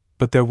rested,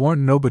 but there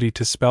warn't nobody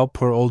to spell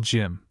poor old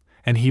Jim,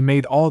 and he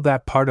made all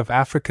that part of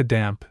Africa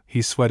damp,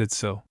 he sweated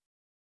so.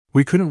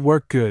 We couldn't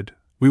work good,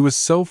 we was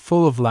so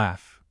full of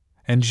laugh,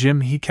 and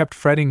Jim he kept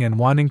fretting and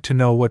wanting to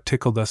know what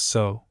tickled us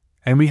so,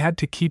 and we had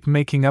to keep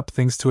making up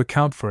things to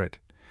account for it,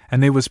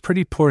 and they was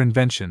pretty poor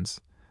inventions,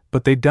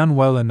 but they done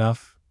well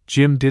enough,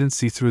 Jim didn't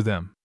see through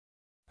them.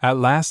 At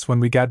last when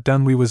we got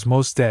done we was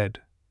most dead,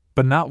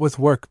 but not with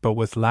work but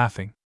with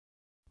laughing.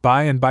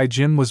 By and by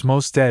Jim was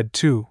most dead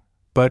too,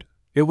 but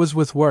it was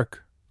with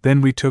work.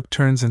 Then we took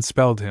turns and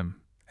spelled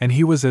him, and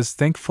he was as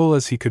thankful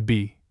as he could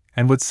be,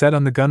 and would set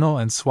on the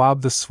gunwale and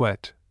swab the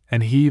sweat,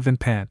 and heave and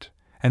pant,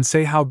 and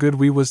say how good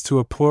we was to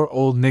a poor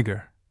old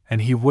nigger,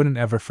 and he wouldn't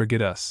ever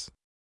forget us.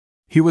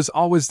 He was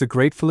always the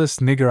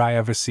gratefulest nigger I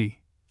ever see,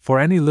 for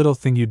any little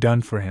thing you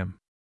done for him.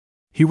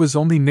 He was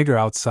only nigger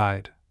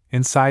outside,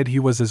 inside he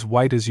was as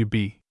white as you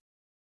be.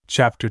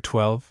 Chapter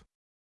 12.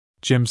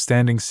 Jim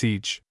standing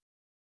siege.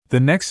 The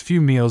next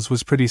few meals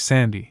was pretty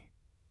sandy,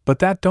 but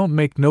that don't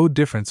make no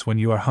difference when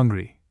you are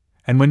hungry,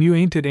 and when you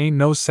ain't it ain't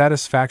no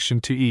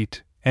satisfaction to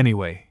eat,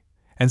 anyway,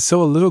 and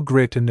so a little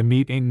grit in the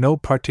meat ain't no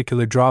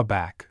particular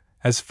drawback,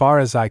 as far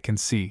as I can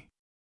see.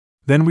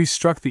 Then we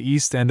struck the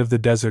east end of the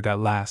desert at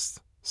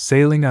last,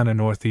 sailing on a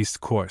northeast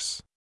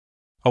course.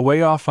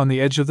 Away off on the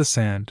edge of the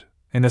sand,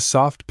 in a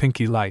soft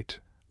pinky light,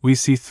 we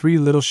see 3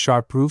 little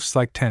sharp roofs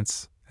like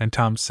tents, and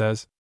Tom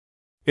says,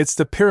 "It's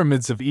the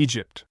pyramids of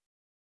Egypt."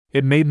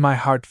 It made my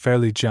heart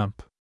fairly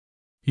jump.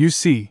 You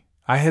see,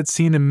 I had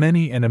seen a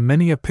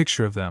many a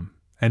picture of them,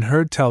 and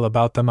heard tell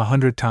about them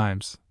 100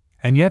 times,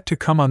 and yet to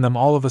come on them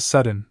all of a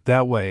sudden,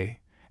 that way,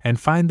 and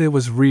find they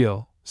was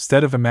real,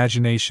 'stead of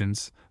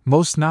imaginations,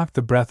 most knocked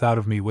the breath out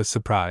of me with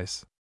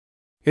surprise.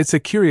 It's a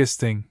curious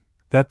thing,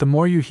 that the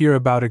more you hear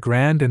about a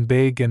grand and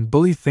big and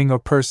bully thing or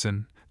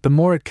person, the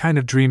more it kind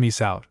of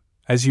dreamies out,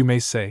 as you may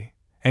say,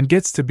 and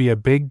gets to be a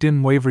big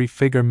dim wavery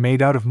figure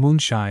made out of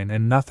moonshine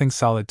and nothing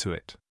solid to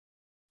it.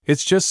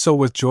 It's just so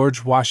with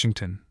George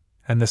Washington,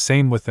 and the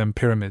same with them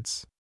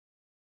pyramids.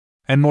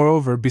 And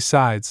moreover,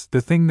 besides,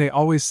 the thing they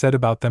always said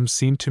about them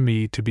seemed to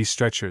me to be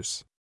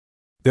stretchers.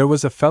 There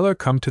was a feller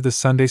come to the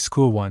Sunday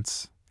school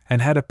once,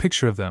 and had a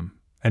picture of them,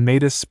 and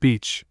made a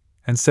speech,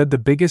 and said the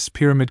biggest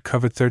pyramid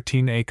covered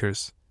 13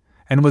 acres,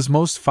 and was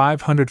most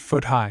 500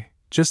 foot high,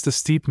 just a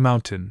steep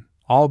mountain,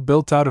 all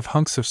built out of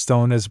hunks of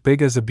stone as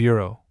big as a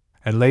bureau,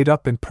 and laid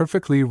up in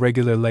perfectly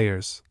regular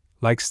layers,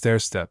 like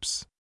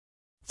stair-steps.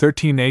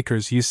 13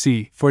 acres, you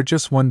see, for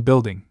just one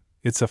building,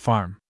 it's a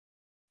farm.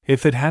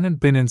 If it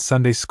hadn't been in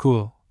Sunday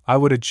school, I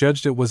would have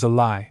judged it was a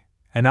lie,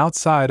 and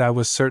outside I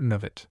was certain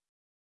of it.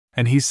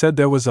 And he said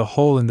there was a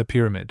hole in the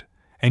pyramid,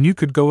 and you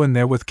could go in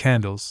there with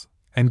candles,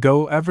 and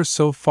go ever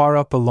so far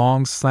up a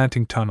long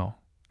slanting tunnel,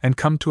 and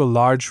come to a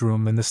large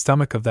room in the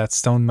stomach of that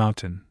stone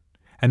mountain,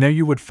 and there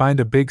you would find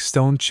a big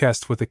stone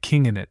chest with a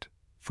king in it,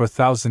 for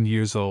 1,000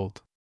 years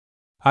old.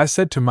 I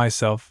said to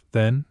myself,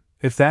 then,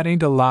 if that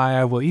ain't a lie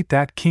I will eat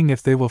that king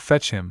if they will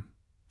fetch him,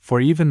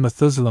 for even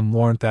Methuselah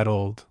warn't that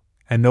old,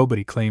 and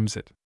nobody claims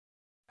it.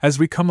 As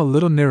we come a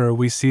little nearer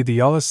we see the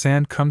yellow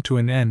sand come to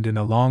an end in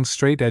a long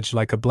straight edge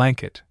like a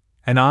blanket,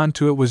 and on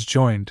to it was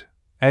joined,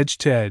 edge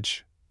to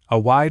edge, a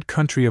wide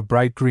country of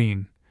bright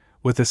green,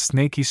 with a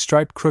snaky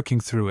stripe crooking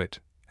through it,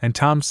 and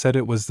Tom said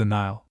it was the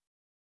Nile.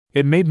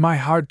 It made my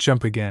heart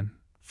jump again,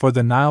 for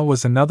the Nile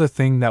was another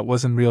thing that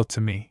wasn't real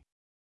to me.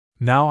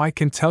 Now I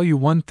can tell you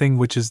one thing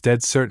which is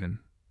dead certain.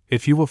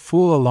 If you will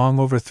fool along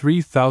over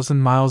 3,000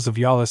 miles of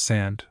yalla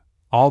sand,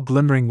 all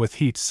glimmering with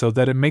heat so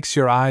that it makes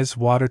your eyes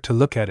water to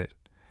look at it,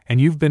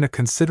 and you've been a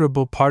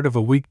considerable part of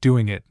a week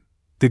doing it,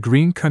 the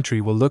green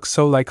country will look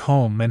so like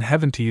home and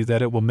heaven to you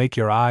that it will make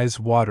your eyes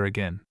water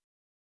again.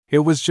 It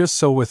was just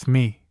so with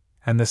me,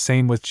 and the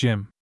same with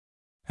Jim.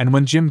 And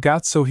when Jim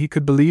got so he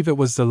could believe it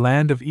was the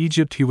land of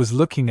Egypt he was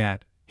looking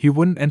at, he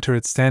wouldn't enter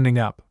it standing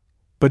up,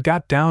 but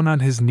got down on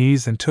his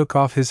knees and took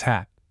off his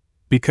hat,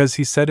 because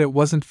he said it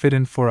wasn't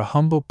fittin' for a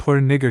humble poor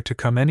nigger to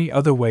come any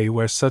other way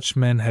where such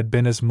men had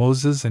been as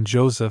Moses and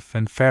Joseph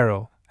and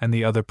Pharaoh and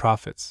the other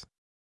prophets.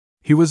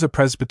 He was a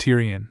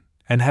Presbyterian,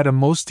 and had a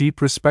most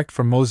deep respect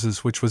for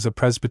Moses, which was a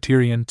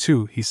Presbyterian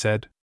too, he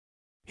said.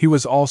 He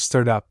was all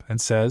stirred up,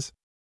 and says,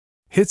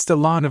 "Hit's the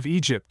lawn of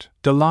Egypt,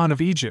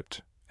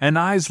 and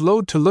I's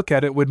load to look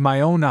at it wid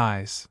my own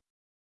eyes.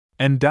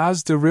 And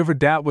da's de river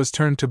dat was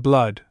turned to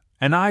blood,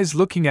 and I's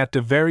looking at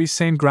de very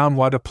same ground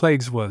wha de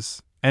plagues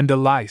was, and de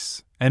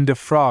lice, and de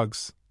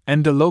frogs,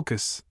 and de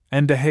locusts,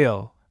 and de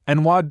hail,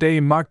 and wha dey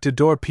marked de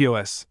door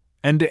pos,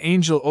 and de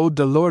angel o'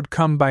 de Lord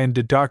come by in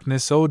de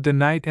darkness o' de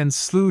night and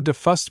slew de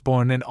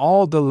fustborn in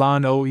all de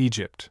land o'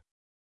 Egypt.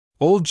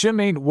 Old Jim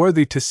ain't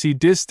worthy to see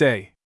dis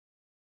day."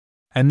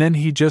 And then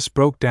he just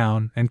broke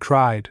down and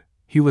cried,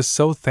 he was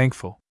so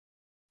thankful.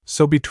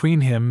 So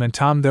between him and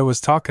Tom there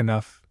was talk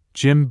enough,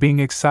 Jim being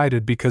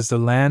excited because the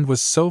land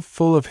was so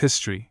full of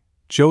history,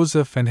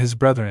 Joseph and his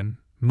brethren,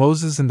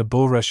 Moses and the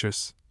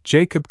bulrushers,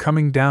 Jacob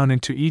coming down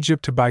into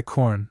Egypt to buy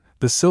corn,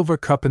 the silver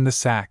cup in the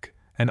sack,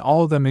 and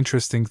all them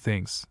interesting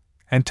things.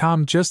 And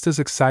Tom just as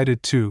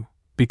excited too,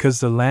 because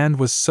the land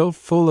was so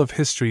full of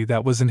history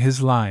that was in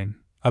his line,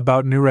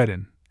 about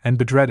Nureddin, and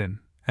Bedreddin,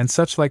 and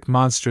such like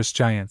monstrous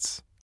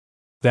giants.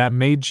 That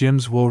made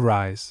Jim's wool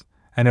rise,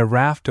 and a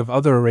raft of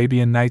other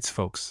Arabian Nights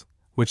folks,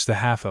 which the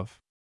half of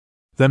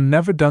them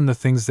never done the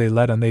things they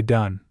let on they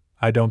done,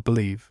 I don't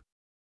believe.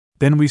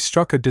 Then we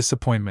struck a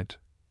disappointment,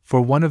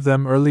 for one of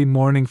them early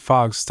morning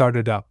fogs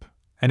started up,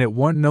 and it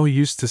warn't no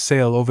use to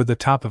sail over the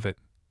top of it,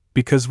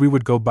 because we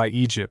would go by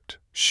Egypt,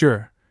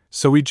 sure,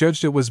 so we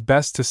judged it was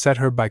best to set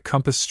her by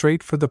compass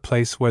straight for the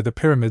place where the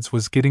pyramids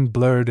was getting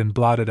blurred and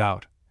blotted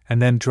out,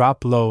 and then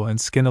drop low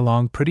and skin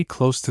along pretty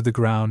close to the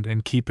ground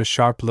and keep a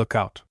sharp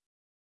lookout.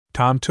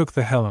 Tom took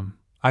the helm,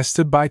 I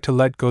stood by to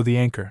let go the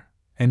anchor,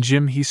 and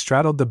Jim he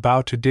straddled the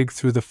bow to dig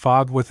through the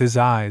fog with his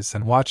eyes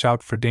and watch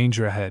out for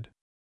danger ahead.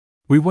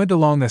 We went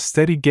along a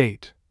steady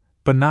gait,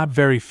 but not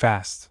very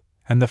fast,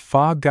 and the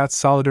fog got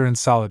solider and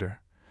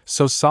solider,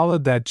 so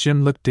solid that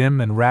Jim looked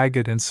dim and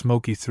ragged and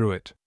smoky through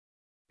it.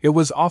 It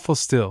was awful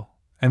still,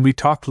 and we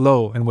talked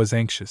low and was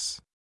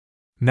anxious.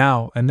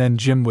 Now and then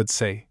Jim would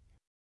say,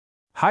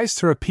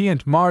 "Hist her a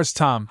peant, Mars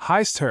Tom,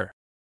 hist her!"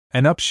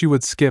 And up she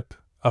would skip,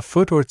 a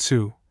foot or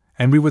two,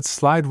 and we would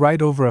slide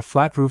right over a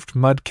flat-roofed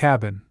mud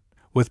cabin,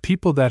 with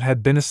people that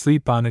had been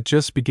asleep on it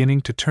just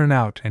beginning to turn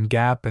out and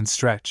gap and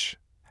stretch.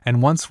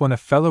 And once when a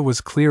feller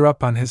was clear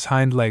up on his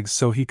hind legs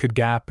so he could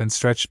gap and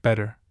stretch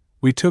better,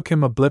 we took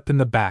him a blip in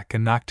the back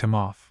and knocked him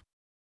off.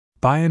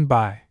 By and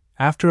by,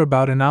 after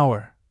about an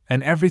hour,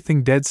 and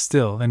everything dead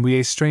still and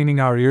we straining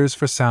our ears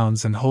for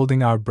sounds and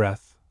holding our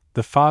breath,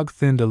 the fog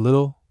thinned a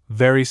little,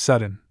 very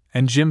sudden,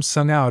 and Jim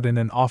sung out in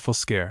an awful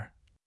scare.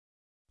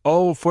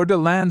 "Oh, for de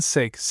land's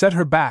sake, set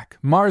her back,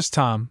 Mars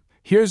Tom,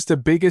 here's the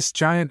biggest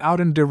giant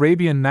out in de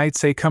Arabian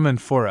Nights comin'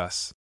 for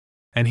us."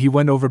 And he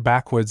went over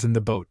backwards in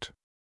the boat.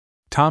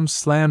 Tom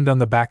slammed on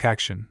the back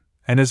action,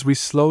 and as we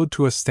slowed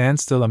to a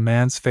standstill a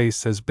man's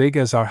face as big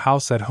as our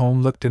house at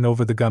home looked in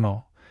over the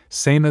gunwale,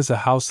 same as a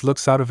house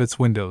looks out of its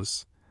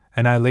windows,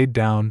 and I laid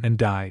down and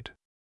died.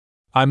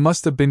 I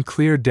must have been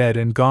clear dead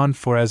and gone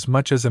for as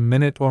much as a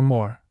minute or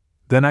more.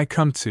 Then I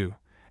come to,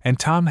 and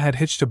Tom had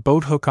hitched a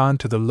boat hook on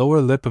to the lower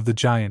lip of the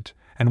giant,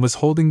 and was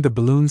holding the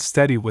balloon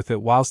steady with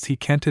it whilst he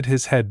canted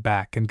his head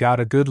back and got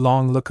a good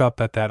long look up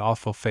at that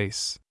awful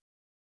face.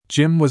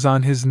 Jim was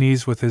on his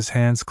knees with his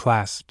hands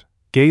clasped,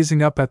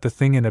 gazing up at the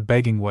thing in a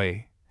begging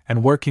way,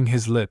 and working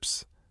his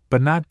lips,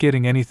 but not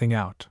getting anything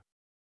out.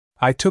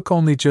 I took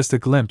only just a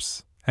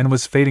glimpse, and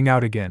was fading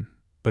out again,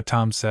 but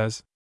Tom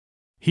says,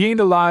 "He ain't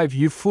alive,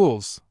 you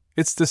fools,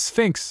 it's the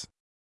Sphinx."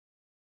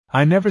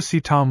 I never see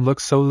Tom look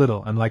so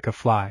little and like a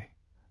fly,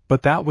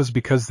 but that was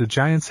because the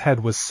giant's head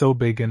was so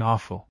big and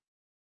awful.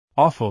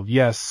 Awful,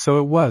 yes, so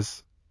it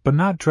was, but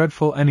not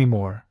dreadful any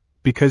more,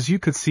 because you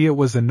could see it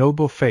was a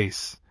noble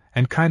face,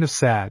 and kind of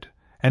sad,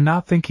 and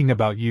not thinking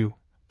about you,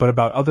 but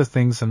about other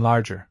things and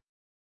larger.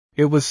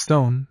 It was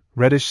stone,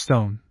 reddish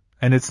stone,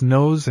 and its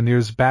nose and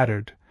ears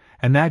battered,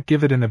 and that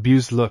give it an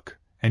abused look,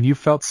 and you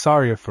felt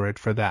sorrier for it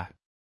for that.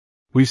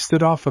 We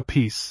stood off a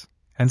piece,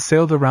 and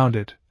sailed around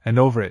it, and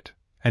over it,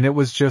 and it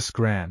was just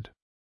grand.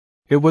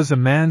 It was a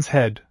man's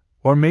head,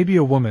 or maybe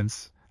a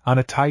woman's, on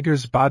a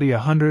tiger's body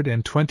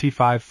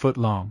 125 foot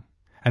long,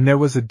 and there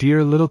was a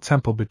dear little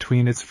temple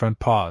between its front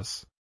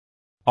paws.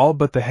 All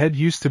but the head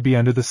used to be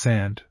under the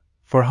sand,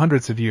 for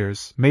hundreds of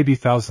years, maybe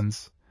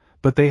thousands,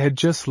 but they had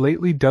just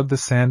lately dug the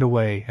sand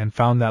away and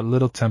found that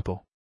little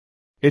temple.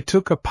 It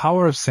took a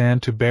power of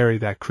sand to bury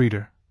that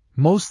creature,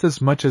 most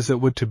as much as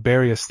it would to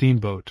bury a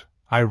steamboat,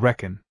 I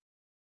reckon.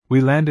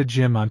 We landed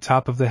Jim on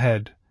top of the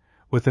head,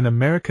 with an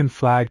American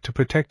flag to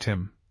protect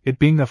him, it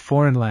being a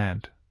foreign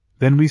land.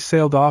 Then we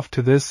sailed off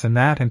to this and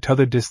that and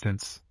t'other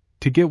distance,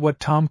 to get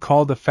what Tom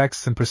called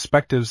effects and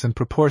perspectives and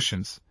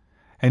proportions,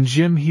 and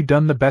Jim he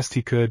done the best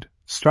he could,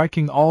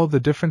 striking all the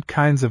different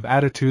kinds of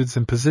attitudes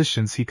and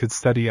positions he could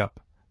study up,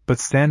 but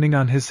standing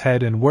on his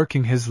head and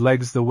working his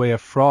legs the way a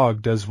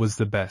frog does was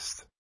the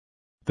best.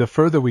 The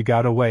further we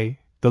got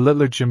away, the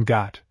littler Jim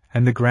got,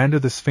 and the grander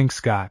the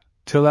Sphinx got,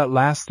 till at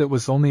last it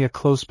was only a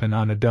clothespin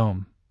on a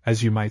dome,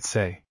 as you might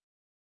say.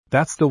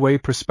 "That's the way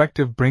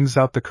perspective brings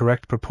out the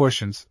correct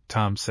proportions,"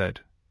 Tom said.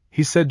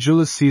 He said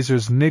Julius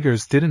Caesar's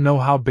niggers didn't know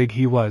how big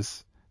he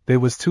was, they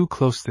was too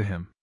close to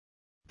him.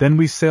 Then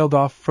we sailed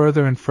off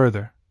further and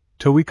further,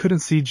 till we couldn't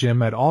see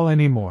Jim at all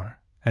any more,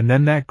 and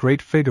then that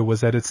great figure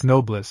was at its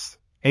noblest,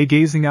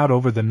 gazing out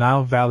over the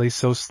Nile Valley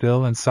so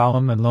still and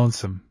solemn and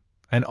lonesome,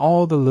 and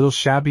all the little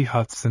shabby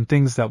huts and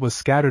things that was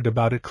scattered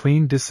about it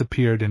clean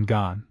disappeared and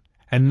gone,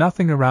 and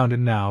nothing around it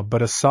now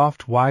but a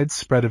soft wide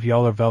spread of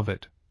yaller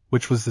velvet,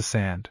 which was the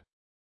sand.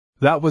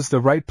 That was the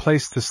right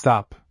place to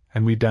stop,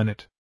 and we done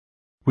it.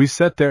 We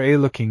sat there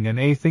looking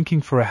and thinking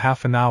for a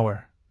half an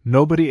hour,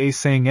 nobody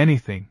saying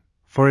anything,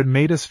 for it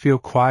made us feel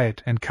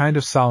quiet and kind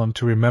of solemn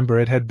to remember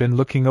it had been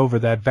looking over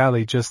that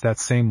valley just that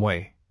same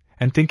way,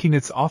 and thinking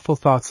its awful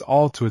thoughts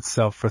all to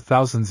itself for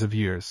thousands of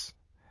years,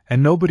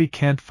 and nobody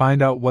can't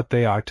find out what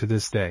they are to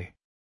this day.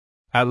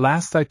 At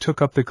last I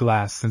took up the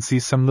glass and see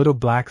some little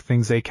black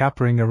things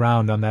capering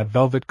around on that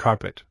velvet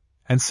carpet,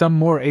 and some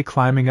more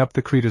climbing up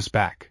the creetur's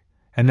back,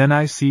 and then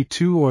I see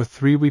 2 or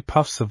 3 wee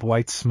puffs of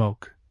white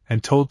smoke,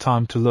 and told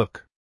Tom to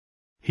look.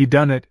 He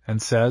done it,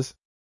 and says,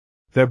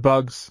 "They're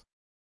bugs."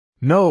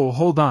 "No,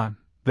 hold on,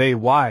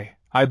 why,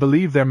 I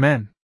believe they're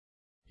men."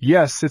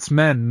 "Yes, it's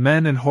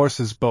men and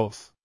horses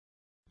both.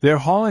 They're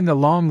hauling a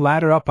long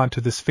ladder up onto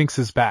the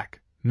Sphinx's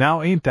back,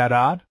 now ain't that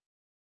odd?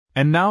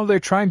 And now they're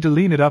trying to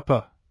lean it up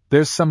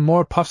there's some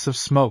more puffs of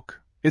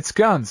smoke, it's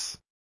guns.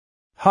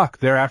 Huck,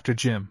 they're after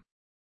Jim."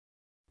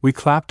 We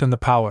clapped on the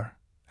power,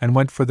 and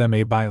went for them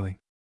biling.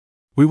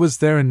 We was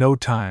there in no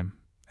time,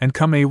 and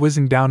come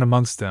whizzing down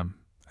amongst them,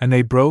 and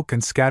they broke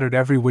and scattered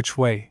every which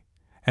way,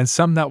 and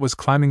some that was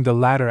climbing the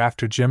ladder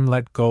after Jim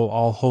let go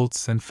all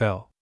holts and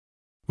fell.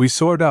 We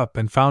soared up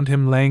and found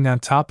him laying on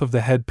top of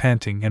the head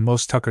panting and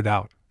most tuckered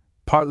out,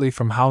 partly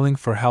from howling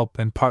for help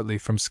and partly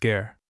from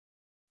scare.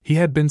 He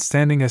had been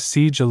standing a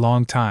siege a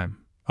long time,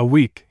 a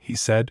week, he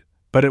said,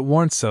 but it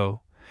warn't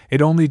so,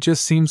 it only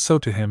just seemed so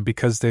to him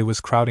because they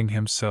was crowding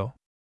him so.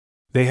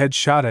 They had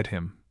shot at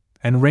him,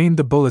 and rained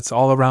the bullets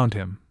all around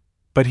him,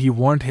 but he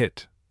warn't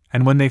hit,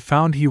 and when they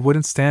found he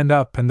wouldn't stand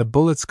up and the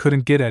bullets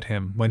couldn't get at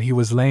him when he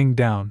was laying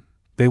down,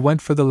 they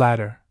went for the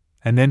ladder,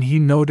 and then he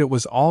knowed it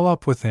was all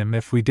up with him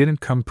if we didn't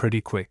come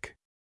pretty quick.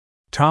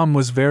 Tom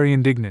was very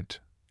indignant,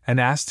 and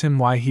asked him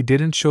why he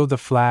didn't show the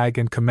flag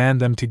and command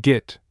them to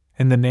get,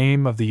 in the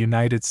name of the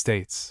United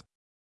States.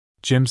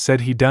 Jim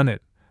said he done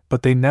it,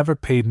 but they never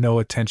paid no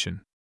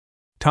attention.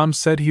 Tom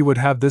said he would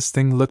have this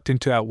thing looked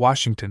into at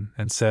Washington,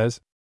 and says,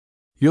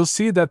 "You'll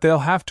see that they'll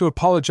have to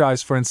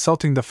apologize for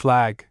insulting the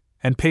flag,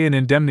 and pay an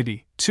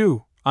indemnity,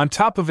 too, on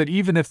top of it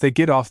even if they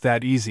get off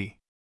that easy."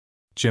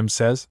 Jim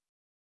says,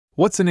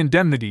 "What's an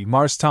indemnity,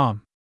 Mars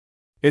Tom?"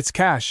 "It's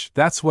cash,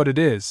 that's what it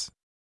is."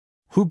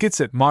 "Who gets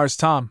it, Mars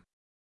Tom?"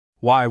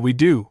 "Why, we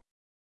do."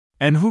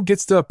 "And who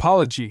gets the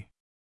apology?"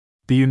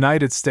 "The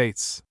United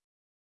States.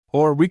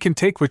 Or we can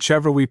take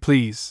whichever we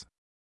please.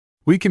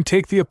 We can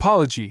take the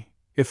apology,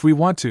 if we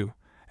want to,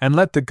 and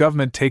let the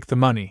government take the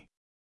money."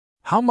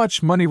 "How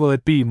much money will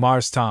it be,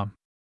 Mars Tom?"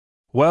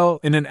 "Well,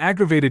 in an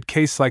aggravated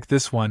case like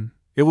this one,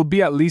 it will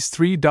be at least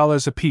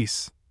 $3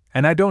 apiece,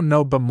 and I don't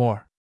know but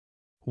more."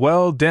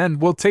 "Well, den,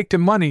 we'll take the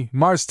money,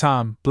 Mars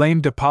Tom,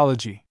 blamed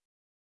apology."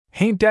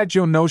 "Hain't dat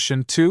your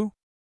notion, too?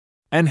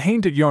 And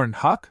hain't it yourn,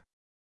 Huck?"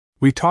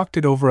 We talked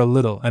it over a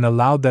little and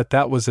allowed that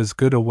that was as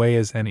good a way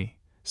as any,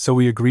 so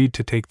we agreed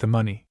to take the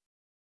money.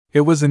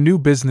 It was a new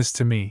business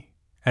to me,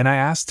 and I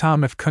asked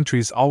Tom if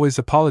countries always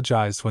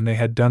apologized when they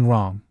had done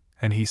wrong,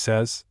 and he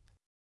says,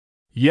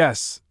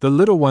 "Yes, the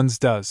little ones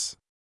does."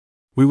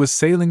 We was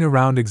sailing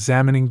around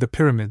examining the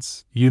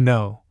pyramids, you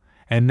know,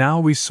 and now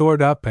we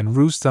soared up and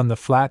roosted on the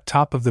flat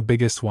top of the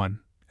biggest one,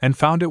 and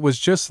found it was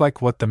just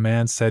like what the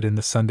man said in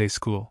the Sunday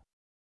school.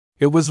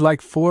 It was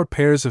like 4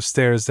 pairs of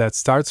stairs that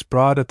starts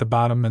broad at the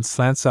bottom and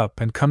slants up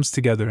and comes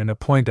together in a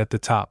point at the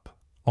top.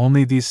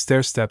 Only these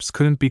stair-steps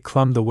couldn't be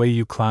climbed the way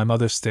you climb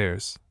other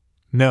stairs.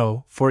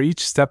 No, for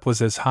each step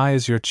was as high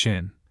as your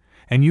chin,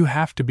 and you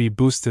have to be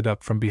boosted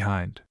up from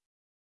behind.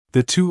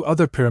 The 2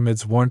 other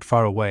pyramids weren't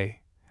far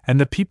away, and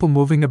the people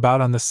moving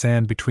about on the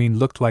sand between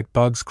looked like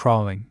bugs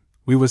crawling,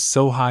 we was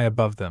so high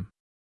above them.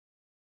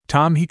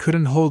 Tom, he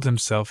couldn't hold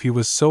himself, he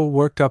was so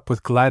worked up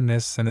with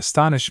gladness and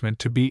astonishment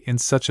to be in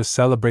such a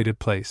celebrated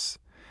place,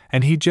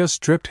 and he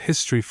just dripped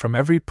history from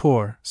every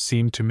pore,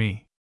 seemed to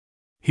me.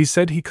 He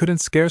said he couldn't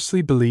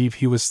scarcely believe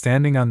he was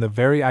standing on the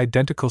very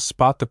identical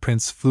spot the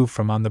prince flew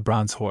from on the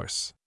bronze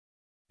horse.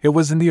 It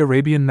was in the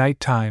Arabian Night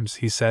times,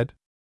 he said.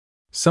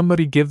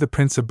 Somebody give the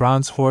prince a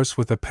bronze horse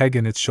with a peg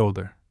in its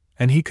shoulder,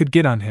 and he could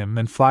get on him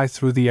and fly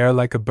through the air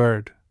like a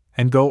bird,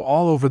 and go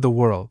all over the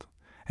world,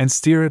 and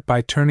steer it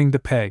by turning the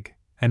peg,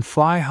 and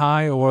fly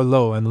high or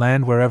low and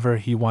land wherever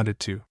he wanted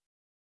to.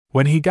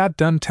 When he got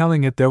done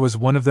telling it, there was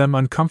one of them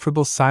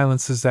uncomfortable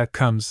silences that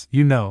comes,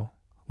 you know,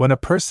 when a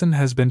person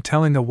has been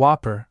telling a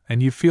whopper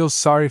and you feel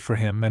sorry for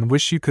him and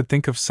wish you could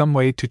think of some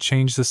way to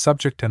change the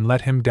subject and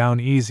let him down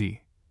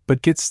easy,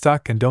 but get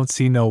stuck and don't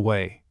see no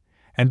way,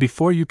 and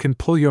before you can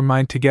pull your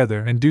mind together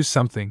and do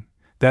something,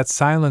 that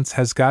silence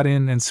has got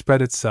in and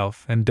spread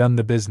itself and done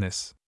the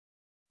business.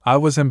 I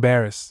was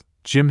embarrassed,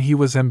 Jim he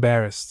was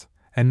embarrassed,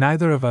 and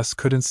neither of us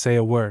couldn't say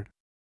a word.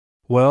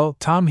 Well,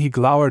 Tom he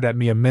glowered at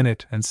me a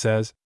minute and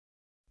says,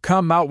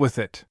 "Come out with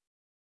it."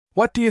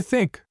 "What do you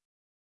think?"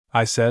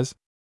 I says.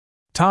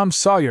 "Tom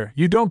Sawyer,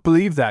 you don't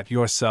believe that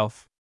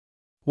yourself."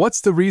 "What's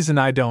the reason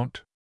I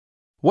don't?"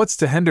 "What's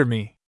to hinder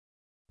me?"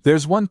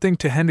 "There's one thing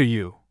to hinder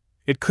you.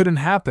 It couldn't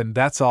happen,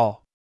 that's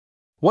all."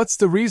 "What's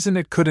the reason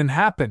it couldn't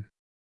happen?"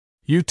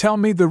 "You tell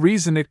me the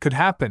reason it could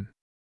happen."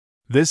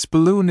 "This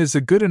balloon is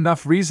a good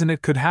enough reason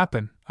it could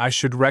happen, I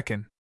should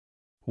reckon."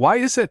 "Why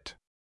is it?"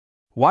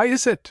 "Why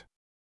is it?"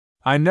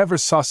 I never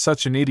saw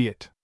such an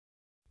idiot.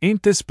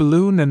 Ain't this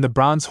balloon and the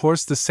bronze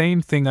horse the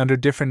same thing under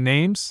different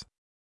names?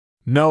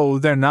 No,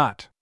 they're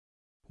not.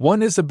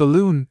 One is a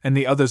balloon and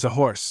the other's a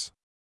horse.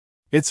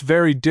 It's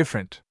very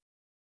different.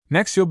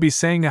 Next you'll be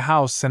saying a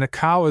house and a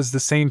cow is the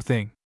same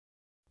thing.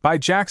 By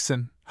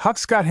Jackson,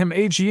 Huck's got him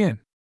AG in.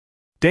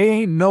 Dey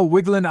ain't no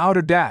wigglin'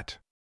 outer dat.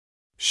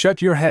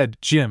 Shut your head,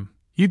 Jim,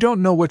 you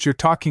don't know what you're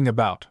talking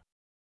about.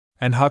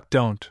 And Huck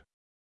don't.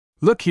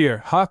 Look here,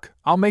 Huck,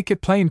 I'll make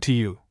it plain to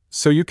you,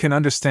 so you can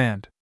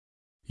understand.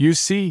 You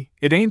see,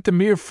 it ain't the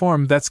mere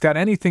form that's got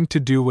anything to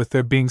do with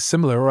their being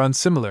similar or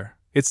unsimilar,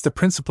 it's the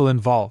principle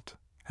involved,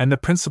 and the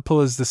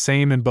principle is the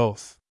same in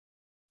both.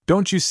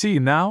 Don't you see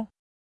now?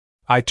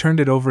 I turned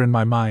it over in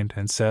my mind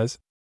and says,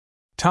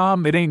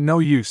 Tom, it ain't no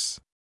use.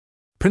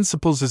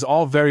 Principles is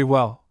all very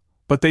well,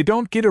 but they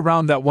don't get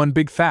around that one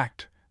big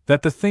fact,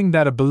 that the thing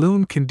that a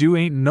balloon can do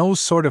ain't no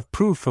sort of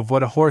proof of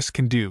what a horse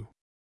can do.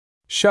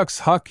 Shucks,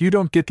 Huck, you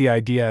don't get the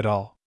idea at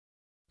all.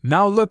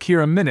 Now look here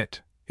a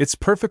minute, it's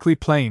perfectly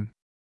plain.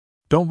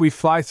 Don't we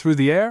fly through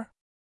the air?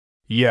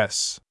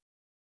 Yes.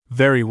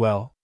 Very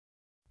well.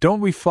 Don't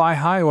we fly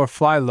high or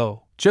fly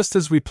low, just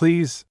as we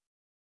please?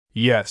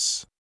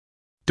 Yes.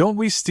 Don't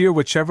we steer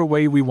whichever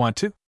way we want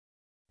to?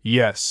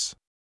 Yes.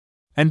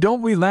 And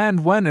don't we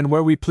land when and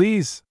where we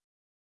please?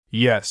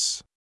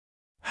 Yes.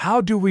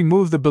 How do we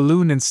move the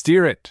balloon and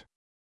steer it?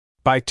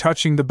 By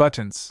touching the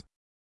buttons.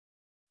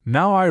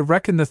 Now I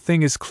reckon the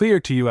thing is clear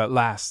to you at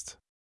last.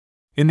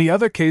 In the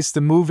other case, the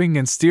moving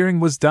and steering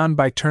was done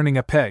by turning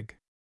a peg.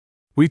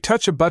 We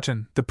touch a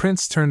button, the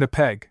prince turned a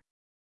peg.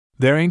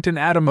 There ain't an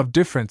atom of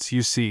difference,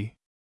 you see.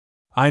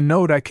 I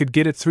knowed I could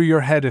get it through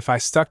your head if I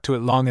stuck to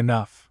it long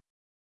enough.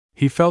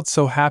 He felt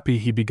so happy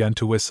he begun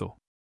to whistle.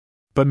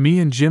 But me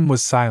and Jim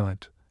was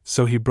silent,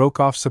 so he broke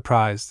off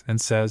surprised and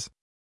says,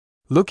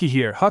 Looky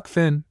here, Huck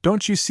Finn,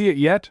 don't you see it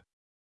yet?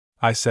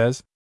 I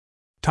says,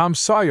 Tom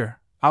Sawyer,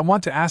 I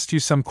want to ask you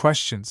some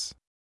questions.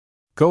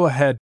 Go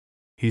ahead,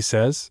 he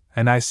says,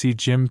 and I see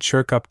Jim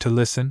chirk up to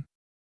listen.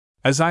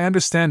 As I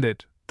understand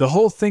it, the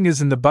whole thing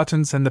is in the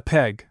buttons and the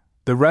peg,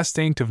 the rest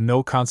ain't of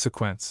no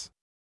consequence.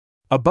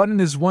 A button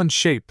is one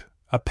shape,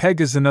 a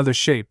peg is another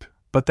shape,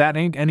 but that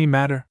ain't any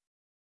matter.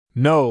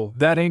 No,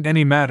 that ain't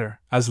any matter,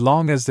 as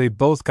long as they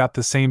both got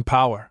the same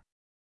power.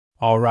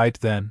 All right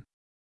then.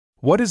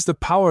 What is the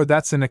power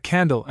that's in a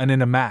candle and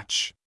in a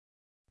match?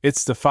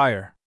 It's the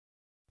fire.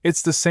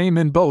 It's the same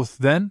in both,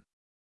 then?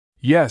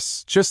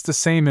 Yes, just the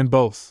same in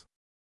both.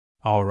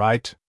 All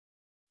right.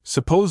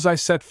 Suppose I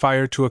set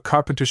fire to a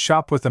carpenter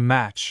shop with a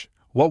match,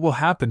 what will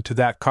happen to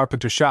that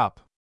carpenter shop?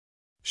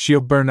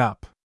 She'll burn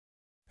up.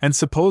 And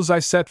suppose I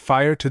set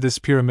fire to this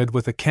pyramid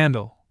with a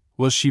candle,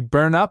 will she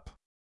burn up?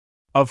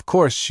 Of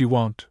course she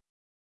won't.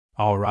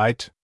 All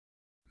right.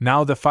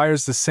 Now the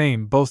fire's the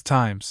same both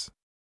times.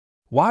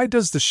 Why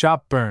does the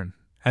shop burn,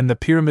 and the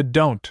pyramid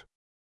don't?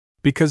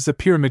 Because the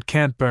pyramid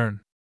can't burn.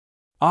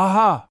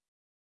 Aha!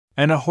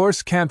 And a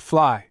horse can't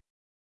fly.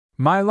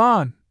 My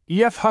lawn,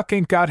 ef Huck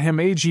ain't got him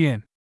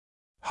AGin.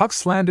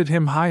 Huck's landed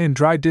him high and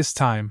dry dis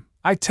time,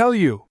 I tell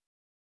you.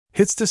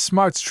 Hit's the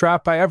smartest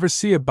trap I ever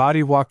see a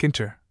body walk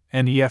inter,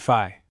 and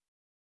EFI.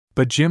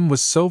 But Jim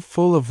was so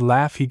full of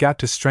laugh he got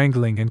to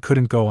strangling and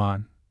couldn't go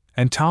on,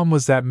 and Tom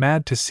was that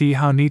mad to see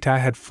how neat I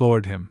had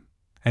floored him,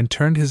 and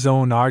turned his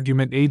own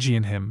argument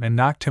AGin him and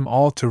knocked him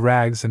all to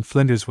rags and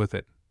flinders with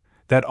it,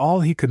 that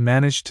all he could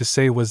manage to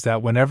say was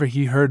that whenever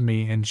he heard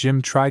me and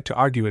Jim try to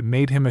argue it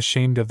made him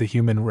ashamed of the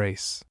human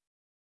race.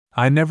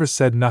 I never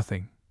said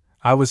nothing.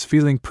 I was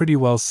feeling pretty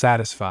well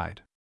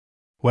satisfied.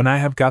 When I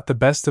have got the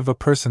best of a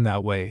person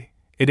that way,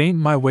 it ain't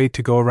my way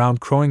to go around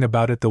crowing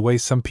about it the way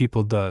some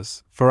people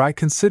does, for I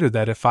consider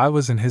that if I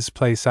was in his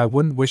place I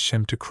wouldn't wish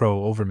him to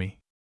crow over me.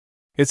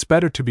 It's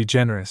better to be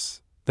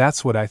generous,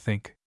 that's what I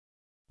think.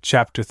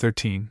 Chapter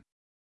 13.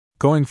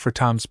 Going for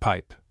Tom's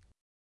pipe.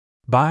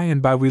 By and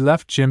by we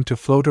left Jim to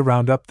float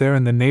around up there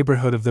in the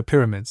neighborhood of the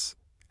pyramids,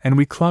 and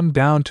we clumb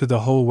down to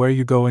the hole where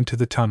you go into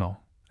the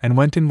tunnel, and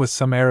went in with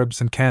some Arabs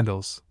and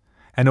candles,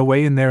 and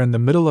away in there in the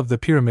middle of the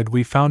pyramid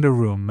we found a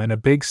room and a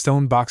big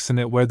stone box in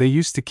it where they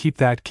used to keep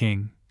that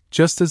king,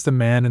 just as the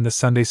man in the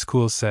Sunday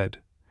school said,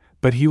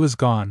 but he was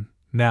gone,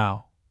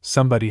 now,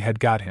 somebody had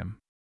got him.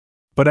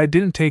 But I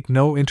didn't take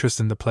no interest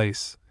in the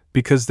place,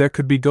 because there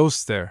could be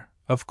ghosts there,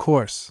 of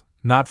course,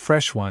 not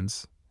fresh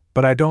ones,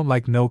 but I don't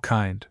like no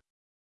kind.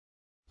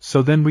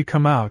 So then we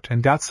come out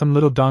and got some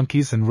little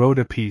donkeys and rode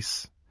a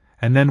piece,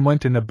 and then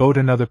went in a boat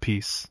another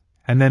piece,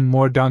 and then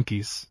more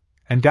donkeys,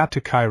 and got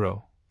to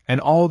Cairo, and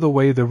all the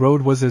way the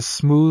road was as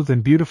smooth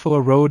and beautiful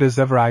a road as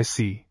ever I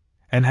see,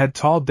 and had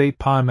tall date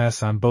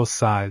palms on both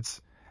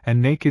sides,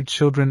 and naked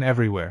children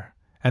everywhere,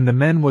 and the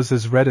men was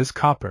as red as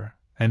copper,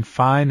 and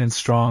fine and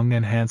strong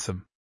and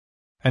handsome.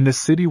 And the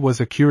city was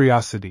a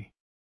curiosity.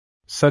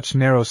 Such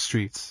narrow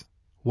streets,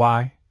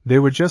 why, they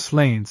were just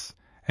lanes,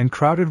 and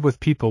crowded with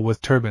people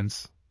with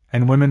turbans,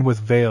 and women with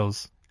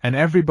veils, and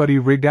everybody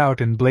rigged out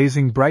in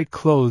blazing bright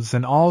clothes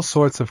and all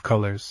sorts of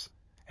colors,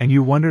 and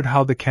you wondered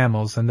how the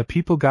camels and the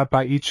people got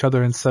by each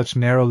other in such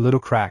narrow little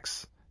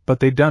cracks,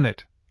 but they done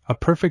it, a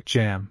perfect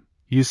jam,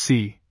 you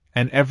see,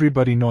 and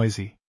everybody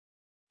noisy.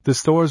 The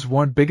stores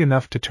weren't big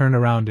enough to turn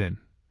around in,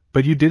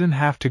 but you didn't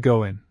have to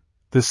go in.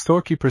 The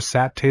storekeeper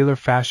sat tailor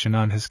fashion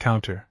on his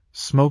counter,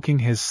 smoking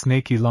his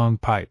snaky long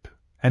pipe,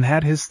 and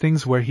had his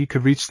things where he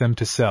could reach them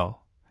to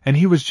sell, and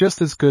he was just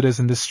as good as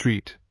in the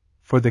street,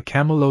 for the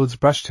camel-loads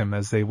brushed him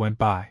as they went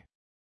by.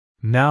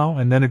 Now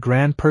and then a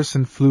grand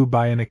person flew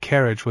by in a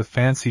carriage with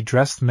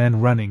fancy-dressed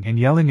men running and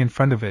yelling in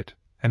front of it,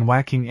 and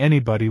whacking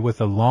anybody with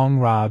a long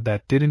rod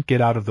that didn't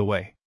get out of the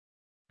way.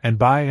 And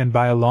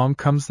by along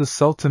comes the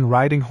Sultan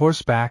riding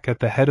horseback at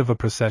the head of a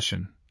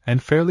procession,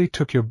 and fairly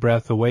took your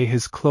breath away.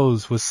 His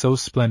clothes was so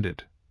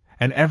splendid,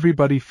 and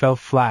everybody fell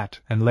flat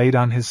and laid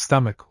on his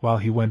stomach while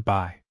he went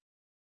by.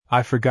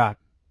 I forgot,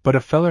 but a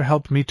feller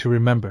helped me to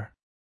remember.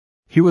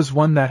 He was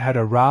one that had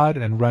a rod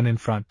and run in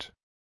front.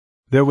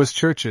 There was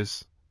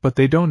churches, but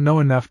they don't know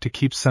enough to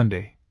keep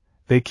Sunday.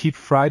 They keep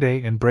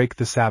Friday and break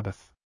the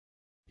Sabbath.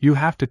 You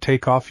have to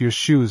take off your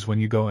shoes when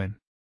you go in.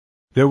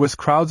 There was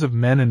crowds of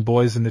men and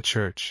boys in the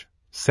church,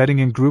 sitting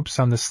in groups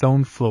on the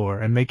stone floor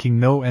and making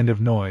no end of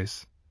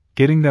noise,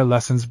 getting their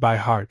lessons by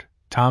heart,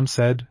 Tom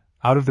said,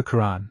 out of the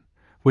Quran,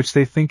 which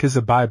they think is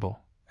a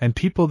Bible, and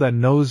people that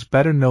knows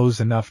better knows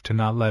enough to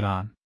not let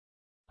on.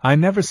 I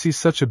never see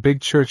such a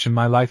big church in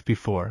my life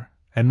before,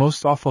 and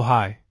most awful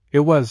high,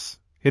 it was.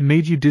 It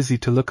made you dizzy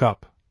to look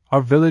up.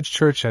 Our village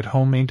church at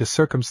home ain't a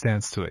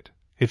circumstance to it.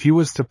 If you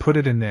was to put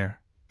it in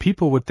there,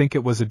 people would think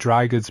it was a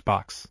dry goods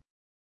box.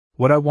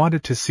 What I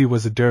wanted to see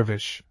was a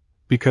dervish,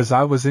 because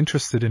I was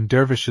interested in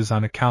dervishes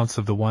on accounts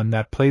of the one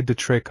that played the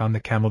trick on the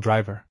camel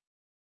driver.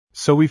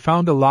 So we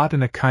found a lot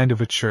in a kind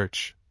of a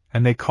church,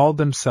 and they called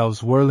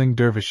themselves whirling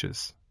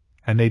dervishes,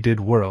 and they did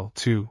whirl,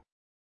 too.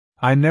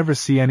 I never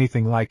see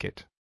anything like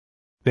it.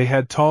 They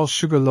had tall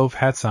sugar-loaf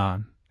hats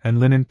on, and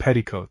linen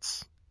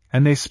petticoats,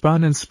 and they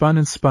spun and spun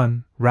and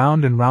spun,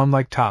 round and round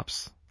like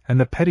tops, and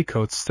the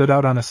petticoats stood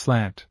out on a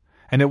slant,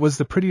 and it was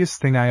the prettiest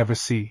thing I ever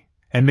see,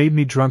 and made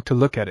me drunk to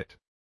look at it.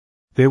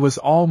 They was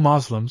all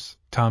Moslems,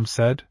 Tom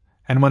said,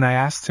 and when I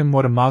asked him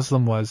what a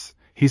Moslem was,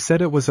 he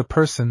said it was a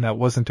person that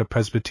wasn't a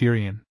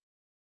Presbyterian.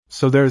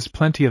 So there is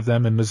plenty of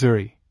them in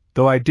Missouri,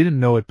 though I didn't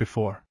know it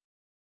before.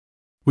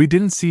 We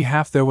didn't see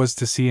half there was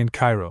to see in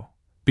Cairo,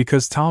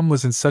 because Tom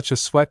was in such a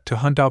sweat to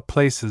hunt out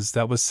places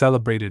that was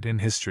celebrated in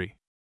history.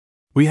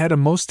 We had a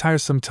most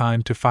tiresome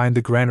time to find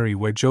the granary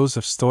where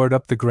Joseph stored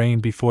up the grain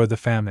before the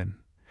famine,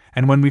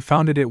 and when we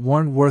found it, it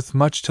warn't worth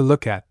much to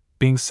look at,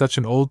 being such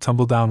an old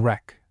tumble-down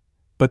wreck.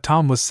 But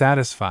Tom was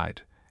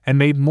satisfied, and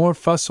made more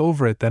fuss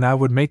over it than I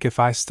would make if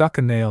I stuck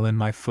a nail in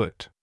my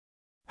foot.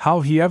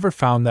 How he ever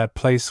found that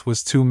place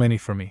was too many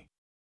for me.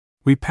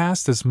 We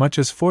passed as much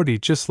as 40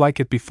 just like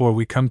it before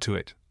we come to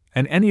it,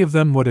 and any of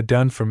them would have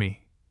done for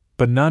me,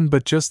 but none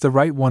but just the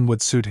right one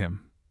would suit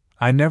him.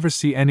 I never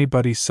see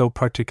anybody so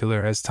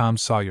particular as Tom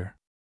Sawyer.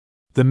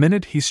 The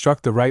minute he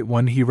struck the right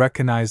one, he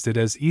recognized it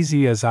as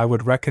easy as I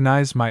would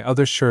recognize my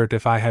other shirt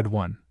if I had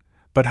one.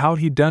 But how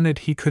he done it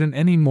he couldn't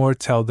any more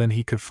tell than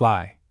he could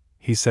fly.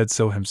 He said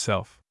so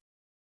himself.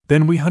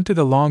 Then we hunted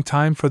a long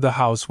time for the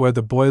house where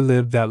the boy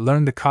lived that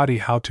learned the Qadi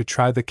how to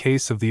try the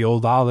case of the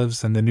old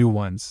olives and the new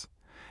ones,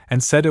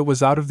 and said it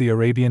was out of the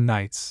Arabian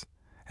Nights,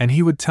 and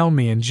he would tell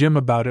me and Jim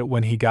about it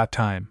when he got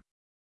time.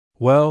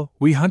 Well,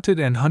 we hunted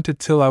and hunted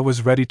till I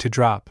was ready to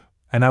drop,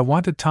 and I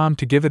wanted Tom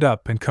to give it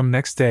up and come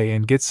next day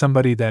and get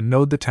somebody that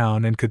knowed the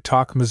town and could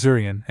talk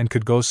Missourian and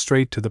could go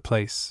straight to the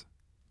place.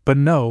 But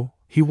no,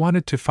 he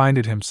wanted to find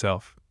it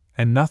himself,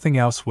 and nothing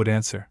else would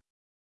answer.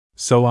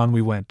 So on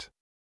we went.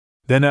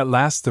 Then at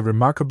last the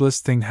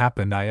remarkablest thing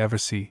happened I ever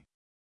see.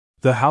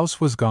 The house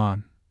was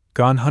gone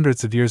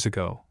hundreds of years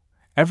ago,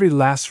 every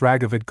last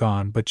rag of it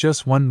gone but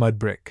just one mud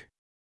brick.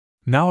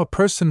 Now a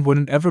person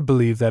wouldn't ever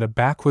believe that a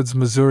backwoods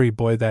Missouri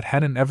boy that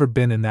hadn't ever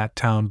been in that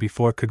town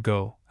before could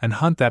go and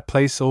hunt that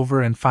place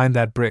over and find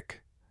that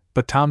brick,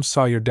 but Tom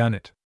Sawyer done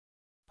it.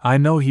 I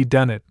know he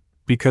done it,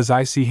 because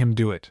I see him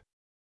do it.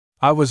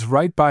 I was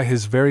right by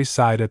his very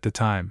side at the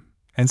time,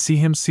 and see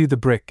him see the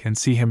brick and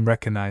see him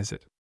recognize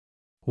it.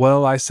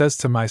 Well, I says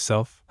to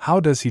myself, how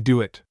does he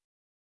do it?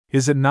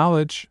 Is it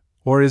knowledge,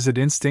 or is it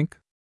instinct?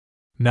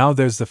 Now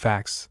there's the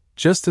facts,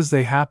 just as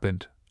they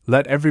happened,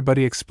 let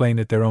everybody explain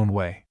it their own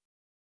way.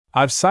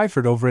 I've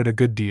ciphered over it a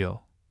good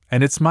deal,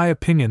 and it's my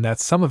opinion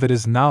that some of it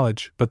is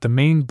knowledge but the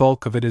main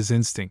bulk of it is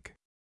instinct.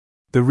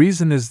 The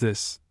reason is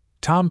this: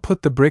 Tom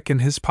put the brick in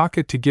his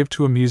pocket to give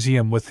to a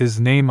museum with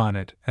his name on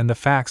it and the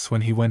facts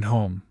when he went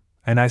home,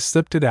 and I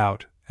slipped it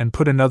out and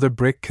put another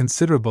brick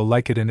considerable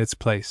like it in its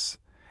place,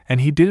 and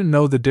he didn't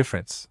know the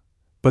difference,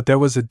 but there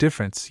was a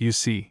difference, you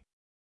see.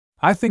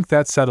 I think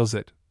that settles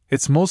it.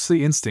 It's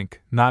mostly instinct,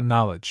 not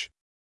knowledge.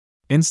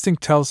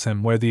 Instinct tells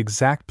him where the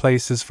exact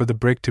place is for the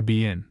brick to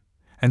be in,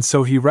 and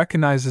so he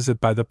recognizes it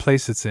by the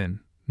place it's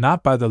in,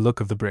 not by the look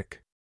of the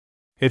brick.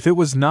 If it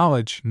was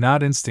knowledge,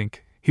 not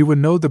instinct, he would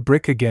know the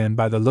brick again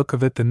by the look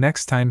of it the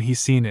next time he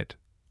seen it,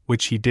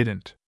 which he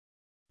didn't.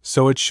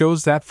 So it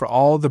shows that for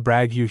all the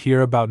brag you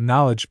hear about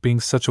knowledge being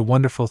such a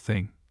wonderful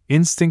thing,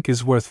 instinct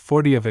is worth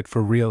 40 of it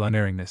for real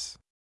unerringness.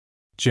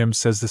 Jim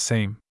says the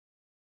same.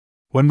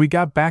 When we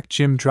got back,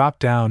 Jim dropped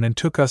down and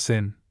took us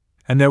in,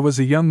 and there was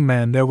a young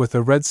man there with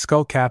a red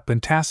skullcap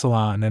and tassel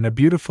on and a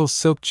beautiful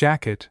silk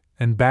jacket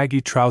and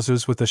baggy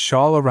trousers with a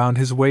shawl around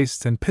his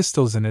waist and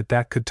pistols in it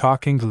that could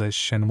talk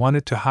English and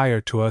wanted to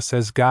hire to us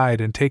as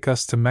guide and take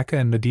us to Mecca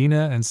and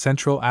Medina and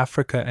Central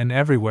Africa and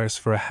everywheres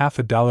for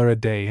 $50 a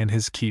day in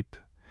his keep,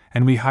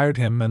 and we hired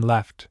him and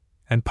left,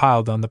 and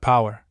piled on the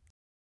power.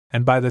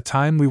 And by the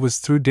time we was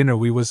through dinner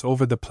we was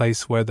over the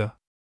place where the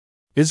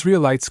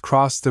Israelites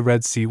crossed the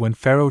Red Sea when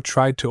Pharaoh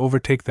tried to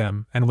overtake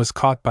them and was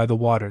caught by the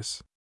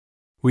waters.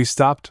 We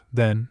stopped,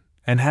 then,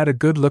 and had a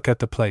good look at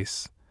the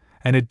place,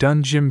 and it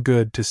done Jim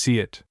good to see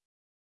it.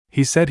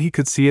 He said he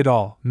could see it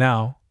all,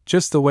 now,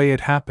 just the way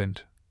it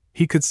happened.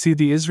 He could see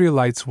the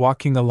Israelites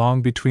walking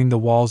along between the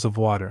walls of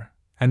water,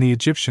 and the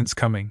Egyptians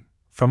coming,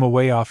 from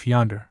away off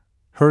yonder,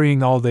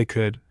 hurrying all they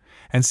could,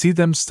 and see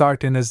them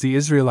start in as the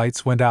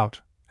Israelites went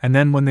out, and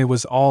then when they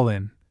was all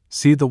in,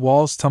 see the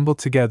walls tumble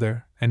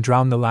together and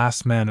drown the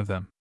last man of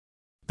them.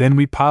 Then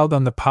we piled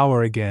on the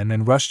power again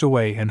and rushed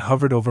away and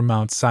hovered over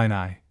Mount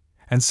Sinai,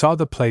 and saw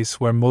the place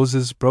where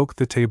Moses broke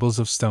the tables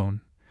of stone,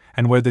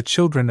 and where the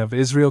children of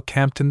Israel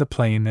camped in the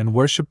plain and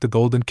worshipped the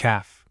golden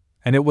calf,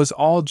 and it was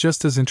all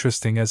just as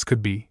interesting as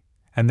could be,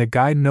 and the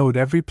guide knowed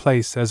every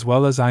place as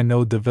well as I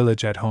knowed the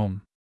village at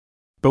home.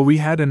 But we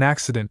had an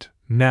accident,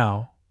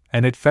 now,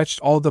 and it fetched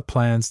all the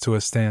plans to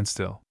a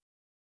standstill.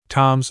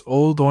 Tom's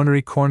old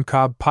ornery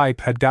corncob pipe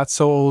had got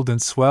so old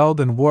and swelled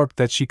and warped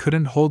that she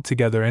couldn't hold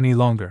together any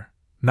longer,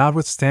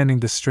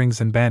 notwithstanding the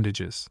strings and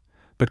bandages,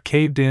 but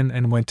caved in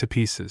and went to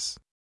pieces.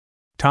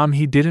 Tom,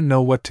 he didn't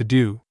know what to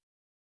do.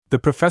 The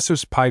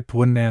professor's pipe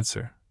wouldn't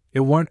answer. It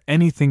weren't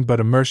anything but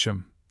a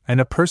meerschaum,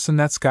 and a person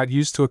that's got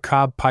used to a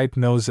cob pipe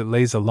knows it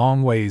lays a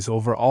long ways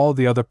over all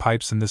the other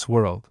pipes in this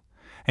world,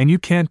 and you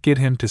can't get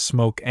him to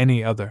smoke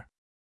any other.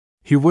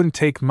 He wouldn't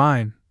take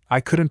mine,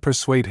 I couldn't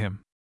persuade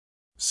him.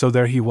 So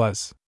there he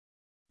was.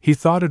 He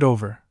thought it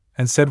over,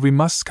 and said we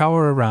must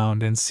scour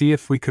around and see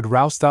if we could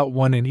roust out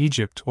one in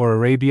Egypt or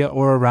Arabia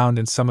or around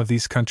in some of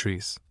these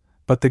countries.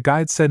 But the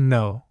guide said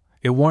no,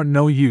 it warn't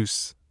no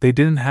use, they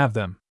didn't have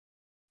them.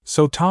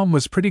 So Tom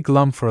was pretty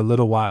glum for a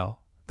little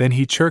while, then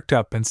he chirked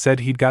up and said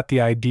he'd got the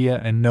idea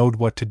and knowed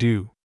what to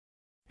do.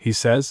 He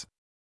says,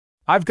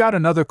 "I've got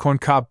another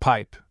corncob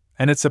pipe,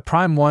 and it's a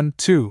prime one,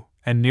 too,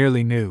 and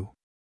nearly new.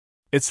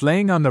 It's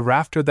laying on the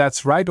rafter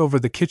that's right over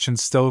the kitchen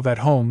stove at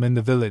home in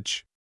the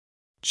village.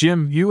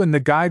 Jim, you and the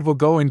guide will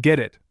go and get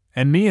it,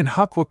 and me and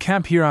Huck will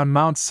camp here on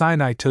Mount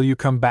Sinai till you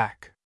come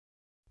back.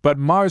 But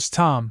Mars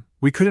Tom,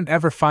 we couldn't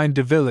ever find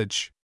de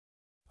village.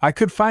 I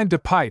could find de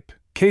pipe,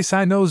 case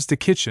I knows de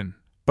kitchen,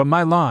 but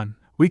my lawn,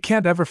 we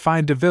can't ever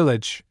find de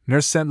village,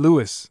 ner St.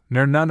 Louis,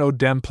 ner none o'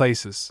 dem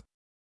places.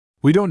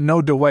 We don't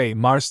know de way,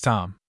 Mars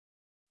Tom."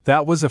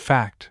 That was a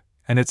fact,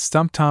 and it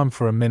stumped Tom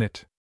for a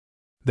minute.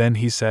 Then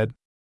he said,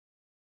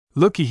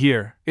 "Looky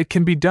here, it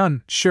can be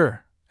done,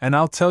 sure, and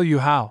I'll tell you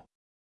how.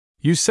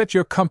 You set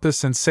your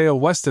compass and sail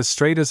west as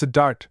straight as a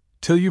dart,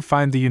 till you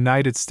find the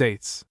United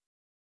States.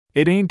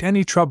 It ain't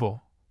any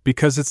trouble,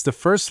 because it's the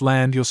first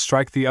land you'll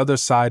strike the other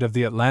side of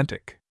the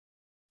Atlantic.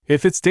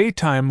 If it's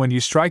daytime when you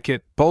strike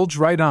it, bulge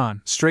right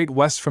on, straight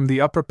west from the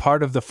upper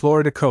part of the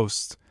Florida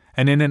coast,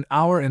 and in an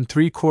hour and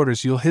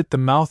 3/4 you'll hit the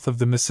mouth of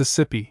the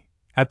Mississippi,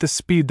 at the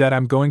speed that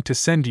I'm going to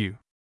send you.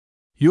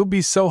 You'll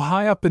be so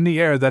high up in the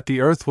air that the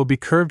earth will be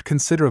curved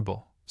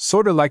considerable,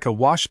 sorta like a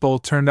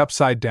washbowl turned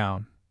upside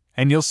down,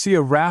 and you'll see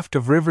a raft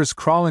of rivers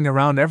crawling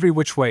around every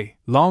which way,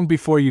 long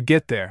before you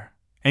get there,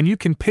 and you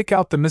can pick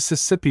out the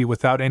Mississippi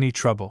without any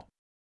trouble.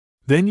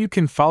 Then you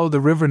can follow the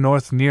river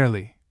north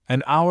nearly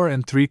an hour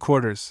and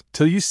 3/4,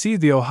 till you see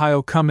the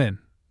Ohio come in.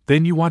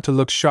 Then you want to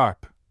look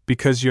sharp,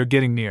 because you're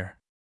getting near.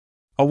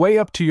 Away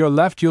up to your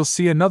left you'll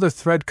see another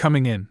thread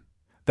coming in.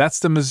 That's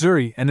the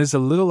Missouri and is a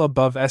little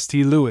above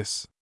St.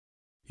 Louis.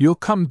 You'll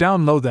come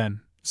down low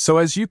then, so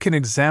as you can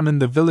examine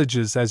the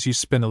villages as you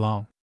spin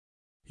along.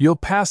 You'll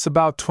pass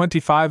about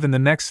 25 in the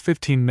next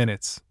 15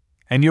 minutes,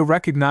 and you'll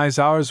recognize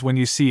ours when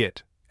you see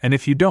it, and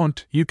if you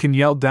don't, you can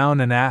yell down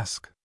and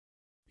ask.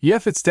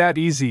 Yef, it's that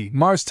easy,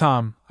 Mars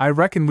Tom, I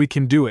reckon we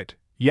can do it.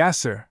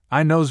 Yasser,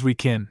 I knows we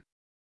kin."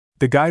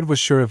 The guide was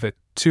sure of it,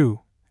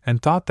 too,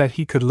 and thought that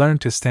he could learn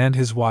to stand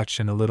his watch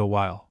in a little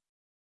while.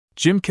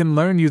 "Jim can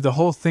learn you the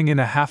whole thing in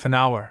a half an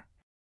hour,"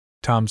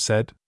 Tom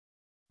said.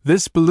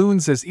 "This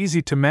balloon's as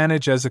easy to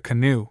manage as a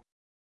canoe."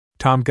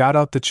 Tom got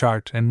out the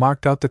chart and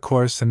marked out the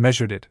course and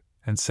measured it,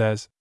 and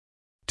says,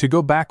 "To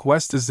go back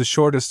west is the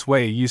shortest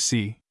way, you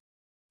see.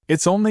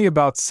 It's only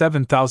about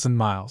 7,000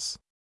 miles.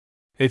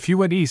 If you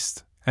went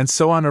east, and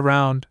so on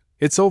around,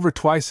 it's over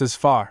twice as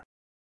far."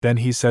 Then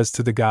he says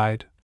to the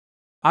guide,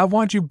 "I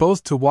want you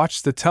both to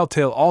watch the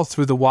telltale all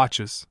through the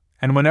watches,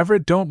 and whenever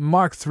it don't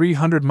mark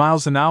 300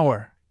 miles an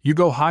hour, you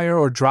go higher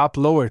or drop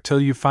lower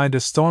till you find a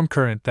storm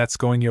current that's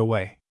going your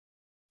way.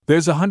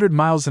 There's 100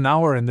 miles an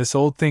hour in this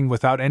old thing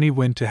without any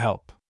wind to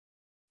help.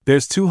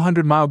 There's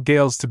 200-mile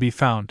gales to be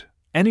found,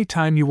 any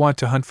time you want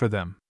to hunt for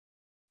them.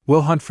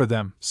 We'll hunt for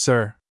them,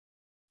 sir.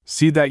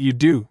 See that you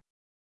do.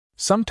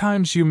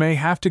 Sometimes you may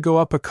have to go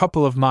up a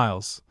couple of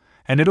miles,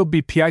 and it'll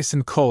be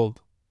p'icin'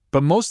 cold,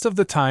 but most of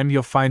the time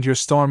you'll find your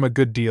storm a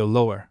good deal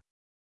lower.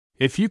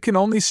 If you can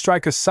only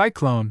strike a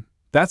cyclone,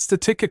 that's the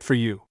ticket for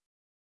you.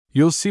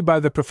 You'll see by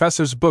the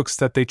professor's books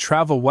that they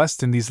travel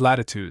west in these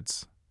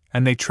latitudes,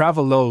 and they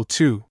travel low,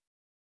 too.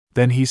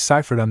 Then he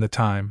ciphered on the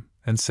time,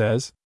 and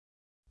says,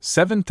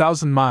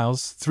 7,000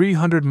 miles,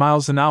 300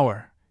 miles an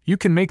hour. You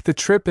can make the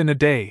trip in a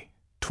day,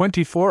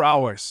 24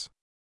 hours.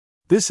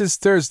 This is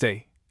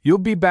Thursday, you'll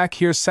be back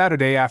here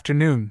Saturday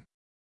afternoon.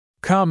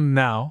 Come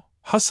now,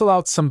 hustle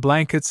out some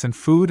blankets and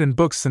food and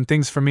books and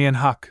things for me and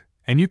Huck,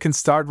 and you can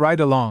start right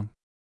along.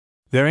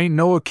 There ain't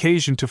no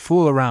occasion to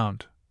fool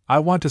around. I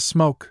want to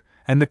smoke,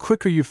 and the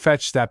quicker you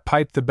fetch that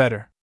pipe the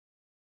better.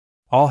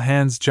 All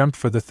hands jumped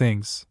for the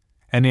things,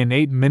 and in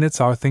 8 minutes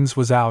our things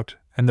was out,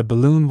 and the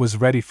balloon was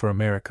ready for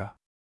America.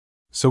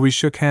 So we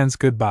shook hands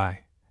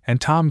goodbye, and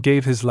Tom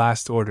gave his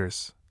last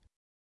orders.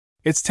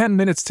 It's 10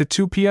 minutes to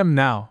 2 p.m.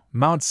 now,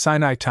 Mount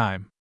Sinai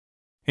time.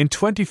 In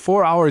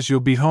 24 hours you'll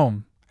be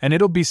home, and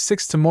it'll be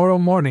 6 tomorrow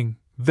morning,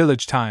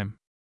 village time.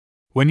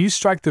 When you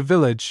strike the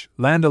village,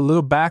 land a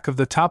little back of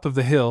the top of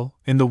the hill,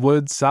 in the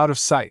woods, out of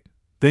sight.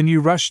 Then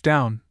you rush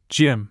down,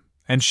 Jim,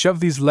 and shove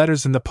these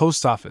letters in the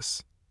post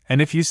office,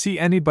 and if you see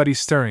anybody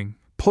stirring,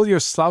 pull your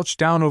slouch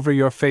down over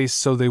your face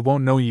so they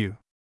won't know you.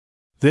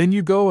 Then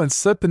you go and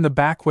slip in the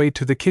back way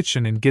to the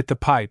kitchen and get the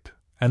pipe,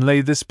 and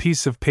lay this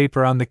piece of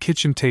paper on the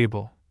kitchen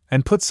table,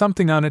 and put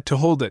something on it to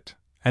hold it,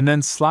 and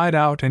then slide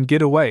out and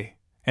get away,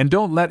 and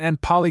don't let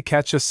Aunt Polly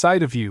catch a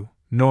sight of you,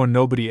 nor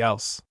nobody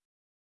else.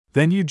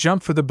 Then you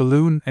jump for the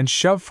balloon and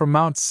shove for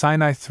Mount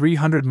Sinai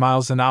 300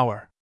 miles an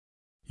hour.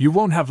 You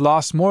won't have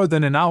lost more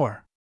than an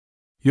hour.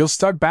 You'll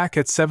start back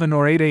at 7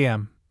 or 8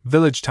 a.m.,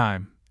 village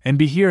time, and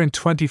be here in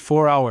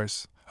 24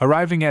 hours,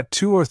 arriving at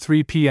 2 or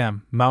 3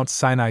 p.m., Mount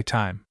Sinai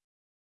time.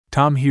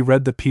 Tom he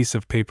read the piece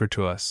of paper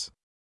to us.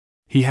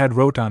 He had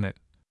wrote on it,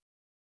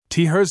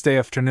 Thursday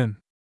afternoon.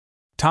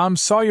 Tom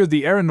Sawyer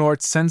the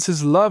aeronaut sends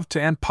his love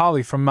to Aunt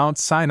Polly from Mount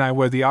Sinai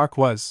where the Ark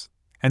was,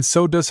 and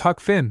so does Huck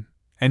Finn,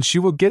 and she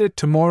will get it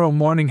tomorrow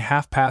morning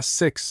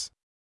 6:30.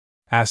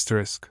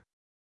 Asterisk.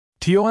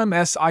 Tom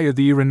Sawyer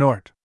the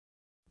aeronaut.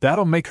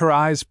 That'll make her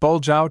eyes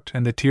bulge out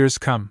and the tears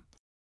come,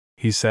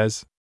 he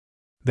says.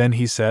 Then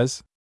he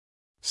says,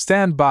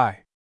 Stand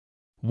by.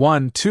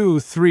 1, 2,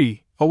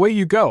 3, away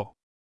you go.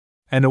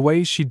 And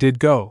away she did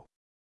go.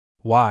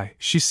 Why,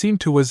 she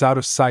seemed to was out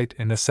of sight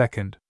in a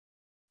second.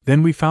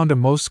 Then we found a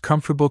most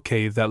comfortable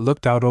cave that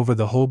looked out over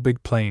the whole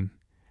big plain,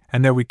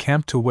 and there we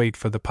camped to wait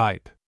for the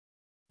pipe.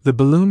 The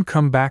balloon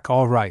come back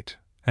all right,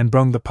 and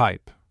brung the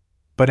pipe.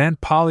 But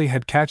Aunt Polly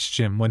had catched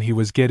Jim when he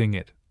was getting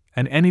it,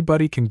 and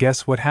anybody can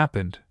guess what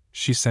happened.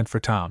 She sent for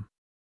Tom.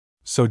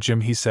 So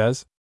Jim he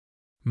says,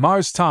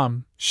 Mars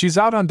Tom, she's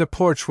out on de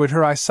porch wid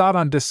her I sot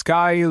on de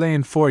sky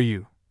layin' for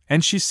you,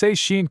 and she say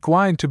she ain't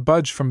gwine to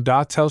budge from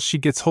da till she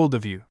gets hold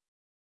of you.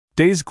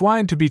 Dey's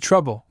gwine to be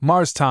trouble,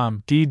 Mars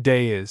Tom, deed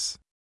dey is.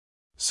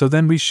 So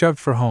then we shoved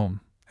for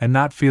home, and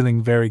not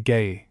feeling very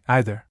gay,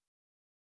 either.